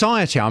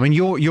society, I mean,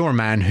 you're a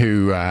man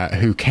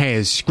who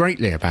cares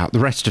greatly about the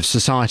rest of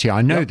society.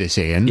 I know this,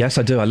 Ian. Yes,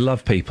 I do. I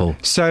love people.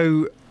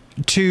 So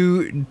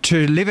to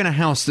live in a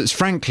house that's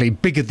frankly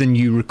bigger than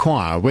you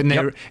require, when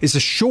there is a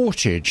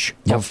shortage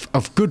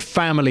of good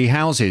family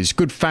houses,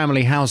 good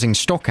family housing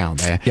stock out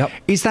there,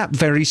 is that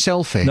very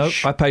selfish? No,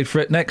 I paid for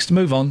it. Next,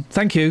 move on.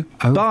 Thank you.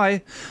 Oh.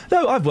 Bye.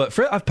 No, I've worked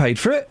for it. I've paid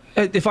for it.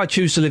 If I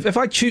choose to live,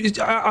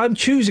 I'm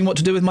choosing what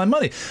to do with my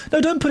money.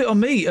 No, don't put it on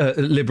me,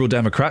 Liberal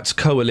Democrats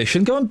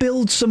coalition. Go and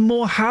build some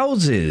more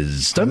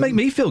houses. Don't make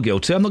me feel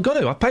guilty. I'm not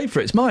going to. I paid for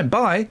it. It's mine.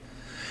 Bye.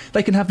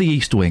 They can have the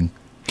East Wing.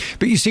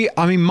 But you see,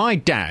 I mean, my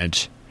dad,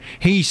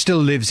 he still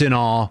lives in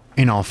our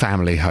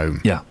family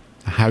home. Yeah.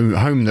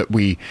 Home that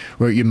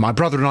my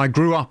brother and I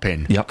grew up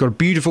in. Yep. Got a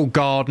beautiful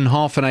garden,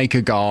 half an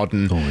acre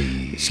garden.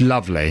 It's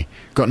lovely.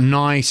 Got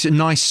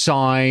nice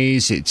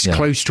size. It's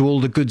close to all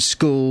the good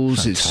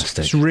schools.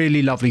 It's a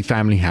really lovely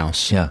family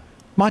house. Yeah.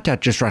 My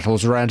dad just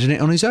rattles around in it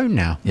on his own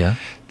now. Yeah.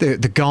 The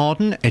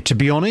garden, to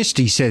be honest,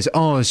 he says,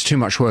 there's too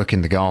much work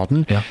in the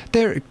garden. Yeah.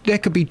 There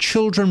could be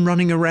children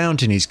running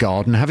around in his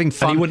garden, having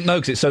fun. And he wouldn't know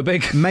because it's so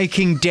big.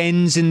 Making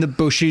dens in the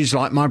bushes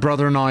like my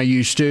brother and I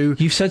used to.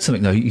 You've said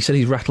something, though. You said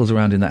he rattles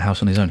around in that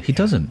house on his own. He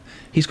doesn't.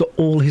 He's got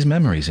all his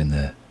memories in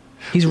there.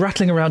 He's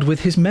rattling around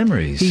with his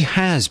memories. He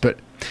has, but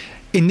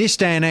in this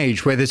day and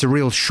age where there's a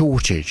real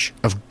shortage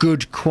of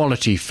good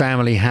quality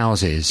family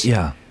houses...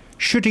 Yeah.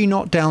 Should he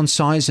not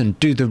downsize and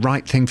do the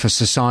right thing for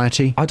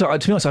society? To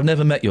be honest, I've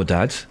never met your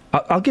dad.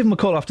 I'll give him a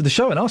call after the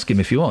show and ask him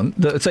if you want.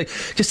 Say,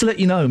 just to let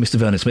you know, Mr.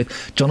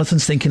 Vernon-Smith,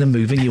 Jonathan's thinking of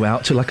moving you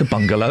out to like a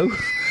bungalow.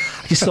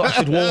 I just thought I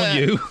should warn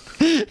you.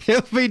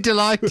 He'll be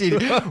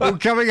delighted. Well,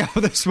 coming up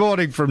this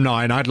morning from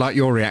 9, I'd like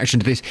your reaction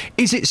to this.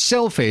 Is it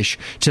selfish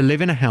to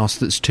live in a house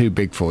that's too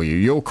big for you?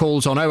 Your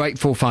calls on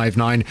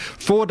 08459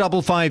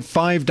 455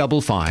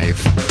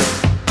 555.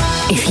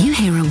 If you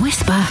hear a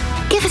whisper,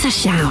 give us a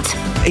shout.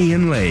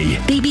 Iain Lee.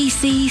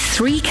 BBC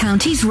Three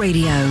Counties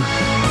Radio.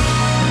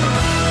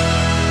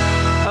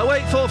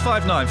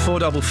 08459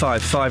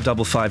 455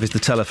 555 is the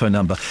telephone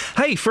number.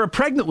 Hey, for a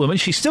pregnant woman,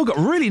 she's still got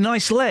really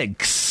nice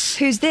legs.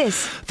 Who's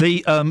this?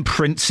 The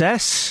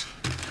princess.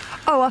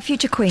 Oh, our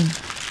future queen.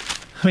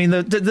 I mean,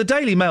 the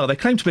Daily Mail, they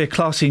claim to be a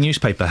classy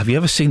newspaper. Have you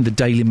ever seen the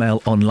Daily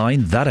Mail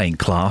online? That ain't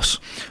class.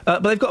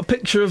 But they've got a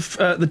picture of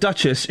the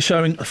Duchess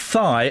showing a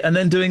thigh and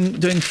then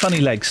doing funny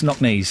legs,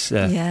 knock knees.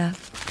 Yeah.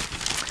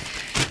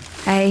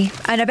 Hey,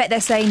 and I bet they're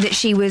saying that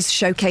she was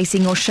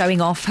showcasing or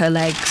showing off her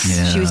legs.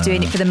 Yeah. She was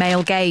doing it for the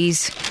male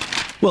gaze.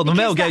 Well, the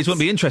male gaze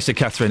wouldn't be interested,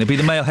 Catherine. It'd be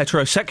the male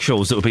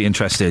heterosexuals that would be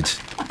interested.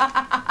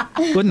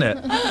 Wouldn't it?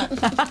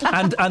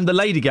 And the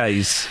lady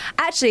gaze.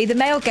 Actually, the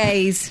male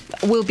gaze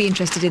will be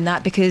interested in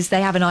that because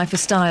they have an eye for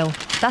style.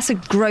 That's a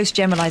gross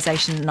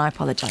generalisation, and I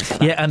apologise for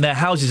that. Yeah, and their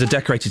houses are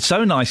decorated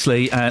so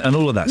nicely and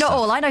all of that Not stuff.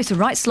 all. I know some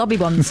right slobby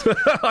ones.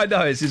 I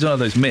know, it's one of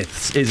those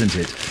myths, isn't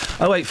it?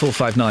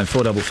 08459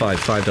 455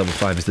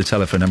 555 is the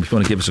telephone number if you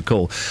want to give us a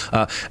call.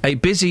 A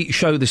busy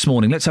show this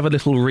morning. Let's have a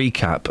little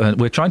recap.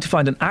 We're trying to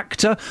find an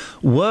actor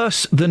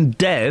worse than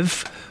Dev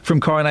from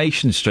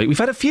Coronation Street. We've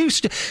had a few...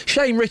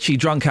 Shane Ritchie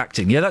drunk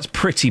acting. Yeah, that's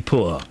pretty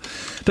poor.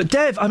 But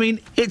Dev, I mean,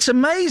 it's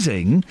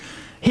amazing.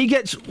 He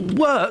gets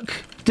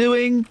work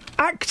doing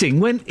acting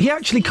when he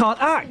actually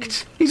can't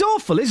act. He's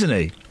awful, isn't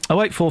he?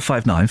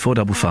 08459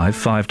 455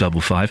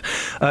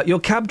 555. Your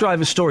cab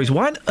driver stories.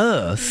 Why on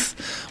earth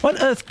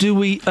do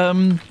we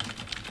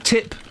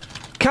tip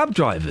cab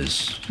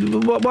drivers?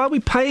 Why are we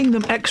paying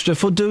them extra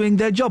for doing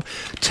their job?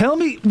 Tell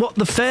me what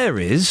the fare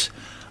is,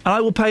 and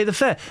I will pay the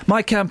fare.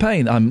 My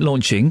campaign I'm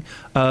launching...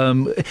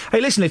 hey,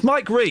 listen, if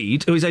Mike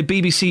Reid, who is a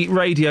BBC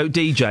radio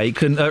DJ,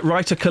 can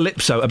write a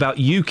calypso about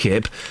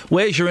UKIP,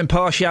 where's your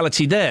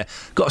impartiality there?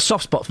 Got a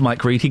soft spot for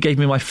Mike Reid. He gave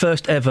me my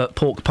first ever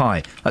pork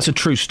pie. That's a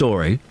true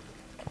story.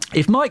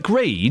 If Mike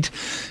Reid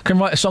can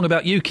write a song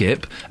about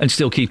UKIP and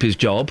still keep his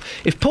job,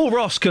 if Paul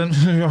Ross can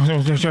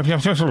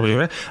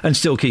and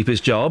still keep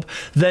his job,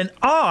 then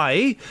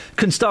I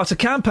can start a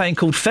campaign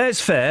called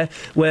Fair's Fair,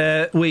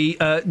 where we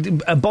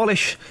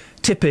abolish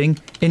tipping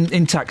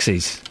in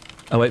taxis.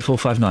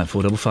 08459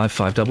 455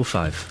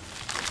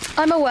 555.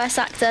 I'm a worse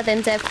actor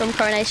than Deb from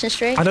Coronation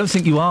Street. I don't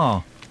think you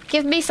are.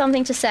 Give me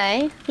something to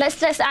say. Let's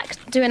do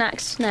an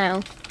act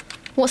now.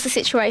 What's the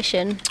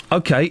situation?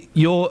 OK,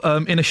 you're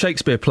in a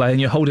Shakespeare play and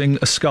you're holding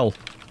a skull.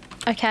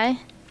 OK.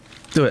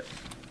 Do it.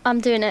 I'm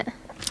doing it.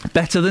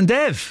 Better than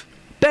Dev.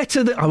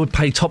 Better than... I would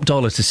pay top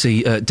dollar to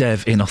see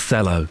Dev in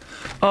Othello.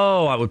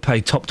 Oh, I would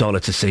pay top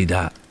dollar to see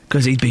that,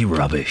 because he'd be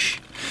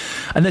rubbish.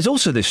 And there's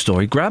also this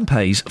story. Gran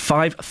pays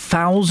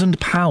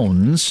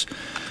 £5,000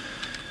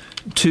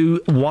 to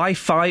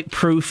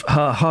Wi-Fi-proof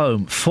her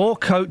home. 4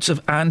 coats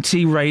of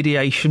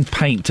anti-radiation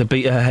paint to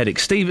beat her headache.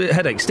 Steve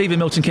in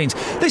Milton Keynes.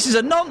 This is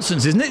a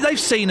nonsense, isn't it? They've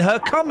seen her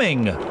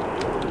coming. Iain.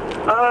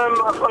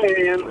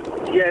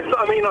 Yes,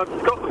 I mean,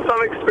 I've got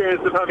some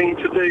experience of having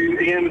to do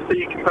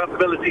EMC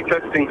compatibility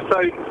testing.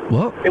 So,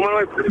 what?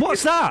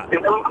 What's that?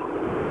 In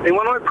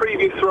one of my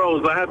previous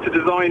roles, I had to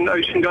design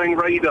ocean-going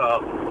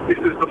radar. This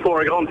is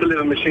before I got onto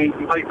liver machines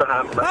and paper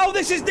hams. Oh,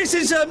 this is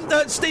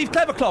Steve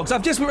Cleverclogs.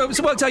 I've just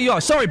worked out you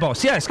are. Sorry,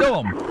 boss. Yes, go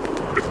on.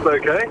 It's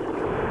okay.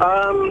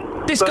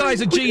 This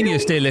guy's a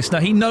genius, dear listener.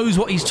 He knows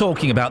what he's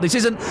talking about. This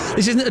isn't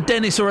a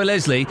Dennis or a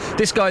Leslie.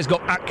 This guy's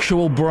got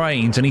actual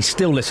brains, and he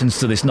still listens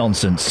to this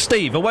nonsense.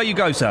 Steve, away you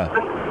go, sir.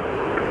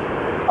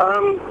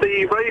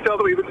 The radar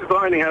that we were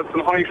designing had some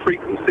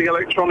high-frequency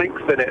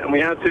electronics in it, and we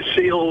had to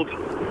shield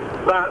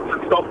that to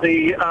stop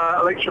the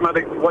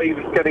electromagnetic waves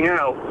getting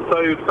out.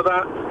 So for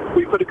that,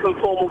 we put a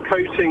conformal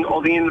coating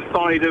on the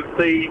inside of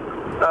the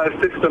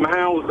system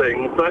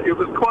housing, but it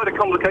was quite a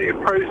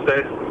complicated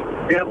process.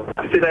 We had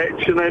acid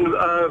etch and then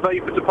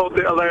vapour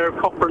deposit a layer of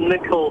copper and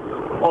nickel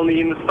on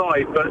the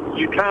inside, but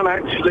you can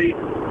actually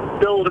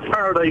build a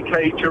Faraday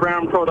cage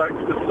around products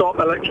to stop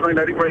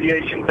electromagnetic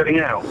radiation getting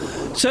out.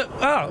 So,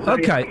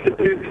 okay.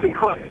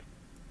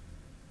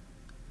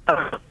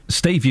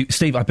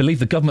 Steve, I believe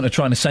the government are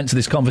trying to censor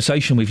this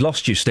conversation. We've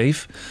lost you,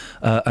 Steve.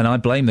 And I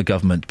blame the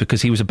government,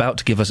 because he was about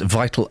to give us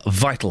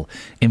vital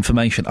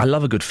information. I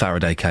love a good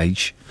Faraday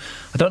cage.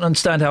 I don't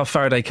understand how a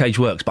Faraday cage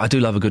works, but I do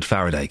love a good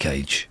Faraday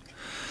cage.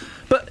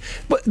 But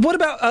what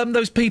about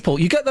those people?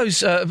 You get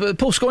those...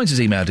 Paul Scoins has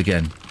emailed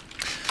again.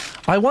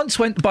 I once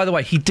went... By the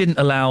way, he didn't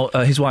allow...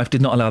 his wife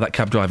did not allow that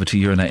cab driver to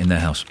urinate in their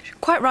house.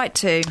 Quite right,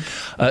 too.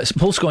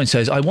 Paul Scoins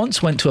says, I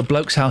once went to a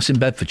bloke's house in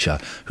Bedfordshire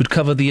who'd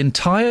cover the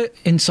entire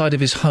inside of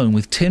his home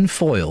with tin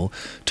foil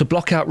to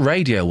block out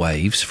radio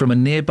waves from a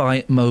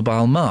nearby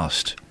mobile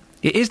mast.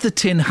 It is the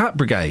Tin Hat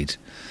Brigade.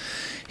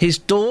 His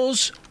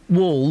doors,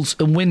 walls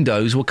and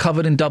windows were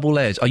covered in double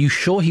layers. Are you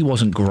sure he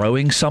wasn't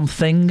growing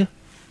something?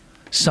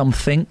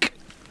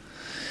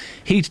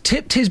 He'd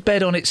tipped his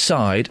bed on its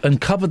side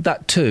and covered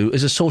that too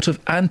as a sort of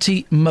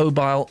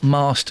anti-mobile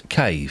mast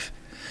cave.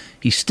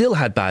 He still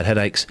had bad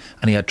headaches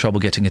and he had trouble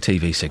getting a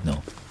TV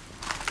signal.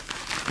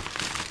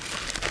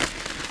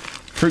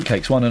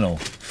 Fruitcakes, one and all.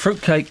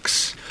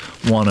 Fruitcakes,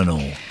 one and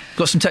all.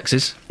 Got some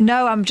texts?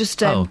 No, I'm just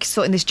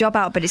sorting this job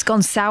out, but it's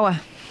gone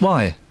sour.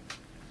 Why?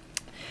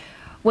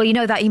 Well, you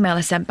know that email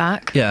I sent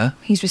back? Yeah.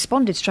 He's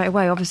responded straight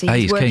away, obviously. Hey,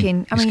 he's working...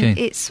 keen. He's keen.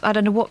 It's... I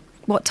don't know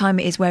what time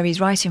it is where he's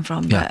writing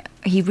from, but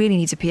he really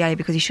needs a PA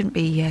because he shouldn't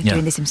be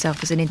doing this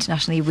himself as an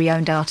internationally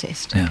renowned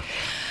artist. Yeah.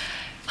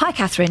 Hi,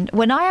 Catherine.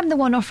 When I am the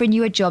one offering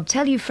you a job,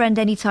 tell your friend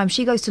any time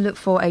she goes to look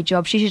for a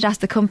job, she should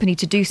ask the company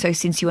to do so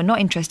since you are not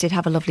interested.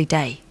 Have a lovely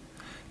day.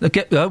 The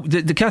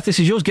Kath, this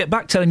is yours. Get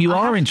back. Tell him you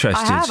are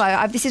interested. I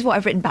have. This is what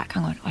I've written back.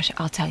 Hang on.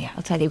 I'll tell you.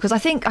 Because I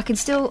think I can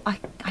still... I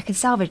can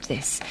salvage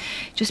this.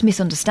 Just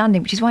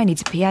misunderstanding, which is why he needs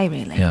a PA,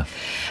 really. Yeah.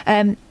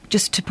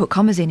 Just to put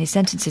commas in his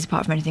sentences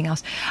apart from anything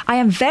else. I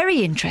am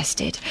very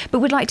interested, but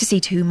would like to see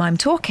to whom I'm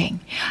talking.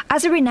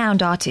 As a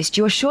renowned artist,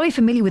 you are surely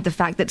familiar with the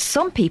fact that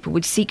some people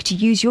would seek to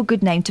use your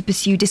good name to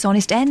pursue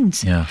dishonest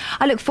ends. Yeah.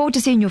 I look forward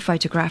to seeing your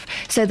photograph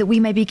so that we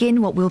may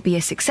begin what will be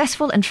a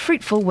successful and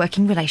fruitful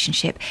working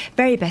relationship.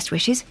 Very best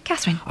wishes,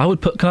 Catherine. I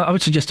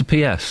would suggest a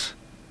PS.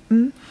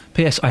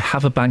 P.S. I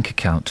have a bank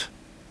account.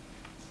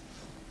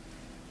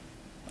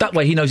 That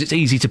way he knows it's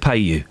easy to pay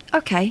you.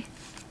 Okay.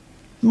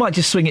 Might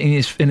just swing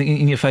it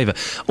in your favour.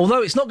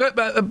 Although it's not good.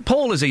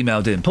 Paul has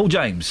emailed in. Paul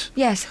James.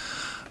 Yes.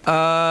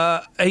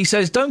 He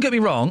says, don't get me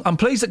wrong, I'm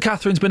pleased that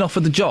Catherine's been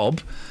offered the job,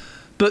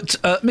 but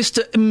Mr.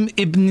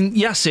 Ibn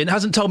Yassin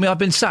hasn't told me I've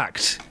been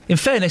sacked. In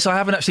fairness, I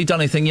haven't actually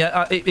done anything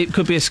yet. It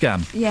could be a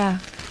scam. Yeah.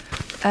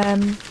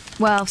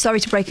 Well, sorry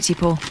to break it to you,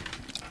 Paul.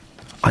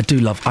 I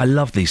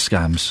love these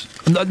scams.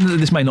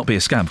 This may not be a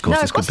scam, of course.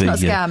 No, this of course could be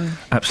it's not a scam.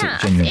 Absolutely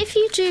Kath, genuine. if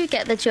you do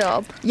get the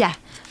job,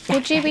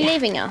 would you be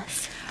leaving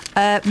us?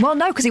 Well,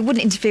 no, because it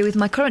wouldn't interfere with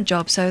my current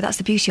job, so that's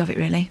the beauty of it,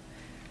 really.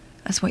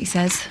 That's what he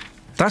says.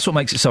 That's what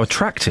makes it so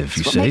attractive,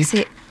 you That's see. what makes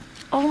it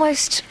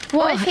almost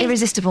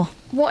irresistible.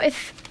 What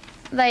if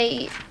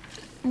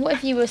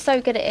you were so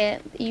good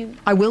at it,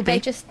 I will be. They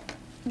just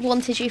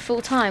wanted you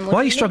full time? Why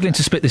are you struggling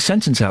to spit this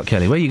sentence out,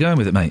 Kelly? Where are you going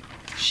with it, mate?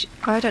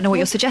 I don't know what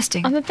you're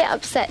suggesting. I'm a bit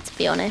upset, to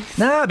be honest.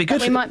 Nah, it'd be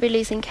good. We might be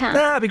losing Kat.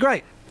 Nah, it'd be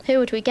great. Who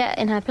would we get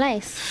in her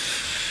place?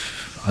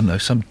 I don't know,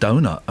 some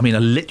donut. I mean, a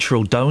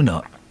literal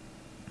donut.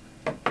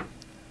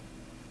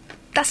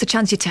 That's a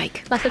chance you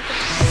take.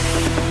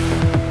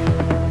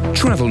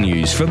 Travel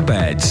news for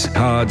beds,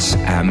 cards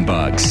and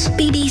bugs.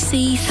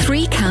 BBC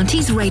Three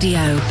Counties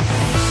Radio.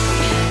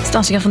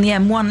 Starting off on the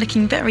M1,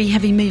 looking very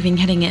heavy moving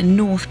heading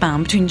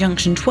northbound between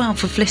junction 12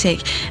 for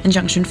Flitwick and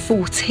junction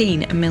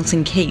 14 at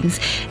Milton Keynes.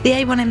 The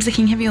A1M's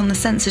looking heavy on the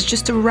sensors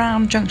just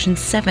around junction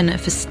 7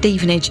 for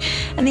Stevenage,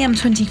 and the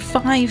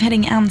M25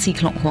 heading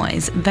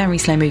anti-clockwise. Very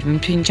slow moving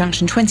between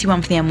junction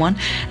 21 for the M1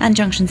 and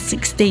junction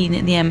 16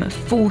 at the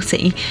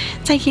M40.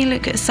 Taking a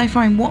look at so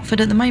far in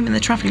Watford, at the moment the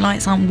traffic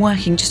lights aren't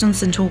working just on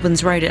St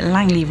Albans Road at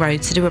Langley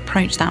Road, so do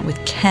approach that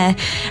with care.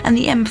 And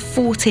the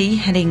M40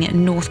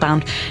 heading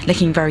northbound,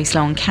 looking very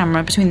slow on camera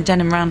between the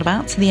Denham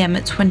roundabout to the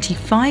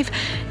M25.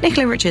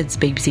 Nicola Richards,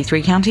 BBC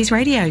Three Counties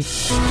Radio.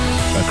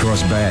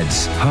 Across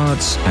beds,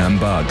 hearts and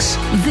bugs.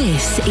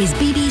 This is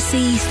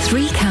BBC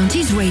Three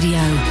Counties Radio.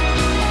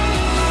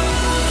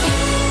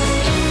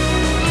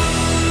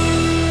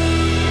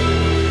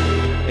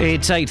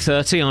 It's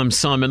 8:30. I'm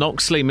Simon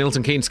Oxley.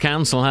 Milton Keynes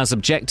Council has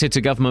objected to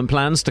government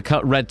plans to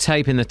cut red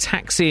tape in the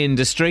taxi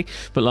industry,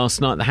 but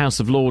last night the House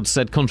of Lords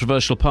said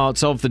controversial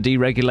parts of the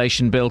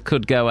deregulation bill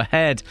could go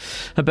ahead.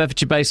 A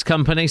Bedfordshire-based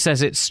company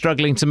says it's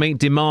struggling to meet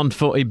demand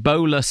for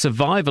Ebola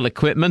survival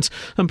equipment,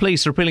 and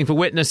police are appealing for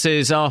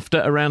witnesses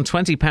after around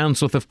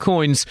 £20 worth of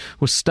coins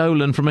were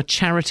stolen from a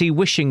charity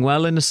wishing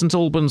well in St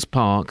Albans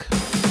Park.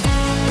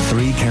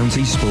 Three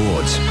Counties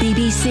Sports.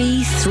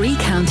 BBC Three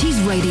Counties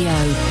Radio.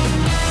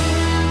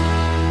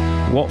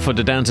 Watford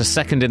are down to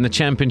second in the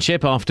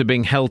Championship after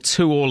being held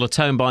 2-2 at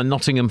home by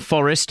Nottingham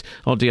Forest.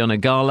 Odion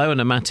Igalo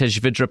and a Matej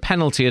Vidra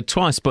penalty had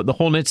twice put the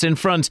Hornets in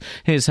front.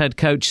 Here's head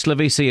coach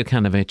Slavisa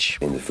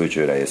Jokanovic. In the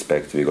future, I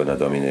expect we're going to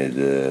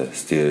dominate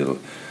still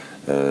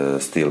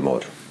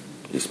more.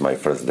 It's my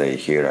first day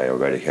here. I am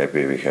very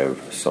happy. We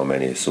have so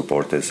many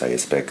supporters. I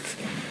expect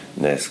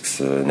next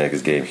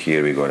game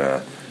here we're going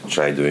to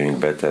try doing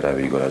better and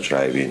we're going to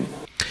try win.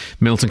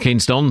 Milton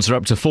Keynes Dons are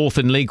up to fourth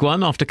in League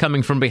One after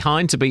coming from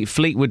behind to beat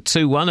Fleetwood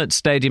 2-1 at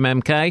Stadium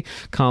MK.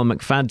 Carl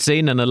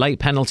McFadzean and a late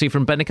penalty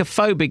from Benica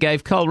Phoebe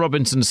gave Carl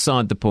Robinson's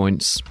side the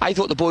points. I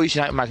thought the boys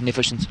tonight were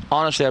magnificent.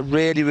 Honestly, I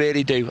really,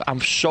 really do.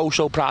 I'm so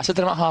proud. I said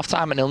to them at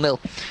half-time at 0-0.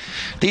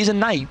 These are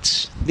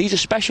nights. These are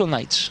special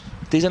nights.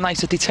 These are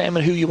nights that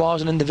determine who you are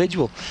as an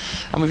individual.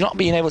 And we've not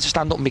been able to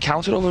stand up and be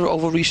counted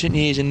over recent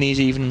years in these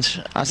evenings.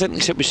 I think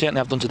we certainly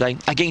have done today,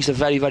 against a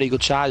very, very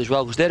good side as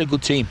well, because they're a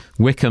good team.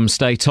 Wycombe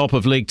stay top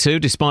of League Two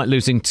despite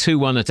losing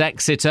 2-1 at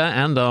Exeter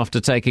and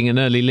after taking an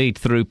early lead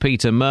through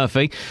Peter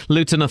Murphy.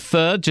 Luton are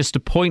third, just a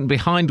point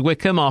behind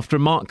Wycombe after a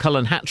Mark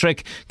Cullen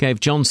hat-trick gave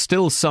John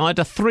Still's side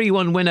a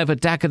 3-1 win over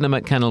Dagenham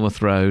at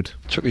Kenilworth Road.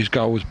 Took his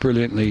goals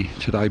brilliantly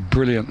today,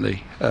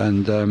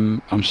 and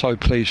I'm so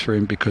pleased for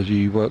him because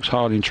he works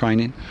hard in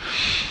training.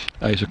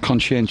 He's a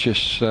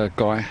conscientious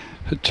guy,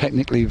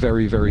 technically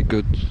very, very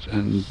good,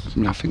 and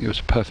I think it was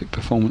a perfect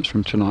performance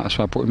from tonight. That's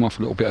why I brought him off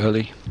a little bit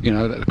early,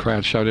 let the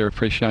crowd show their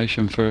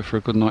appreciation for a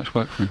good night's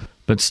work for him.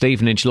 But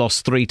Stevenage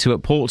lost 3-2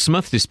 at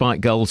Portsmouth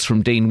despite goals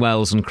from Dean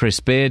Wells and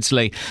Chris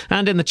Beardsley.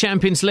 And in the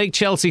Champions League,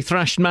 Chelsea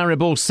thrashed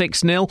Maribor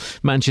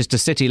 6-0. Manchester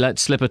City let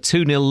slip a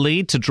 2-0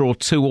 lead to draw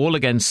 2-2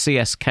 against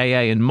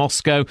CSKA in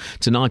Moscow.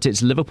 Tonight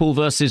it's Liverpool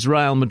versus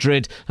Real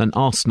Madrid and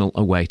Arsenal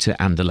away to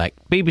Anderlecht.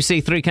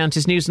 BBC Three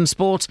Counties News and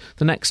Sport.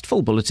 The next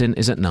full bulletin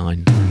is at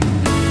 9.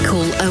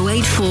 Call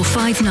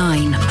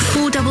 08459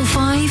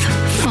 455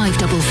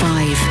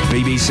 555.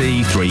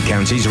 BBC Three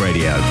Counties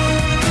Radio.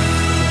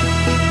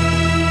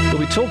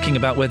 We're talking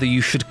about whether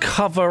you should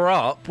cover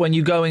up when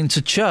you go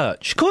into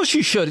church. Of course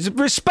you should. It's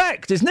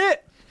respect, isn't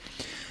it?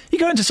 You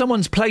go into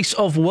someone's place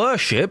of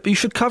worship, you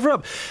should cover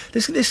up.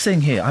 This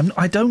thing here,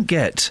 I don't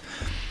get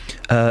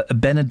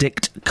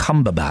Benedict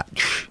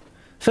Cumberbatch.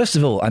 First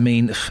of all, I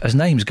mean, as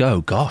names go,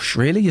 gosh,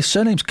 really? Your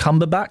surname's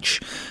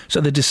Cumberbatch?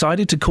 So they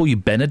decided to call you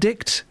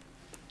Benedict?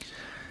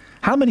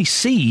 How many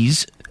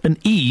C's and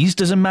E's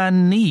does a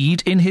man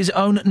need in his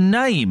own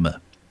name?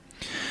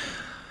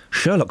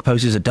 Sherlock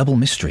poses a double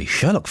mystery.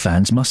 Sherlock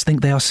fans must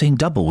think they are seeing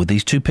double with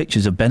these 2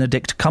 pictures of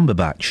Benedict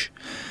Cumberbatch.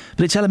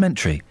 But it's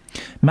elementary.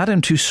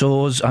 Madame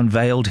Tussauds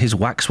unveiled his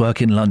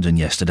waxwork in London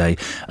yesterday,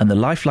 and the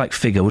lifelike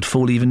figure would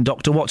fool even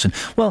Dr. Watson.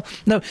 Well,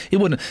 no, it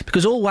wouldn't,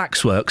 because all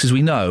waxworks, as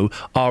we know,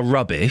 are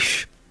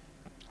rubbish.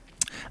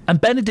 And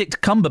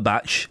Benedict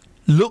Cumberbatch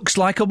looks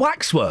like a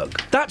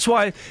waxwork. That's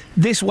why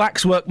this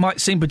waxwork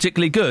might seem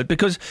particularly good,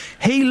 because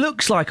he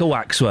looks like a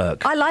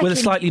waxwork. I like with him.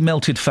 a slightly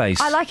melted face.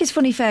 I like his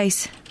funny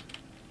face.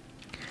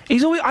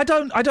 He's always. I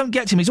don't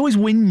get him. He's always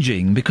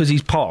whinging because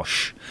he's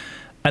posh,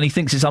 and he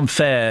thinks it's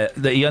unfair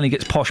that he only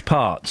gets posh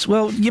parts.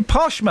 Well, you're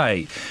posh,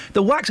 mate.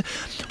 The wax.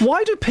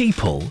 Why do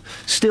people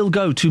still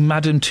go to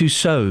Madame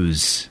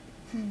Tussauds?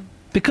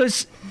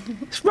 Because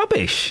it's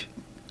rubbish,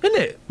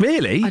 isn't it?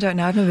 Really? I don't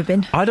know. I've never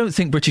been. I don't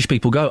think British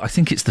people go. I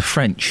think it's the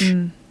French.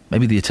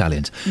 Maybe the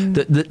Italians,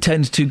 that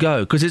tend to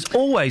go, because there's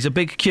always a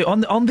big queue.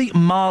 On the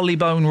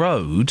Marylebone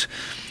Road,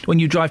 when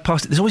you drive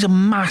past it, there's always a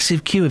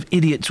massive queue of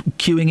idiots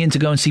queuing in to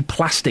go and see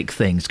plastic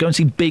things, go and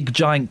see big,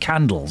 giant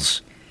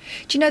candles.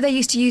 Do you know they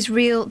used to use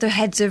the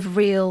heads of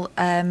real...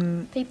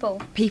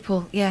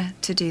 People, yeah,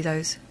 to do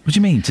those. What do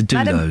you mean, to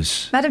do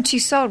those? Madame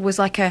Tussauds was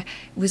like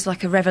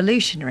a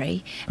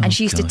revolutionary, and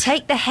she used to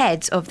take the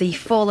heads of the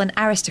fallen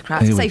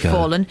aristocrats. Here we Say go.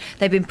 fallen,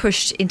 they've been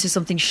pushed into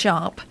something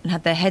sharp and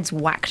had their heads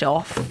whacked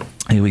off.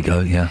 Here we go,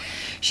 yeah.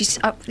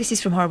 This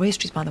is from Horrible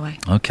Histories, by the way.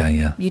 Okay,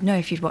 yeah. You'd know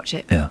if you'd watch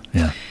it.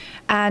 Yeah.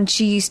 And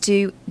she used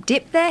to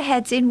dip their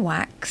heads in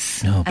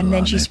wax, and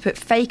then she used to put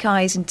fake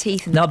eyes and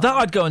teeth in Now that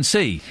I'd go and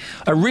see.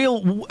 A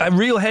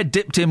real head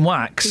dipped in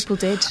wax. People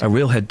did. A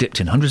real head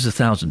dipped in hundreds of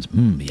thousands.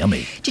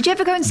 Yummy. Did you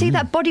ever go and see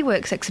that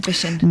Bodyworks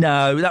exhibition?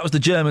 No, that was the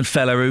German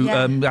fella who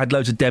had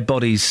loads of dead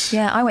bodies.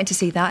 Yeah, I went to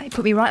see that. It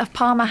put me right off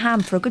Parma ham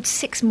for a good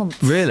 6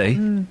 months.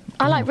 Really?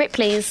 I like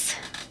Ripley's.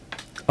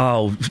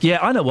 Oh, yeah,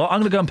 I know what.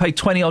 I'm going to go and pay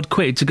 20-odd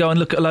quid to go and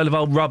look at a load of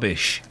old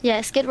rubbish. Yeah,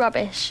 it's good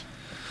rubbish.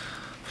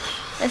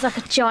 There's like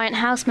a giant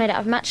house made out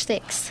of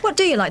matchsticks. What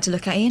do you like to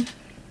look at, Ian?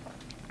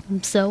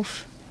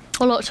 Myself.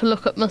 I like to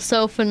look at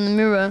myself in the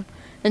mirror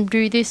and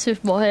do this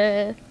with my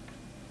hair.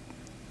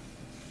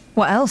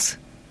 What else?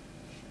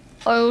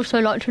 I also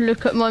like to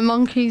look at my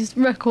monkey's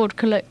record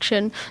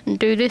collection and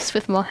do this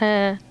with my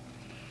hair.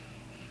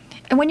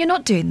 And when you're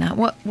not doing that,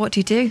 what do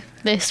you do?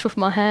 This with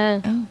my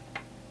hair. Oh.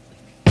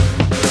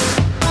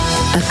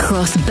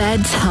 Across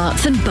beds,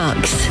 hearts and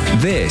bucks.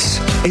 This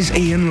is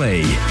Iain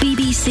Lee.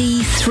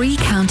 BBC Three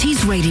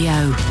Counties Radio.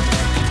 I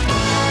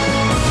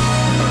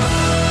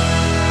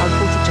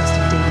reported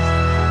Justin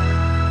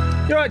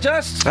Dealey. You all right,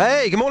 Just?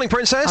 Hey, good morning,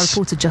 Princess. I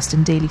reported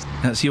Justin Dealey.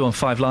 That's you on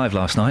 5 Live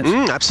last night.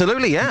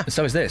 Absolutely, yeah.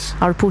 So is this.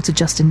 I reported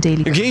Justin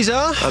Dealey. Geezer.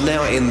 I'm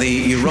now in the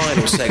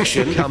urinal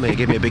section. Come here,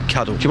 give me a big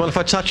cuddle. Do you mind if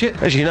I touch it?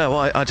 As you know,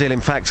 I deal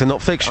in facts and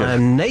not fiction.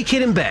 I'm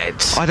naked in bed.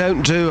 I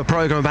don't do a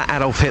programme about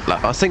Adolf Hitler.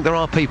 I think there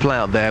are people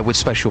out there with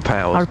special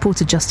powers. I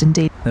reported Justin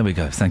Dealey. There we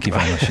go. Thank you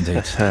very much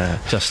indeed.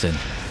 Justin.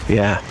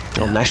 Yeah,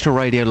 on national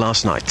radio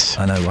last night.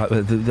 I know.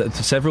 Right?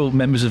 Several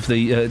members of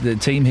the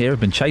team here have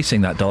been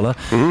chasing that dollar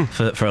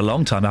for a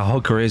long time. Our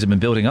whole careers have been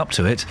building up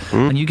to it,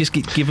 and you just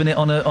get given it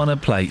on a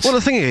plate. Well,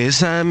 the thing is,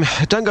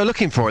 don't go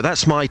looking for it.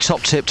 That's my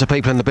top tip to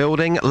people in the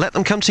building. Let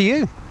them come to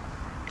you.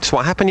 It's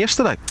what happened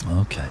yesterday.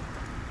 Okay.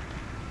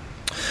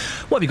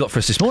 What have you got for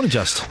us this morning,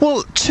 Just?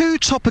 Well, 2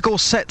 topical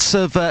sets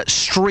of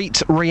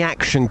street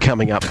reaction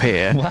coming up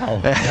here.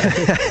 Wow.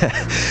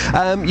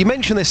 You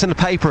mentioned this in a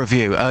paper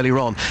review earlier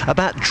on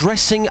about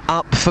dressing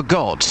up for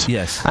God.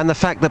 Yes. And the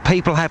fact that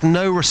people have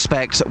no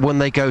respect when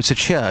they go to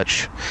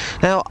church.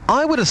 Now,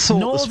 I would have thought...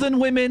 Northern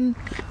women,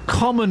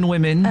 common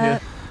women...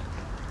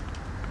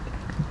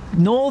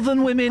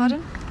 Northern women...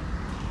 Pardon?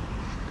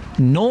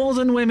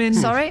 Northern women...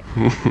 Sorry?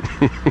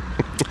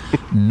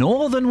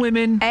 Northern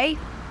women...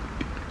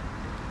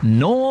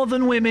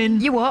 Northern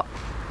women... You what?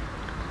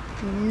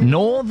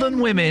 Northern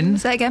women...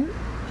 Say again?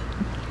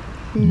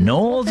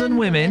 Northern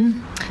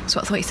women... That's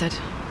what I thought you said.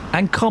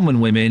 And common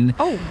women...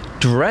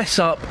 dress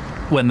up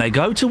when they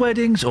go to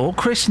weddings or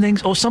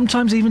christenings or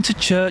sometimes even to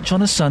church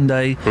on a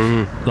Sunday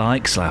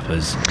like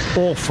slappers.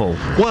 Awful.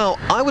 Well,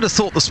 I would have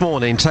thought this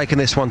morning, taking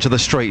this one to the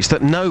streets,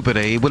 that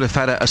nobody would have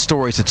had a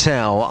story to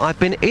tell. I've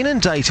been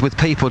inundated with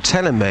people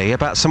telling me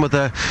about some of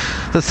the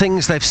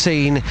things they've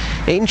seen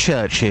in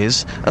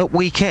churches at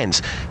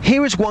weekends.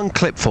 Here is one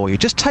clip for you.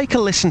 Just take a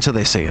listen to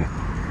this, Ian.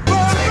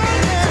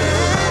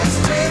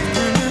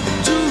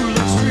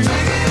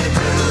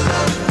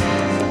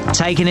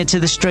 Taking it to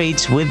the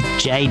streets with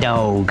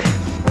J-Dog.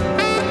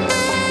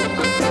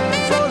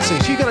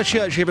 Francis, you go to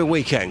church every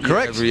weekend,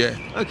 correct? Every year.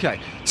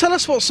 OK. Tell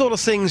us what sort of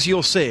things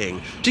you're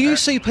seeing. Do you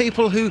see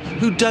people who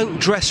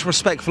don't dress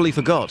respectfully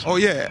for God? Oh,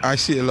 yeah, I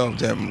see a lot of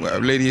them.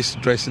 Ladies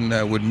dressing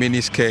with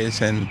mini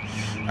skirts and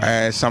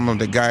some of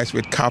the guys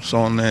with caps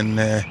on and,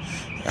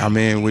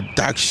 with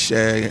dark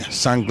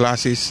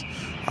sunglasses.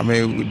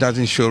 It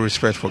doesn't show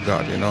respect for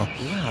God, you know.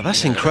 Wow,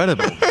 that's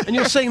incredible. And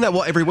you're seeing that,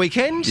 every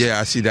weekend? Yeah,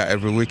 I see that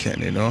every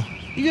weekend, you know.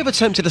 Are you ever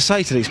tempted to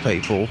say to these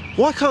people,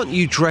 why can't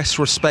you dress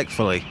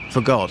respectfully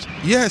for God?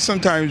 Yeah,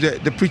 sometimes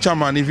the preacher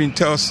man even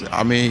tells,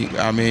 I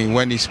mean,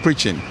 when he's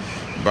preaching.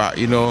 But,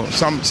 you know,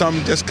 some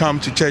just come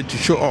to church to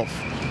show off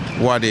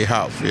what they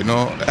have, you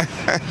know.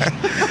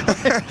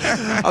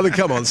 I mean,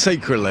 come on,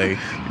 secretly.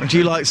 Do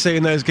you like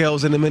seeing those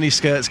girls in the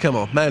miniskirts? Come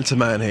on, man to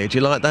man here. Do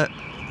you like that?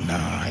 No,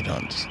 I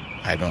don't.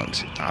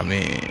 I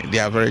mean, they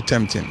are very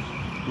tempting.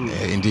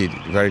 Indeed,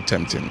 very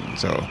tempting.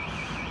 So,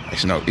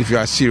 you know, if you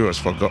are serious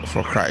for God,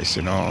 for Christ,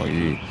 you know,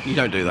 you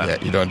don't do that.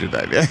 Yeah, you don't do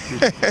that.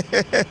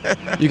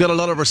 Yeah. You got a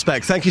lot of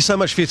respect. Thank you so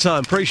much for your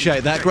time.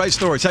 Appreciate that. Great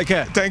story. Take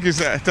care. Thank you,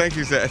 sir. Thank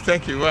you, sir.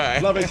 Thank you. Bye.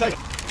 Love it.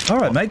 All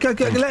right, mate, go,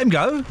 let him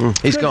go.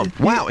 He's gone.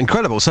 Wow,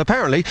 incredible. So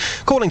apparently,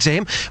 according to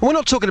him, we're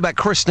not talking about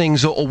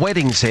christenings or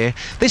weddings here.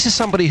 This is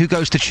somebody who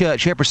goes to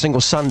church every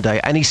single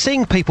Sunday, and he's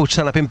seeing people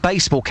turn up in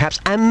baseball caps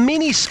and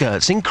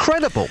miniskirts.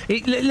 Incredible.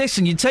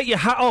 Listen, you take your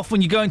hat off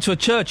when you go into a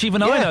church.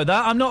 Even I know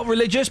that. I'm not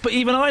religious, but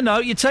even I know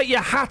you take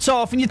your hat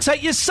off and you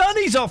take your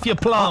sunnies off your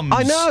plums.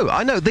 I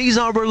know. These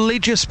are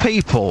religious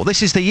people.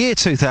 This is the year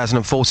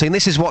 2014.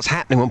 This is what's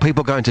happening when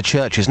people go into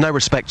churches. No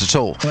respect at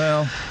all.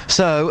 Well.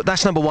 So,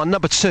 that's number one.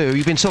 Number two,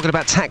 you've been talking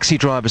about taxi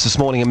drivers this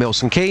morning in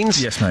Milton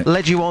Keynes. Yes, mate.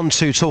 Led you on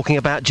to talking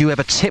about, do you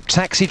ever tip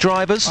taxi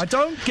drivers? I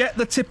don't get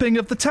the tipping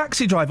of the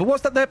taxi driver.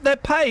 What's that? They're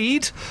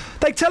paid.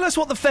 They tell us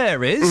what the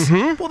fare is.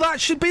 Mm-hmm. Well, that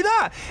should be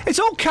that. It's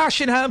all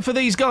cash in hand for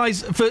these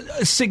guys, for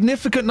a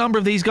significant number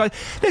of these guys.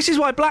 This is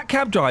why black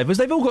cab drivers,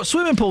 they've all got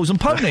swimming pools and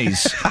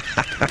ponies.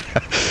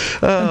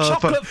 And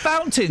chocolate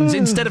fountains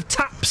instead of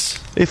taps.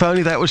 If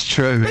only that was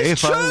true.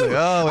 It's true. Only.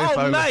 Oh,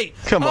 only. mate.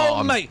 Come on.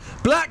 Oh, mate.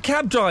 Black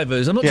cab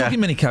drivers, I'm not talking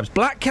mini cabs,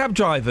 black cab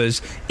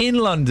drivers in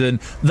London,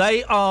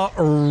 they are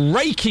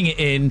raking it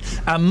in,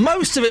 and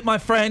most of it, my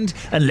friend,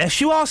 unless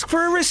you ask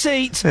for a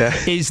receipt,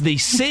 is the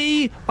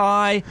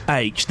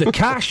CIH, the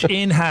cash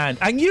in hand.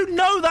 And you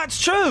know that's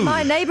true.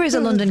 My neighbour is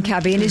a London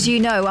cabbie, and as you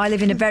know, I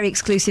live in a very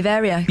exclusive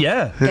area.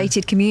 Yeah.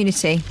 Gated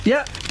community.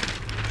 Yeah.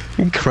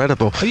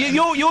 Incredible.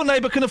 Your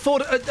neighbour can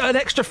afford an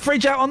extra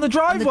fridge out on the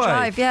driveway. On the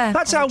drive, yeah.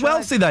 That's how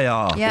wealthy they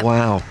are. Yep.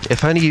 Wow.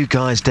 If only you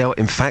guys dealt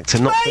in fact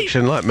and not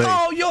fiction like me.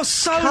 Oh, you're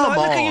so Come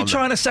Look at on. you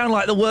trying to sound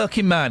like the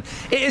working man.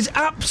 It is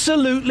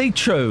absolutely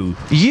true.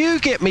 You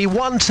get me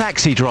one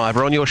taxi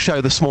driver on your show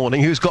this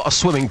morning who's got a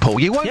swimming pool.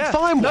 You won't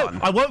find one.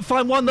 I won't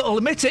find one that'll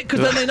admit it, because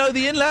then they know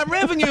the Inland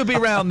Revenue will be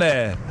round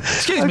there.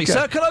 Excuse me,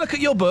 sir, can I look at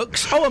your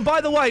books? Oh, and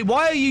by the way,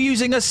 why are you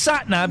using a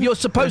sat-nav? You're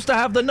supposed to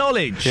have the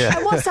knowledge. Yeah.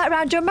 And what's that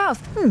around your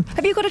mouth?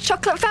 Have you got a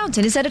chocolate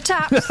fountain instead of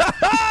taps?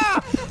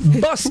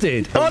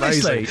 Busted.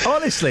 Honestly,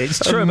 it's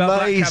true about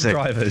black cab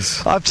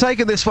drivers. I've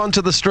taken this one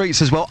to the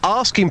streets as well,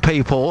 asking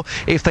people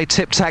if they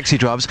tip taxi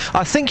drivers.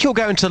 I think you're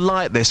going to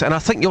like this, and I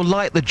think you'll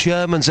like the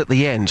Germans at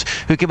the end,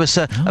 who give us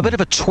a bit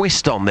of a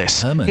twist on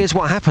this. Here's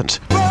what happened.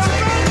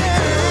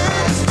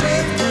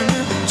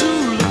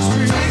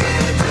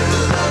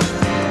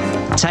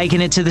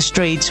 Taking it to the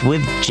streets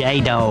with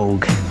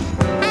J-Dog.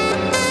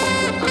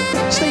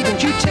 Stephen,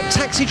 do you tip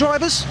taxi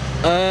drivers?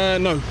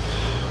 No.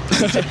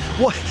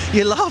 What?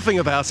 You're laughing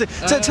about it.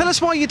 So tell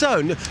us why you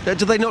don't.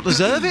 Do they not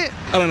deserve it?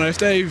 I don't know. If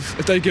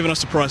they've given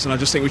us the price, and I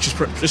just think we should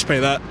just pay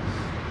that.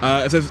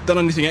 If they've done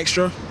anything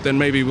extra, then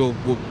maybe we'll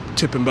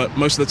tip them. But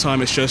most of the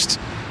time, it's just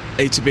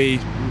A to B.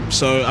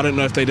 So I don't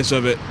know if they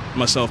deserve it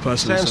myself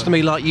personally. Sounds to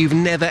me like you've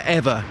never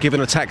ever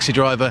given a taxi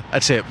driver a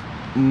tip.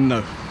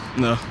 No.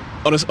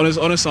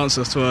 Honest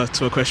answer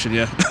to a question,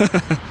 yeah.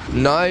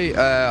 No,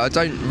 I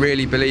don't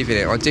really believe in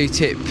it. I do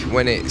tip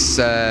when it's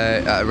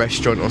at a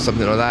restaurant or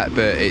something like that,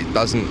 but it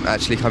doesn't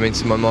actually come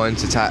into my mind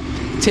to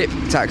tip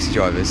taxi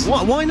drivers.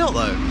 Why not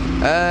though?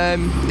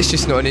 It's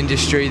just not an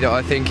industry that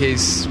I think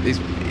is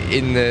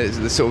in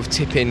the sort of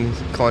tipping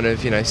kind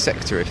of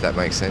sector, if that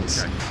makes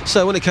sense.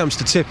 So when it comes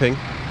to tipping,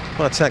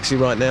 my taxi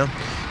right now,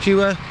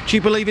 do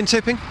you believe in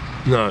tipping?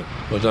 No,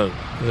 I don't.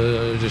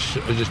 I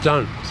just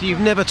don't. So you've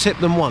never tipped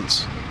them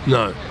once?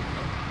 No,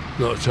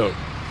 not at all.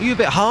 Are you a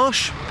bit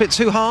harsh? A bit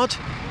too hard?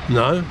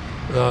 No,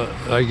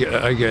 I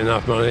get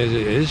enough money as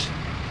it is.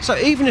 So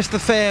even if the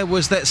fare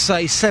was, let's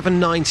say,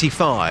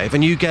 $7.95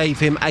 and you gave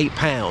him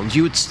 £8,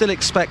 you would still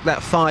expect that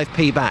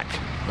 5p back?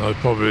 I'd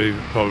probably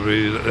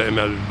let him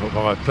have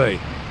 5p.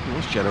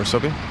 That's generous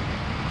of you.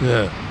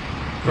 Yeah.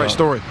 Great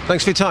story.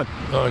 Thanks for your time.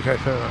 Oh, okay,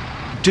 fair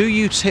enough. Do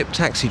you tip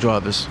taxi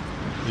drivers?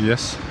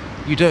 Yes.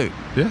 You do?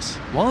 Yes.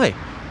 Why?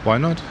 Why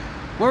not?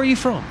 Where are you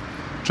from?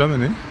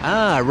 Germany.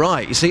 Ah,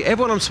 right. You see,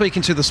 everyone I'm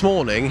speaking to this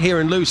morning here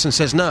in Luton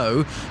says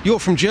no. You're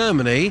from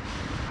Germany.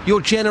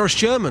 You're generous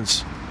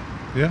Germans.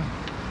 Yeah.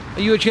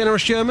 Are you a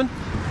generous German?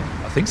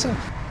 I think so.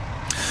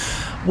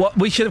 What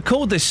we should have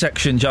called this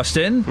section,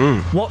 Justin.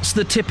 What's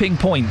the tipping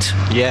point?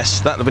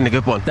 Yes, that would have been a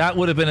good one. That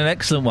would have been an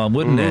excellent one,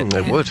 wouldn't it?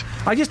 It would.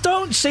 I just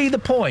don't see the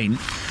point.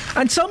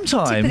 And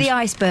sometimes... Tip of the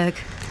iceberg.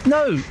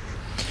 No.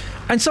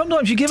 And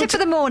sometimes you give Tip of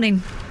the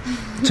morning.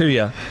 To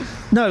you.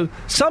 No,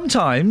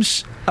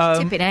 sometimes...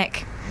 Tipping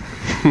neck.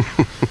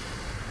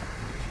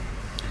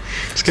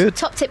 It's good.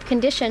 Top tip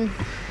condition.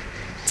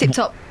 Tip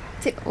top.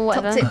 Tip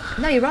whatever. Top tip.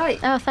 No, you're right.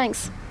 Oh,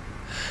 thanks.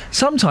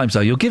 Sometimes,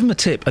 though, you'll give them a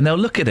tip and they'll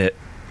look at it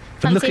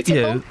And look Fancy at a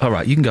you. tipple? All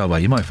right, you can go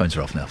away. Your microphones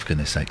are off now, for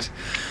goodness sakes.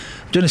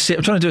 I'm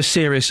trying to do a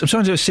serious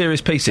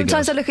piece here,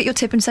 Sometimes girls. I look at your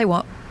tip and say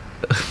what?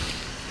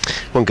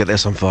 Won't get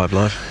this on 5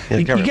 Live. Yeah,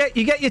 You carry on.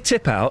 get your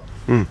tip out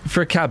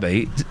for a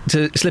cabbie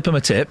to slip them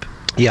a tip.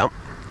 Yeah.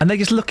 And they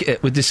just look at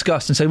it with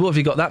disgust and say, what have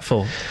you got that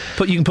for?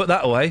 You can put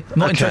that away. I'm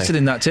not Okay. interested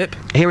in that tip.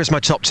 Here is my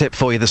top tip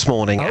for you this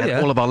morning, and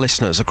yeah? all of our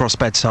listeners across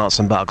Beds, Hearts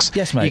and Bucks.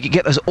 Yes, mate. You can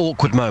get those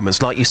awkward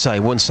moments, like you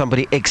say, when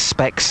somebody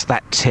expects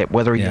that tip,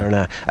 whether you're in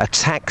a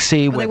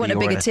taxi, Well, they whether want a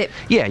you're bigger in tip.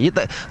 Yeah,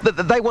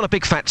 they want a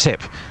big fat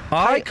tip.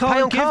 I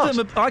pay on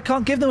card. I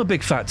can't give them a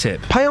big fat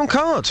tip. Pay on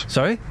card.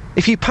 Sorry?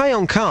 If you pay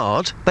on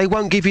card, they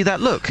won't give you that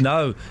look.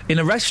 No. In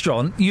a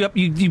restaurant, you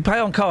pay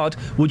on card.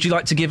 Would you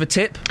like to give a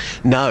tip?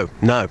 No.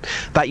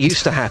 That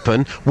used to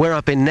happen. Where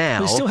I've been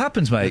now... It still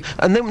happens, mate.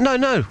 And then,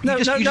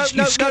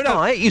 you skip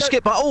by it. You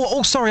skip by...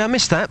 Oh, sorry, I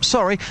missed that.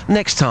 Sorry.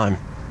 Next time.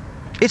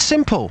 It's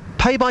simple.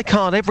 Pay by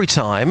card every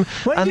time,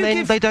 and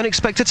then they don't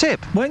expect a tip.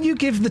 When you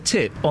give the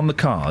tip on the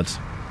card,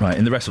 right,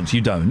 in the restaurants,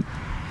 you don't.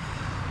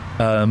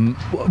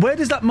 Where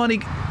does that money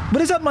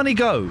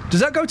go? Does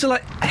that go to,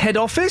 like, head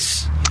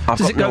office?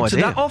 Does it go to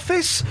that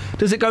office?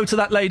 Does it go to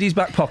that lady's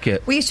back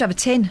pocket? We used to have a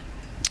tin.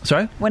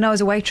 Sorry? When I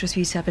was a waitress, we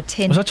used to have a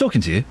tin. Was I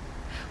talking to you?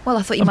 Well,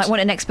 I thought you might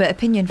want an expert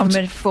opinion from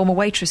a former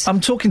waitress.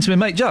 I'm talking to my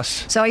mate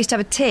Just. So I used to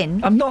have a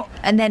tin. I'm not.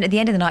 And then at the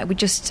end of the night, we'd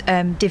just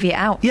divvy it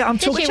out. Yeah, I'm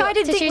talking. Which I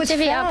didn't think was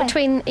divvy it fair. out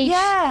between each?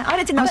 Yeah, I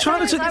don't think I'm that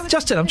trying to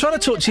Justin. I'm trying to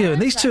talk to you, and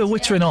these two are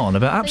whittering on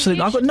about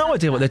absolutely. I've got no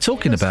idea what they're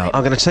talking about.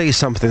 I'm going to tell you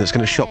something that's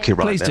going to shock you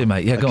right Please now. do,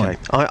 mate. Yeah, go on.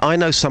 I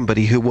know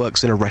somebody who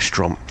works in a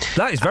restaurant.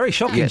 That is very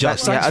shocking,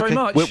 Just. Thanks very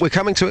much. We're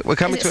coming to it. We're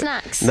coming Is to it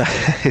it. snacks? No,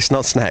 it's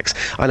not snacks.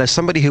 I know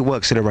somebody who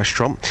works in a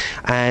restaurant,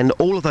 and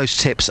all of those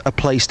tips are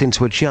placed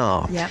into a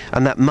jar. Yeah.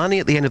 And that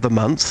money at the end of the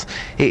month,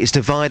 it is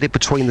divided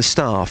between the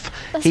staff.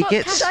 That's He what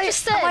gets. Cash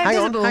just said.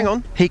 Hang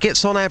on. He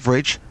gets on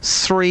average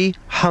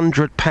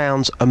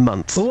 £300 a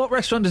month. Well, what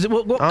restaurant does it?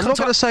 What I'm not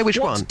going to say which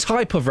what one. What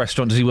type of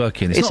restaurant does he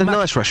work in? It's a not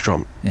nice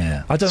restaurant.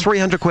 Yeah, I don't.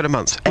 £300 a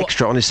month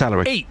extra on his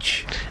salary.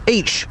 Each.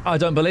 I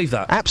don't believe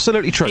that.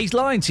 Absolutely true. He's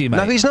lying to you, mate.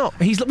 No, he's not.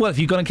 Well, have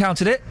you gone and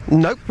counted it?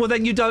 Nope. Well,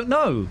 then you don't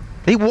know.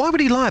 Why would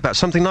he lie about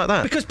something like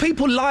that? Because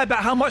people lie about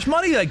how much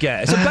money they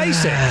get. It's a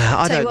basic.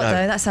 I Tell you don't what, know.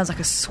 though, that sounds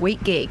like a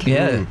sweet gig.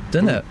 Yeah,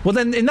 doesn't it? Well,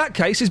 then, in that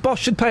case, his boss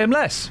should pay him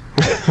less.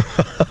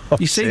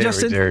 You see, dearie,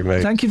 Justin? dearie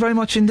me. Thank you very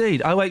much indeed.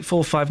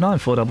 08459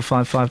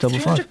 455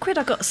 555. 300 quid,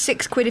 I got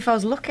 £6 if I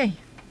was lucky. I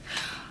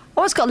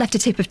always got left a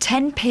tip of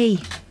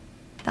 10p.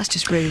 That's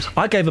just rude.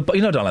 I gave I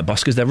don't like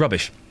buskers, they're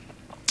rubbish.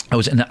 I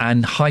was in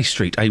Anne High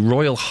Street, a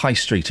Royal High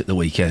Street at the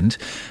weekend,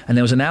 and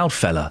there was an old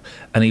fella,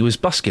 and he was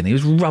busking. He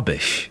was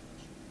rubbish.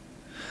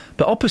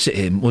 But opposite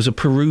him was a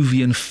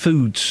Peruvian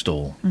food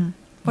stall.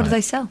 What do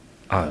they sell?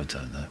 I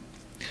don't know.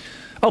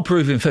 Oh,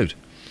 Peruvian food.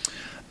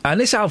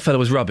 And this old fella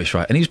was rubbish,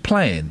 right? And he was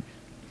playing.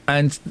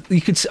 And you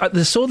could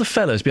saw the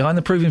fellas behind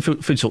the Peruvian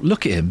food stall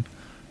look at him,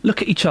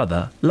 look at each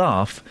other,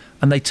 laugh,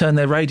 and they turn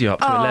their radio up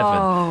to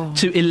 11.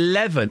 To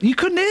 11. You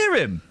couldn't hear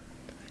him.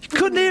 You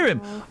couldn't hear him.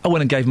 I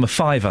went and gave him a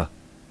 £5.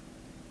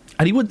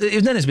 And he would.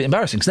 Then it's a bit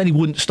embarrassing because then he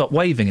wouldn't stop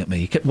waving at me.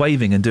 He kept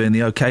waving and doing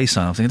the OK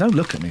sign. I was thinking, don't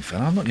look at me,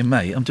 fella. I'm not your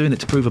mate. I'm doing it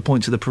to prove a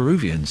point to the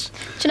Peruvians.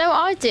 Do you know what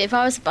I'd do if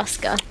I was a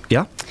busker?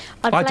 Yeah?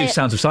 I'd I'd do play-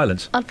 Sounds of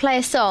Silence. I'd play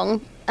a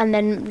song and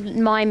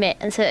then mime it,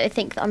 and so they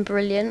think that I'm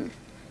brilliant.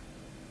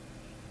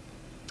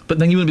 But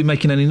then you wouldn't be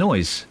making any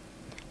noise.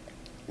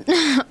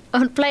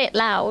 I'd play it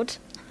loud.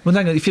 Well,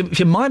 hang on. If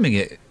you're miming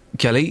it,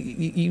 Kelly,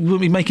 you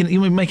wouldn't be making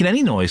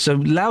any noise. So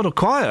loud or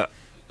quiet.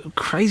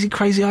 Crazy,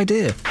 crazy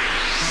idea.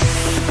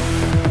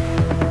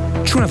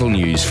 Travel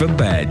news for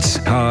beds,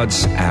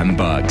 cards and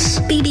bugs.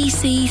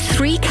 BBC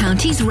Three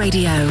Counties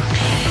Radio.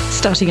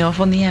 Starting off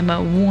on the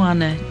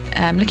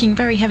M1, looking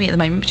very heavy at the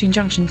moment between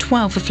junction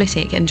 12 for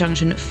Flitwick and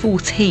junction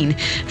 14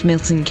 for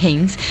Milton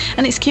Keynes.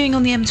 And it's queuing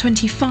on the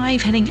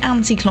M25 heading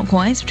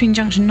anti-clockwise between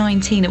junction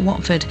 19 at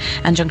Watford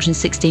and junction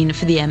 16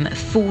 for the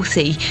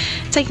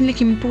M40. Taking a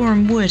look in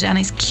Boreham Wood, and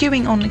it's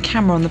queuing on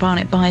camera on the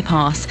Barnet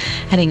bypass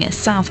heading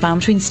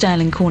southbound between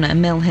Stirling Corner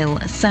and Mill Hill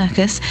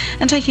Circus.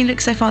 And taking a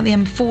look so far at the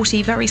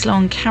M40, very slow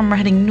on camera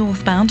heading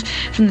northbound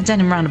from the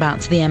Denham roundabout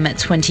to the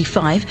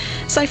M25.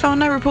 So far,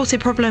 no reported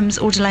problems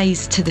or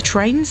delays to the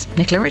trains.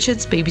 Nicola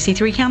Richards, BBC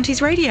Three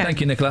Counties Radio.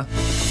 Thank you, Nicola.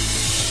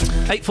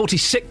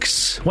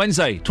 8:46,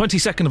 Wednesday,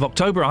 22nd of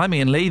October. I'm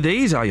Iain Lee.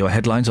 These are your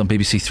headlines on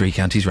BBC Three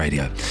Counties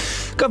Radio.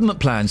 Government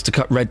plans to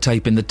cut red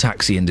tape in the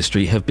taxi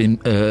industry have been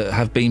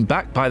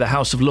backed by the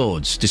House of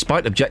Lords,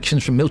 despite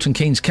objections from Milton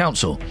Keynes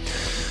Council.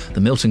 The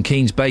Milton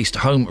Keynes-based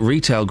home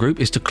retail group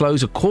is to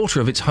close a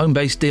quarter of its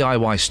home-based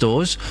DIY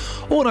stores.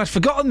 Oh, and I'd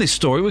forgotten this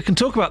story. We can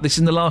talk about this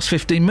in the last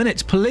 15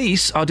 minutes.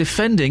 Police are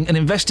defending an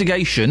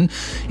investigation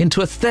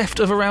into a theft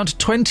of around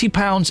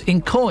 £20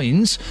 in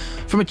coins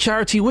from a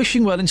charity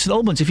wishing well in St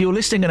Albans. If you were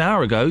listening an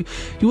hour ago,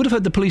 you would have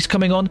heard the police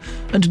coming on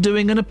and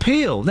doing an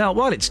appeal. Now,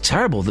 while it's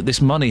terrible that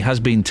this money has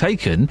been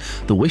taken,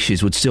 the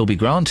wishes would still be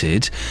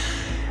granted.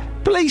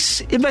 Police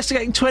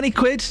investigating 20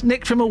 quid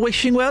nicked from a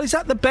wishing well. Is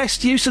that the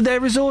best use of their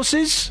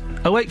resources?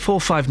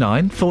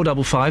 08459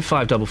 455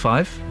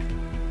 555.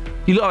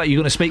 You look like you're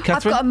going to speak,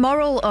 Catherine. I've got a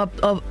moral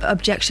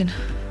objection.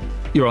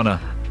 Your Honour.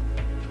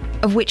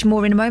 Of which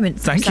more in a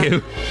moment. Thank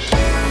you.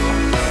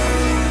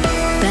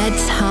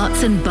 Beds,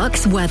 hearts and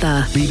bucks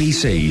weather.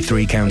 BBC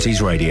Three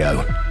Counties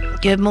Radio.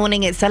 Good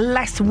morning. It's a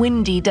less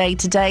windy day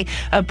today.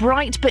 A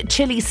bright but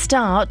chilly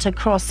start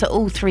across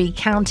all three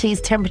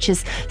counties.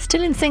 Temperatures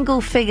still in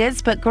single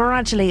figures, but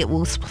gradually it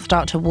will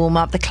start to warm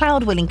up. The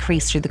cloud will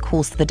increase through the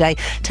course of the day,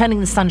 turning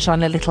the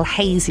sunshine a little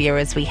hazier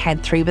as we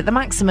head through. But the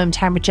maximum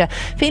temperature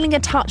feeling a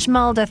touch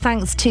milder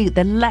thanks to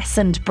the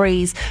lessened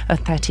breeze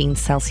of 13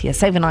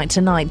 Celsius. Overnight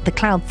tonight, the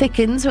cloud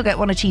thickens. We'll get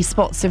 1 or 2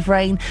 spots of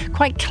rain.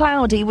 Quite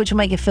cloudy, which will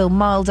make it feel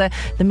milder.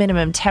 The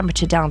minimum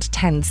temperature down to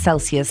 10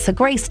 Celsius. A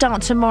grey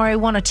start tomorrow,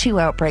 1 or 2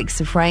 outbreaks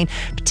of rain,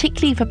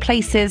 particularly for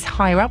places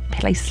higher up,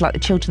 places like the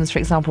Chilterns, for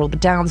example, or the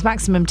Downs.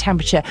 Maximum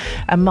temperature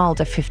a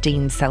milder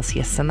 15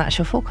 Celsius, and that's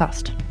your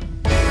forecast.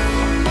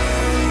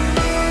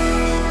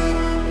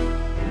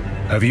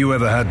 Have you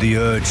ever had the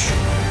urge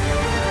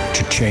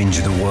to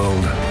change the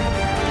world?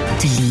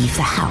 To leave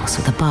the house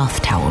with a bath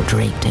towel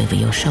draped over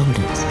your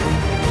shoulders?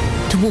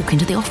 To walk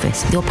into the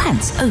office with your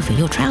pants over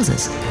your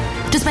trousers?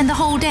 To spend the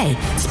whole day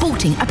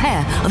sporting a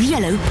pair of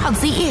yellow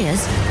pugsy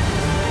ears?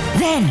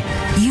 Then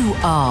you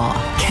are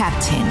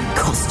Captain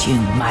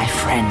Costume, my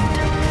friend.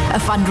 A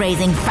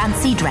fundraising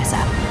fancy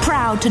dresser,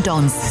 proud to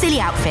don silly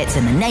outfits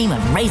in the name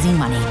of raising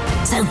money.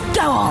 So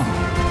go on,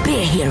 be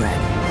a hero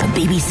for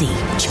BBC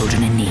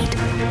Children in Need.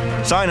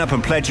 Sign up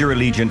and pledge your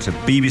allegiance at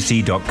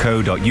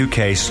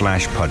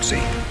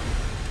bbc.co.uk/Pudsey.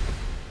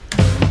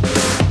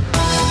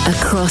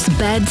 Across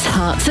beds,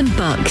 hearts and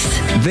bucks.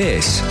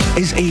 This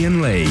is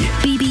Iain Lee.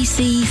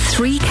 BBC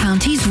Three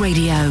Counties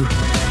Radio.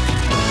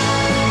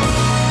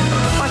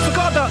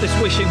 About this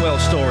wishing well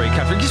story,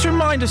 Catherine. Just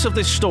remind us of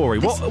this story.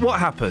 What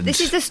happened?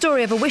 This is the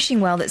story of a wishing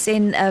well that's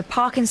in a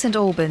park in St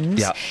Albans.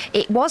 Yeah.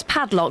 It was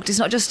padlocked. It's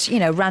not just,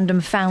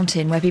 random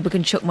fountain where people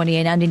can chuck money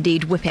in and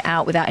indeed whip it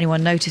out without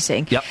anyone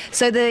noticing. Yep.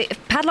 So the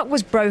padlock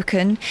was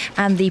broken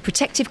and the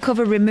protective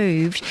cover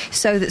removed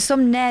so that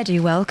some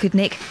ne'er-do-well could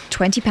nick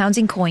 £20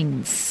 in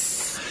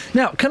coins.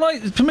 Now, can I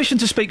permission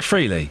to speak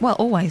freely? Well,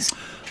 always.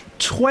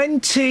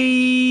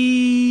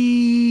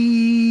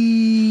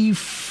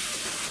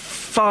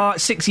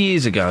 6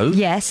 years ago.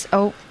 Yes.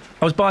 Oh.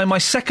 I was buying my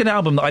second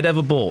album that I'd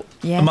ever bought.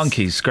 Yes. The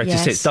Monkees'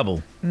 Greatest Hits,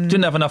 double.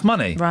 Didn't have enough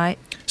money. Right.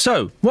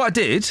 So, what I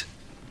did,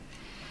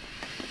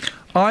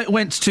 I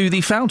went to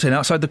the fountain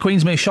outside the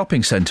Queensmere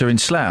Shopping Centre in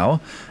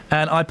Slough,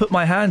 and I put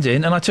my hand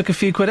in and I took a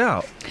few quid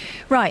out.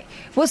 Right.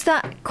 Was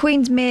that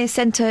Queensmere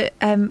Centre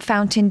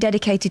fountain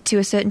dedicated to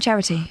a certain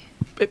charity?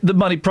 The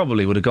money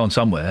probably would have gone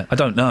somewhere. I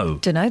don't know.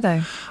 Don't know,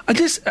 though.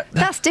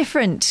 That's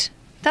different.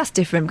 That's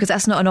different because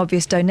that's not an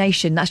obvious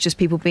donation. That's just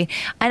people being...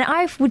 And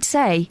I would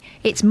say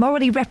it's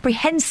morally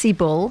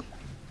reprehensible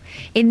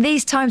in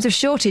these times of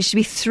shortage to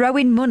be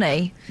throwing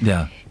money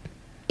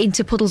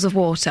into puddles of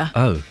water.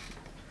 Oh.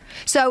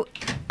 So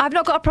I've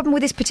not got a problem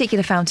with this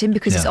particular fountain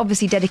because it's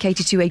obviously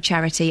dedicated to a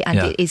charity and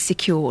it is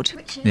secured.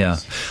 Yeah.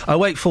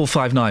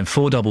 08459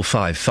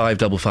 455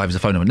 555 is the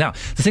phone number. Now,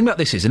 the thing about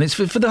this is, and it's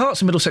for the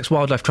Hearts and Middlesex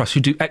Wildlife Trust, who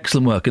do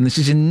excellent work, and this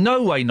is in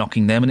no way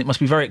knocking them, and it must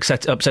be very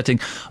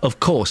upsetting, of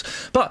course.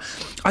 But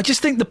I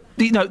just think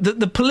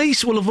the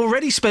police will have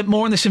already spent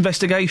more on this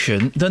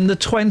investigation than the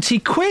 20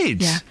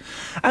 quid. Yeah.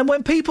 And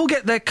when people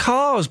get their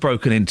cars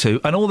broken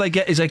into and all they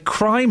get is a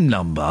crime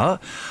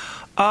number...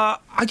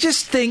 I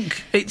just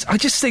think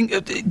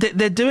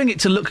they're doing it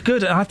to look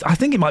good. I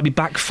think it might be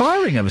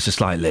backfiring ever so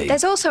slightly.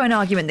 There's also an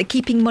argument that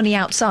keeping money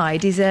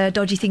outside is a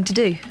dodgy thing to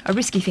do, a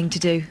risky thing to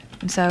do,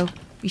 and so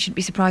you shouldn't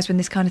be surprised when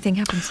this kind of thing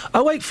happens.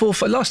 084...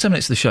 Last 10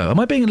 minutes of the show. Am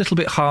I being a little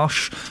bit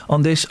harsh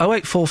on this?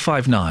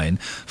 08459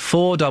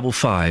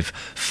 455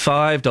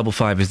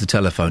 555 is the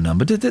telephone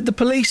number. Did the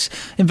police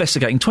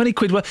investigating 20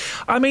 quid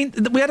worth? I mean,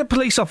 we had a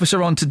police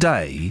officer on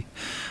today,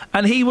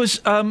 and he was...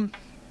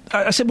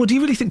 I said, well, do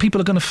you really think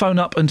people are going to phone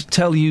up and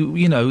tell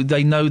you,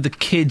 they know the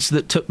kids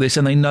that took this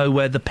and they know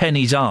where the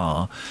pennies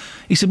are?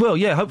 He said, well,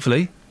 yeah,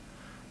 hopefully.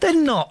 They're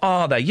not,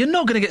 are they? You're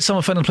not going to get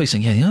someone phoning the police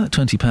saying, yeah, that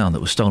 £20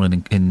 that was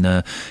stolen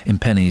in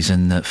pennies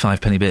and 5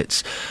 penny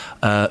bits.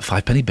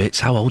 5 penny bits,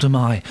 how old am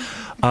I?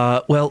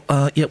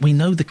 Yeah, we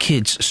know the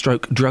kids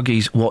stroke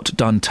druggies what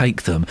done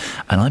take them,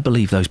 and I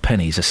believe those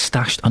pennies are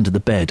stashed under the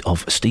bed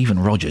of Stephen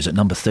Rogers at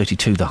number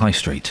 32 The High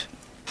Street.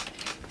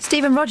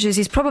 Stephen Rogers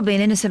is probably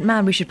an innocent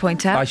man, we should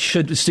point out.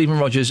 Stephen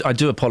Rogers, I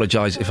do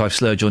apologise if I've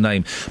slurred your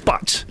name,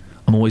 but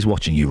I'm always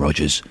watching you,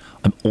 Rogers.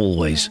 I'm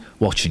always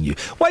watching you.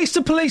 Waste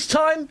of police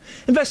time?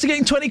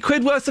 Investigating 20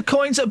 quid worth of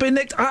coins that have been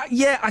nicked?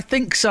 Yeah, I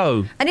think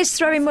so. And is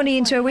throwing money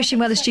into a wishing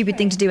well a stupid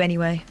thing to do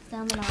anyway?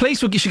 Police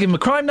should give them a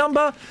crime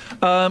number,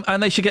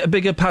 and they should get a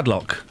bigger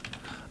padlock.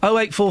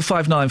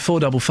 08459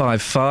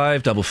 455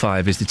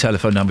 555 is the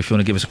telephone number if you want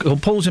to give us a call.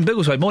 Paul's in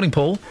Biggleswade. Morning,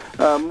 Paul.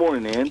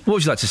 Morning, Ian. What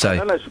would you like to say?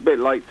 I know it's a bit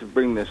late to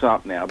bring this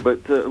up now, but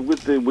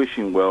with the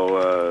wishing well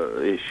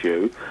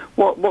issue,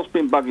 what's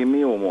been bugging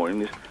me all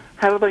morning is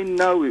how do they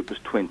know it was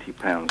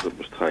 £20 that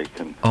was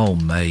taken? Oh,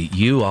 mate,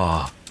 you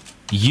are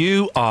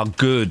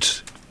good.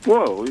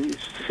 Well, it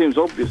seems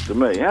obvious to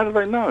me. How do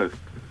they know?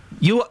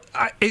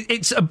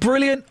 It's a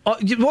brilliant...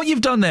 what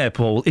you've done there,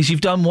 Paul, is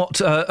you've done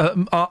what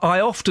I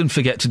often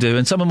forget to do,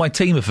 and some of my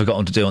team have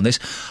forgotten to do on this.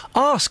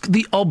 Ask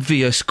the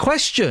obvious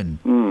question.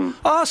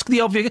 Ask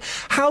the obvious...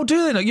 How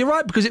do they know? You're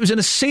right, because it was in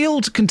a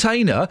sealed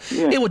container.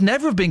 Yeah. It would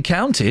never have been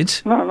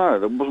counted. No,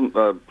 there wasn't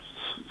a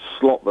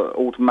slot, the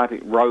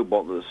automatic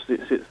robot that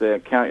sits there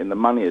counting the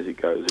money as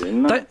it goes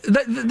in. No.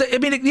 I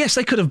mean, yes,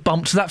 they could have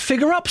bumped that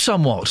figure up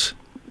somewhat.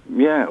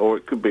 Yeah, or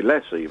it could be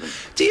less even.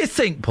 Do you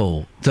think,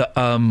 Paul, that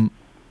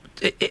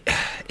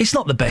it's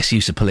not the best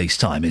use of police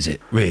time, is it,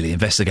 really,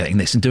 investigating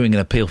this and doing an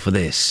appeal for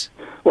this?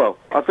 Well,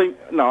 I think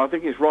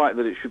it's right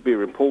that it should be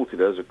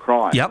reported as a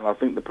crime. Yep. And I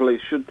think the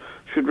police should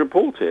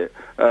report it.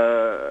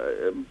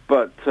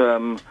 But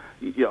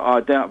I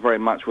doubt very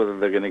much whether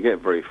they're going to get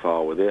very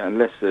far with it,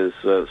 unless there's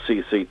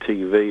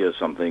CCTV or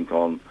something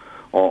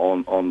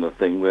on the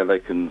thing where they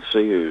can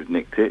see who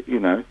nicked it, you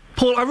know.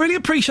 Paul, I really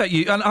appreciate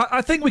you, and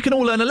I think we can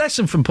all learn a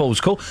lesson from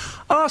Paul's call.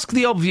 Ask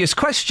the obvious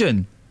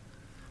question.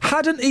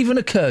 Hadn't even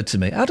occurred to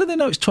me. How do they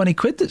know it's 20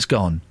 quid that's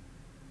gone?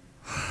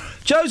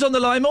 Joe's on the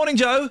line. Morning,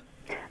 Joe.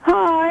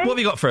 Hi. What have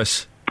you got for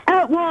us?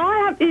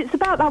 It's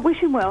about that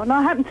wishing well, and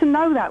I happen to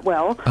know that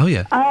well. Oh,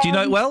 yeah. Do you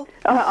know it well?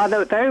 I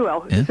know it very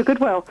well. Yeah? It's a good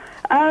well.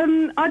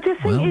 I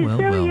just think it's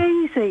very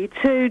easy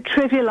to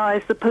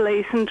trivialise the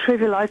police and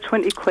trivialise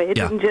 20 quid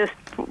and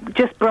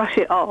just brush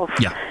it off.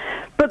 Yeah.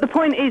 But the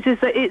point is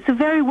that it's a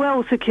very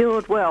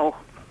well-secured well.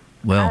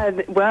 Well.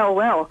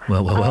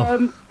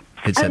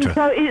 Et cetera. And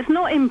so it's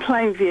not in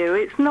plain view.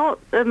 It's not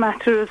a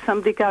matter of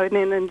somebody going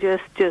in and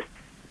just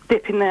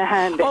dipping their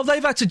hand in. Oh,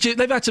 they've had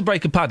to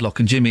break a padlock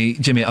and jimmy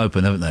it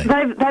open, haven't they?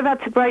 They've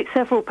had to break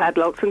several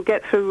padlocks and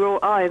get through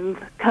wrought iron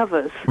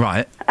covers.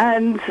 Right.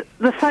 And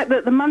the fact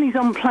that the money's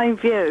on plain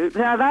view,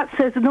 now that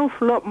says an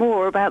awful lot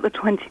more about the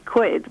 20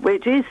 quid,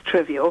 which is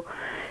trivial.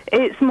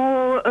 It's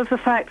more of the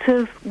fact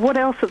of what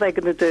else are they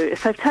going to do?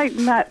 If they've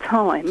taken that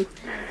time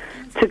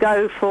to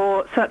go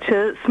for such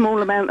a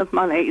small amount of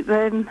money,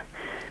 then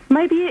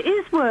maybe it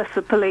is worth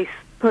the police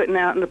putting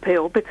out an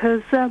appeal,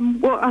 because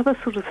what other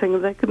sort of thing are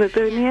they going to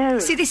do in the area?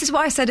 See, this is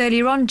what I said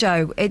earlier on,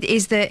 Joe. It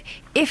is that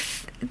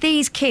if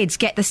these kids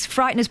get the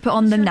frighteners put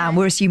on them now,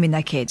 we're assuming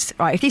they're kids,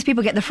 right? If these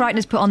people get the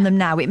frighteners put on them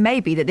now, it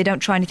may be that they don't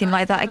try anything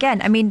like that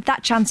again. I mean,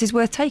 that chance is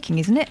worth taking,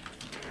 isn't it?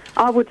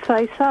 I would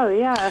say so,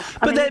 yeah.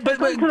 If they've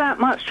gone to that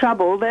much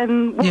trouble,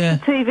 then what's a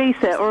TV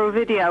set or a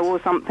video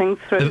or something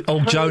through...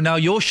 Joe, now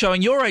you're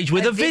showing your age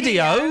with a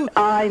video.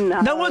 I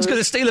know. No one's going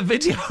to steal a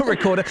video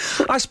recorder.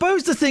 I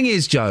suppose the thing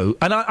is, Joe,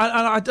 and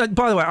I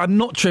by the way, I'm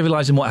not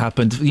trivialising what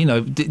happened. You know,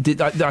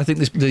 I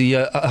think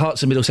the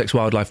Hearts and Middlesex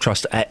Wildlife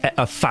Trust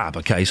are fab,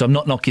 okay, so I'm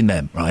not knocking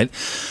them, right?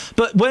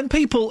 But when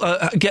people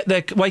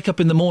wake up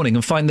in the morning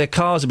and find their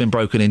cars have been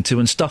broken into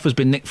and stuff has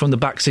been nicked from the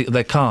backseat of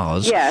their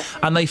cars,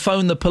 and they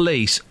phone the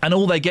police... and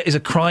all they get is a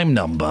crime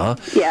number.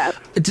 Yeah.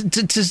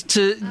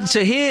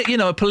 To hear, you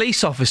know, a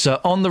police officer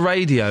on the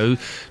radio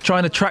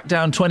trying to track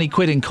down 20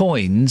 quid in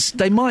coins,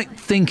 they might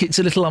think it's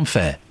a little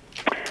unfair.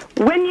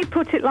 When you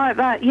put it like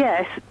that,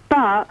 yes,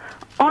 but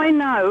I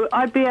know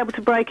I'd be able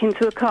to break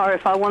into a car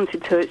if I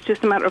wanted to. It's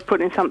just a matter of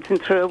putting something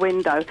through a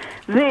window.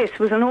 This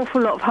was an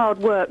awful lot of hard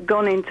work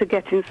gone into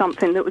getting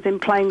something that was in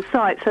plain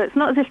sight. So it's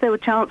not as if there were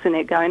chancing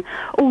it going,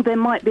 oh, there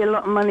might be a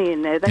lot of money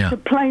in there. They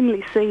could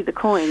plainly see the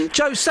coins.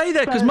 Joe, stay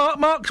there, because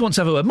Mark wants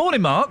to have a word.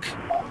 Morning, Mark.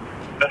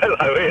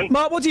 Hello, Ian.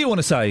 Mark, what do you want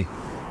to say?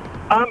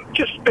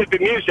 Just a bit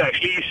bemused,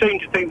 actually. You seem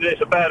to think that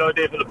it's a bad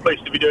idea for the police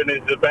to be doing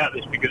anything about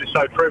this because it's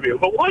so trivial.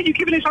 But why are you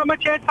giving it so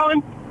much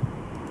airtime?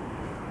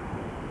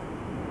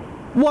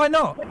 Why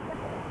not?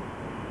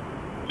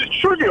 It's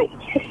trivial.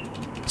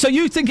 So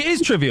you think it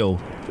is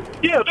trivial?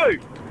 Yeah, I do.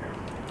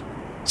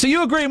 So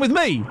you're agreeing with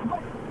me?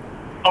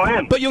 I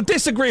am. But you're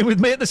disagreeing with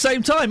me at the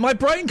same time. My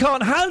brain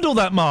can't handle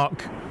that,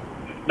 Mark.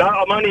 No,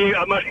 I'm only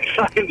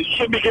saying you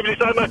shouldn't be giving it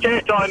so much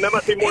airtime. There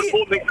must be more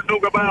important things to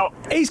talk about.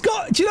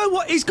 Do you know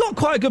what? He's got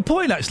quite a good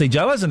point, actually,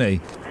 Joe, hasn't he?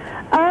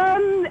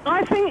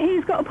 I think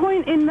he's got a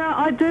point in that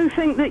I do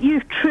think that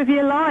you've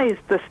trivialised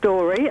the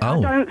story. Oh.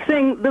 I don't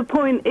think the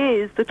point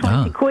is the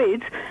 20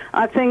 quid.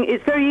 I think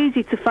it's very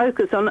easy to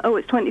focus on,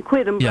 it's 20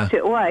 quid and brush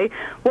it away.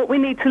 What we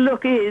need to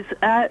look is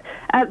at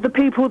the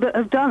people that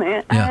have done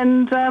it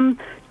and...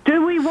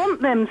 do we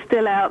want them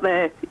still out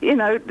there, you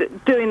know,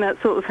 doing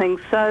that sort of thing?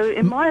 So,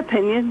 in my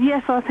opinion,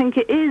 yes, I think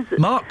it is.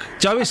 Mark,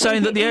 Joe is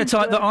saying that the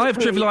airtime that I've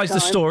trivialised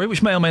the story,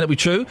 which may or may not be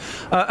true,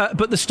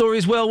 but the story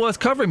is well worth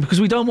covering because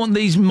we don't want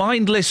these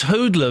mindless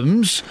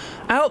hoodlums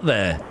out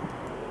there.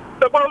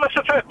 Well, that's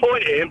a fair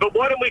point, Ian. But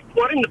why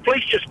didn't the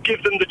police just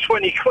give them the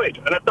 20 quid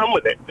and have done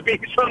with it? It'd be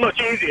so much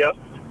easier.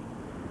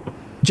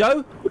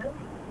 Joe?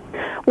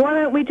 Why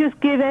don't we just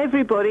give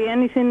everybody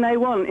anything they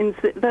want?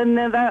 Then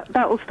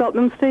that will stop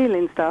them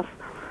stealing stuff.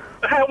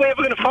 How are we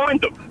ever going to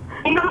find them?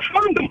 We'll never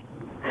find them.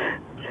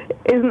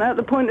 Isn't that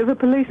the point of a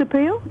police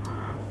appeal?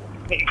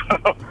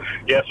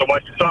 Yes, I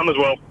wasted time as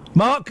well.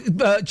 Mark,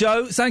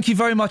 Joe, thank you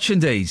very much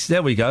indeed.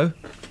 There we go.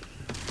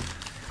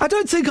 I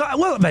don't think.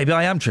 Well, maybe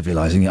I am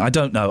trivialising it. I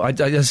don't know. I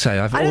just say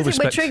I've I all don't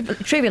think respect. we're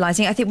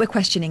trivialising it. I think we're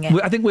questioning it.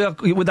 I think we are.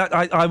 With that,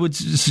 I would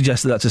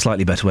suggest that that's a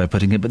slightly better way of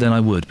putting it. But then I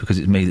would, because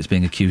it's me that's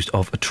being accused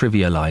of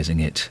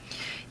trivialising it.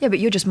 Yeah, but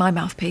you're just my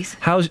mouthpiece.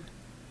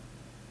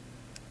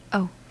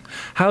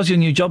 How's your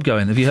new job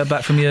going? Have you heard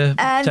back from your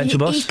potential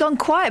boss? He's gone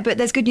quiet, but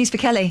there's good news for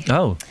Kelly.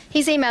 Oh.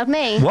 He's emailed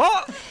me.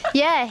 What?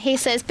 Yeah, he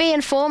says, be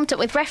informed that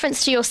with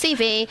reference to your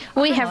CV,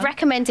 we have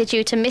recommended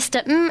you to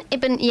Mr.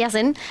 Ibn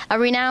Yazin, a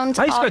renowned...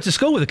 I used to go to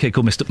school with a kid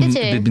called Mr.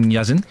 Ibn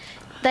Yazin.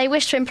 They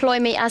wish to employ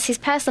me as his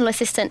personal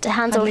assistant to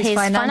handle his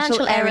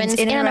financial errands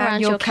in and around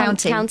your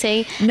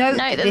county. Note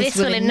that this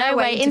will in no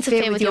way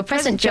interfere with your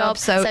present job,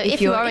 so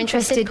if you are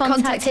interested,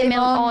 contact him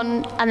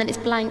on... And then it's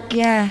blank.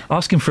 Yeah.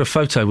 Ask him for a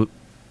photo.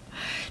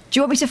 Do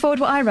you want me to forward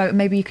what I wrote and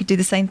maybe you could do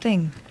the same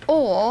thing?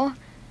 Or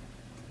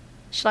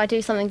should I do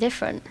something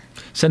different?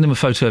 Send him a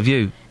photo of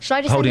you Should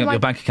I just holding send him up your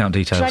bank account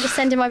details. Should I just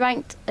send him my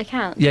bank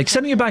account? Yeah,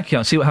 send me your bank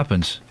account, see what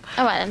happens.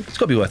 All right, then. It's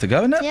got to be worth a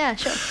go, isn't it? Yeah,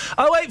 sure.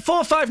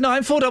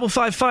 08459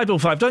 455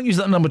 555. Don't use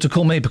that number to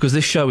call me because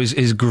this show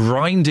is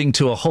grinding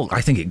to a halt.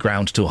 I think it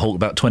ground to a halt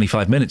about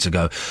 25 minutes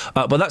ago.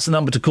 But that's the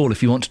number to call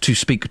if you want to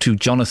speak to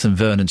Jonathan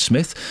Vernon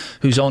Smith,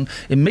 who's on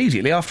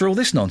immediately after all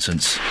this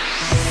nonsense.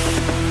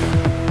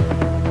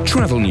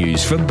 Travel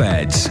news for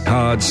beds,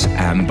 cards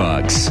and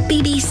bugs.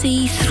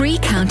 BBC Three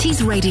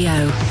Counties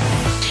Radio.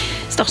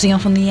 Starting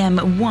off on the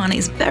M1,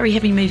 it's very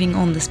heavy moving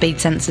on the speed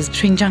sensors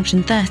between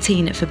junction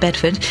 13 for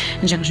Bedford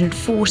and junction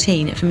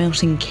 14 for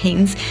Milton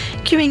Keynes.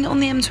 Queuing on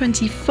the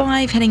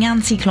M25, heading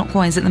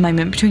anti-clockwise at the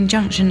moment between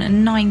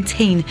junction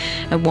 19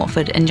 at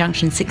Watford and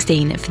junction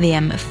 16 for the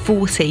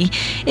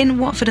M40. In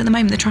Watford at the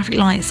moment, the traffic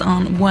lights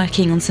aren't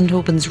working on St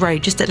Albans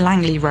Road, just at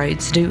Langley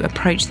Road, so do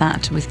approach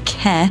that with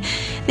care.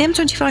 The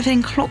M25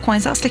 heading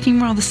clockwise, that's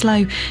looking rather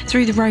slow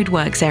through the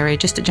roadworks area,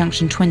 just at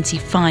junction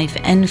 25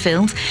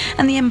 Enfield.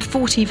 And the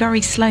M40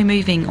 very slow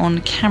moving on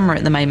camera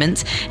at the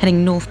moment,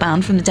 heading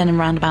northbound from the Denham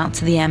roundabout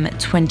to the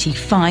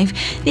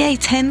M25. The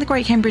A10, the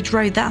Great Cambridge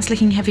Road, that's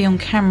looking heavy on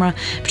camera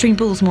between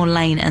Bullsmore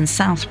Lane and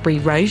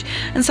Southbury Road.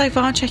 And so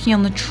far, checking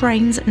on the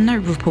trains, no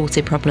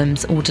reported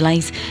problems or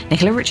delays.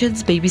 Nicola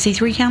Richards, BBC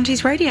Three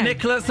Counties Radio.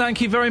 Nicola,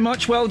 thank you very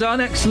much. Well done.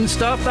 Excellent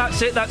stuff.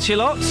 That's it. That's your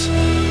lots.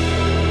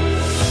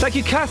 Thank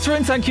you,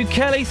 Catherine. Thank you,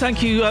 Kelly.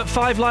 Thank you,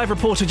 5 Live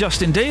reporter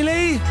Justin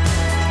Dealey.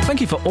 Thank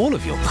you for all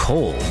of your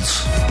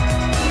calls.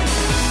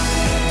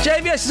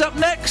 JVS is up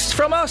next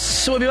from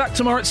us. We'll be back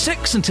tomorrow at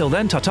 6. Until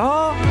then,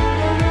 ta-ta.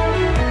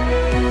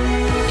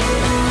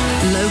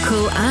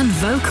 Local and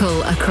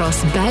vocal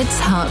across beds,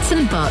 hearts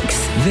and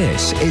bucks.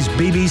 This is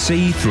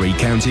BBC Three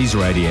Counties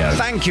Radio.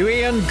 Thank you,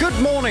 Iain. Good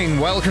morning.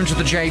 Welcome to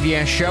the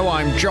JVS show.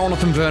 I'm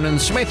Jonathan Vernon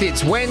Smith.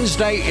 It's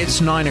Wednesday,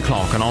 it's 9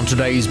 o'clock, and on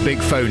today's Big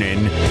Phone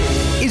In,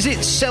 is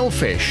it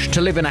selfish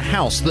to live in a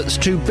house that's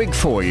too big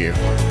for you?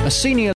 A senior